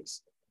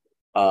entries.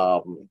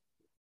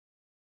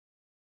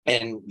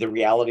 And the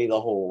reality,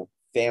 the whole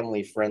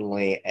family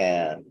friendly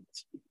and,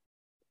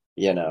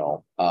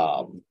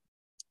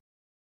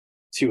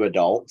 to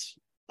adult.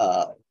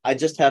 I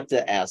just have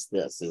to ask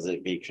this: is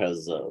it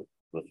because of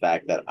the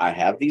fact that I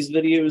have these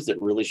videos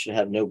that really should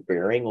have no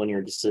bearing on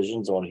your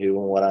decisions on who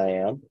and what I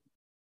am,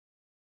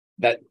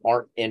 that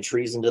aren't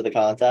entries into the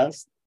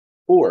contest?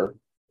 Or,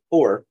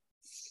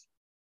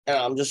 and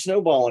I'm just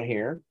snowballing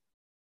here,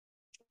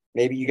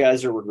 maybe you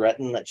guys are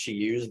regretting that she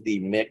used the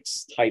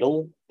mixed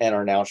title and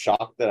are now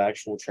shocked that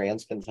actual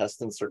trans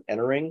contestants are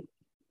entering.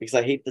 Because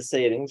I hate to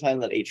say it,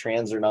 anytime that a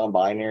trans or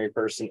non-binary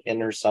person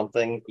enters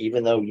something,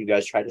 even though you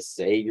guys try to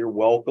say you're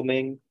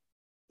welcoming,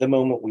 the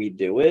moment we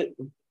do it,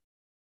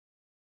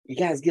 you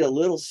guys get a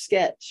little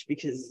sketch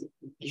because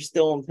you're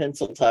still in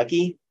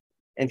Pennsylvania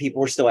and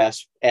people are still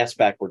ass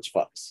backwards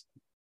fucks.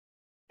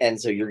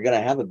 And so you're going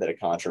to have a bit of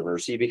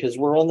controversy because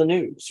we're on the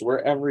news. We're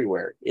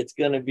everywhere. It's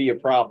going to be a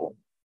problem,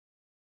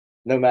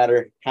 no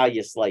matter how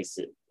you slice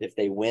it. If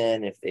they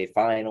win, if they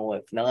final,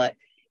 if not.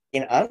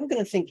 And I'm going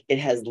to think it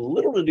has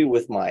little to do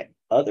with my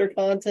other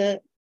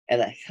content and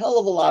a hell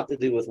of a lot to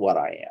do with what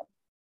I am.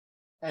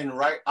 And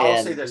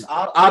I'll say this.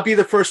 I'll be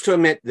the first to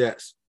admit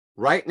this.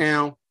 Right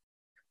now,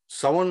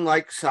 someone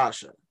like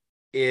Sasha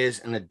is,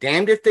 and a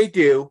damned if they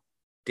do,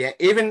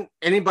 even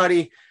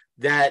anybody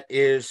that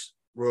is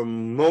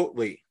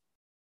remotely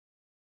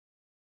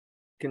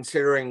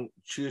considering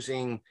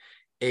choosing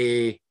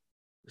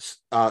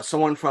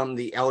someone from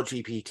the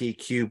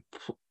LGBTQ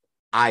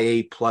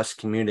IA plus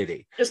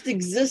community. Just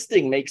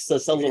existing makes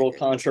us a little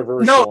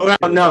controversial.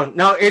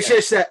 No. It's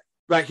just that,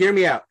 but hear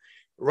me out.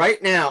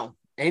 Right now,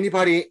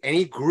 anybody,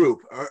 any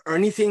group or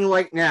anything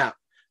like now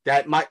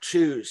that might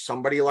choose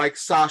somebody like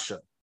Sasha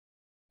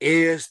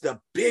is the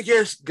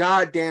biggest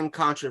goddamn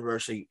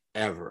controversy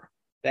ever.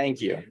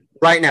 Thank you.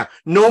 Right now,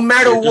 no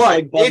matter what,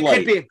 like Bud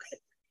Light.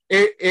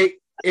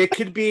 it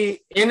could be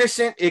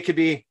innocent. It could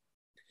be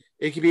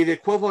the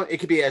equivalent. It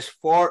could be as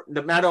far,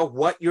 no matter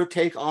what your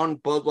take on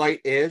Bud Light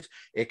is.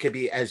 It could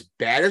be as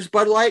bad as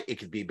Bud Light. It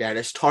could be bad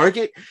as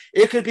Target.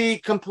 It could be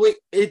complete.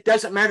 It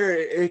doesn't matter.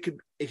 It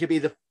could be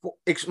the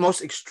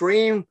most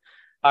extreme.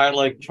 I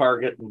like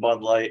Target and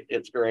Bud Light.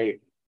 It's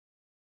great.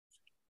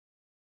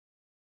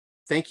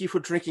 Thank you for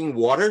drinking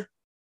water.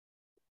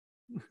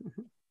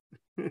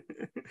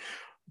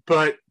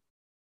 But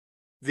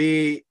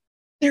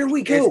there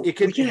we go. We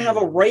can have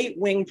a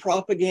right-wing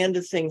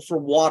propaganda thing for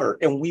water,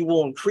 and we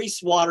will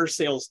increase water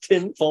sales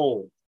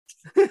tenfold.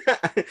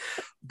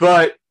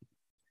 But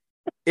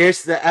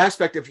it's the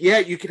aspect of,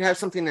 you could have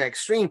something that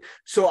extreme.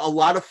 So a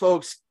lot of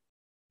folks,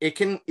 it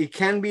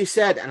can be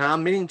said, and I'm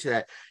admitting to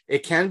that, it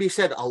can be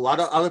said, a lot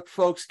of other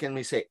folks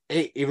can say,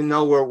 hey, even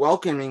though we're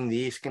welcoming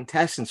these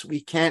contestants, we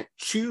can't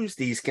choose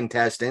these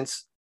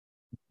contestants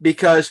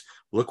because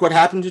look what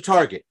happened to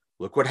Target.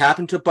 Look what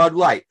happened to Bud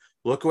Light.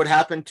 Look what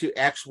happened to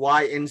X,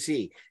 Y, and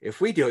Z.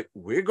 If we do it,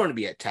 we're going to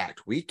be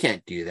attacked. We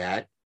can't do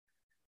that.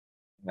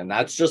 And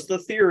that's just a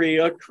theory,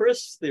 a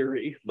Chris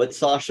theory, but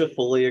Sasha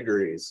fully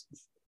agrees.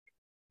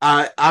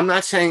 I'm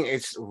not saying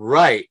it's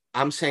right.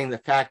 I'm saying the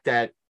fact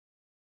that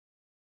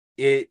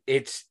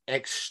it's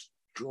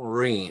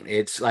extreme.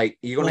 It's like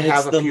you're going to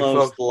have a few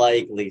folks. Most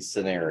likely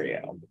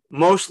scenario.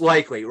 Most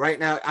likely. Right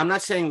now, I'm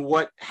not saying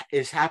what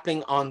is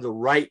happening on the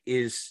right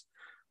is,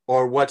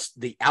 or what's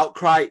the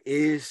outcry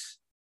is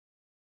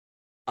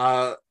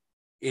the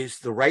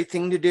right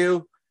thing to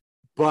do,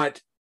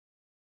 but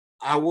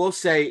I will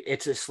say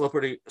it's a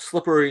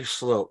slippery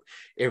slope.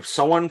 If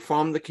someone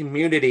from the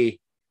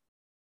community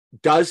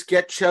does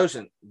get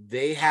chosen,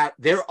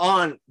 they're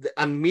on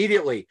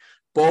immediately.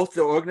 Both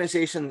the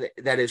organization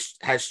that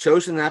has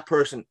chosen that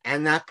person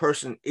and that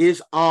person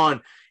is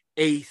on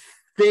it's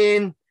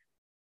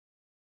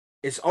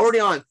already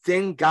on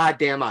thin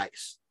goddamn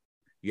ice.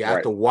 You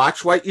have to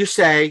watch what you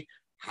say,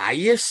 how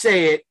you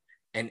say it,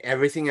 and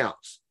everything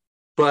else.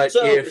 But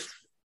go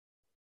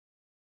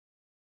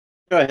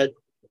ahead.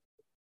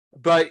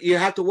 But you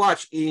have to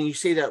watch, and you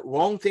say that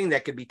wrong thing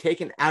that could be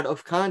taken out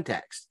of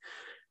context.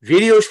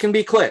 Videos can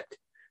be clipped.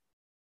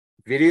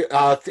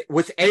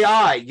 With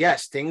AI,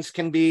 yes, things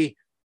can be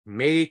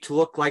made to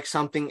look like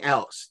something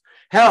else.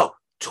 Hell,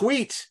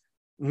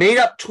 made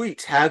up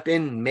tweets have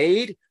been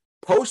made,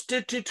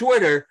 posted to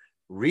Twitter,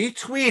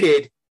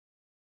 retweeted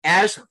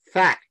as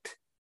fact,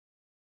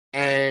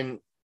 and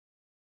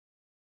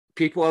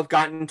people have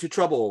gotten into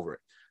trouble over it.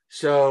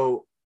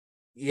 So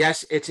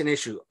yes, it's an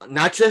issue,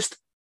 not just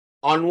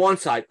on one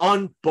side,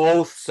 on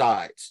both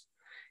sides.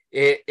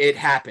 It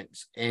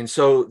happens. And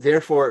so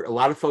therefore, a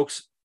lot of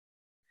folks,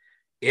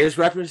 is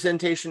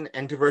representation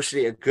and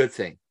diversity a good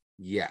thing?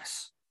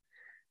 Yes.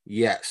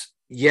 Yet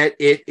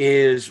it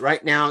is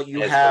right now.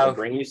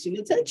 Bring you some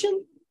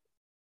attention,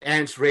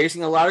 and it's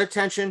raising a lot of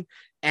attention.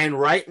 And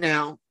right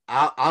now,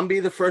 I'll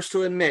be the first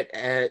to admit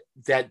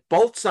that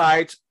both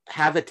sides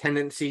have a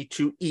tendency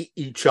to eat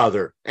each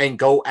other and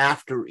go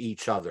after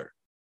each other.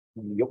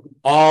 Yep.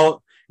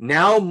 All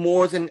now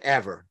more than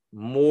ever.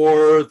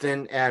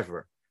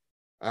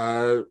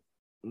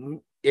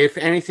 If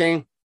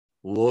anything,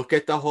 look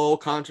at the whole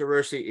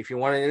controversy. If you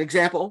want an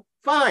example,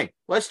 fine.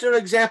 Let's do an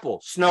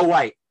example. Snow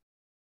White.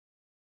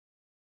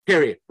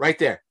 Period. Right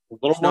there.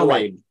 Snow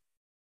White.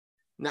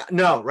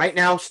 No, right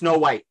now, Snow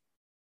White.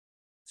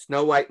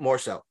 Snow White more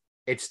so.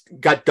 It's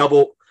got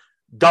double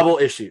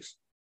issues.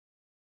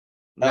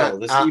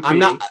 I'm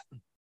not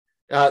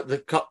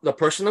the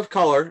person of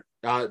color.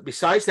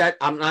 Besides that,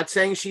 I'm not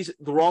saying she's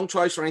the wrong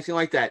choice or anything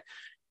like that.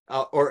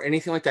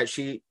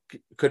 She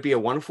could be a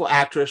wonderful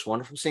actress,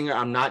 wonderful singer.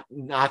 I'm not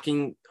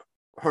knocking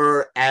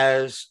her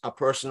as a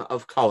person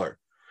of color.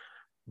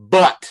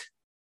 But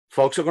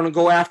folks are going to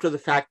go after the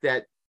fact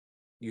that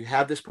you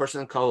have this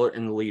person of color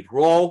in the lead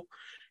role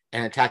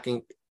and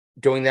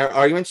doing their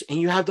arguments.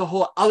 And you have the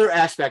whole other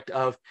aspect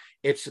of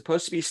it's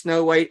supposed to be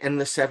Snow White and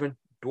the Seven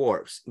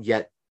Dwarfs,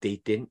 yet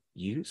they didn't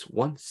use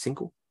one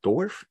single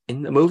dwarf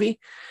in the movie.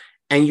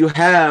 And you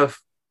have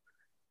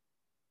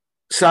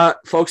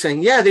folks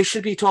saying, yeah, they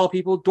should be tall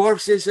people.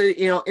 Dwarfs is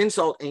a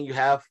insult. And you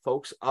have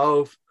folks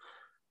of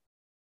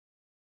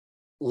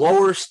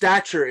lower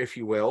stature, if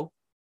you will,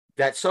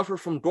 that suffer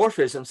from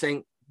dwarfism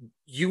saying,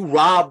 you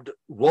robbed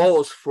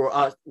roles for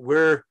us.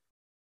 We're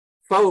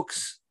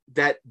folks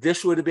that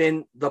this would have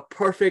been the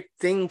perfect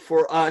thing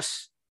for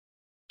us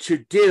to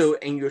do,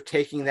 and you're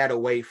taking that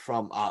away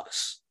from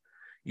us.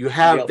 You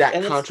have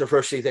that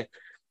controversy there.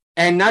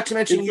 And not to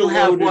mention you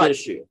have what?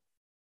 Issue.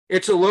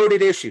 It's a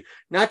loaded issue.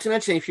 Not to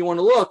mention, if you want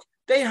to look,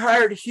 they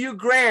hired Hugh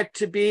Grant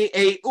to be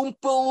a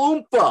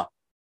Oompa Loompa.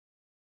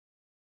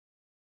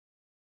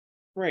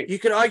 Right. You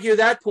could argue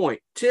that point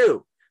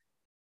too.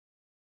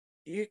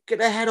 You could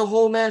have had a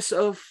whole mess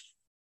of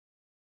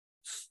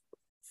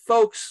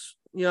folks,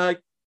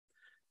 like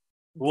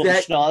Will the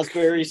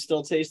schnozberries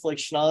still taste like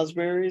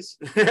schnozberries?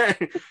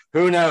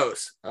 Who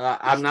knows?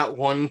 I'm not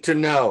one to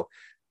know,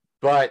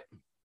 but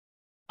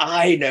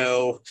I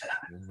know.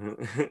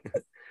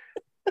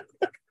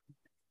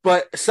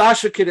 But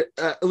Sasha could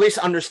at least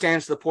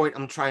understands the point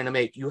I'm trying to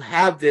make. You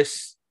have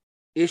this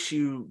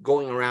issue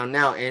going around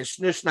now, and it's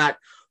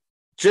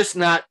just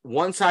not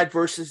one side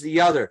versus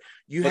the other.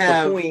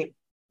 The point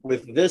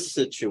with this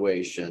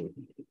situation,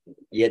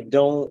 you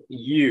don't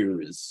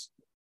use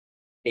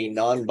a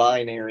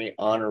non-binary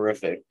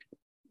honorific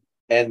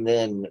and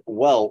then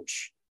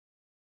welch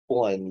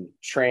on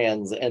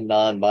trans and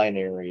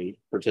non-binary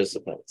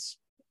participants.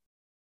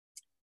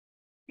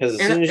 Because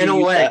as soon as you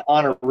use that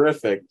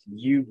honorific,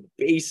 you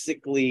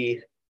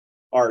basically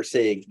are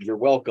saying you're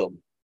welcome.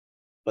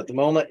 But the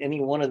moment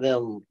any one of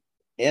them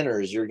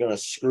enters, you're going to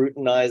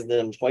scrutinize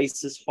them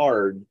twice as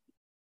hard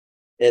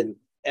and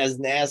as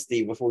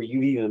nasty before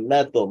you even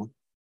met them,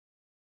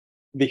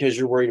 because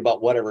you're worried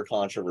about whatever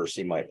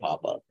controversy might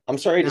pop up. I'm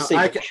sorry to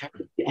say,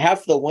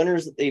 half the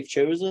winners that they've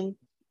chosen,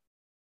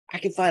 I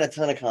could find a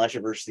ton of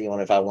controversy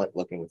on if I went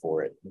looking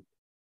for it.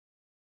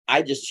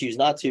 I just choose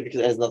not to because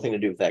it has nothing to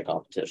do with that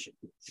competition.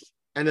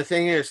 And the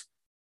thing is,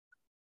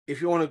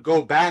 if you want to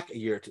go back a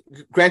year,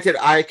 granted,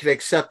 I could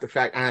accept the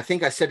fact, and I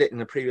think I said it in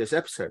the previous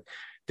episode,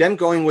 them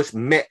going with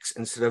mix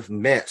instead of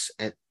miss,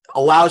 and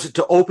allows it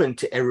to open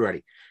to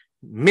everybody.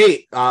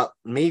 Me, as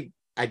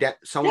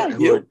someone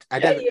who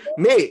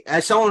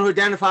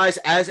identifies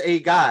as a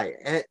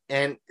guy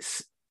and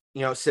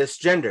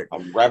cisgendered. A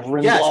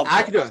reverend. Yes,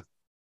 I could do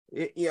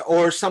it.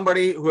 Or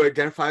somebody who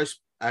identifies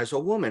as a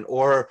woman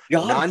or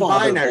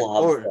non-binary.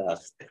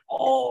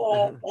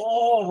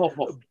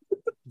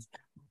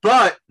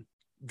 But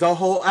the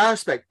whole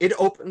aspect, it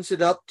opens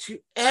it up to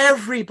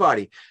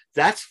everybody.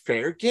 That's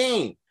fair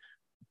game.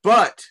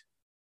 But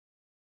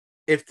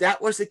if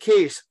that was the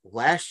case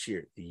last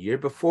year, the year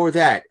before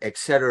that, et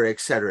cetera,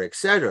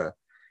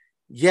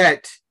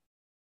 yet,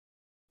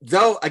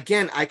 though,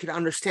 again, I can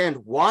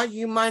understand why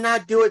you might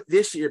not do it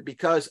this year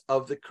because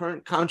of the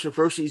current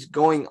controversies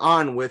going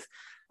on with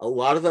a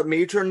lot of the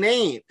major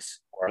names.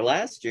 Or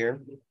last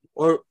year.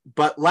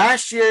 But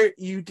last year,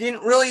 you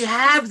didn't really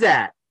have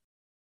that.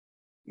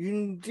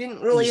 You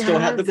didn't really you still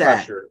have had the that.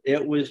 Pressure.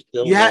 It was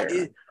still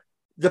there.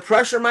 The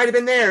pressure might have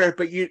been there,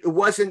 but it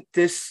wasn't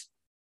this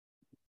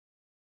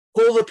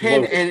pull the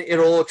pin and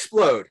it'll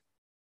explode.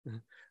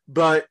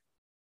 But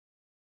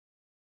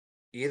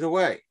either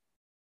way.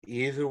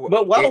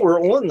 But while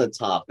we're on the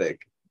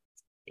topic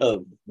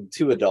of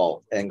too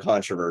adult and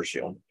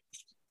controversial,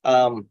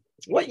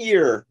 what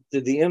year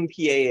did the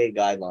MPAA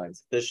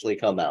guidelines officially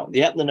come out? Do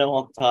you happen to know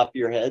off the top of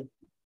your head?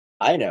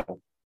 I know.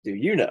 Do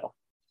you know?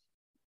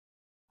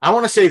 I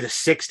want to say the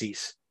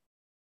 60s.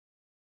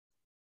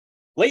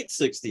 Late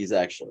 60s,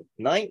 actually.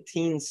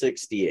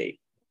 1968.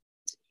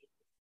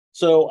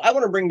 So I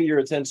want to bring to your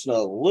attention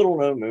a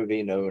little-known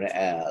movie known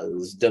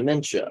as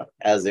Dementia,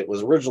 as it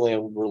was originally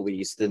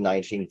released in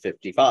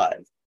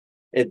 1955.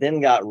 It then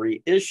got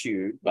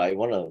reissued by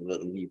one of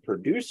the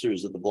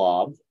producers of the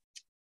Blob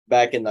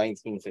back in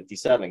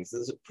 1957. So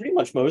this is pretty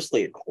much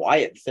mostly a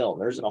quiet film.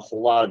 There isn't a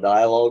whole lot of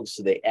dialogue,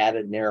 so they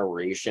added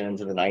narration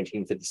into the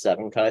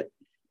 1957 cut,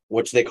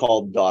 which they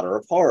called Daughter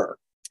of Horror.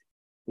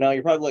 Now,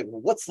 you're probably like,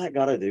 well, what's that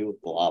got to do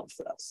with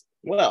Blobfest?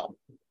 Well,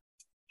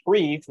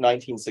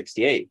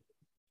 pre-1968,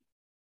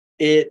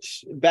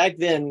 back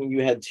then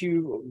you had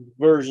two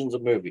versions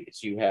of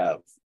movies. You have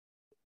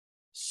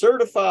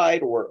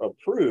certified or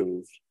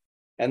approved,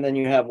 and then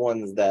you have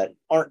ones that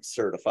aren't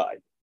certified.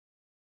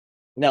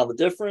 Now, the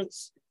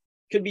difference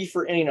could be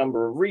for any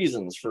number of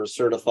reasons for a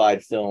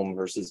certified film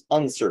versus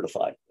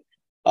uncertified.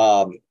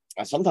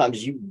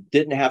 Sometimes you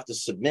didn't have to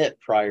submit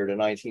prior to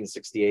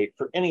 1968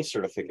 for any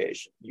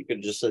certification. You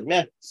could just say,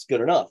 meh, it's good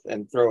enough,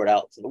 and throw it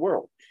out to the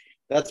world.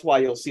 That's why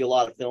you'll see a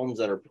lot of films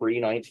that are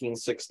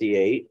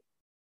pre-1968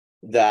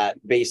 that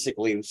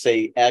basically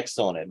say X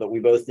on it, but we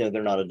both know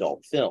they're not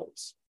adult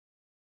films.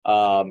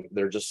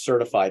 They're just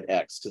certified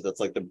X, because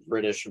that's like the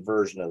British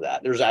version of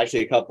that. There's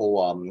actually a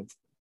couple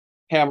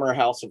Hammer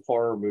House of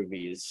Horror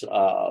movies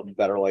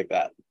that are like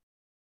that.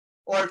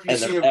 Or if you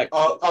see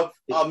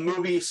a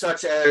movie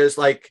such as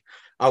like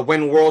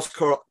When Worlds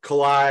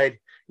Collide,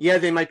 yeah,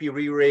 they might be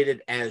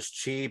re-rated as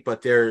cheap,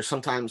 but they're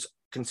sometimes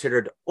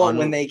considered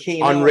when they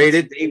came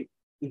unrated. Out,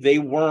 they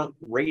weren't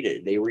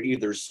rated. They were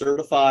either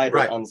certified or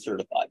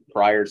uncertified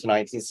prior to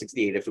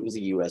 1968 if it was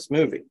a U.S.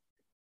 movie.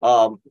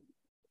 Daughter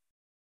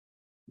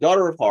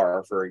of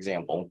Horror, for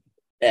example,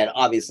 and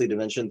obviously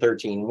Dimension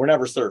 13 were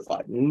never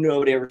certified.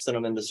 Nobody ever sent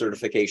them into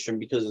certification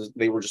because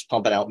they were just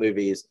pumping out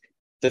movies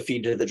to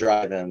feed to the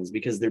drive-ins,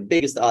 because their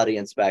biggest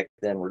audience back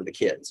then were the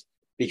kids.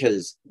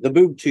 Because the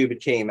boob tube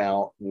came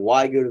out,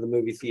 why go to the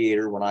movie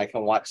theater when I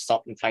can watch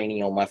something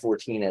tiny on my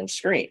 14-inch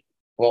screen?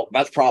 Well,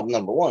 that's problem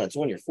number one. It's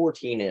on your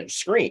 14-inch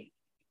screen.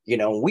 You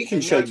know, we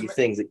can show you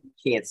things that you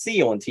can't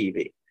see on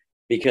TV.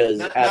 Because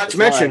not to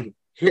mention,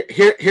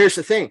 Here's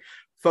the thing,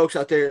 folks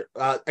out there,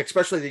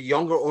 especially the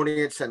younger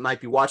audience that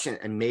might be watching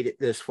and made it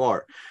this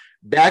far.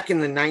 Back in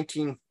the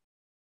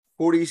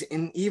 1940s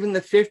and even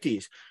the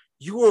 50s,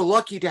 you were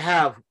lucky to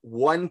have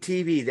one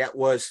TV that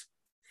was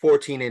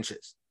 14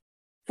 inches.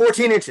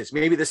 14 inches,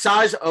 maybe the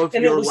size of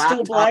and your it was laptop.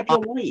 still black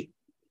and white.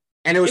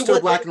 And it was still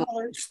black and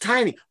white. It's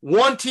tiny.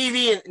 One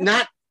TV,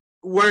 not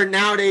where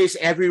nowadays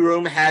every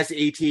room has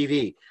a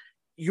TV.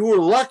 You were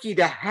lucky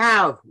to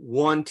have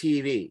one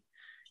TV.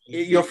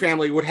 Your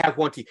family would have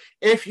one TV.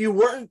 If you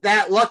weren't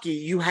that lucky,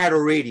 you had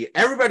a radio.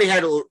 Everybody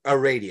had a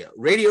radio.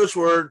 Radios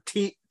were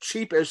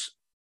cheap as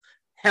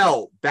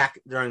hell back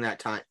during that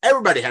time.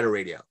 Everybody had a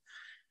radio.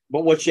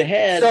 But what you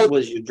had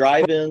was your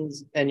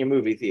drive-ins and your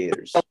movie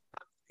theaters.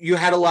 You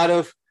had a lot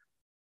of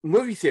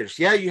movie theaters.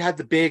 Yeah, you had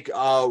the big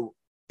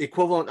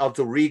equivalent of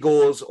the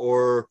Regals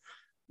or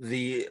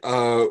the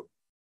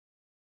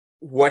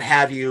what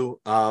have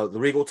you, the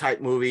Regal type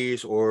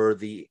movies or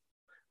the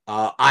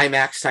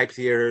IMAX type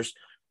theaters.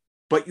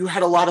 But you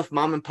had a lot of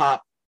mom and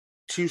pop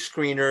two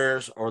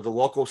screeners or the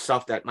local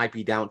stuff that might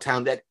be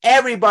downtown that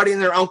everybody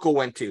and their uncle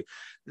went to.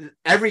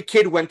 Every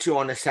kid went to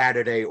on a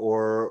Saturday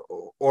or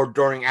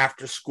during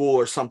after school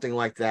or something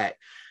like that.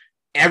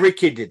 Every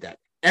kid did that.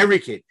 Every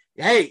kid.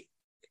 Hey,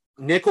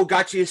 nickel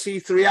got you to see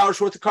 3 hours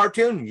worth of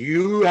cartoon.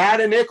 You had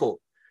a nickel.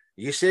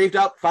 You saved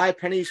up 5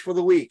 pennies for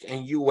the week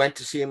and you went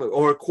to see him,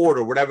 or a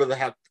quarter, whatever the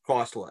heck the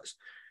cost was.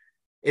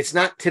 It's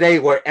not today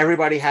where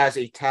everybody has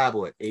a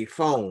tablet, a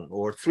phone,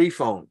 or 3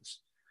 phones.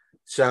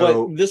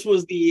 So but this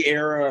was the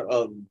era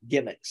of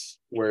gimmicks,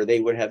 where they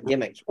would have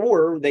gimmicks,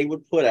 or they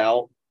would put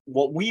out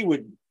what we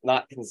would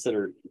not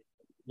consider,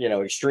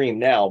 extreme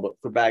now, but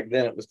for back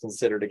then it was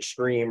considered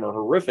extreme or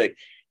horrific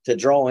to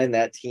draw in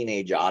that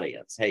teenage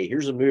audience. Hey,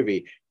 here's a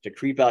movie to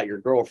creep out your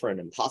girlfriend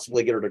and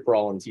possibly get her to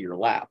crawl into your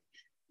lap.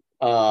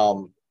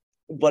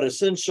 But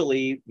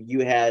essentially,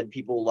 you had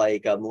people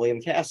like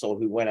William Castle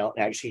who went out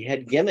and actually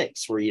had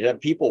gimmicks where you'd have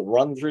people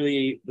run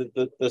through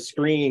the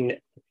screen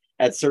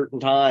at certain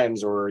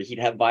times, or he'd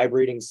have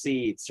vibrating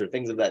seats or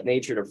things of that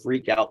nature to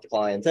freak out the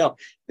clientele.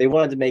 They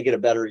wanted to make it a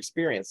better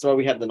experience. So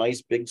we have the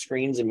nice big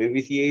screens in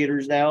movie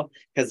theaters now,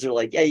 because they're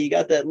like, yeah, you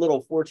got that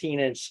little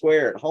 14-inch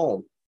square at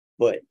home,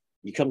 but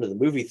you come to the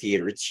movie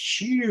theater, it's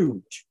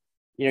huge.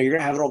 You're going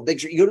to have it all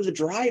big. You go to the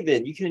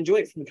drive-in, you can enjoy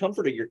it from the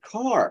comfort of your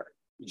car.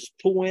 You just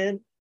pull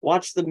in,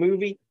 watch the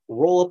movie,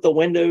 roll up the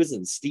windows,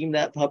 and steam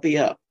that puppy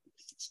up.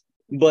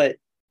 But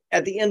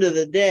at the end of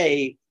the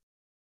day,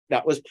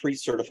 that was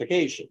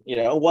pre-certification.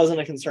 It wasn't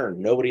a concern.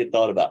 Nobody had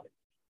thought about it.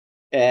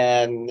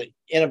 And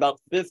in about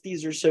the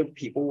 50s or so,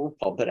 people were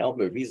pumping out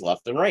movies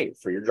left and right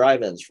for your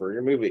drive-ins, for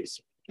your movies,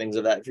 things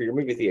of that, for your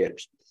movie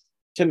theaters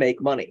to make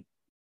money.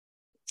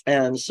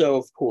 And so,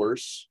 of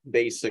course,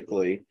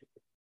 basically,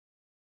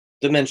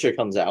 Dementia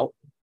comes out.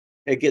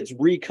 It gets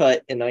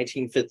recut in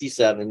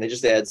 1957. They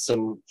just add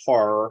some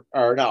horror,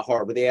 or not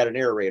horror, but they add a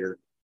narrator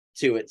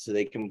to it so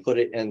they can put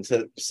it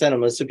into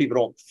cinemas so people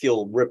don't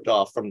feel ripped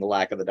off from the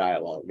lack of the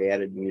dialogue. They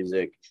added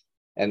music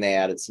and they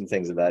added some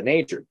things of that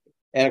nature.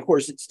 And of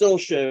course, it still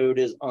showed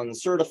as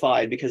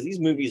uncertified because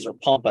these movies are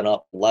pumping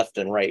up left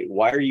and right.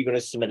 Why are you going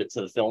to submit it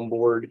to the film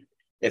board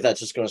if that's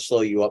just going to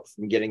slow you up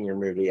from getting your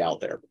movie out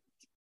there?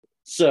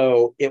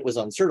 So it was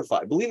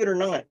uncertified. Believe it or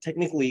not,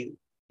 technically,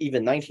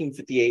 even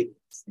 1958,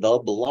 The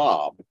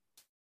Blob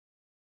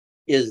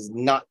is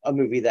not a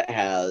movie that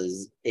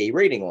has a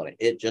rating on it.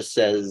 It just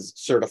says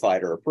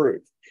certified or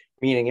approved,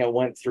 meaning it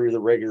went through the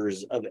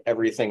rigors of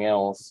everything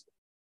else.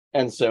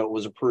 And so it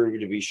was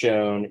approved to be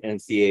shown in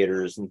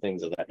theaters and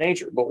things of that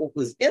nature. But what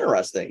was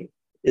interesting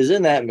is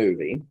in that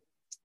movie,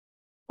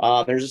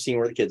 there's a scene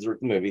where the kids are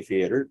at the movie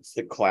theater. It's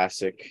the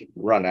classic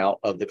run out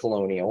of the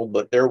Colonial,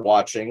 but they're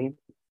watching,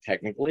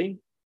 technically,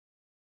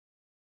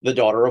 The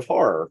Daughter of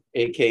Horror,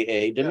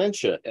 aka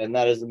Dementia. And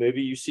that is the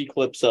movie. You see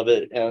clips of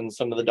it and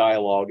some of the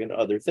dialogue and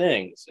other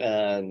things.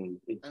 And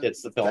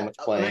it's the film that's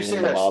playing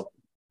in the mob.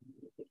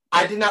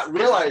 I did not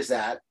realize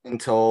that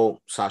until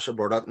Sasha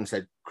brought up and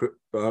said,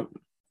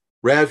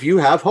 Rev, you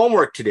have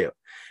homework to do.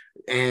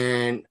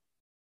 And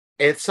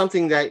it's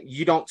something that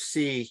you don't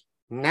see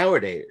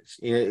nowadays.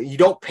 You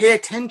don't pay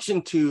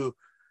attention to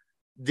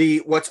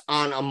what's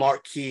on a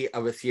marquee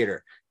of a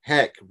theater.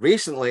 Heck,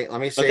 recently, let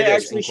me say they're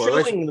this. actually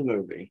showing the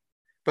movie.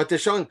 But they're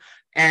showing,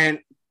 and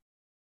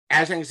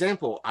as an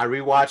example, I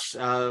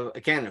rewatched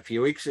again a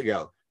few weeks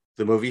ago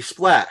the movie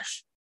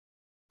Splash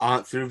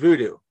through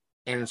Vudu,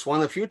 and it's one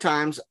of the few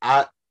times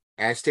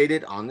as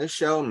stated on this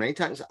show many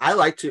times,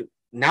 I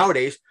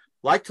nowadays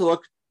like to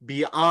look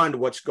beyond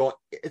what's going.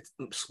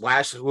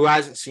 Splash, who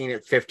hasn't seen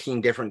it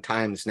 15 different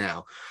times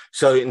now?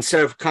 So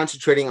instead of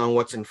concentrating on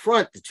what's in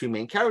front, the two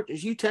main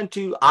characters,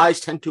 eyes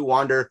tend to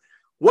wander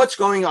what's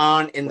going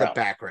on in the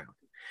background.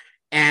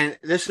 And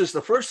this is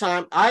the first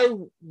time I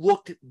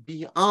looked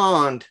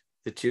beyond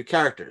the two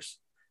characters,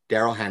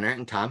 Daryl Hannah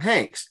and Tom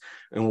Hanks.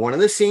 In one of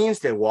the scenes,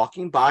 they're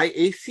walking by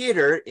a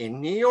theater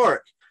in New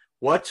York.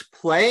 What's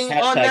playing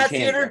on that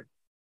theater?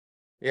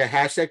 Yeah,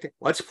 hashtag.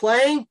 What's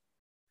playing?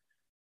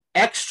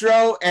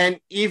 Extra and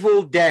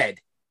Evil Dead.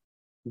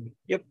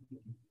 Yep.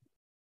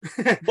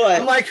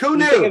 But I'm like, who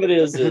the thing knew? of it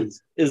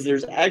is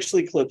there's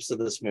actually clips of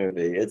this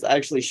movie. It's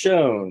actually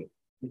shown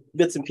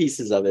bits and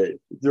pieces of it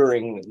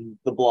during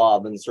the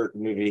Blob in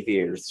certain movie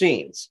theater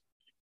scenes.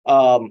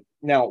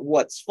 Now,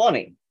 what's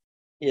funny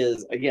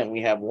is, again,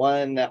 we have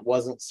one that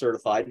wasn't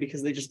certified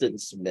because they just didn't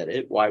submit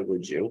it. Why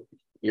would you?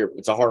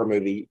 It's a horror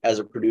movie. As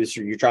a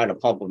producer, you're trying to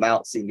pump them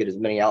out so you get as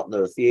many out in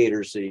the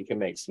theaters so you can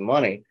make some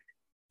money.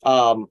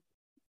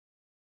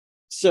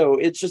 So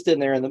it's just in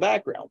there in the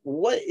background.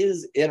 What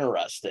is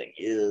interesting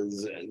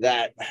is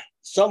that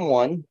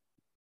someone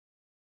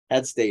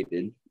had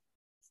stated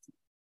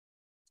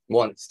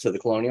once to the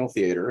Colonial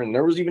Theater, and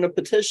there was even a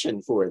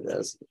petition for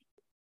this,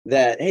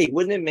 that, hey,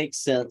 wouldn't it make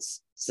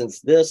sense, since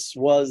this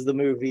was the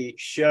movie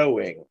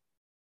showing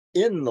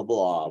in the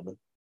Blob,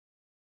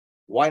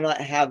 why not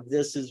have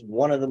this as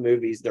one of the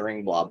movies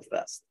during Blob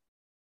Fest?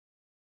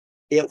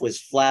 It was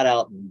flat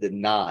out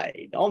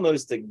denied,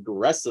 almost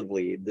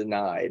aggressively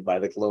denied by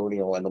the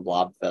Colonial and the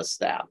Blob Fest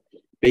staff,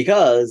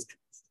 because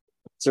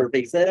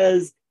survey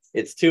says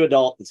it's too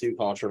adult and too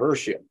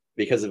controversial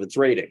because of its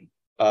rating.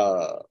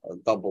 The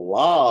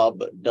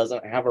Blob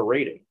doesn't have a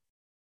rating.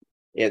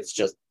 It's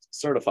just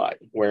certified,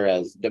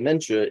 whereas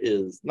Dementia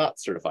is not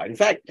certified. In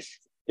fact,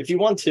 if you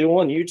want to,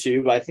 on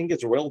YouTube, I think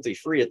it's royalty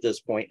free at this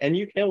point, and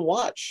you can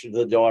watch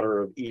The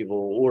Daughter of Evil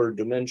or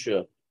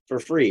Dementia for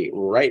free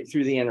right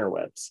through the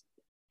interwebs,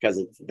 because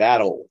it's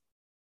that old.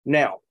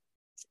 Now,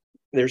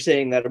 they're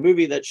saying that a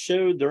movie that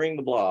showed during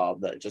the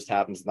Blob that just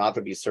happens not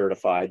to be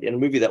certified, and a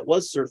movie that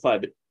was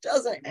certified but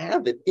doesn't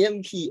have an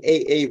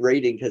MPAA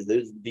rating, because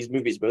these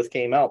movies both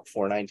came out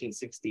before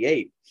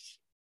 1968.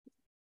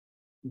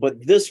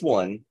 But this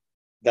one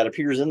that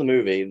appears in the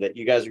movie that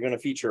you guys are going to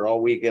feature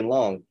all weekend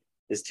long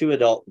is too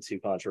adult and too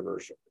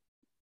controversial.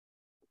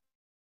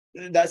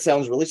 That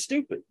sounds really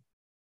stupid.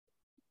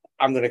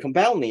 I'm going to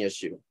compound the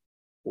issue.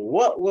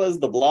 What was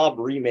the Blob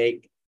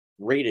remake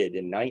rated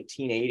in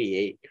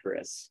 1988,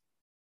 Chris?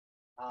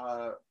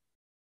 I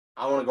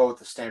want to go with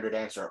the standard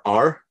answer.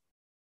 R?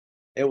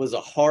 It was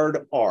a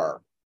hard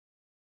R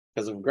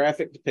because of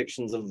graphic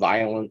depictions of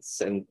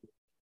violence and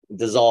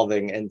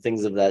dissolving and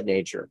things of that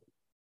nature.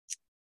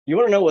 You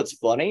want to know what's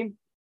funny?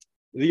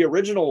 The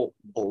original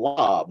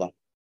Blob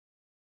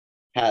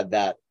had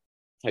that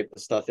type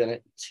of stuff in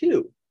it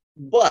too,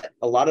 but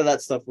a lot of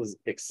that stuff was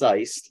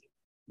excised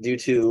due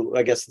to,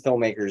 I guess, the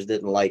filmmakers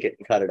didn't like it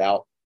and cut it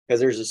out, because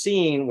there's a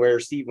scene where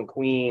Steve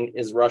McQueen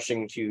is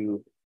rushing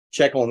to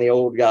check on the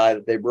old guy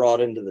that they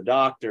brought into the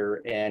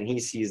doctor, and he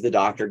sees the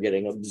doctor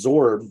getting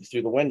absorbed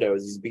through the window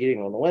as he's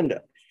beating on the window.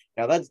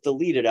 Now that's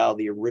deleted out of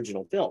the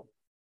original film.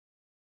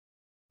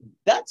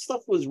 That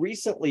stuff was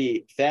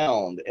recently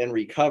found and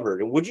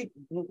recovered. And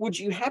would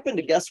you happen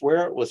to guess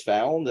where it was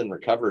found and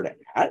recovered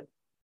at?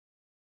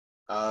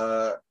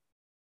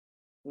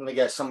 Let me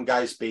guess, some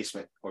guy's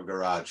basement or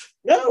garage.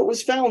 No, it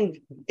was found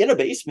in a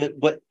basement,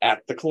 but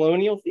at the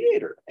Colonial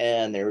Theater.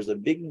 And there was a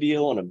big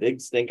deal and a big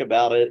stink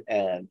about it.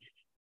 And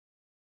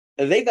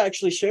they've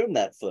actually shown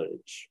that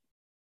footage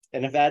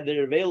and have had it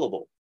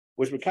available,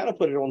 which would kind of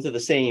put it onto the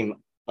same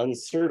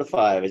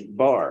uncertified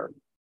bar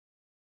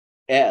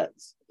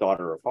as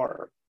Daughter of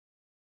Horror,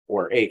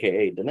 or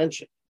AKA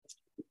Dementia.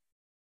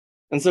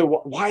 And so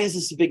why is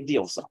this a big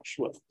deal, Sash?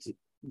 Well,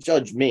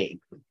 judge me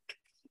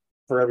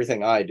for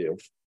everything I do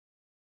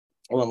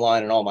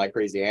online and all my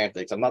crazy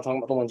antics. I'm not talking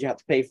about the ones you have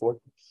to pay for,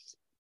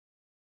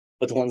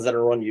 but the ones that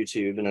are on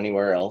YouTube and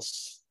anywhere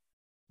else.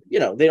 You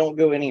know, they don't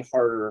go any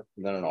harder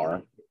than an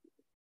R,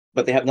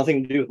 but they have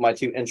nothing to do with my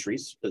two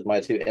entries, because my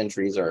two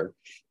entries are,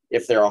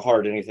 if they're a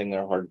hard anything,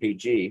 they're a hard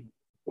PG,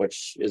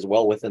 which is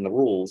well within the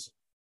rules.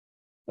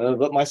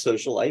 But my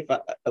social life,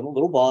 I'm a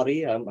little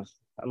bawdy. I'm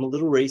a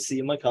little racy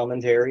in my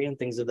commentary and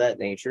things of that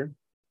nature.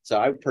 So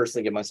I would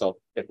personally give myself,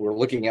 if we're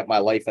looking at my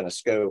life in a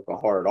scope, a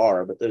hard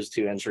R, but those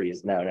two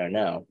entries,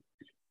 no.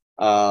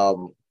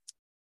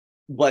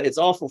 But it's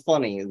awful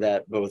funny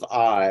that both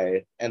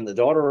I and The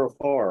Daughter of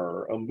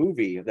Horror, a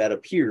movie that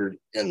appeared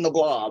in the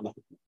Blob,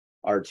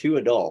 are too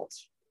adult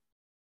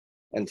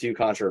and too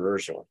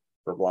controversial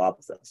for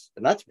Blobfest.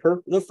 And that's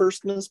the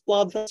first Miss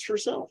Blobfest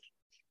herself.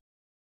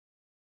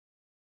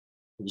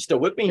 You still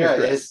with me here,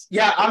 Chris?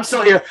 Yeah, I'm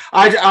still here.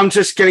 I'm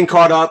just getting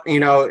caught up,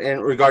 in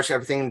regards to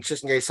everything,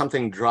 just in case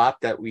something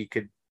dropped that we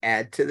could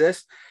add to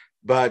this.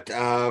 But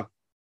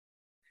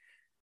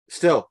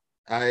still,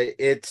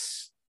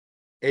 it's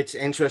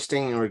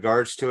interesting in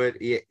regards to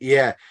it.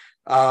 Yeah,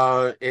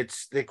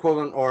 it's the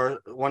equivalent,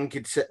 or one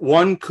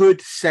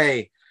could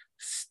say,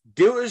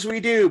 do as we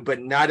do, but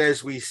not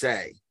as we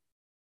say,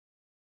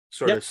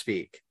 sort of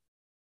speak.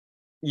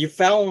 You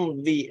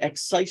found the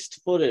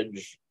excised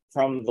footage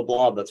from the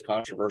Blob that's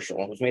controversial,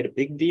 and was made a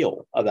big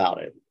deal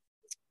about it.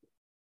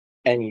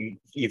 And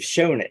you've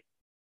shown it,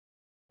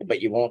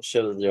 but you won't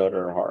show The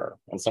Daughter of Horror.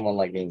 And someone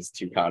like me is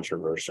too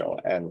controversial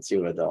and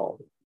too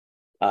adult.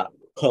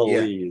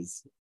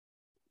 Please. Yeah.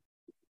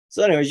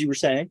 So anyways, you were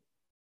saying?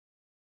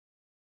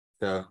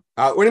 So,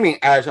 what do you mean,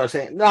 as I was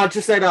saying? No,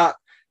 just that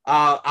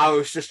I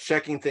was just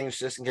checking things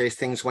just in case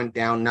things went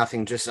down.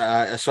 Nothing, just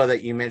I saw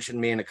that you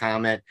mentioned me in a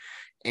comment.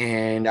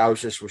 and I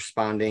was just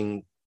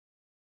responding,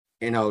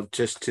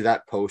 just to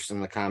that post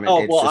in the comment.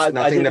 Oh, It's well, just I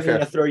nothing didn't mean to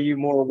nefarious. throw you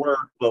more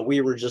work, but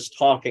we were just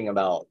talking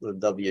about the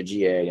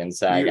WGA and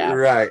SAG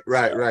Right,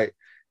 so. right.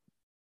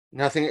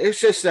 Nothing. It's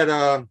just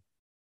that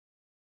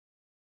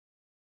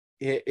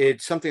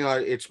it's something.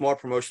 It's more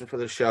promotion for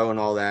the show and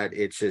all that.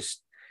 It's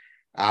just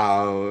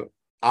I'll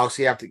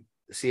have to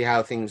see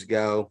how things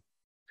go.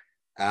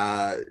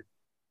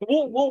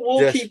 We'll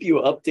This keep you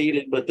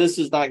updated, but this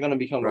is not going to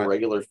become a Right.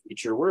 regular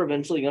feature. We're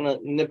eventually going to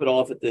nip it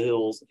off at the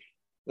hills.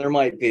 There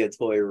might be a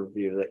toy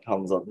review that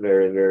comes up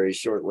very, very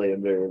shortly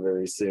and very,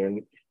 very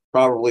soon.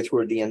 Probably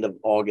toward the end of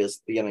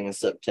August, beginning of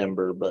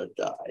September, but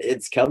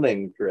it's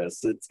coming,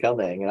 Chris. It's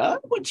coming. And I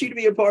want you to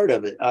be a part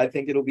of it. I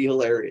think it'll be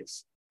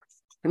hilarious.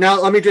 Now,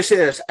 let me just say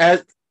this: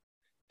 as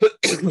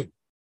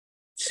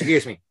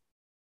excuse me,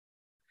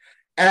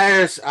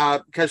 as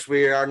because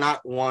we are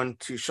not one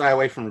to shy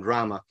away from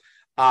drama.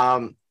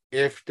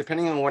 If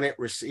depending on when it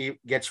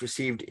gets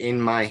received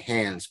in my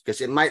hands,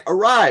 because it might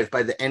arrive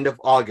by the end of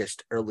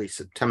August, early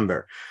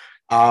September.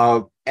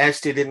 As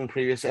stated in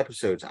previous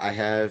episodes, I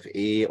have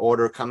a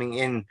order coming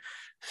in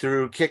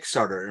through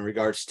Kickstarter in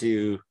regards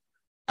to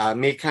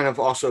me kind of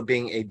also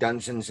being a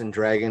Dungeons and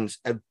Dragons,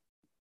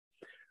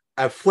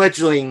 a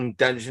fledgling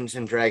Dungeons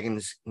and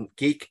Dragons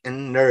geek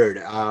and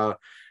nerd.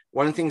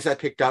 One of the things I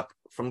picked up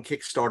from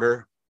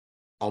Kickstarter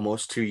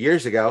almost 2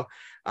 years ago,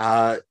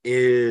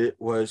 it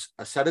was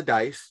a set of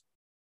dice,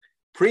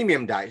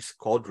 premium dice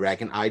called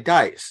Dragon Eye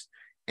dice,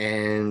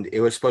 and it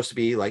was supposed to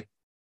be like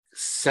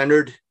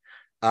centered,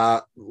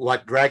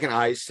 like Dragon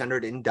Eyes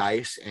centered in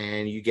dice,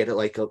 and you get it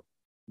like a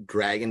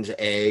dragon's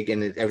egg,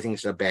 and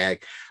everything's in a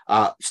bag.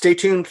 Stay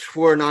tuned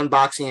for an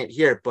unboxing it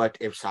here, but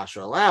if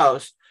Sasha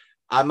allows,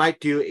 I might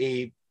do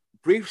a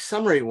brief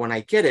summary when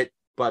I get it,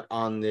 but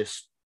on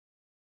this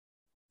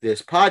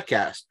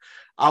podcast,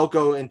 I'll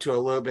go into a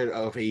little bit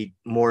of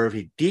more of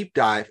a deep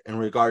dive in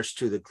regards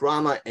to the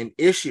drama and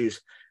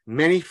issues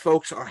many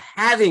folks are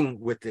having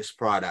with this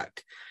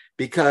product.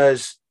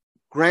 Because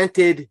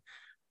granted,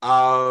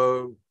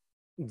 it's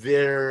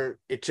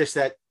just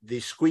that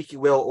the squeaky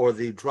wheel or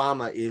the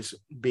drama is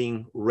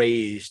being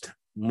raised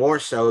more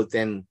so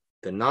than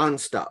the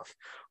non-stuff.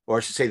 Or I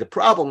should say the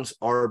problems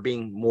are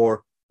being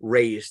more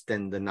raised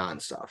than the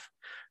non-stuff.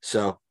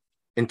 So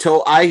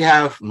until I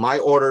have my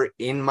order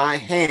in my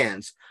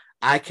hands,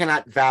 I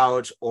cannot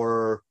vouch,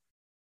 or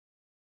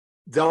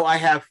though I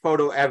have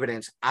photo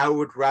evidence, I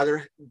would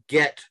rather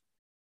get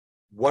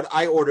what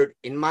I ordered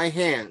in my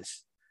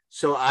hands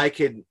so I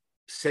could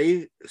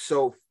say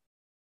so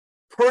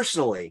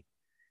personally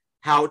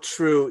how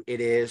true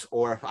it is,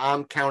 or if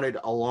I'm counted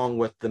along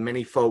with the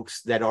many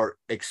folks that are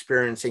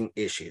experiencing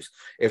issues,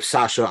 if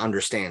Sasha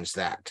understands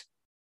that.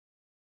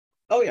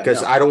 Oh, yeah.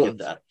 Because no, I don't,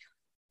 that.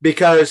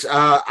 Because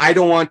I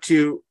don't want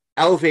to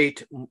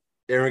elevate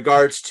in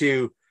regards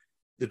to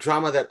the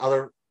drama that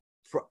other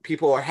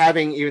people are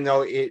having, even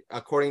though it,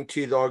 according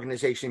to the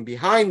organization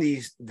behind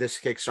this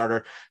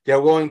Kickstarter,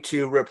 they're willing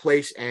to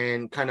replace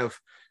and kind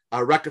of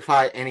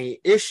rectify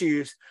any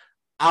issues.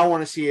 I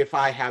want to see if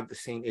I have the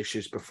same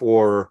issues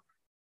before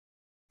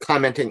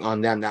commenting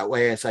on them. That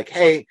way it's like,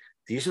 hey,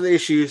 these are the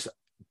issues.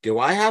 Do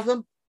I have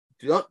them?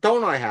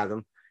 Don't I have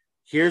them?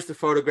 Here's the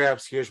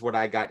photographs. Here's what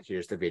I got.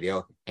 Here's the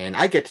video. And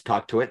I get to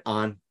talk to it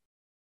on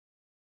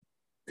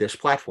this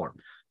platform.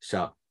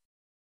 So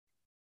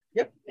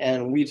Yep,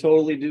 and we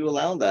totally do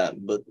allow that.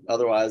 But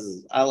otherwise,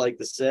 as I like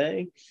to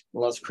say,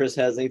 unless Chris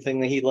has anything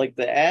that he'd like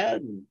to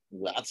add,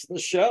 that's the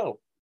show.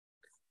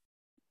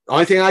 The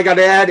only thing I got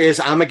to add is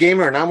I'm a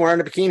gamer and I'm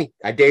wearing a bikini.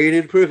 I dare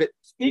you to prove it.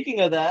 Speaking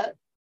of that,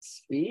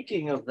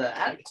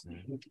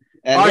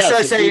 and should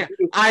I say,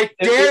 I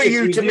dare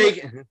you to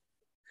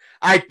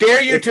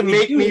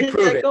make me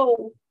prove it.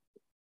 Goal,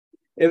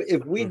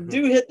 if we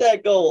do hit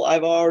that goal,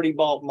 I've already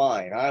bought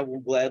mine. I will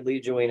gladly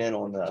join in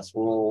on this.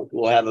 We'll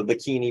have a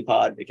bikini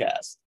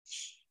podcast.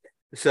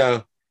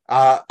 So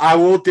I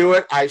will do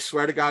it. I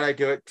swear to God, I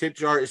do it. Tip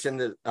jar is in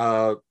the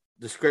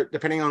script.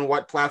 Depending on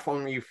what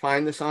platform you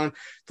find this on,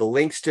 the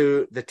links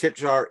to the tip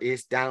jar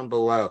is down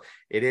below.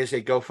 It is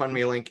a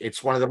GoFundMe link.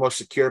 It's one of the most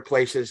secure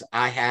places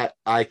I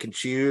can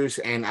choose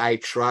and I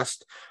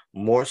trust.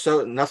 More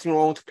so, nothing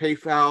wrong with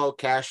PayPal,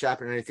 Cash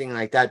App, and anything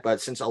like that.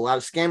 But since a lot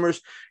of scammers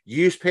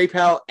use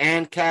PayPal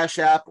and Cash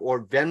App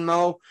or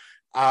Venmo,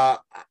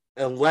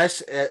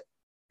 unless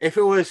if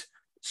it was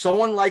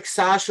someone like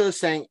Sasha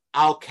saying,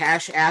 "I'll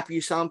Cash App you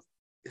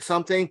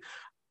something,"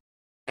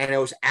 and it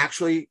was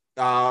actually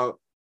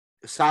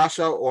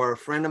Sasha or a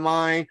friend of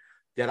mine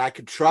that I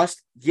could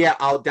trust, yeah,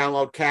 I'll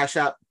download Cash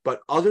App.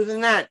 But other than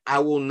that, I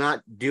will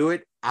not do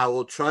it. I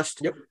will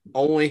trust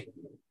only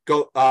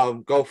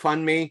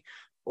GoFundMe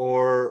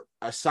or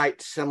a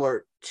site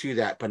similar to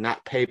that, but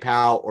not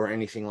PayPal or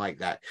anything like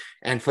that.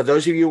 And for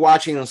those of you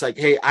watching, it's like,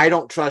 hey, I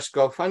don't trust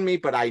GoFundMe,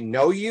 but I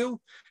know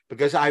you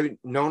because I've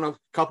known a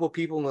couple of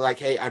people and they're like,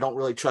 hey, I don't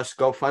really trust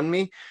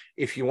GoFundMe.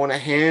 If you want to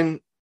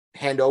hand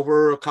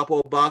over a couple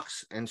of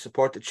bucks and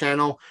support the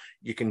channel,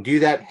 you can do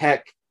that.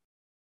 Heck,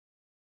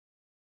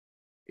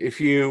 if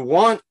you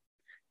want,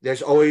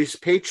 there's always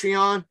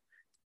Patreon.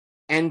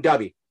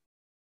 NW.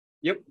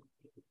 Yep.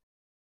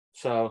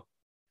 So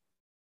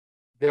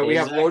there we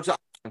have Exactly. loads of.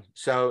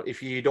 So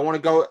if you don't want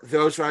to go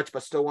those routes,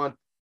 but still want to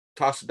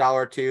toss $1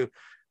 or $2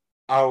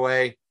 our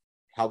way,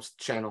 helps the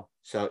channel.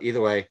 So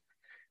either way,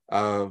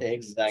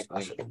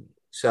 Exactly.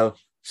 So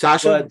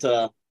Sasha,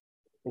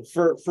 But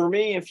for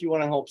me, if you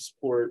want to help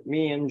support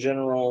me in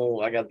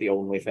general, I got the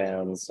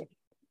OnlyFans.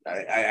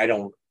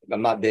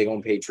 I'm not big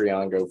on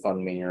Patreon,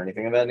 GoFundMe, or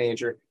anything of that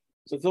nature.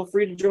 So feel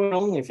free to join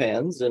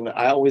OnlyFans, and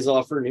I always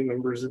offer new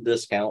members a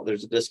discount.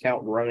 There's a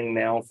discount running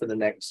now for the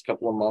next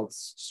couple of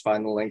months. Just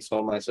find the links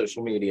on my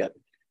social media.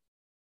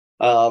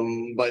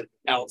 But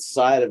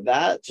outside of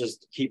that,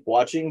 just keep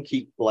watching,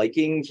 keep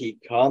liking,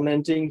 keep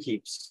commenting,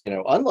 keep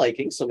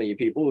unliking some of you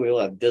people who will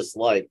have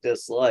dislike.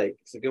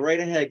 So go right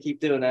ahead,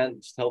 keep doing that.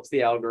 It just helps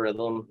the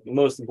algorithm.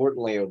 Most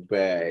importantly,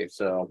 obey.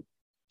 So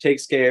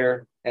takes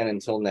care, and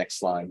until next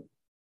slime.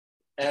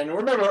 and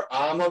remember,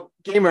 I'm a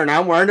gamer and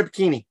I'm wearing a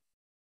bikini.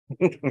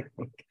 Trouble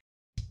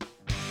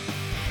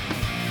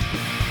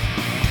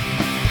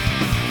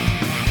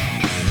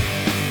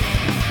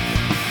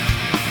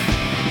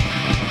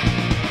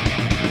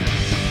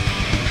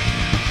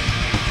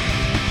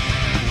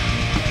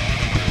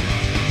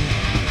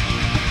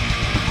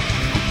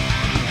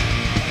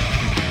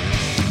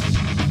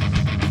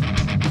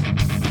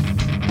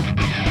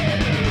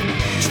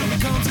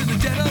comes in the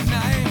dead of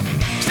night.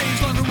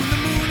 Stays wonder when the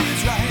moon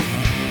is right.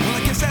 Well,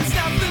 I guess that's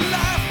not the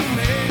life for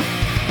me.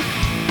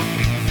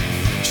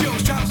 She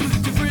always travels with a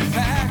different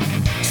pack.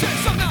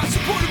 Says I'm not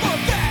supportive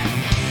of that.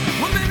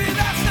 Well, maybe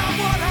that's not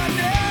what I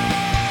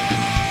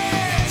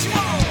need. She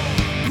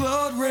wore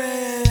blood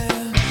red,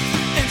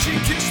 and she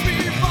kissed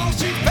me while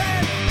she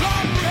fed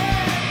blood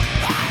red.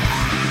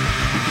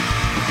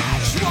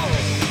 She wore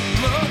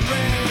blood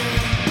red.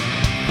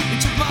 It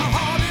took my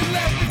heart and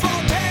left me for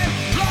dead.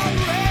 Blood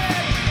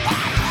red.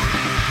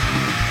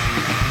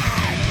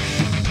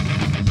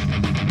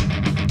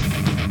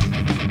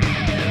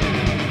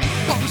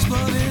 All this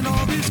blood and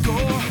all this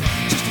gore,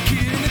 just a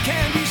kid in a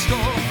candy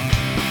store.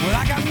 Well,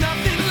 I got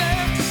nothing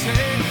left to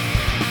say.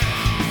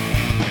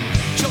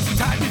 Shows the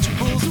tide that she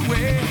pulls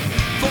away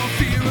for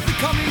fear of the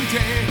coming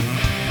day.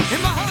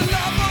 And my her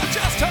love was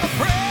just her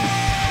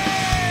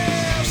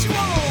prayer. She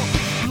wore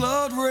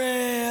blood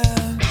red,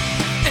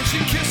 and she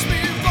kissed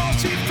me while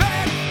she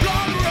fed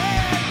blood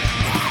red.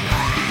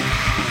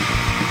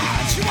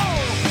 She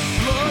wore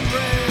blood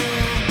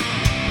red,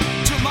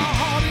 took my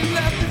heart and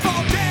left me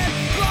for dead.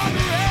 Blood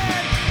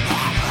red.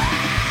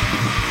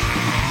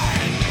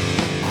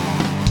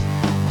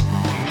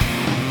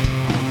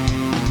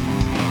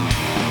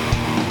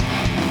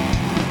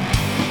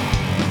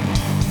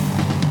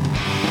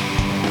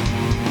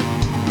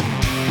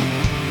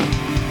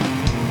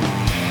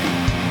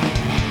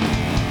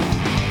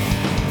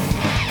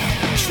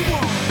 She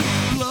wore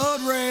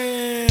blood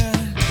red,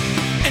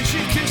 and she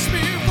kissed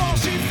me while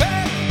she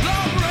fed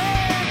blood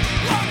red.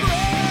 Blood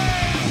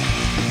red.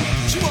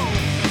 She wore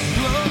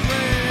blood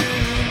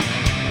red,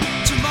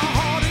 took my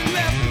heart and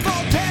left me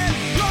for dead.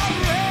 Blood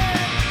red.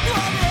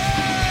 Blood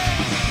red.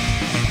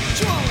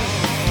 She wore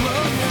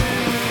blood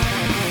red,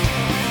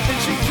 and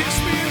she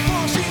kissed me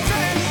while she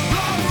fed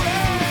blood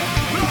red.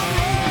 Blood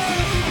red.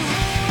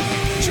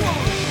 She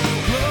wore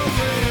blood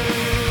red,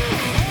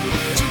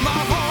 took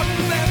my heart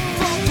and left me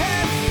for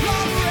dead.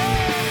 Blood red.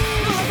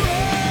 Blood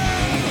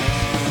red.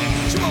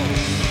 She wore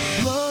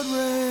blood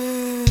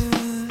red.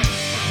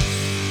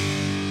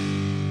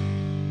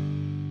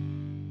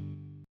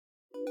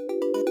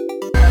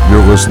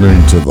 You're listening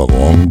to the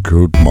Long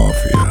Coat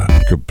Mafia.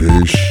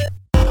 Capiche?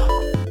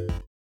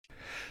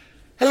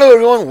 Hello,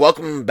 everyone.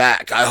 Welcome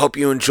back. I hope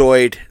you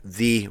enjoyed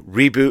the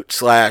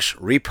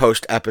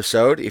reboot/repost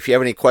episode. If you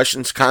have any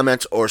questions,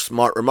 comments, or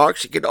smart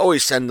remarks, you can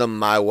always send them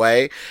my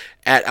way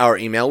at our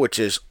email, which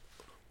is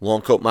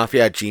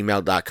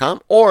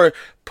longcoatmafia@gmail.com, or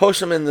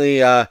post them in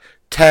the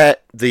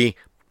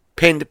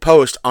pinned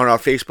post on our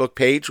Facebook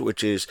page,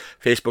 which is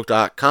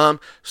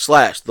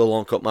facebook.com/the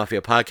Long Coat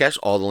Mafia podcast.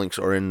 All the links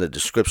are in the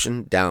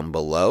description down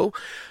below.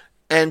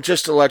 And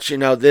just to let you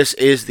know, this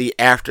is the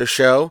after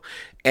show.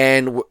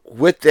 And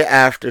with the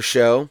after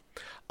show,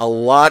 a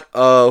lot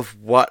of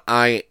what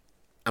I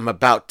am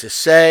about to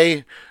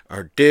say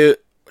or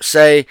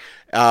say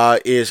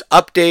is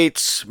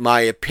updates,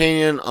 my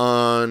opinion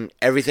on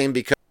everything,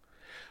 because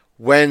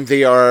when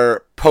they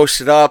are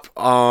posted up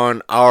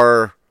on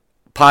our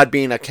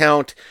Podbean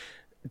account,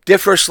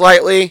 differ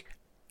slightly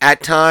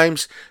at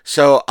times,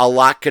 so a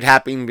lot could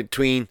happen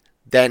between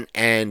then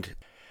and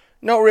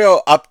no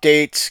real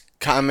updates,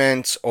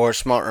 comments, or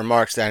smart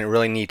remarks that I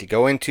really need to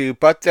go into,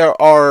 but there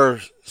are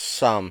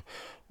some.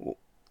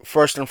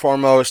 First and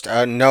foremost,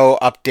 no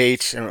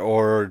updates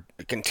or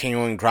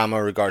continuing drama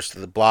in regards to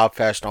the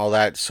Blobfest and all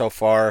that so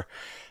far.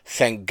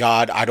 Thank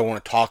God I don't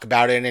want to talk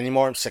about it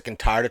anymore. I'm sick and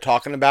tired of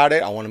talking about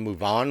it. I want to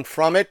move on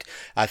from it.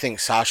 I think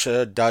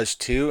Sasha does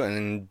too,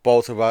 and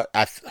both of us.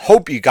 I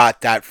hope you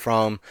got that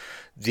from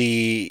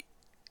the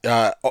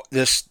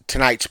this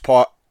tonight's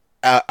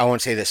I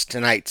won't say this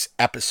tonight's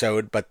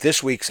episode, but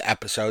this week's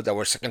episode that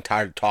we're sick and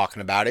tired of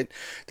talking about it,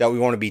 that we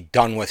want to be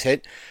done with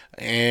it.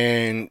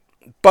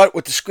 But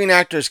with the Screen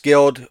Actors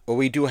Guild,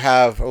 we do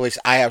have, or at least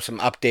I have some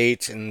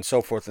updates and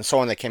so forth and so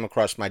on that came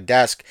across my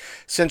desk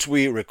since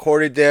we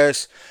recorded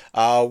this.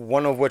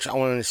 One of which I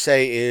wanted to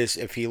say is,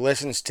 if he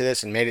listens to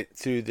this and made it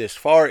through this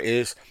far,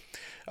 is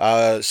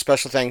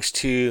special thanks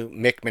to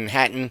Mick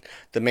Manhattan,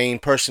 the main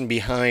person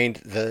behind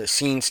the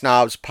Scene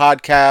Snobs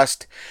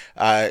podcast.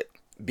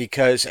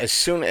 Because as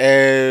soon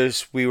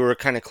as we were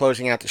kind of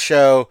closing out the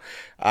show,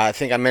 I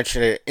think I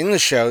mentioned it in the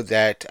show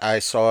that I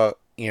saw,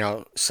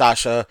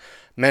 Sasha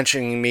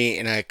mentioning me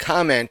in a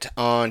comment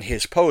on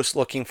his post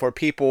looking for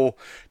people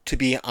to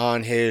be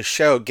on his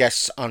show,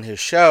 guests on his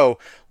show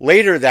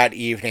later that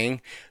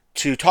evening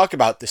to talk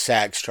about the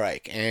SAG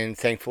strike. And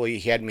thankfully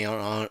he had me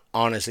on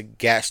as a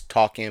guest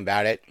talking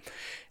about it.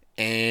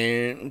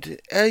 And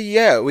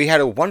yeah, we had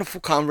a wonderful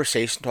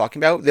conversation talking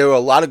about it. There were a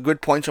lot of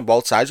good points on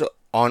both sides,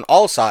 on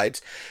all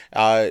sides,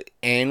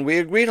 and we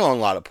agreed on a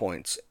lot of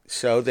points.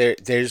 So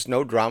there's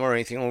no drama or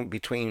anything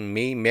between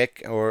me,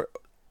 Mick, or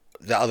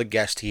the other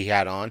guest he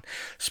had on.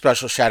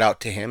 Special shout out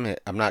to him.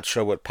 I'm not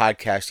sure what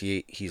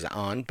podcast he's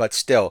on, but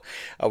still,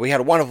 we had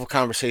a wonderful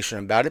conversation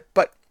about it.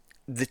 But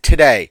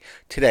today,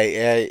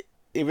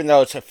 even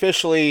though it's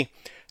officially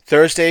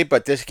Thursday,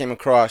 but this came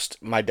across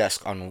my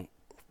desk on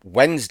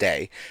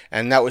Wednesday,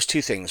 and that was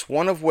two things.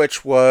 One of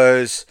which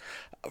was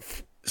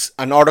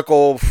an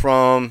article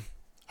from,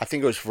 I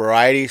think it was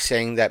Variety,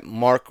 saying that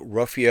Mark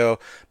Ruffalo,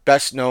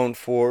 best known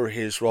for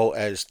his role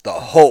as the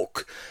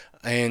Hulk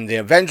in the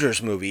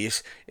Avengers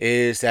movies,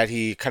 is that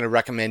he kind of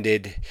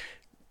recommended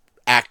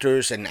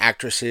actors and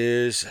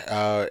actresses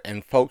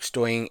and folks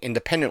doing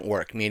independent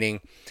work, meaning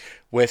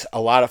with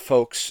a lot of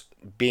folks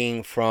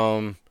being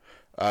from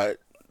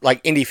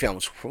like indie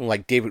films, from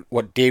like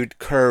what David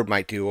Kerr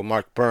might do, or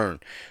Mark Byrne.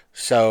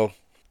 So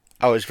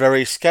I was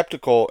very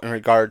skeptical in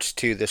regards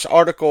to this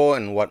article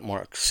and what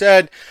Mark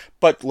said,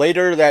 but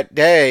later that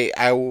day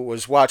I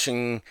was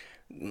watching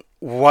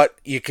what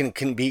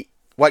can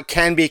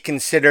be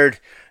considered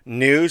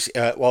news.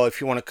 Well,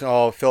 if you want to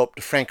call Philip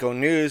DeFranco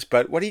news,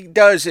 but what he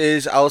does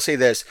is, I'll say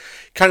this,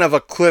 kind of a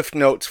Cliff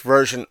Notes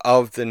version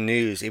of the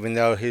news, even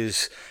though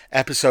his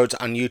episodes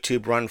on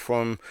YouTube run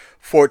from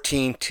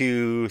 14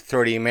 to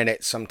 30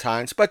 minutes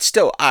sometimes, but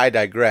still, I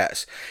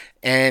digress.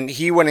 And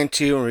he went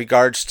into in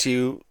regards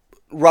to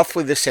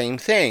roughly the same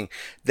thing,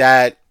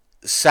 that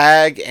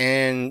SAG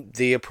and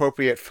the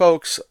appropriate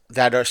folks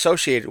that are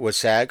associated with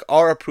SAG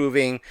are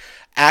approving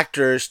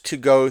actors to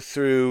go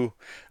through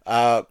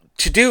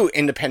to do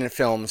independent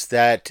films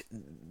that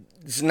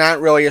is not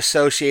really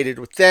associated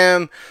with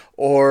them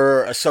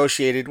or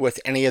associated with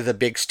any of the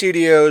big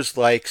studios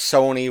like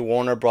Sony,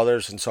 Warner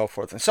Brothers, and so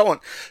forth and so on.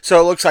 So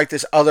it looks like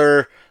this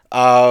other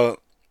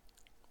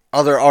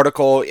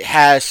article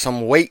has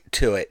some weight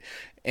to it,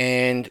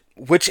 and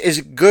which is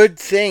a good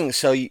thing.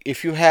 So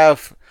if you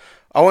have,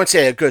 I won't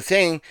say a good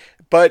thing,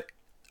 but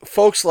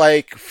folks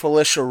like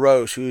Felicia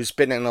Rose, who's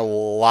been in a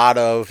lot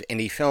of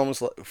indie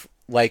films,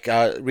 like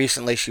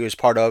recently she was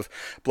part of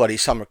Bloody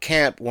Summer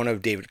Camp, one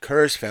of David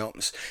Kerr's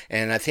films,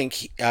 and I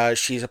think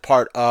she's a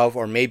part of,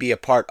 or maybe a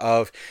part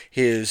of,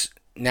 his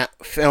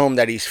film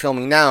that he's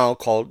filming now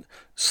called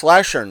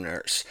Slasher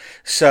Nurse.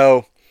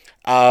 So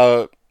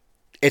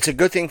it's a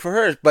good thing for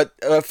her. But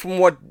from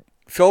what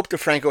Philip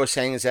DeFranco is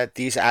saying is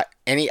that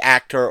any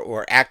actor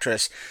or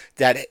actress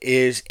that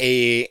is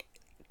a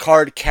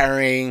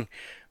card-carrying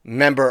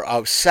member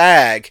of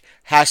SAG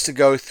has to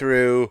go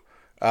through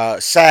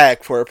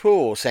SAG for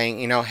approval,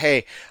 saying,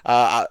 hey,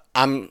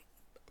 I'm,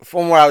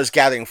 from what I was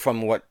gathering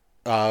from what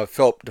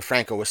Philip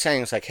DeFranco was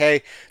saying, it's like,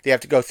 hey, they have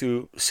to go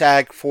through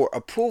SAG for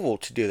approval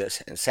to do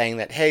this, and saying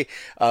that, hey,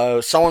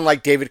 someone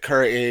like David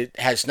Kerr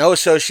has no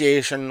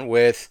association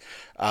with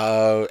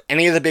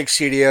any of the big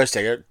studios.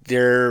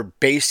 They're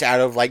based out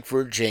of like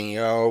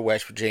Virginia or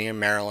West Virginia,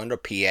 Maryland, or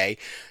PA.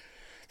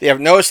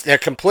 They're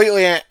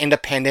completely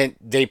independent.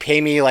 They pay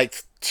me like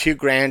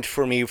 $2,000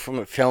 for me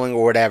from filming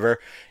or whatever,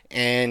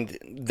 and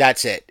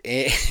that's it.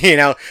 They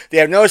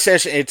have no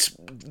association.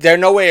 They're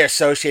no way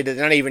associated.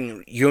 They're not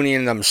even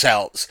union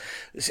themselves,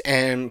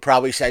 and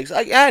probably say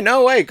like, yeah,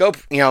 no way. Go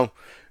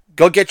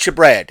get your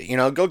bread.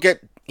 Go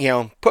get,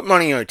 put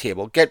money on the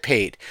table, get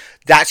paid.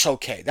 That's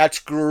okay. That's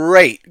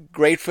great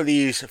for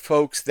these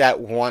folks that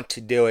want to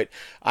do it.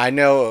 I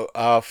know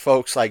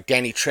folks like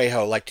Danny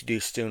Trejo like to do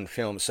student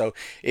films. So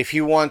if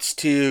he wants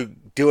to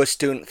do a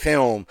student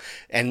film,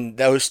 and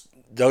those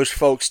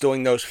folks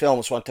doing those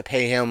films want to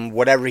pay him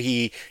whatever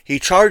he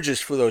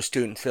charges for those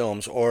student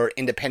films or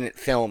independent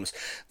films,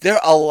 they're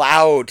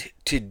allowed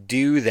to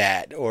do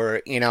that.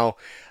 Or,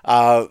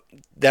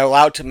 they're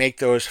allowed to make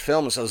those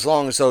films as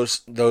long as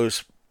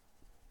those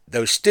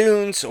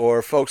students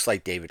or folks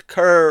like David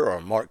Kerr or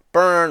Mark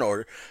Byrne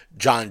or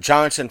John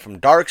Johnson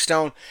from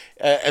Darkstone,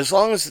 as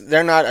long as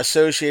they're not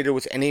associated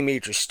with any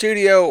major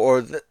studio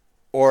or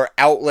or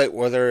outlet,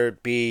 whether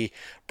it be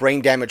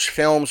Brain Damage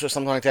Films or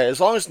something like that, as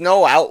long as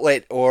no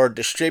outlet or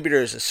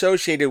distributor is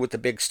associated with the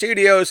big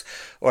studios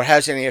or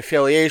has any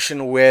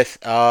affiliation with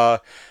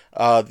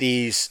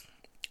these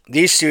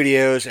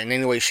studios in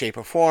any way, shape,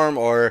 or form,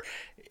 or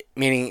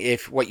meaning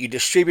if what you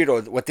distribute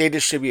or what they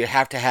distribute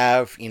have to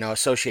have,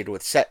 associated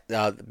with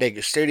the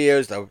bigger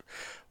studios,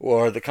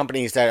 or the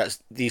companies that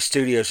these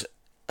studios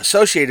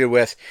associated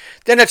with,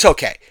 then it's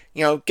okay.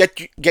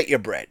 Get your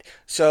bread.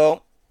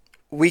 So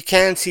we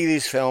can see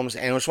these films,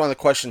 and it was one of the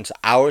questions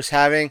I was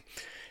having.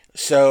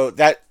 So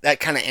that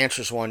kind of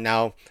answers one.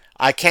 Now,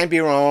 I can be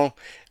wrong.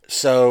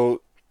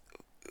 So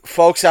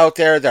folks out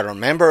there that are a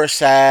member of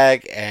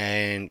SAG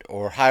and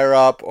or higher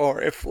up, or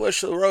if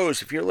Felicia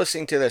Rose, if you're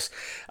listening to this,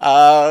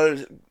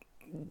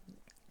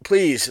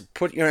 please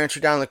put your answer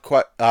down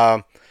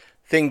the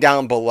thing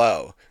down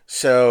below.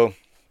 So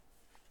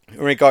in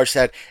regards to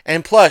that,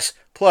 and plus,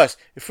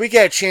 if we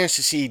get a chance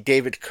to see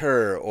David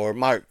Kerr or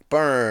Mark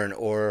Byrne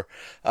or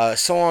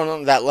someone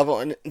on that level,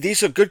 and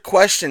these are good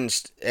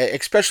questions,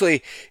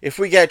 especially if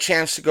we get a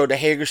chance to go to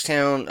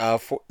Hagerstown,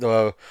 for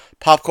the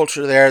pop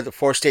culture there, the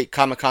 4-State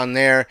Comic Con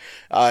there.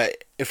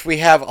 If we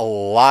have a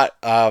lot,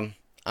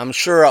 I'm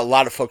sure a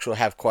lot of folks will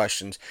have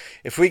questions.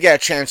 If we get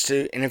a chance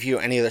to interview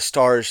any of the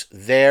stars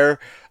there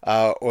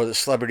or the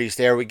celebrities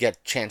there, we get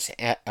a chance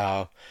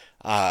to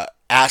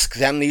ask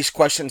them these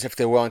questions if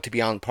they're willing to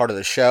be on part of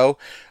the show,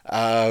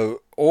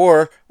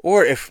 or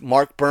if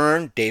Mark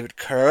Byrne, David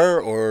Kerr,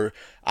 or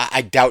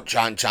I doubt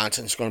John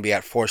Johnson's going to be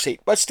at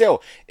 4-State, but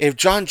still, if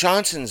John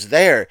Johnson's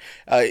there,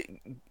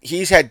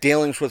 he's had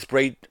dealings with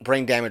brain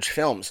damage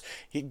films.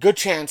 Good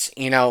chance,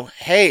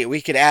 hey,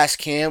 we could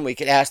ask him, we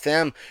could ask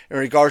them in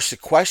regards to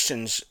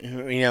questions,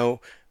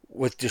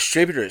 with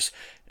distributors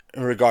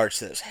in regards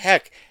to this.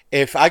 Heck,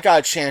 if I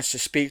got a chance to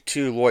speak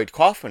to Lloyd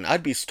Kaufman,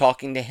 I'd be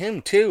talking to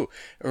him too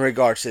in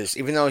regards to this.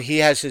 Even though he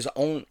has his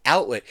own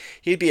outlet,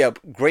 he'd be a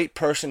great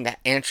person to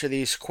answer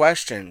these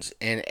questions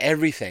and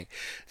everything.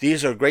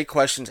 These are great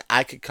questions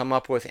I could come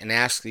up with and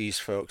ask these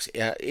folks.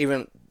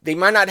 Even they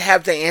might not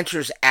have the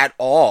answers at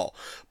all,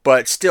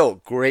 but still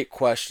great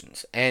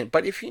questions.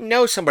 But if you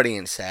know somebody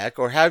in SAG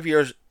or have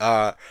your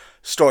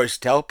stories to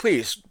tell,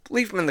 please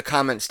leave them in the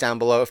comments down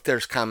below if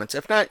there's comments.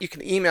 If not, you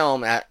can email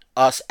them at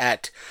us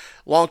at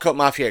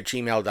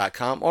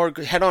longcoatmafia@gmail.com, or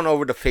head on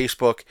over to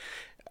Facebook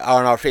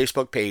on our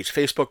Facebook page,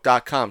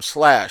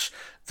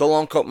 facebook.com/The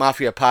Long Coat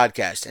Mafia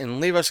Podcast, and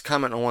leave us a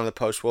comment on one of the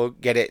posts. We'll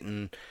get it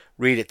and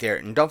read it there.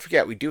 And don't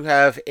forget, we do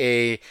have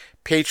a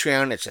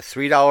Patreon. It's a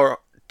 $3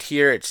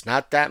 tier. It's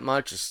not that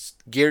much. It's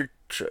geared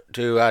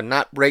to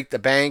not break the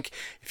bank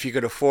if you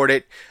could afford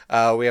it.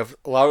 We have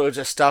loads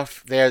of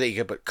stuff there that you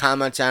can put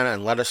comments on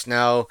and let us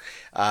know.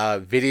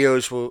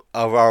 Videos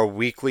of our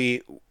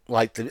weekly,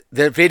 like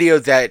the video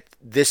that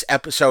this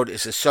episode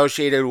is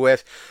associated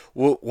with,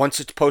 once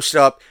it's posted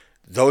up,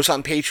 those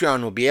on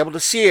Patreon will be able to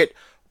see it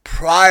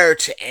prior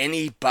to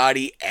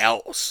anybody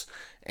else.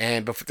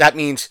 And that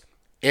means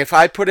if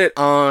I put it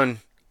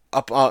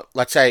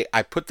let's say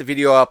I put the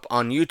video up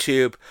on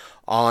YouTube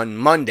on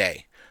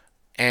Monday,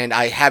 and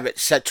I have it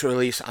set to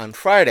release on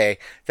Friday,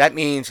 that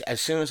means as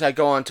soon as I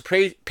go on to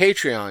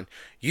Patreon,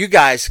 you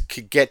guys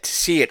could get to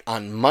see it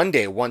on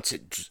Monday once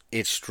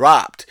it's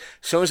dropped.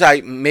 As soon as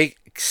I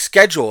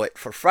schedule it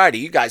for Friday,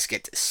 you guys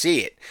get to see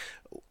it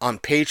on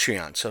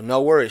Patreon, so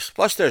no worries.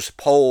 Plus there's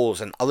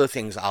polls and other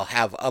things I'll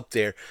have up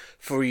there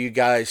for you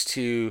guys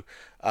to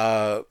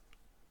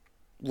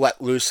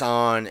let loose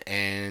on,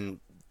 and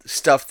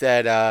stuff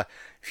that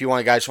if you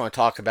guys want to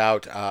talk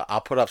about,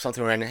 I'll put up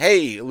something random.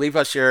 Hey, leave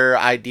us your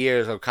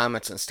ideas or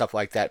comments and stuff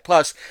like that.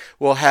 Plus,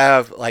 we'll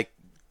have like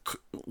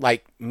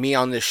me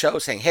on this show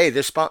saying, hey,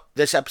 this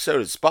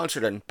episode is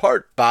sponsored in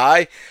part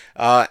by,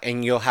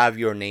 and you'll have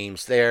your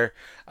names there.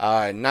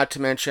 Not to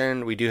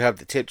mention, we do have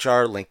the tip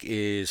jar. Link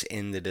is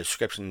in the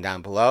description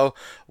down below.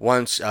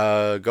 Once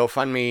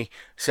GoFundMe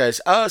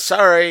says, oh,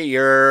 sorry,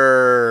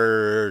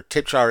 your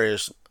tip jar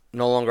is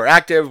no longer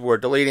active, we're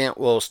deleting it,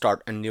 we'll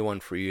start a new one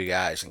for you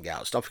guys and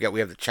gals. Don't forget, we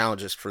have the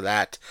challenges for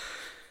that,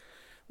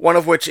 one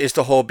of which is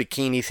the whole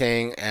bikini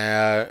thing,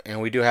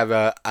 and we do have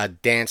a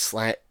dance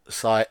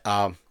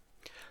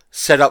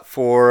set up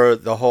for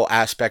the whole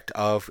aspect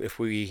of if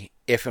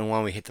and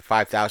when we hit the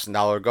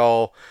 $5,000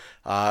 goal.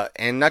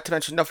 And not to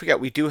mention, don't forget,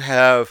 we do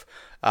have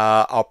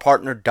our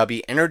partner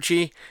W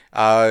Energy.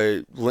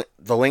 The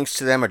links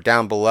to them are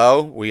down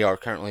below. We are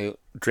currently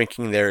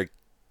drinking their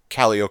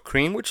Calio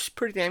Cream, which is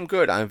pretty damn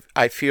good.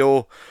 I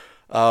feel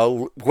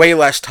way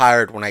less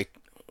tired when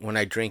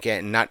I drink it,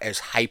 and not as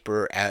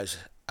hyper as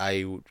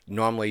I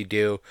normally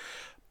do.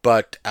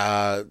 But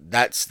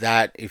that's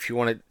that. If you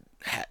want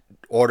to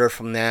order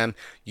from them,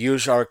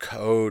 use our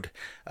code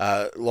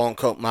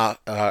Longcoat.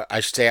 I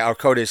should say our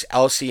code is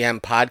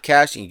LCM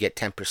Podcast, and you get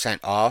 10%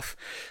 off.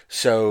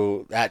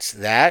 So that's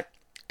that.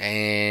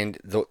 And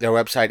their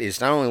website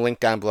is not only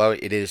linked down below,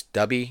 it is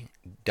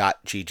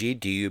dubby.gg,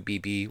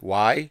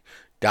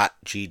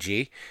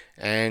 dubby.gg,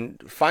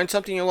 and find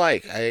something you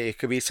like. It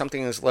could be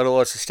something as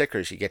little as the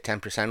stickers. You get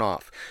 10%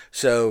 off.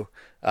 So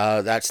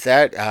That's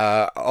that.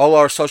 All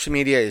our social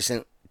media is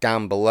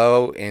down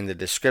below in the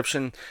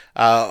description.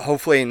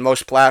 Hopefully, in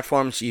most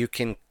platforms, you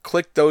can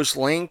click those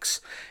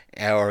links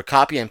or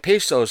copy and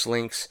paste those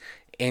links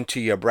into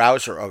your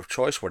browser of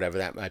choice, whatever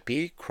that might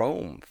be: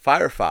 Chrome,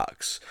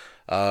 Firefox,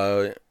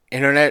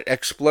 Internet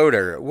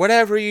Explorer,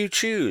 whatever you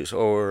choose,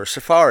 or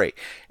Safari,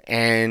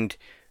 and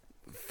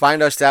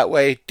find us that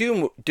way.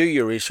 Do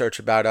your research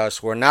about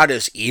us. We're not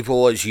as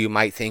evil as you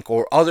might think,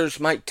 or others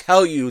might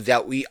tell you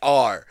that we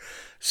are.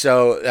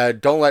 So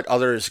don't let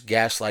others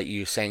gaslight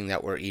you saying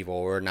that we're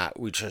evil. We're not.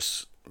 We're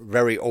just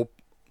very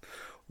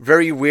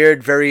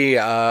weird, very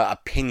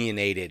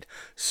opinionated.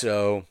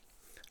 So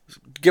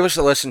give us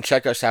a listen,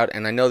 check us out.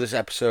 And I know this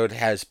episode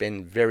has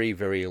been very,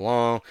 very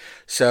long.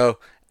 So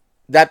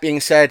that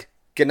being said,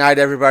 good night,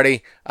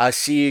 everybody.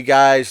 See you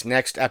guys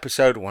next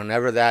episode,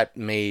 whenever that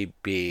may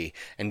be.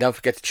 And don't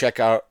forget to check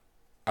out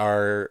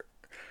our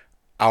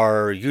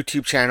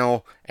YouTube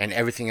channel and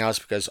everything else,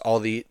 because all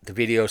the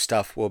video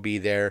stuff will be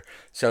there.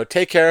 So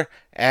take care.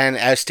 And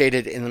as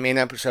stated in the main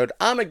episode,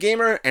 I'm a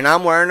gamer and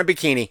I'm wearing a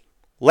bikini.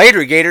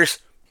 Later, Gators.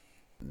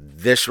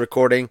 This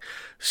recording.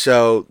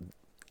 So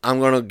I'm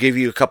going to give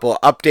you a couple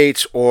of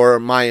updates or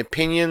my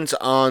opinions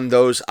on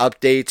those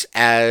updates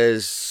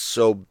as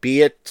so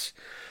be it.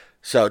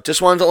 So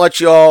just wanted to let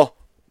you all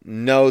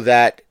know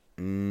that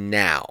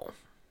now.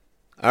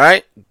 All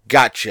right?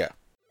 Gotcha.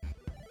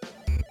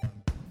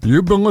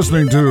 You've been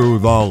listening to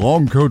the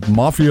Long Coat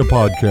Mafia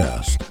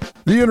Podcast,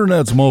 the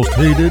internet's most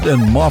hated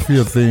and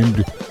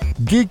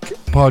mafia-themed geek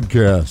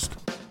podcast.